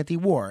convinced he's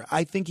anti-war.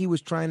 I think he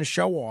was trying to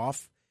show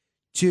off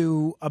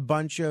to a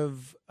bunch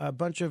of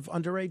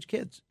underage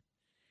kids.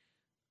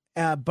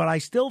 But I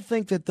still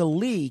think that the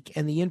leak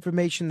and the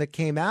information that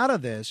came out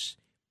of this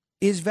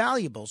is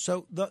valuable.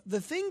 So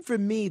the thing for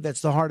me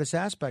that's the hardest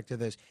aspect of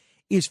this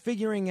is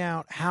figuring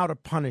out how to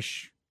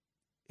punish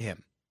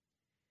him.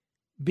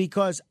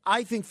 Because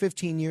I think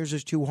 15 years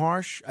is too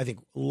harsh. I think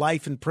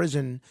life in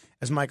prison,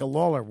 as Michael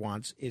Lawler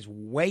wants, is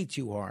way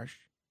too harsh.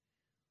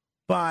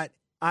 But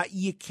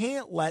you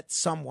can't let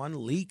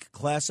someone leak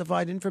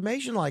classified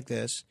information like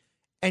this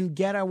and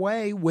get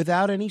away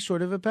without any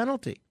sort of a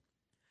penalty.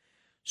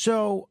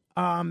 So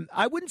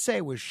I wouldn't say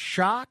I was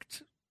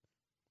shocked,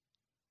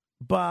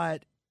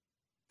 but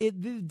the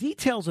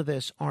details of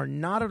this are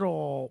not at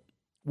all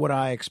what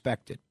I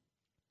expected.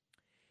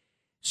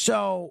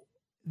 So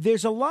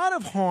there's a lot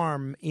of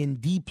harm in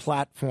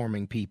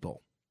deplatforming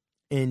people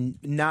and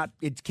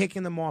it's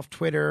kicking them off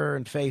Twitter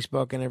and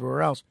Facebook and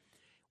everywhere else.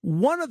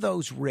 One of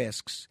those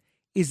risks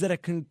is that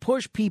it can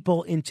push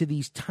people into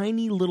these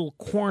tiny little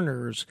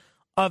corners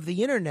of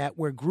the internet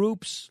where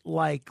groups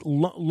like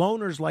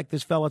loners like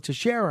this fella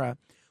Teixeira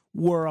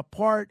were a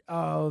part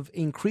of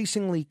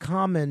increasingly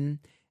common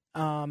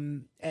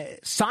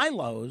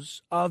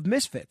silos of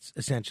misfits,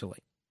 essentially.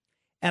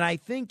 And I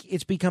think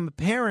it's become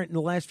apparent in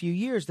the last few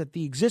years that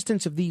the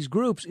existence of these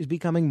groups is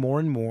becoming more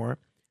and more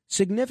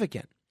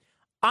significant.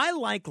 I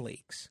like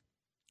leaks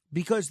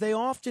because they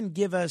often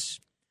give us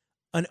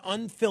an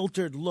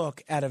unfiltered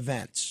look at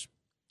events.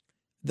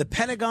 The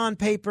Pentagon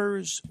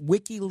Papers,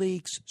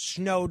 WikiLeaks,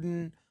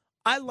 Snowden,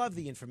 I love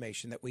the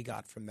information that we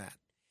got from that.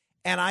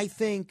 And I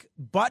think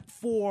but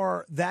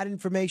for that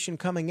information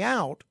coming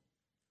out,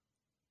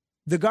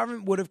 the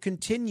government would have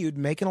continued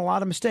making a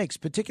lot of mistakes,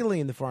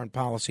 particularly in the foreign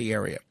policy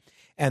area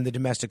and the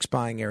domestic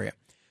spying area.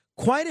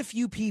 Quite a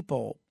few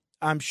people,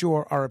 I'm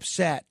sure, are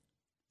upset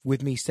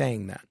with me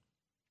saying that.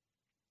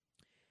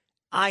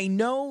 I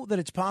know that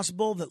it's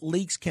possible that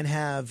leaks can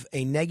have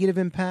a negative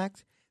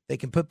impact. They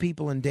can put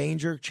people in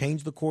danger,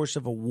 change the course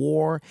of a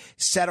war,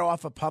 set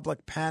off a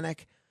public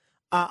panic.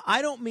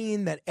 I don't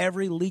mean that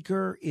every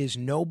leaker is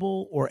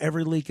noble or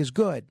every leak is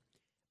good.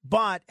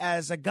 But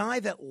as a guy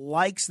that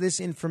likes this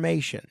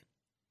information,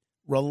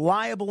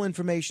 reliable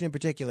information in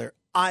particular,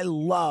 I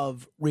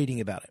love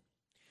reading about it.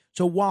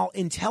 So while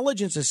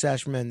intelligence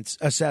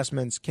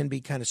assessments can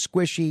be kind of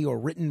squishy or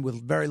written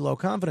with very low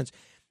confidence,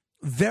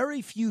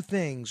 very few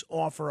things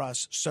offer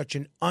us such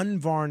an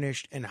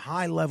unvarnished and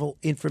high-level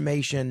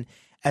information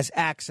as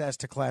access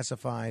to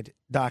classified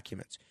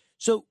documents.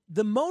 So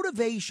the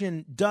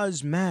motivation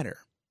does matter.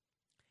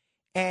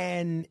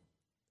 And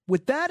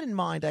with that in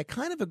mind, I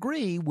kind of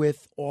agree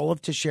with all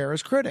of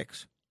Teixeira's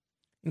critics,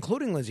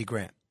 including Lindsey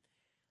Graham.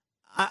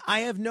 I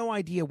have no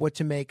idea what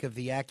to make of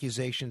the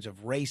accusations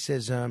of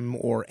racism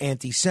or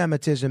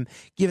anti-Semitism,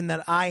 given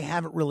that I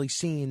haven't really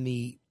seen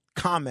the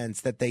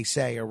comments that they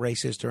say are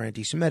racist or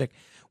anti-Semitic,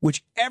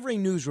 which every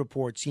news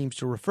report seems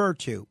to refer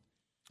to.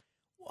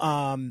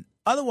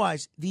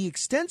 Otherwise, the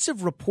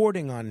extensive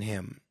reporting on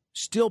him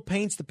still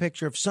paints the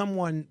picture of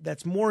someone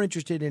that's more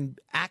interested in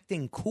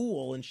acting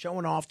cool and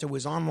showing off to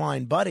his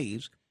online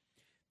buddies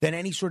than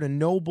any sort of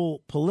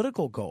noble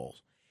political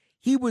goals.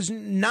 He was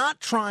not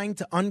trying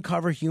to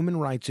uncover human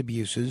rights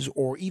abuses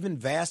or even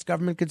vast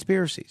government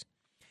conspiracies.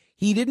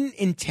 He didn't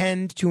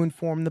intend to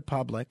inform the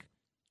public.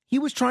 He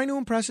was trying to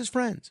impress his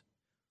friends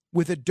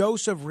with a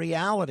dose of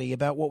reality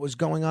about what was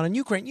going on in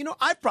Ukraine. You know,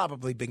 I've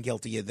probably been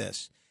guilty of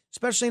this,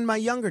 especially in my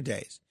younger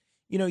days.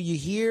 You know, you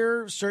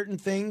hear certain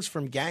things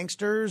from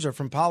gangsters or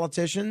from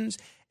politicians,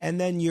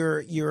 and then you're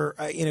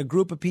in a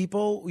group of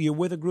people, you're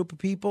with a group of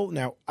people.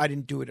 Now, I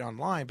didn't do it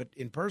online, but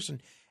in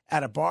person,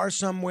 at a bar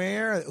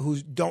somewhere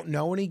who don't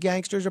know any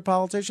gangsters or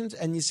politicians,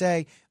 and you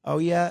say, oh,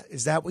 yeah,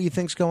 is that what you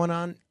think's going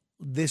on?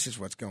 This is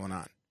what's going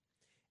on.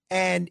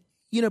 And,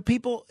 you know,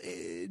 people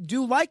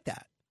do like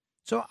that.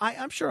 So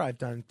I'm sure I've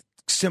done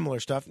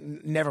similar stuff,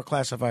 never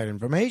classified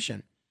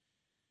information.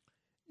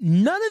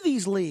 None of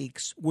these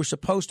leaks were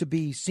supposed to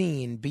be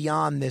seen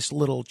beyond this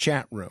little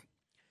chat room.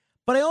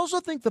 But I also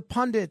think the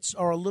pundits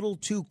are a little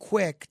too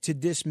quick to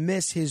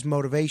dismiss his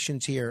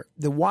motivations here.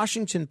 The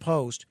Washington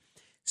Post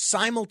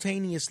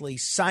simultaneously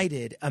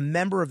cited a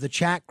member of the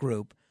chat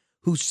group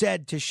who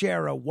said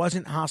Teixeira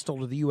wasn't hostile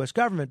to the U.S.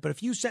 government, but a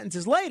few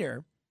sentences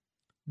later,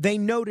 they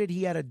noted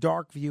he had a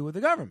dark view of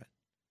the government.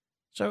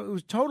 So it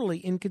was totally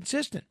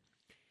inconsistent.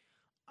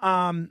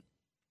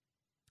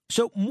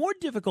 So more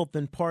difficult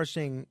than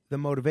parsing the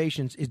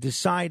motivations is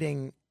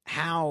deciding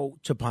how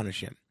to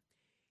punish him.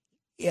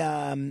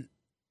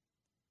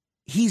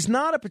 He's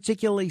not a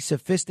particularly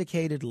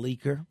sophisticated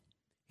leaker.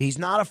 He's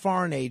not a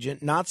foreign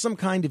agent, not some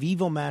kind of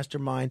evil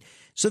mastermind.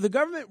 So the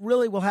government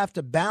really will have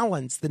to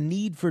balance the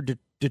need for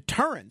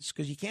deterrence,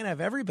 because you can't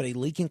have everybody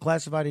leaking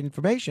classified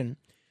information,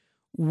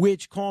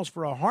 which calls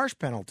for a harsh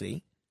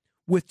penalty,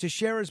 with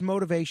Teixeira's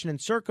motivation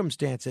and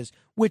circumstances,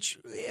 which,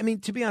 I mean,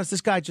 to be honest,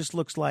 this guy just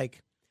looks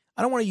like,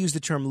 I don't want to use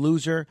the term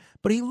loser,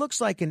 but he looks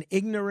like an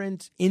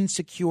ignorant,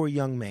 insecure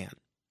young man.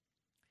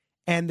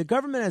 And the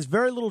government has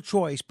very little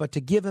choice but to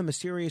give him a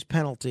serious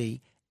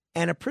penalty,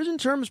 and a prison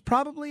term is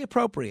probably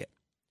appropriate.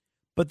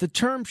 But the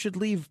term should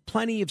leave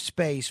plenty of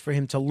space for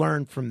him to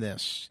learn from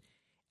this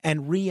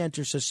and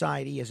re-enter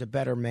society as a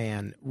better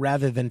man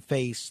rather than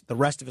face the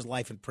rest of his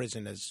life in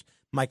prison as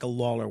Michael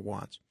Lawler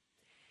wants.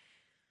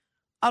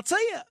 I'll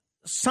tell you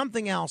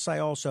something else I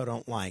also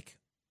don't like.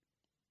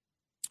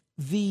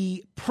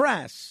 The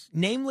press,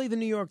 namely the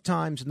New York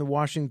Times and the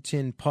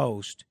Washington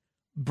Post,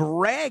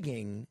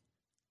 bragging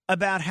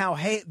about how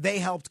they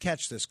helped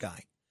catch this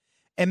guy.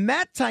 And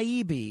Matt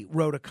Taibbi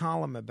wrote a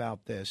column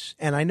about this,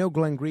 and I know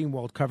Glenn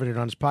Greenwald covered it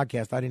on his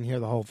podcast. I didn't hear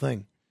the whole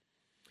thing.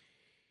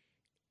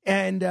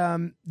 And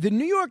the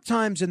New York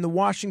Times and the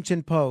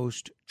Washington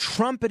Post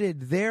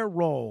trumpeted their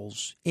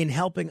roles in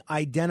helping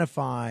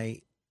identify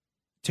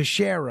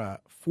Teixeira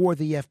for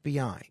the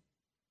FBI.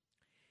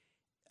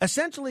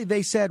 Essentially,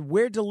 they said,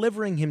 we're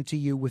delivering him to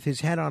you with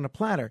his head on a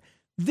platter.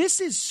 This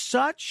is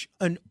such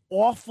an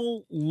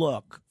awful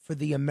look for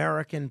the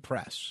American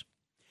press.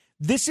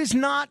 This is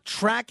not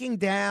tracking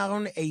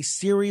down a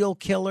serial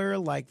killer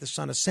like the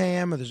Son of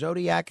Sam or the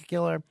Zodiac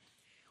Killer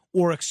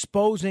or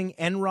exposing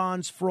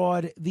Enron's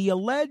fraud. The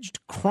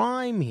alleged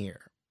crime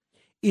here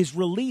is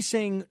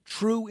releasing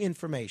true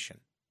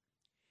information.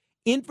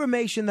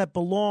 Information that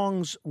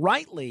belongs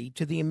rightly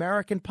to the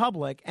American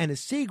public and is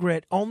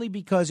secret only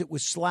because it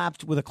was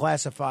slapped with a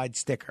classified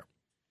sticker.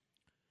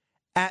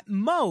 At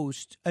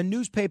most, a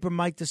newspaper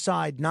might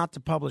decide not to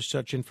publish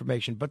such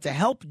information, but to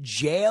help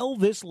jail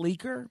this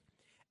leaker,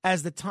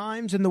 as the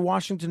Times and the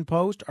Washington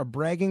Post are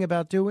bragging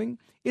about doing,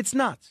 it's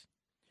nuts.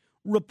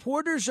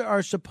 Reporters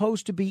are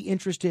supposed to be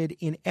interested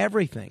in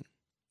everything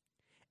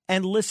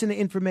and listen to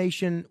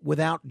information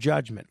without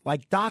judgment,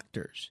 like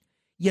doctors.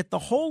 Yet the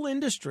whole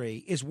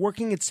industry is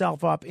working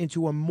itself up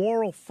into a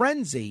moral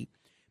frenzy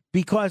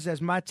because,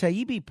 as Matt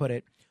Taibbi put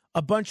it,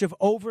 a bunch of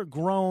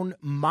overgrown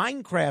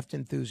Minecraft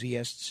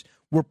enthusiasts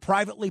were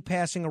privately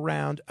passing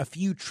around a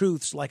few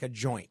truths like a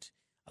joint.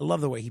 I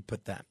love the way he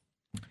put that.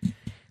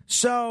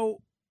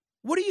 So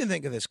what do you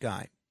think of this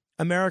guy?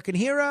 American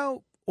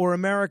hero or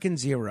American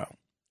zero?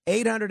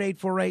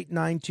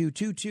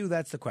 800-848-9222.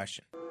 That's the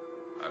question.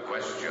 A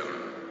question.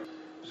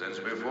 Since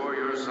before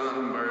your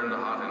sun burned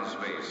hot in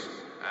space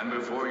and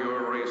before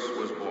your race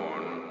was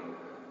born,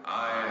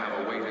 I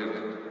have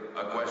awaited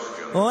a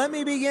question. Well, let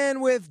me begin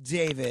with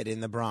David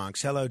in the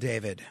Bronx. Hello,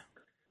 David.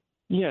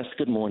 Yes,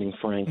 good morning,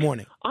 Frank.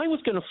 Morning. I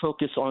was going to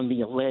focus on the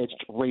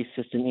alleged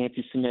racist and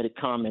anti-Semitic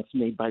comments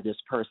made by this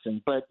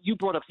person, but you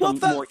brought up some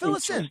more fill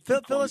us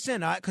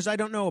in, because I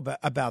don't know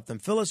about them.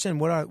 Fill us in.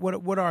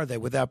 What are they,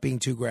 without being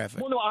too graphic?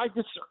 Well, no,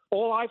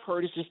 all I've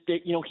heard is just that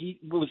he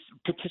was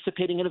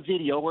participating in a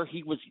video where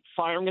he was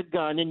firing a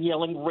gun and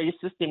yelling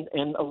racist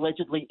and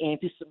allegedly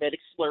anti-Semitic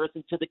slurs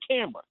into the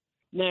camera.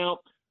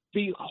 Now,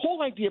 the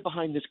whole idea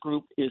behind this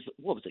group is,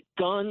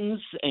 guns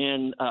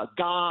and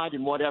God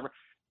and whatever.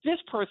 This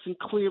person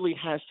clearly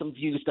has some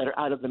views that are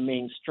out of the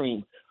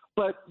mainstream.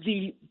 But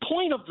the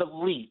point of the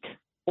leak,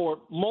 or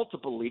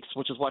multiple leaks,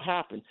 which is what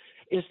happened,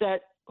 is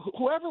that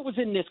whoever was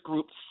in this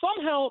group,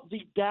 somehow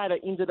the data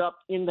ended up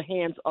in the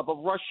hands of a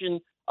Russian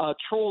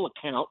troll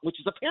account, which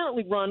is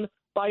apparently run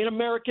by an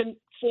American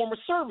former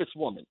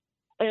servicewoman.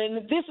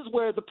 And this is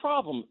where the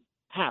problem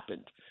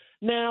happened.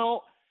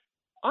 Now,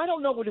 I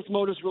don't know what his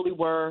motives really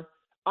were.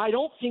 I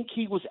don't think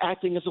he was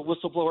acting as a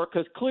whistleblower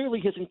because clearly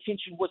his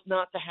intention was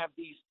not to have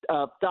these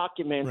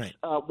documents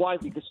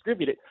widely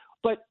distributed.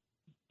 But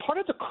part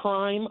of the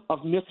crime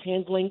of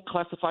mishandling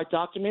classified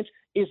documents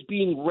is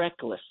being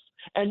reckless.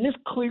 And this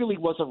clearly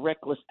was a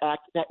reckless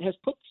act that has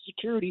put the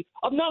security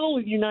of not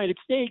only the United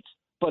States,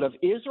 but of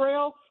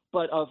Israel,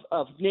 but of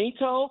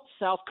NATO,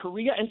 South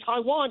Korea, and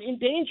Taiwan in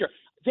danger.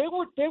 There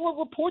were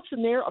reports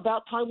in there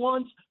about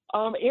Taiwan's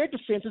air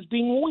defenses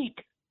being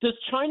weak. Does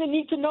China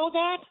need to know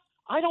that?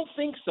 I don't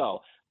think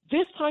so.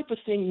 This type of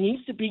thing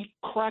needs to be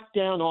cracked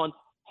down on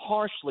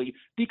harshly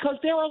because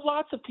there are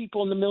lots of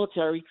people in the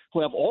military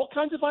who have all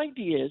kinds of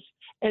ideas,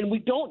 and we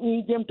don't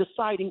need them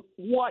deciding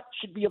what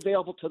should be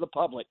available to the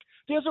public.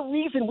 There's a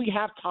reason we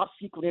have top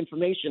secret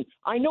information.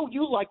 I know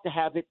you like to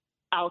have it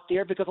out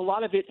there because a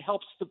lot of it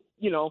helps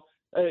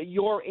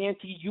your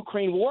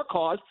anti-Ukraine war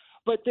cause,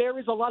 but there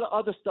is a lot of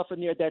other stuff in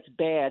there that's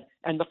bad.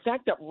 And the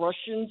fact that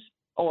Russians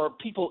or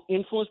people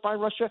influenced by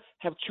Russia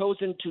have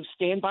chosen to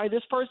stand by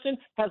this person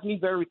has me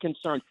very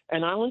concerned.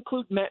 And I'll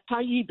include Matt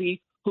Taibbi,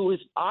 who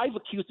I've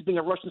accused of being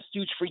a Russian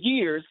stooge for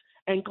years,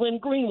 and Glenn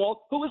Greenwald,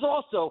 who is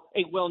also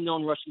a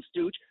well-known Russian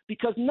stooge,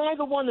 because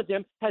neither one of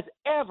them has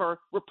ever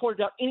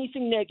reported out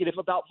anything negative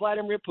about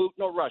Vladimir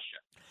Putin or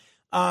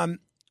Russia.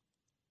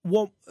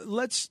 Well,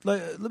 let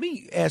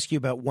me ask you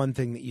about one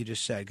thing that you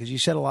just said, because you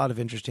said a lot of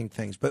interesting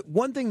things. But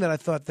one thing that I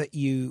thought that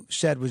you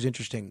said was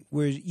interesting,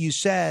 where you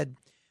said,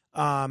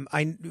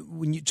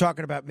 when you're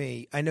talking about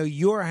me, I know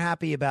you're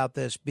happy about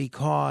this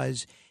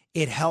because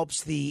it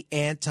helps the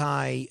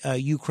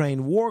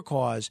anti-Ukraine war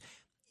cause.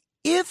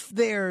 If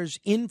there's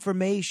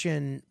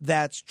information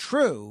that's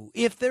true,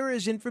 if there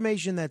is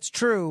information that's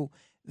true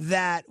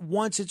that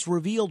once it's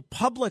revealed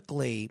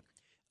publicly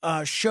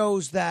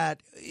shows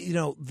that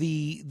the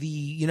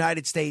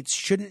United States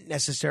shouldn't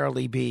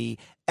necessarily be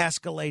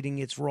escalating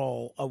its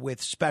role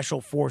with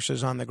special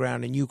forces on the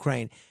ground in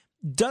Ukraine,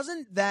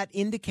 doesn't that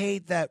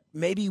indicate that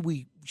maybe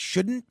we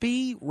shouldn't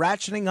be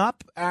ratcheting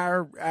up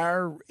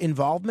our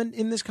involvement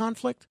in this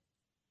conflict?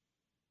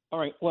 All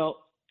right. Well,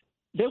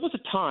 there was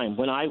a time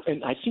when I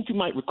think you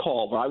might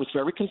recall, where I was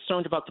very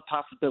concerned about the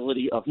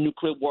possibility of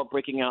nuclear war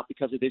breaking out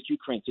because of this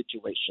Ukraine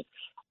situation.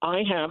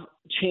 I have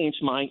changed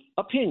my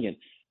opinion.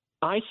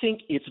 I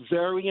think it's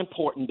very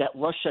important that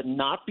Russia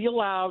not be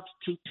allowed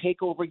to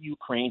take over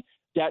Ukraine,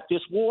 that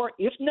this war,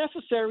 if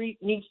necessary,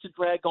 needs to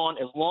drag on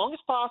as long as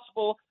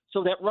possible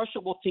so that Russia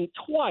will think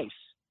twice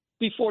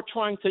before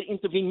trying to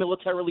intervene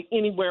militarily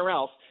anywhere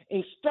else,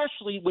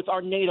 especially with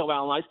our NATO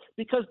allies,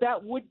 because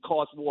that would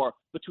cause war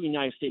between the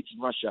United States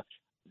and Russia.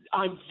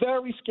 I'm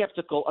very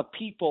skeptical of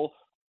people,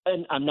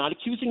 and I'm not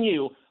accusing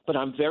you, but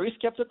I'm very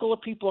skeptical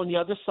of people on the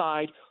other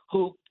side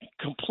who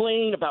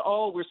complain about,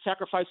 oh, we're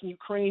sacrificing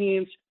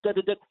Ukrainians,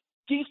 da-da-da.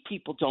 These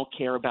people don't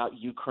care about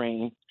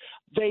Ukraine.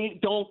 They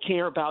don't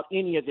care about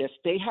any of this.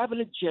 They have an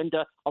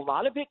agenda. A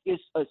lot of it is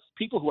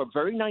people who are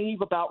very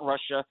naive about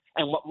Russia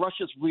and what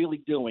Russia's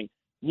really doing.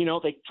 You know,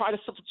 they try to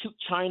substitute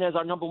China as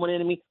our number one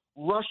enemy.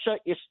 Russia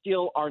is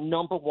still our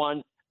number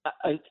one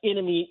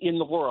enemy in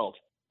the world,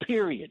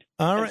 period.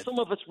 All right. And some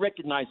of us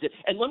recognize it.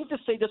 And let me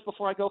just say this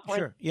before I go, Frank.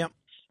 Sure, yep.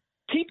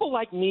 People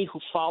like me who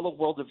follow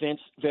world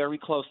events very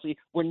closely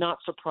were not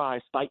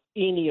surprised by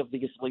any of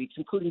these leaks,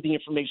 including the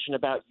information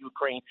about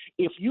Ukraine.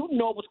 If you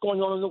know what's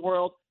going on in the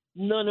world,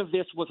 none of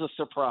this was a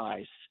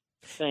surprise.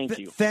 Thank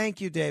you.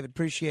 Thank you, David.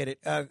 Appreciate it.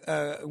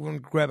 We're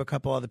going to grab a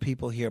couple other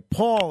people here.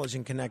 Paul is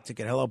in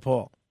Connecticut. Hello,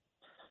 Paul.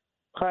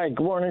 Hi,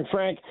 good morning,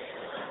 Frank.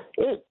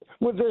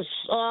 With this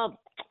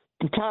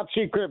top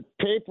secret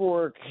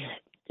paperwork,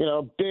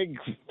 big,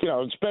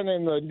 it's been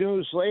in the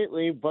news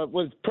lately, but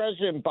with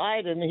President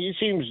Biden, he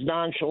seems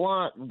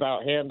nonchalant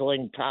about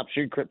handling top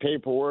secret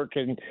paperwork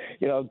and,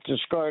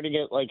 discarding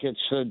it like it's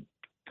an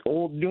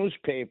old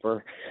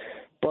newspaper.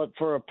 But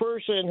for a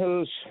person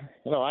who's,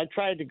 I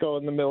tried to go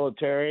in the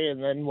military,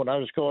 and then when I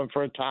was going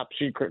for a top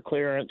secret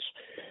clearance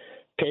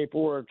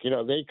paperwork,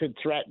 they could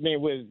threaten me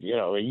with,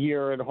 a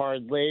year in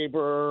hard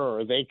labor,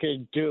 or they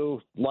could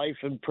do life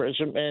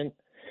imprisonment.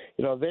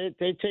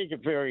 They take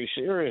it very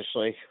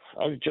seriously.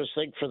 I just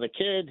think for the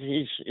kid,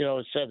 he's,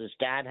 said his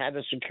dad had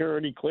a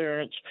security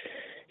clearance.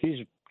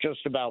 He's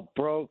just about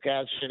broke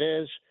as it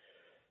is.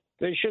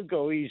 They should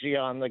go easy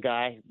on the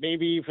guy.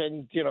 Maybe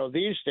even,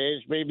 these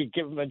days, maybe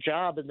give him a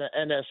job in the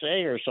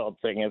NSA or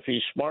something if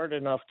he's smart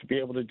enough to be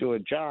able to do a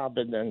job.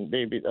 And then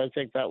maybe I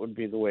think that would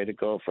be the way to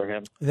go for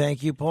him.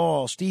 Thank you,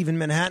 Paul. Steve in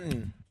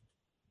Manhattan.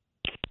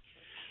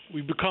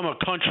 We become a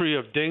country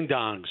of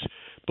ding-dongs.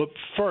 But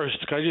first,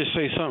 can I just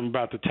say something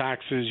about the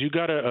taxes? You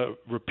got to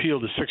repeal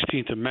the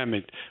 16th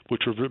Amendment,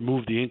 which would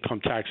remove the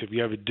income tax if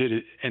you ever did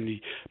it. And the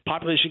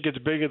population gets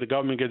bigger, the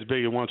government gets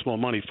bigger, wants more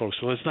money, folks.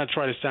 So let's not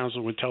try to sound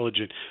so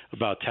intelligent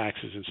about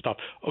taxes and stuff.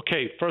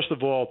 Okay, first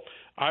of all,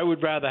 I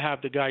would rather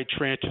have the guy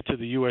transferred to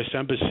the U.S.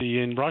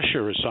 Embassy in Russia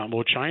or something,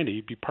 or China.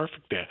 He'd be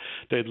perfect there.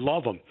 They'd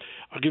love him.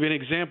 I'll give you an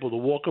example. The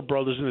Walker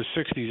brothers in the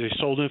 60s, they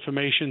sold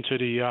information to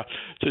the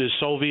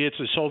Soviets.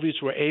 The Soviets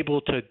were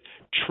able to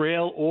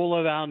trail all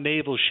of our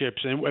naval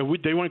ships, and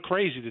they went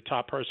crazy, the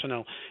top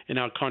personnel in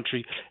our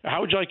country.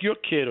 How would you like your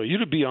kid or you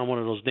to be on one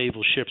of those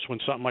naval ships when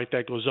something like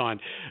that goes on?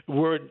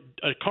 We're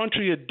a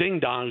country of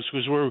ding-dongs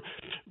because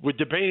we're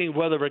debating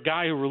whether a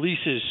guy who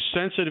releases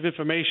sensitive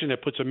information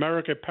that puts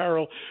America at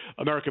peril,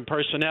 American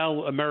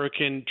personnel,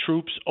 American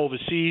troops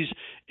overseas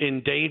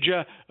in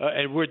danger,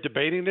 and we're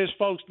debating this,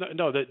 folks.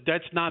 No,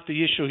 that's not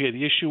the issue here.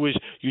 The issue is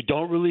you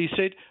don't release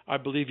it. I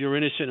believe you're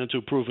innocent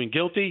until proven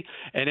guilty,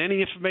 and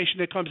any information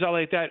that comes out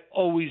like that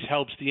always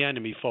helps the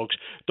enemy, folks.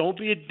 Don't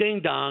be a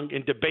ding-dong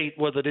and debate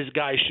whether this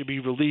guy should be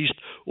released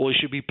or he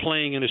should be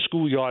playing in a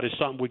schoolyard or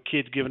something with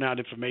kids giving out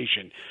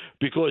information,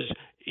 because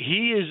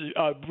he is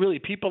really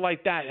people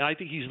like that, and I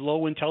think he's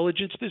low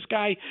intelligence, this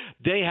guy.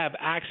 They have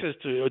access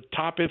to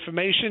top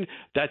information.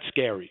 That's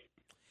scary.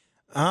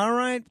 All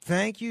right.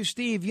 Thank you,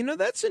 Steve.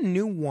 That's a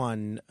new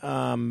one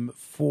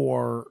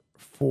for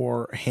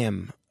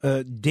him.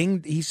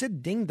 He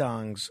said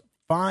ding-dongs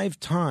 5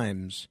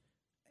 times,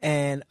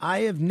 and I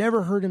have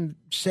never heard him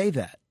say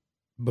that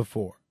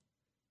before.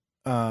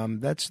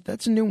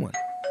 That's a new one,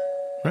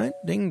 right?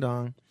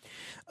 Ding-dong.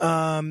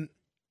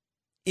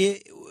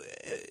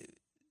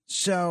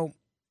 So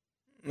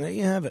there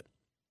you have it.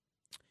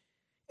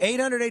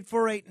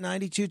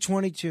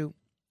 800-848-9222.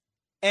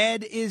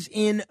 Ed is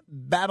in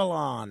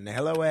Babylon.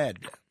 Hello, Ed.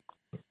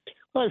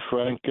 Hi,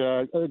 Frank.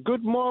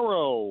 Good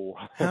morrow.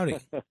 Howdy.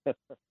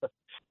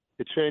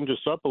 To change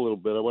us up a little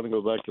bit, I want to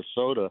go back to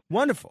soda.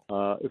 Wonderful.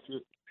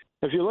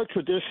 If you look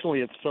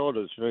traditionally at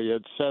sodas, you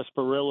had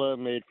sarsaparilla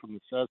made from the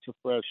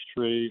sassafras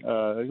tree,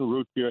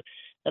 root beer,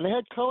 and they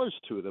had colors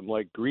to them,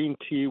 like green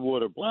tea,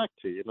 water, black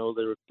tea.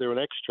 They're an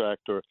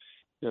extract, or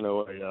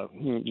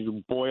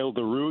you boil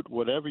the root,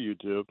 whatever you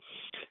do.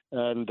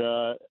 And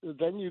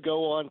then you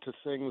go on to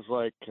things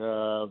like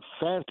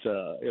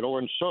Fanta, in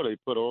orange soda. You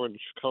put orange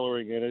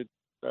coloring in it.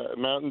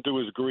 Mountain Dew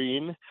is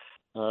green.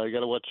 You got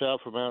to watch out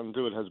for Mountain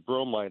Dew. It has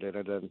bromide in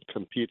it and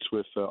competes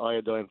with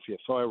iodine for your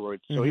thyroid.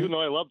 So even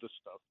though I love this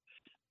stuff,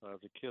 as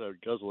a kid I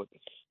would guzzle it.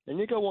 And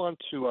you go on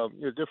to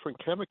your different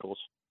chemicals.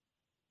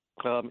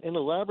 In the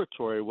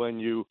laboratory, when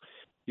you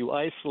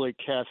isolate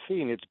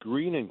caffeine, it's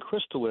green and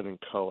crystalline in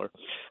color.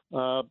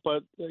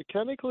 But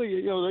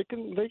chemically,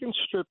 they can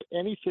strip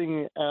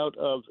anything out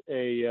of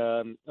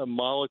a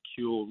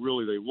molecule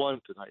really they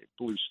want, and I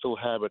believe still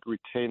have it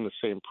retain the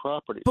same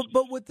properties.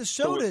 But with the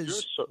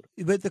sodas,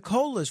 with the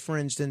colas, for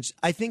instance,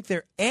 I think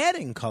they're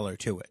adding color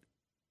to it.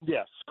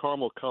 Yes,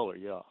 caramel color.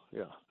 Yeah.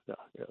 You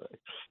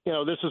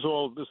know, this is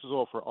all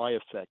for eye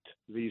effect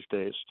these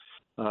days.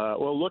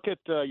 Well, look at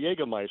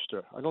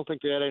Jägermeister. I don't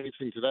think they add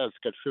anything to that. It's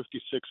got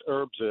 56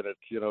 herbs in it.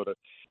 You know, to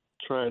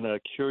try and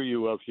cure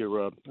you of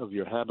your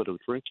habit of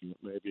drinking it.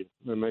 Maybe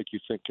and make you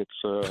think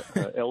it's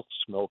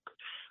elk's milk.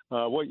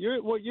 What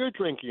you're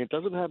drinking, it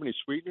doesn't have any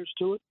sweeteners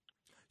to it.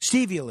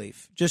 Stevia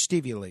leaf, just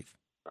stevia leaf.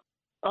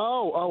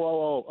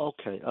 Oh,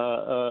 okay.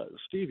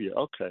 Stevia,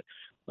 okay.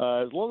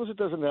 As long as it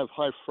doesn't have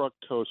high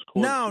fructose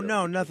corn syrup.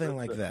 No, nothing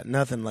like that.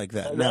 Nothing like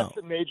that. No. That's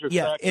a major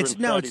factor in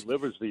fatty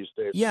livers these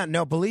days. Yeah,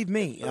 no, believe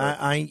me,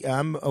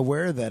 I'm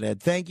aware of that,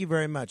 Ed. Thank you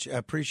very much. I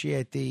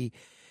appreciate the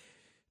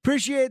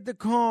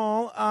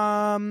call.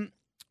 I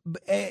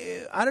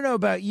don't know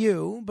about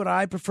you, but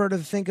I prefer to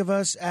think of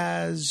us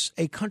as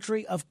a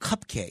country of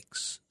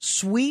cupcakes.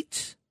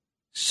 Sweet,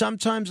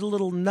 sometimes a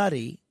little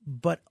nutty,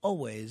 but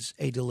always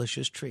a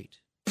delicious treat.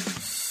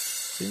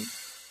 See?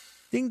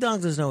 Ding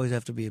dong doesn't always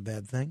have to be a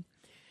bad thing.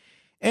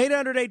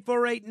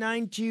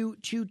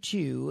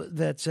 800-848-9222.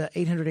 That's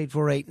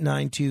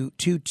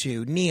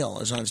 800-848-9222. Neil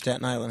is on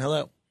Staten Island.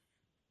 Hello.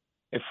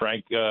 Hey,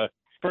 Frank.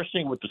 First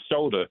thing with the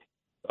soda,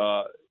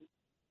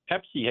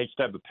 Pepsi used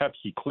to have a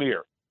Pepsi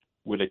Clear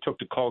where they took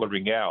the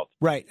coloring out.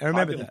 Right. I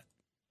remember that.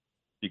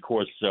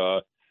 Because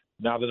now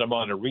that I'm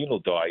on a renal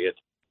diet,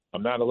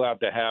 I'm not allowed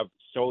to have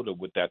soda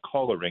with that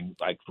coloring,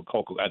 like for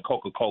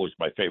Coca-Cola is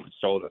my favorite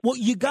soda. Well,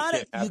 you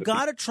gotta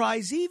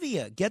try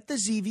Zevia. Get the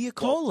Zevia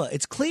Cola.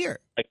 It's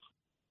clear.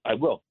 I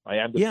will. I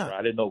am. Yeah.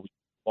 I didn't know we could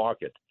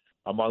market.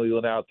 I'm only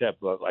allowed to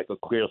have like a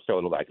clear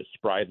soda, like a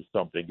Sprite or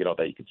something, you know,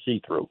 that you can see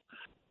through.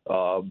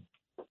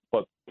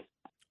 But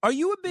are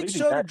you a big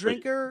soda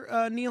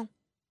drinker, Neil?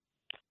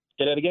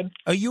 Say that again.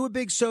 Are you a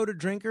big soda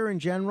drinker in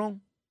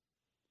general?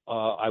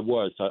 I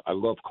was. I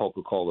love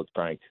Coca-Cola,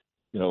 Frank.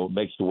 You know, it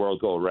makes the world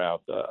go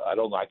around. I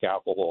don't like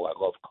alcohol. I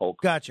love Coke.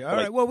 Gotcha. All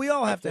right. Well, we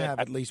all have to have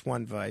at least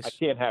one vice. I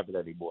can't have it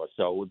anymore,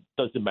 so it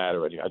doesn't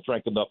matter anymore. I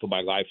drank enough in my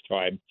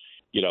lifetime,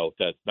 you know,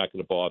 that's not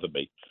going to bother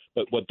me.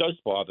 But what does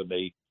bother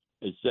me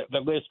is that the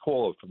last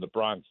caller from the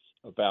Bronx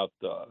about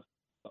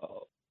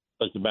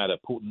doesn't matter.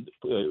 Putin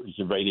is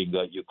invading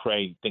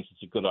Ukraine, thinks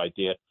it's a good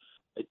idea.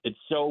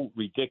 It's so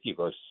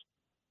ridiculous.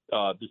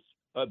 This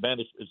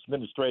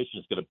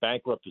administration is going to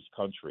bankrupt this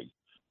country.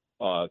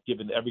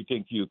 Giving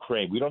everything to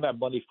Ukraine. We don't have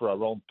money for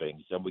our own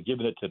things, and we're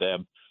giving it to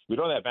them. We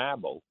don't have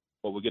ammo,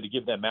 but we're going to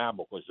give them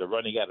ammo because they're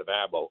running out of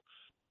ammo.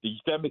 These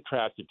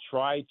Democrats have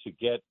tried to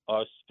get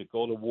us to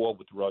go to war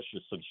with Russia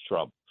since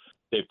Trump.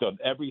 They've done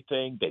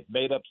everything. They've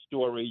made up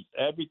stories,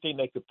 everything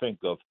they could think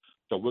of.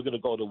 So we're going to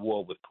go to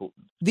war with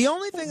Putin. The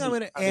only thing I'm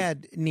going to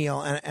add,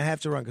 Neil, and I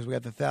have to run because we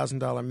have the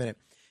 $1,000 minute.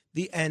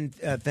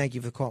 Thank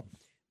you for the call.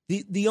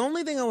 The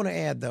only thing I want to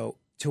add, though,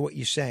 to what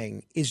you're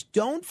saying is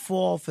don't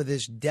fall for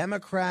this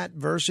Democrat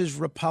versus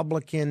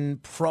Republican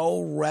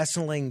pro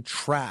wrestling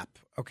trap,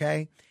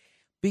 okay?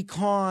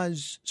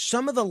 Because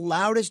some of the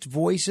loudest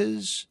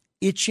voices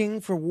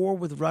itching for war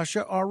with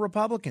Russia are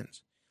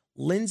Republicans.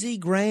 Lindsey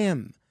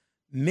Graham,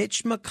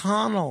 Mitch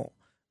McConnell,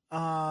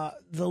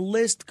 the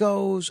list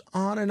goes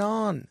on and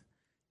on.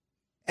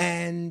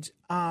 And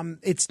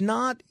it's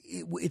not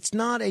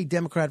a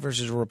Democrat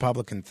versus a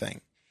Republican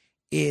thing.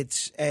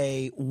 It's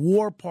a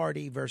war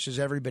party versus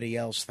everybody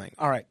else thing.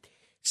 All right.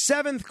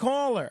 Seventh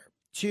caller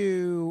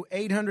to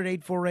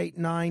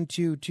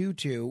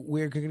 800-848-9222.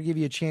 We're going to give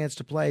you a chance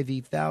to play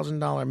the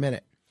 $1,000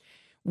 minute.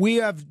 We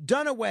have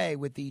done away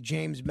with the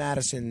James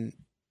Madison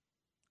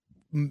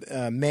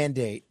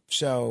mandate,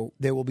 so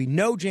there will be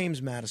no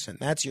James Madison.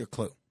 That's your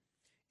clue.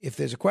 If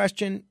there's a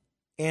question,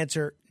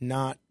 answer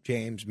not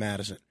James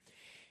Madison.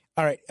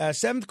 All right,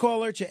 seventh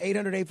caller to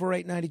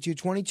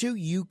 800-848-9222.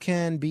 You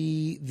can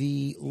be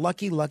the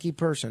lucky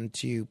person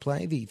to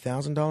play the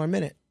 $1,000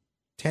 minute.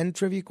 10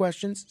 trivia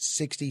questions,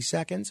 60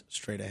 seconds,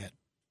 straight ahead.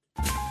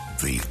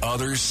 The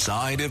Other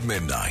Side of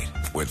Midnight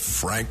with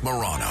Frank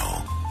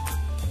Morano.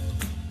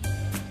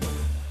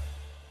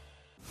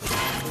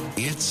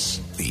 It's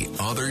The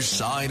Other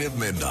Side of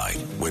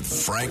Midnight with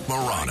Frank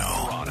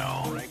Morano.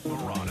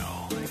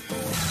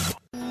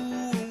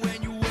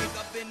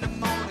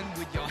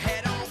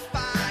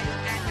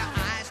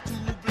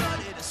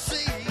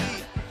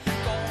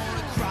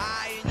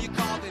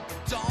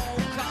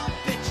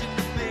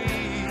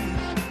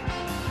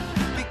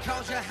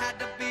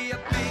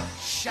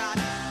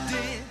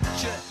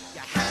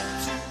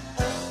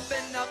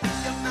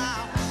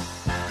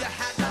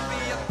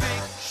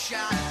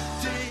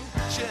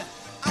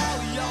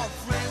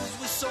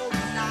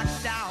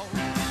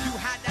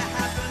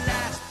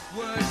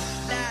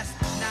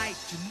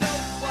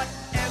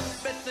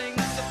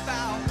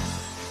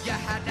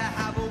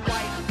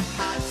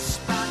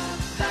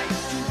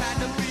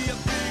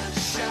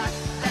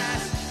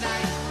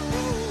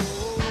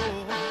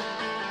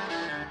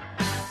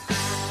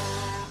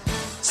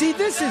 See,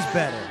 this is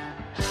better.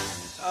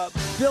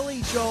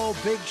 Billy Joel,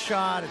 Big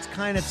Shot. It's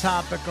kind of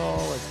topical.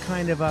 It's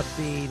kind of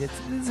upbeat.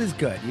 This is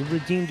good. You've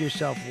redeemed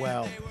yourself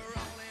well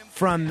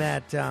from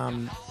that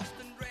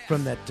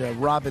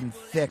Robin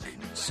Thicke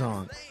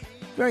song.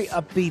 Very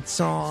upbeat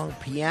song,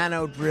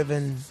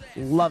 piano-driven.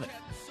 Love it.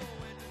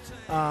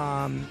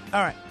 All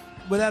right.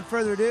 Without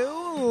further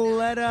ado,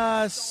 let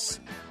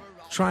us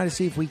try to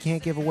see if we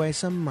can't give away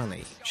some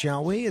money,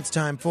 shall we? It's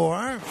time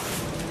for...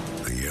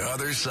 The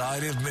Other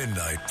Side of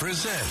Midnight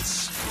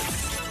presents...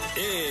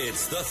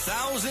 It's the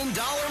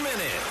 $1,000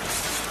 Minute.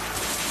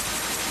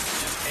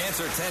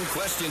 Answer 10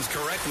 questions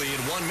correctly in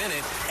 1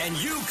 minute, and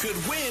you could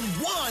win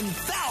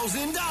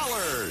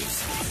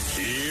 $1,000.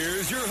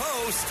 Here's your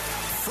host,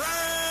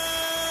 Frank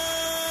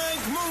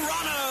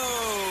Morano.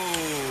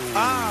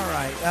 All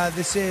right.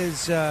 This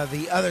is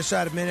The Other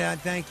Side of Midnight.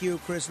 Thank you,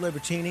 Chris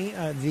Libertini.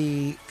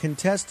 The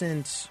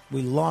contestant,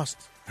 we lost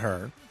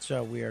her,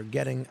 so we are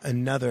getting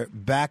another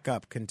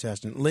backup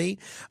contestant, Lee.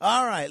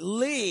 All right,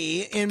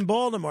 Lee in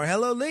Baltimore.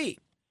 Hello, Lee.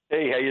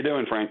 Hey, how you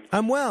doing, Frank?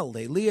 I'm well,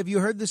 Lee. Lee, have you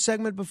heard this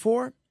segment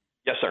before?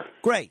 Yes, sir.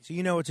 Great. So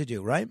you know what to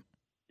do, right?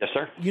 Yes,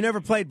 sir. You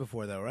never played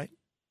before, though, right?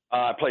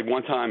 I played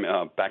one time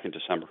back in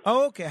December.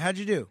 Oh, okay. How'd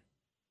you do?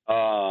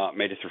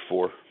 Made it through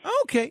 4.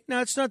 Okay.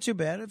 No, it's not too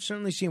bad. I've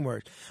certainly seen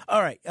worse.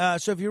 All right.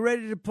 So if you're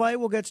ready to play,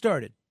 we'll get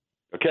started.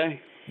 Okay.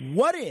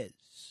 What is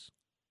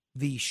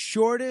the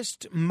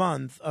shortest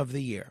month of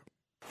the year?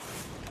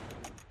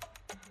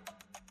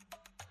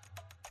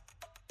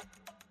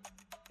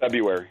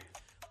 February.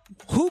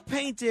 Who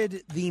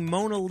painted the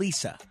Mona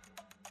Lisa?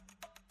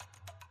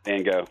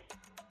 Van Gogh.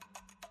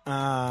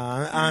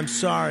 I'm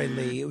sorry,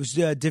 Lee. It was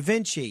Da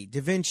Vinci.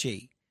 Da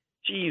Vinci.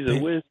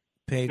 Jeez,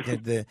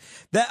 painted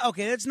that.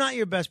 Okay, that's not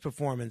your best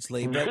performance,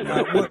 Lee.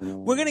 But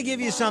we're going to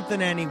give you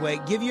something anyway.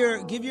 Give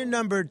your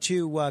number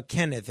to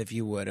Kenneth, if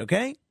you would.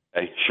 Okay.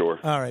 Hey, sure.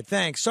 All right.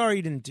 Thanks. Sorry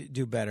you didn't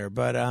do better,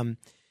 but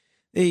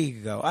there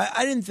you go.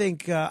 I didn't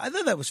think. I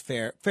thought that was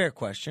fair. Fair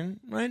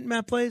question, right?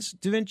 Matt plays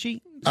Da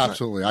Vinci.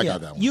 Absolutely, I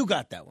got that one. You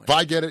got that one. If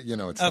I get it,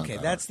 it's okay.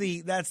 not That's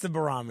the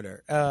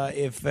barometer.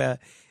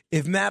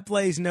 If Matt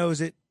Blaze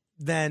knows it,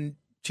 then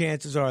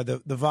chances are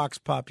the Vox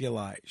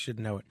Populi should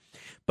know it.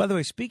 By the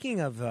way, speaking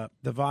of the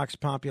Vox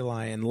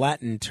Populi in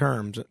Latin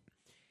terms,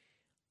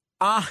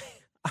 I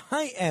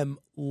am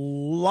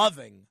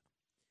loving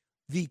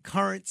the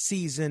current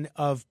season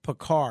of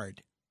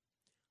Picard.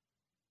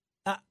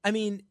 I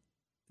mean,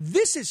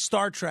 this is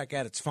Star Trek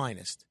at its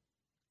finest.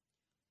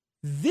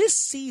 This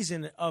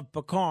season of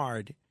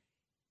Picard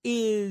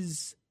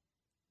is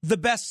the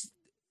best.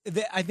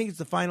 I think it's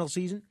the final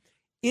season.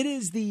 It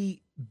is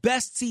the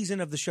best season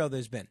of the show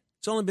there's been.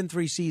 It's only been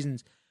 3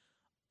 seasons.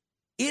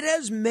 It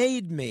has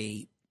made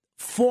me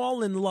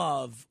fall in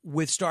love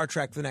with Star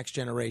Trek The Next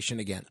Generation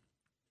again.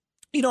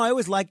 I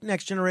always liked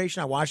Next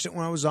Generation. I watched it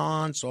when I was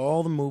on, saw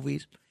all the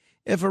movies.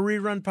 If a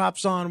rerun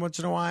pops on once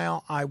in a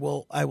while, I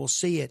will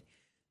see it.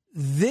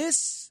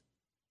 This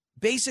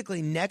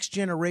basically Next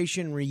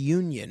Generation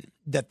reunion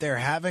that they're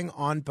having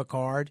on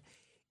Picard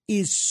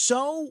is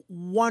so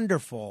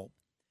wonderful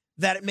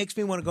that it makes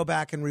me want to go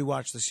back and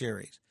rewatch the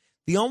series.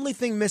 The only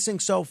thing missing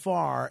so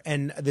far,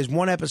 and there's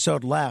one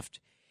episode left,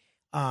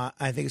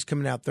 I think it's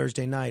coming out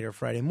Thursday night or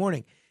Friday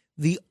morning.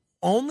 The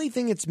only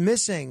thing it's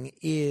missing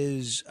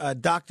is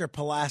Dr.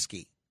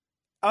 Pulaski.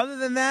 Other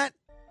than that,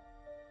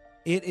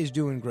 it is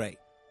doing great.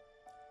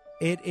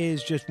 It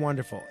is just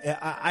wonderful.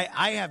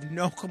 I have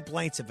no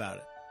complaints about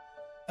it.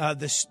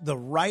 The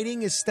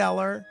writing is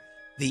stellar.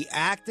 The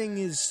acting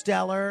is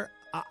stellar.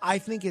 I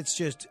think it's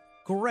just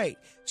great.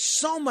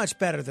 So much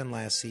better than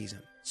last season.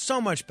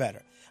 So much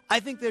better. I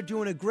think they're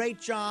doing a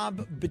great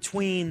job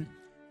between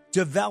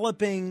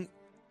developing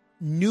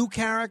new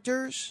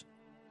characters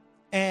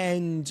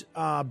and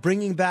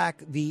bringing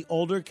back the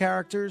older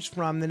characters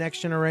from The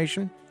Next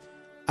Generation.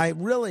 I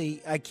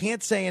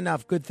can't say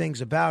enough good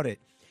things about it.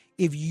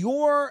 If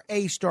you're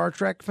a Star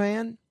Trek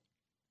fan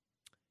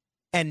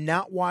and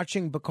not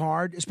watching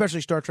Picard,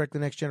 especially Star Trek The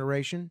Next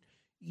Generation,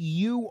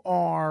 you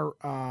are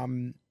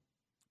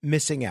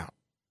missing out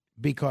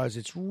because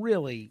it's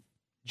really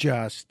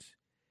just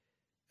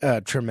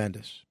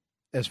tremendous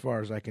as far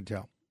as I can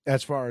tell,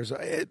 as far as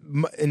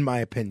in my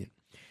opinion.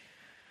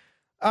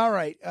 All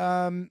right.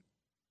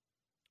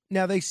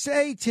 Now, they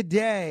say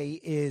today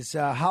is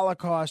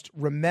Holocaust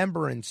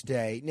Remembrance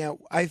Day. Now,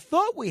 I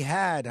thought we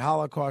had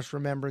Holocaust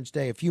Remembrance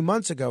Day a few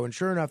months ago, and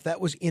sure enough,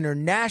 that was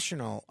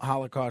International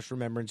Holocaust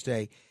Remembrance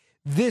Day.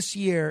 This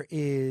year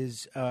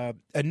is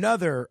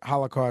another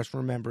Holocaust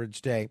Remembrance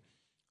Day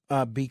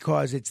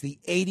because it's the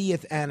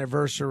 80th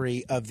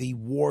anniversary of the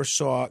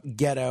Warsaw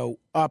Ghetto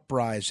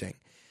Uprising.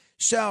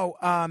 So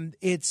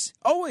it's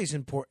always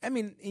important. I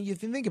mean,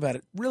 if you think about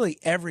it, really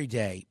every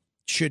day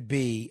should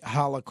be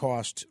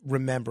Holocaust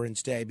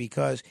Remembrance Day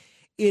because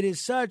it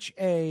is such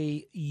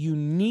a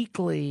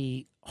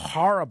uniquely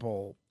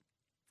horrible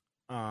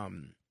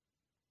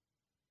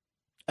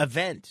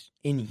event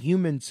in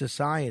human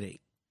society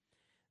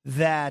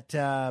that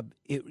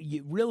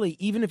it really,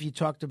 even if you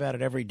talked about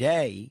it every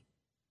day,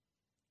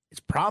 it's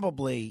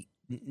probably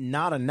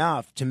not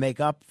enough to make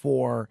up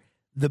for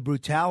the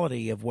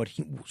brutality of what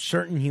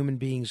certain human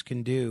beings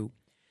can do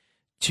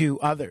to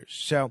others.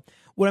 So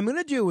what I'm going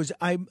to do is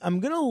I'm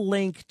going to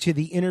link to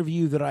the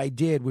interview that I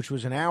did, which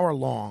was an hour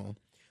long,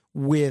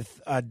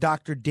 with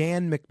Dr.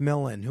 Dan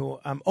McMillan, who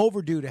I'm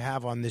overdue to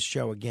have on this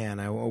show again.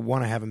 I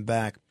want to have him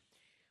back.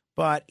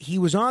 But he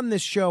was on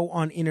this show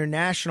on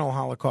International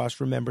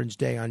Holocaust Remembrance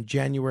Day on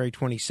January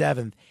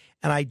 27th,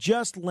 and I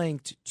just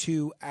linked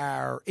to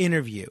our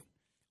interview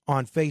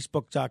on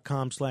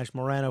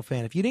Facebook.com/Morano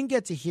fan. If you didn't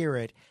get to hear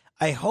it,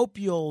 I hope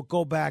you'll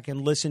go back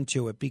and listen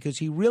to it because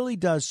he really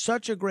does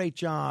such a great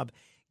job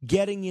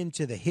getting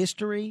into the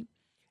history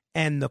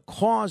and the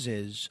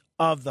causes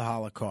of the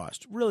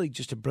Holocaust. Really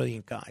just a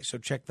brilliant guy. So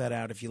check that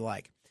out if you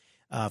like.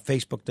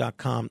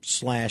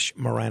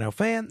 Facebook.com/Morano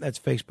fan. That's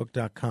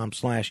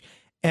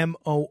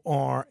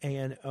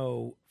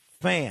Facebook.com/MORANO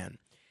fan.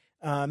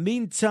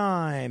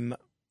 Meantime,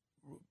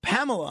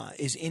 Pamela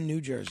is in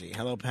New Jersey.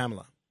 Hello,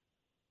 Pamela.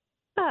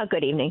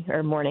 Good evening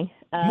or morning.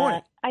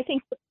 Morning. I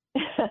think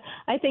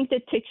the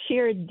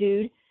Teixeira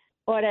dude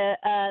ought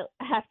to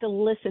have to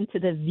listen to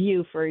The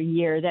View for a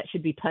year. That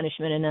should be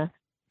punishment enough.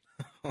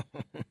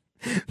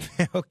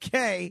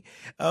 Okay.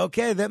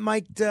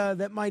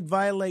 That might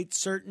violate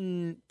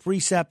certain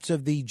precepts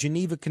of the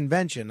Geneva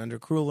Convention under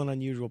cruel and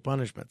unusual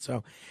punishment.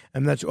 So,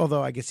 and that's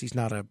although I guess he's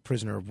not a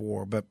prisoner of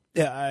war, but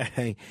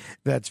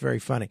that's very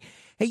funny.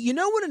 Hey, you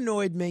know what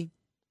annoyed me?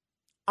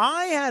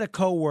 I had a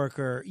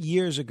coworker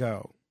years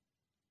ago,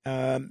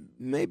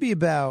 maybe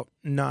about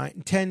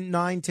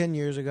 10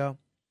 years ago,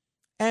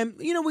 and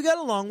we got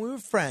along. We were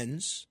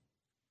friends,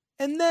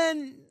 and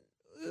then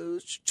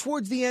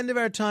towards the end of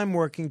our time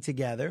working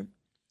together,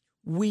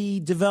 we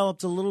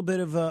developed a little bit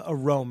of a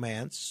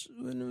romance,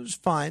 and it was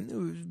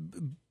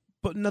fine.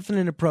 But nothing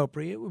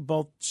inappropriate. We were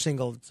both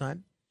single at the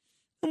time,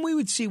 and we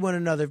would see one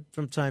another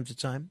from time to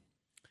time.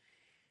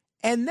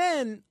 And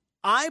then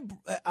I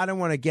don't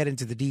want to get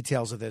into the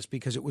details of this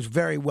because it was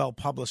very well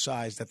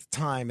publicized at the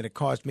time, and it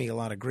caused me a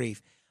lot of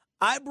grief.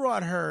 I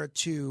brought her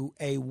to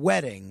a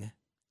wedding,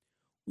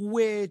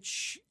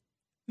 which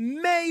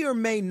may or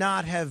may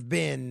not have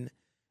been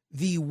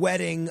the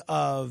wedding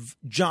of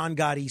John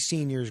Gotti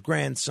Sr.'s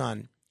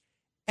grandson.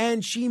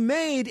 And she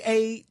made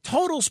a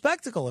total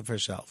spectacle of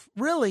herself.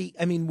 Really,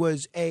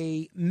 was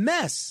a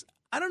mess.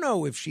 I don't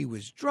know if she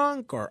was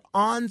drunk or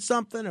on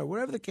something or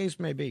whatever the case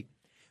may be.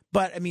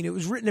 But, it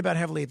was written about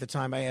heavily at the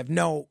time. I have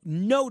no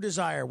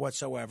desire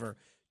whatsoever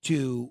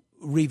to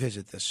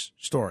revisit this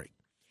story.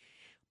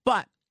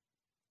 But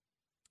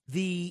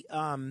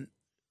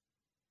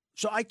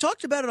so I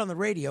talked about it on the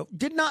radio,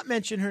 did not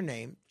mention her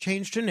name,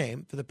 changed her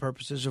name for the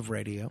purposes of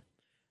radio.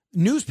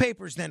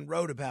 Newspapers then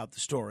wrote about the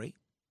story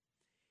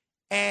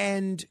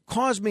and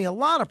caused me a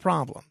lot of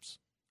problems,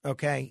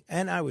 okay?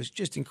 And I was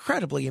just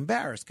incredibly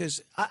embarrassed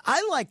because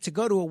I like to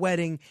go to a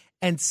wedding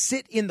and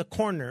sit in the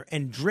corner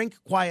and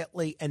drink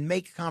quietly and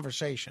make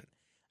conversation,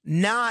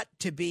 not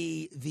to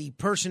be the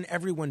person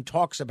everyone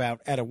talks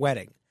about at a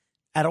wedding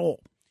at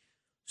all.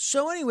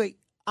 So anyway,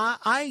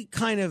 I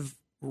kind of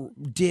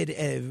did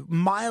a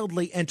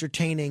mildly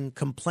entertaining,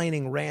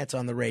 complaining rant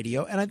on the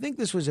radio. And I think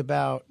this was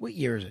about, what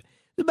year is it? It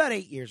was about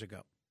 8 years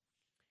ago.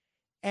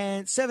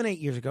 And 8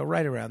 years ago,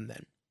 right around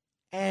then.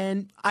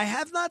 And I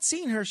have not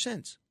seen her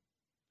since.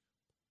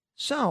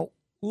 So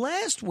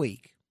last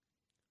week,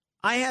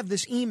 I have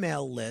this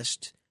email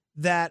list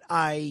that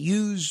I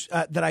use,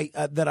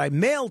 that I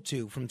mail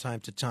to from time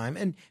to time.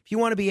 And if you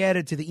want to be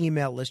added to the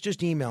email list,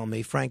 just email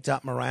me,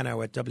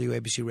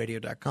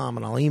 frank.morano@wabcradio.com,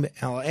 and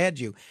I'll add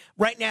you.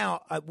 Right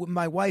now,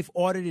 my wife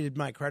audited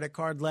my credit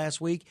card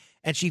last week,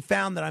 and she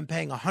found that I'm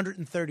paying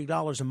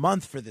 $130 a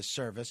month for this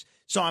service.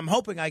 So I'm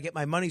hoping I get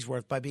my money's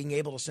worth by being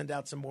able to send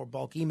out some more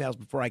bulk emails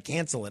before I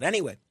cancel it.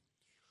 Anyway,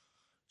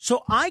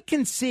 so I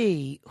can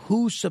see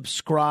who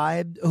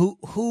subscribed,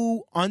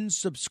 who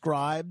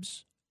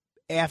unsubscribes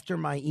after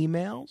my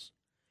emails.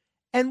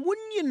 And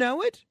wouldn't you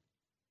know it,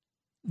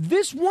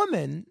 this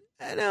woman,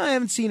 and I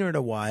haven't seen her in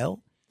a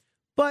while,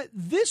 but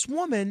this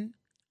woman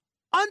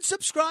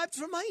unsubscribed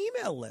from my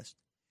email list.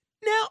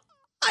 Now,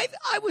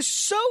 I was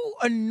so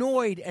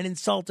annoyed and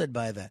insulted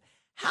by that.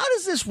 How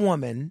does this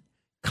woman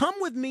come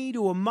with me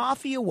to a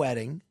mafia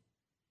wedding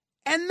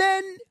and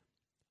then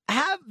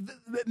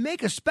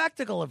make a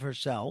spectacle of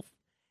herself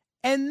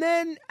and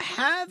then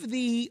have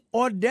the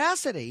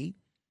audacity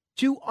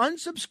to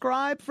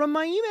unsubscribe from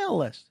my email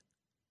list?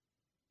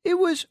 It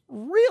was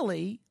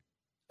really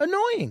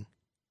annoying.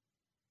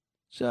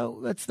 So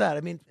that's that.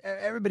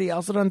 Everybody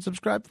else that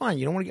unsubscribed, fine.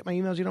 You don't want to get my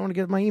emails, you don't want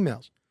to get my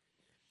emails.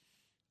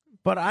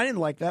 But I didn't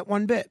like that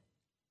one bit.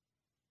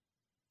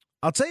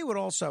 I'll tell you what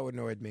also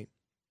annoyed me.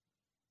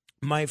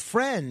 My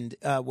friend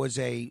was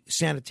a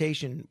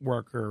sanitation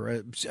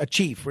worker, a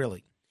chief,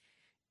 really.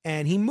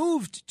 And he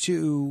moved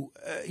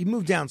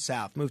down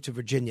south, moved to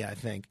Virginia, I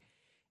think.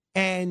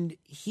 And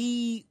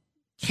he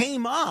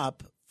came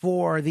up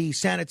for the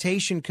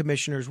sanitation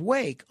commissioner's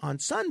wake on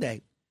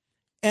Sunday.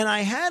 And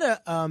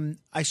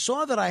I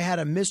saw that I had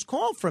a missed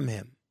call from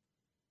him.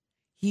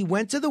 He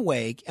went to the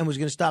wake and was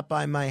going to stop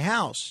by my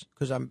house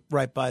because I'm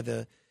right by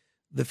the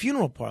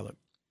funeral parlor.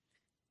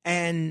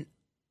 And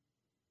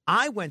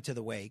I went to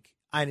the wake.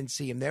 I didn't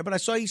see him there, but I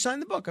saw he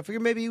signed the book. I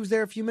figured maybe he was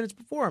there a few minutes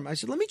before him. I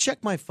said, let me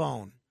check my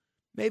phone.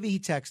 Maybe he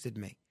texted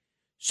me.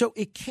 So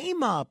it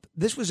came up,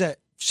 this was at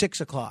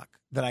 6 o'clock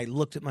that I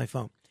looked at my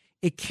phone.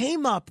 It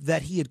came up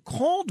that he had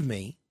called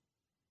me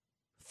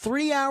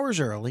 3 hours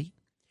early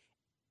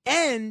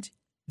and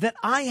that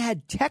I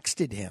had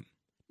texted him.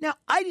 Now,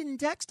 I didn't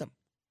text him.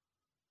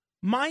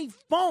 My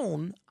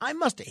phone, I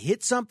must have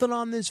hit something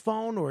on this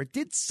phone or it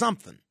did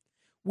something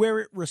where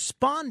it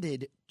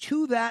responded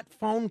to that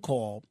phone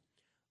call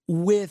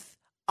with,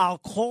 I'll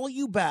call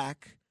you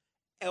back,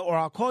 or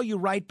I'll call you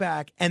right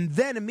back, and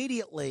then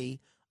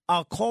immediately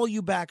I'll call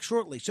you back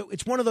shortly. So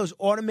it's one of those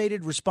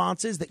automated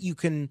responses that you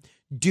can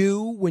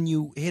do when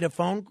you hit a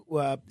phone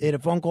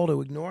call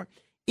to ignore.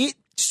 It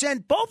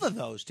sent both of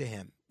those to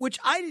him, which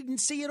I didn't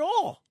see at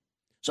all.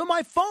 So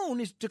my phone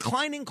is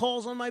declining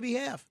calls on my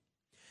behalf.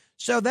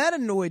 So that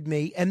annoyed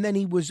me. And then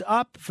he was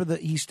up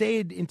he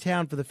stayed in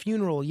town for the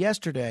funeral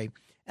yesterday.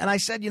 And I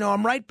said,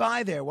 I'm right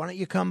by there. Why don't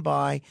you come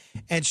by?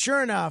 And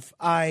sure enough,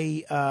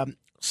 I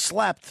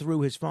slept through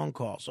his phone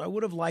call. So I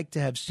would have liked to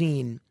have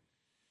seen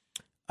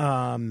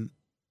my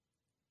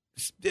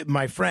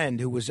friend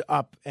who was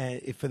up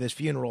for this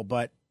funeral,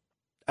 but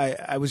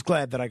I was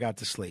glad that I got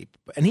to sleep.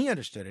 And he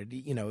understood it.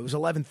 It was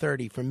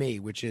 11:30 for me,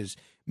 which is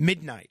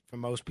midnight for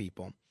most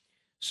people.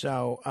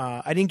 So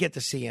I didn't get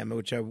to see him,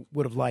 which I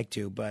would have liked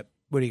to, but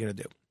what are you going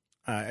to do?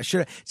 I should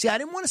have. See, I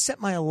didn't want to set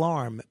my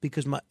alarm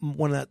because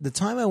the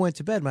time I went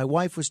to bed, my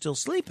wife was still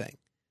sleeping.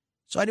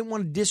 So I didn't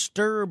want to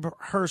disturb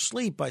her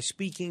sleep by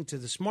speaking to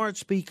the smart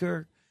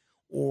speaker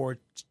or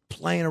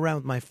playing around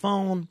with my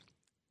phone.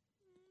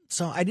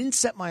 So I didn't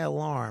set my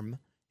alarm,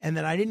 and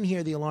then I didn't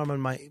hear the alarm on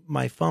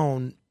my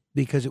phone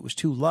because it was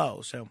too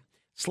low. So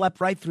slept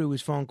right through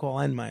his phone call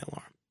and my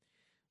alarm.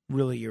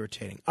 Really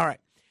irritating. All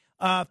right.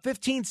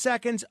 15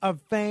 seconds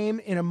of fame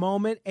in a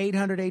moment.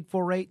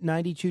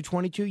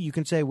 800-848-9222. You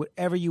can say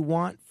whatever you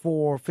want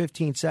for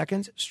 15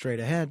 seconds. Straight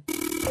ahead.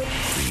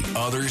 The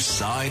Other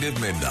Side of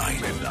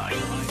Midnight.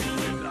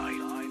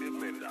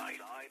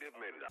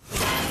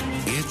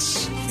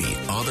 It's The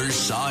Other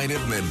Side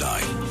of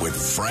Midnight with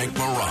Frank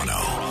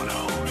Morano.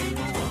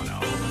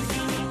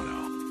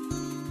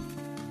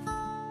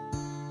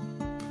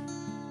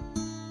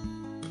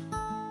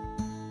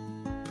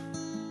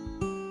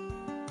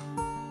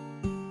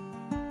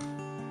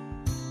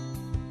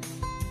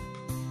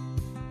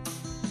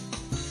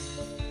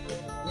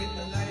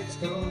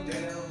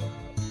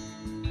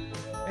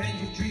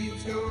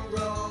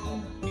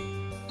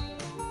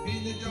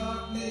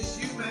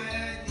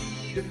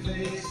 A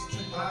place to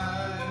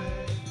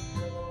hide.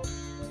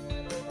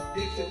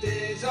 If the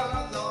days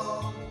are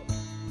long,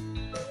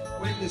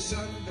 when the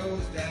sun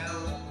goes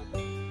down,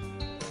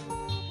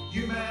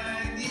 you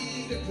might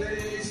need a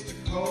place to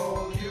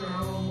call your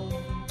own.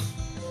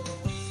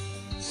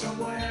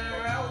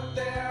 Somewhere out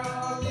there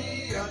on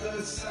the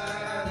other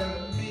side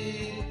of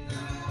midnight.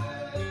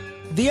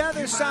 The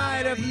Other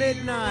Side of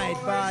Midnight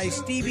by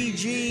Stevie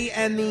G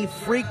and the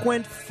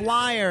Frequent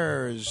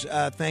Flyers.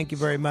 Thank you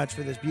very much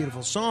for this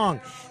beautiful song.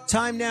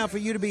 Time now for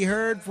you to be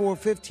heard for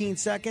 15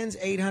 seconds.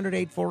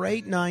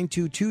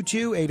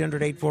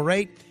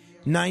 800-848-9222.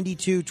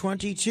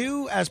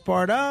 800-848-9222 as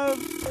part of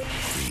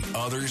The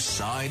Other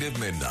Side of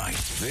Midnight.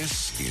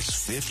 This is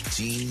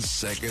 15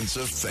 Seconds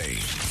of Fame.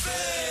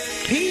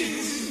 Pete.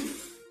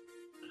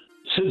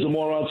 Sizzle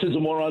moron.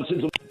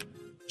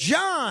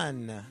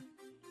 John.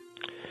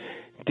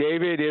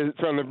 David is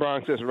from the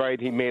Bronx is right.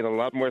 He made a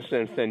lot more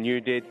sense than you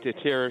did. The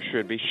terrorist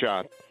should be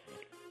shot.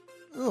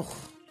 Ugh.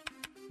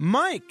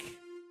 Mike.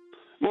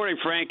 Morning,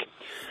 Frank.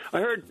 I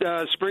heard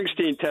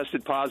Springsteen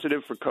tested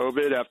positive for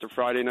COVID after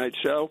Friday night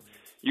show.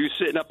 You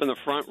sitting up in the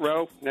front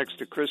row next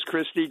to Chris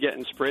Christie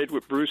getting sprayed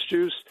with Bruce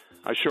juice.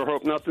 I sure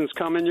hope nothing's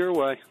coming your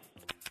way.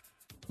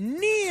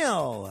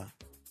 Neil.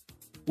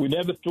 We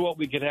never thought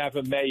we could have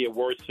a mayor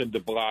worse than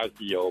de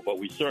Blasio, but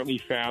we certainly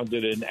found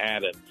it in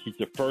Adams. He's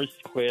a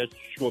first-class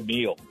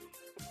schlemiel.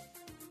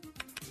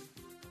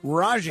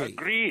 Raji.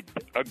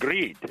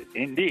 Agreed,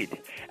 indeed.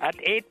 At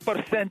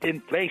 8%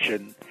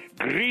 inflation,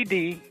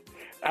 greedy,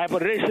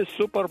 avaricious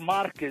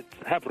supermarkets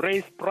have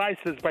raised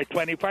prices by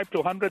 25 to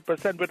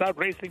 100% without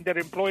raising their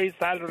employees'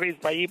 salaries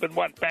by even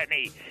 1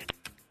 penny.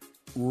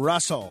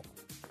 Russell.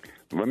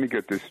 Let me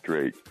get this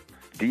straight.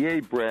 D.A.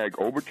 Bragg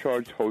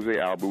overcharged Jose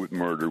Alba with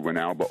murder when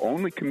Alba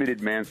only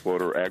committed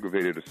manslaughter or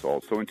aggravated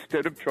assault. So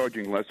instead of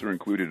charging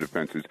lesser-included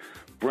offenses,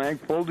 Bragg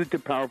folded to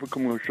powerful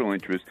commercial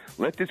interests,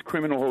 let this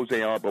criminal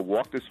Jose Alba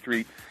walk the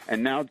street,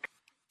 and now...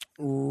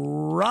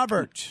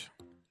 Robert.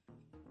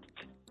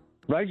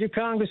 Roger,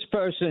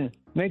 Congressperson.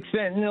 Make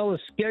fentanyl a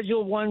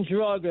Schedule I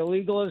drug,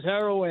 illegal as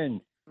heroin.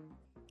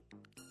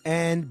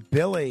 And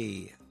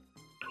Billy.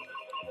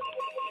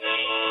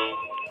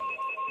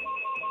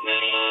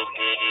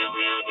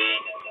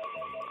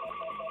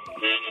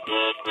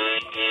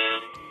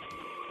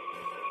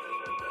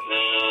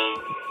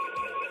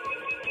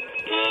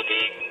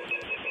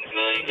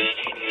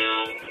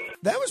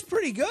 That was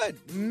pretty good.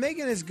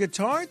 Making his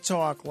guitar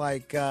talk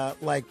like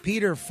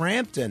Peter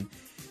Frampton.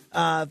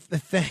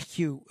 Thank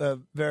you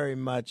very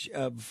much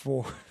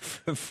for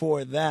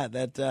that.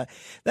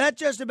 That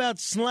just about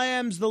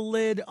slams the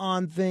lid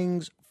on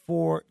things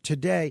for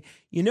today.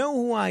 You know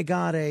who I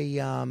got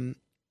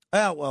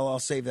I'll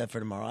save that for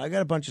tomorrow. I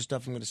got a bunch of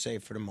stuff I'm going to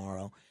save for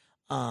tomorrow.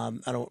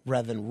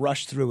 Rather than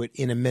rush through it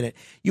in a minute.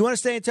 You want to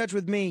stay in touch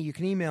with me, you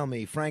can email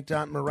me,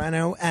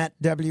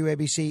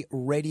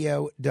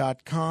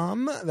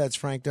 frank.morano@wabcradio.com. That's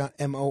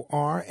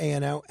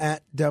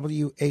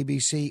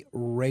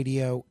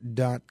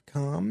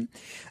frank.morano@wabcradio.com.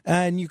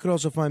 And you can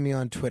also find me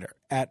on Twitter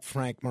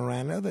 @Frank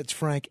Morano. That's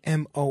Frank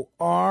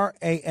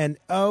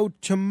Morano.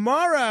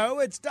 Tomorrow,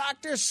 it's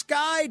Dr.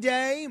 Sky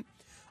Day.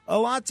 A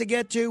lot to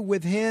get to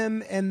with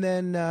him, and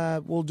then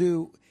we'll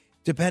do,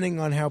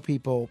 depending on how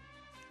people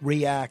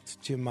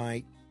react to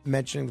my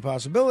mentioning the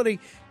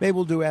possibility, maybe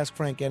we'll do Ask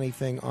Frank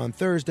Anything on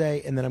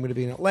Thursday, and then I'm going to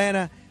be in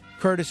Atlanta.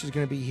 Curtis is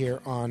going to be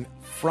here on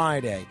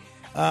Friday.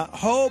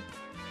 Hope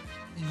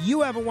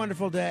you have a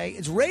wonderful day.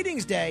 It's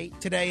ratings day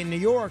today in New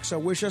York, so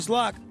wish us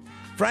luck.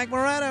 Frank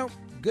Morano,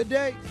 good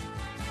day.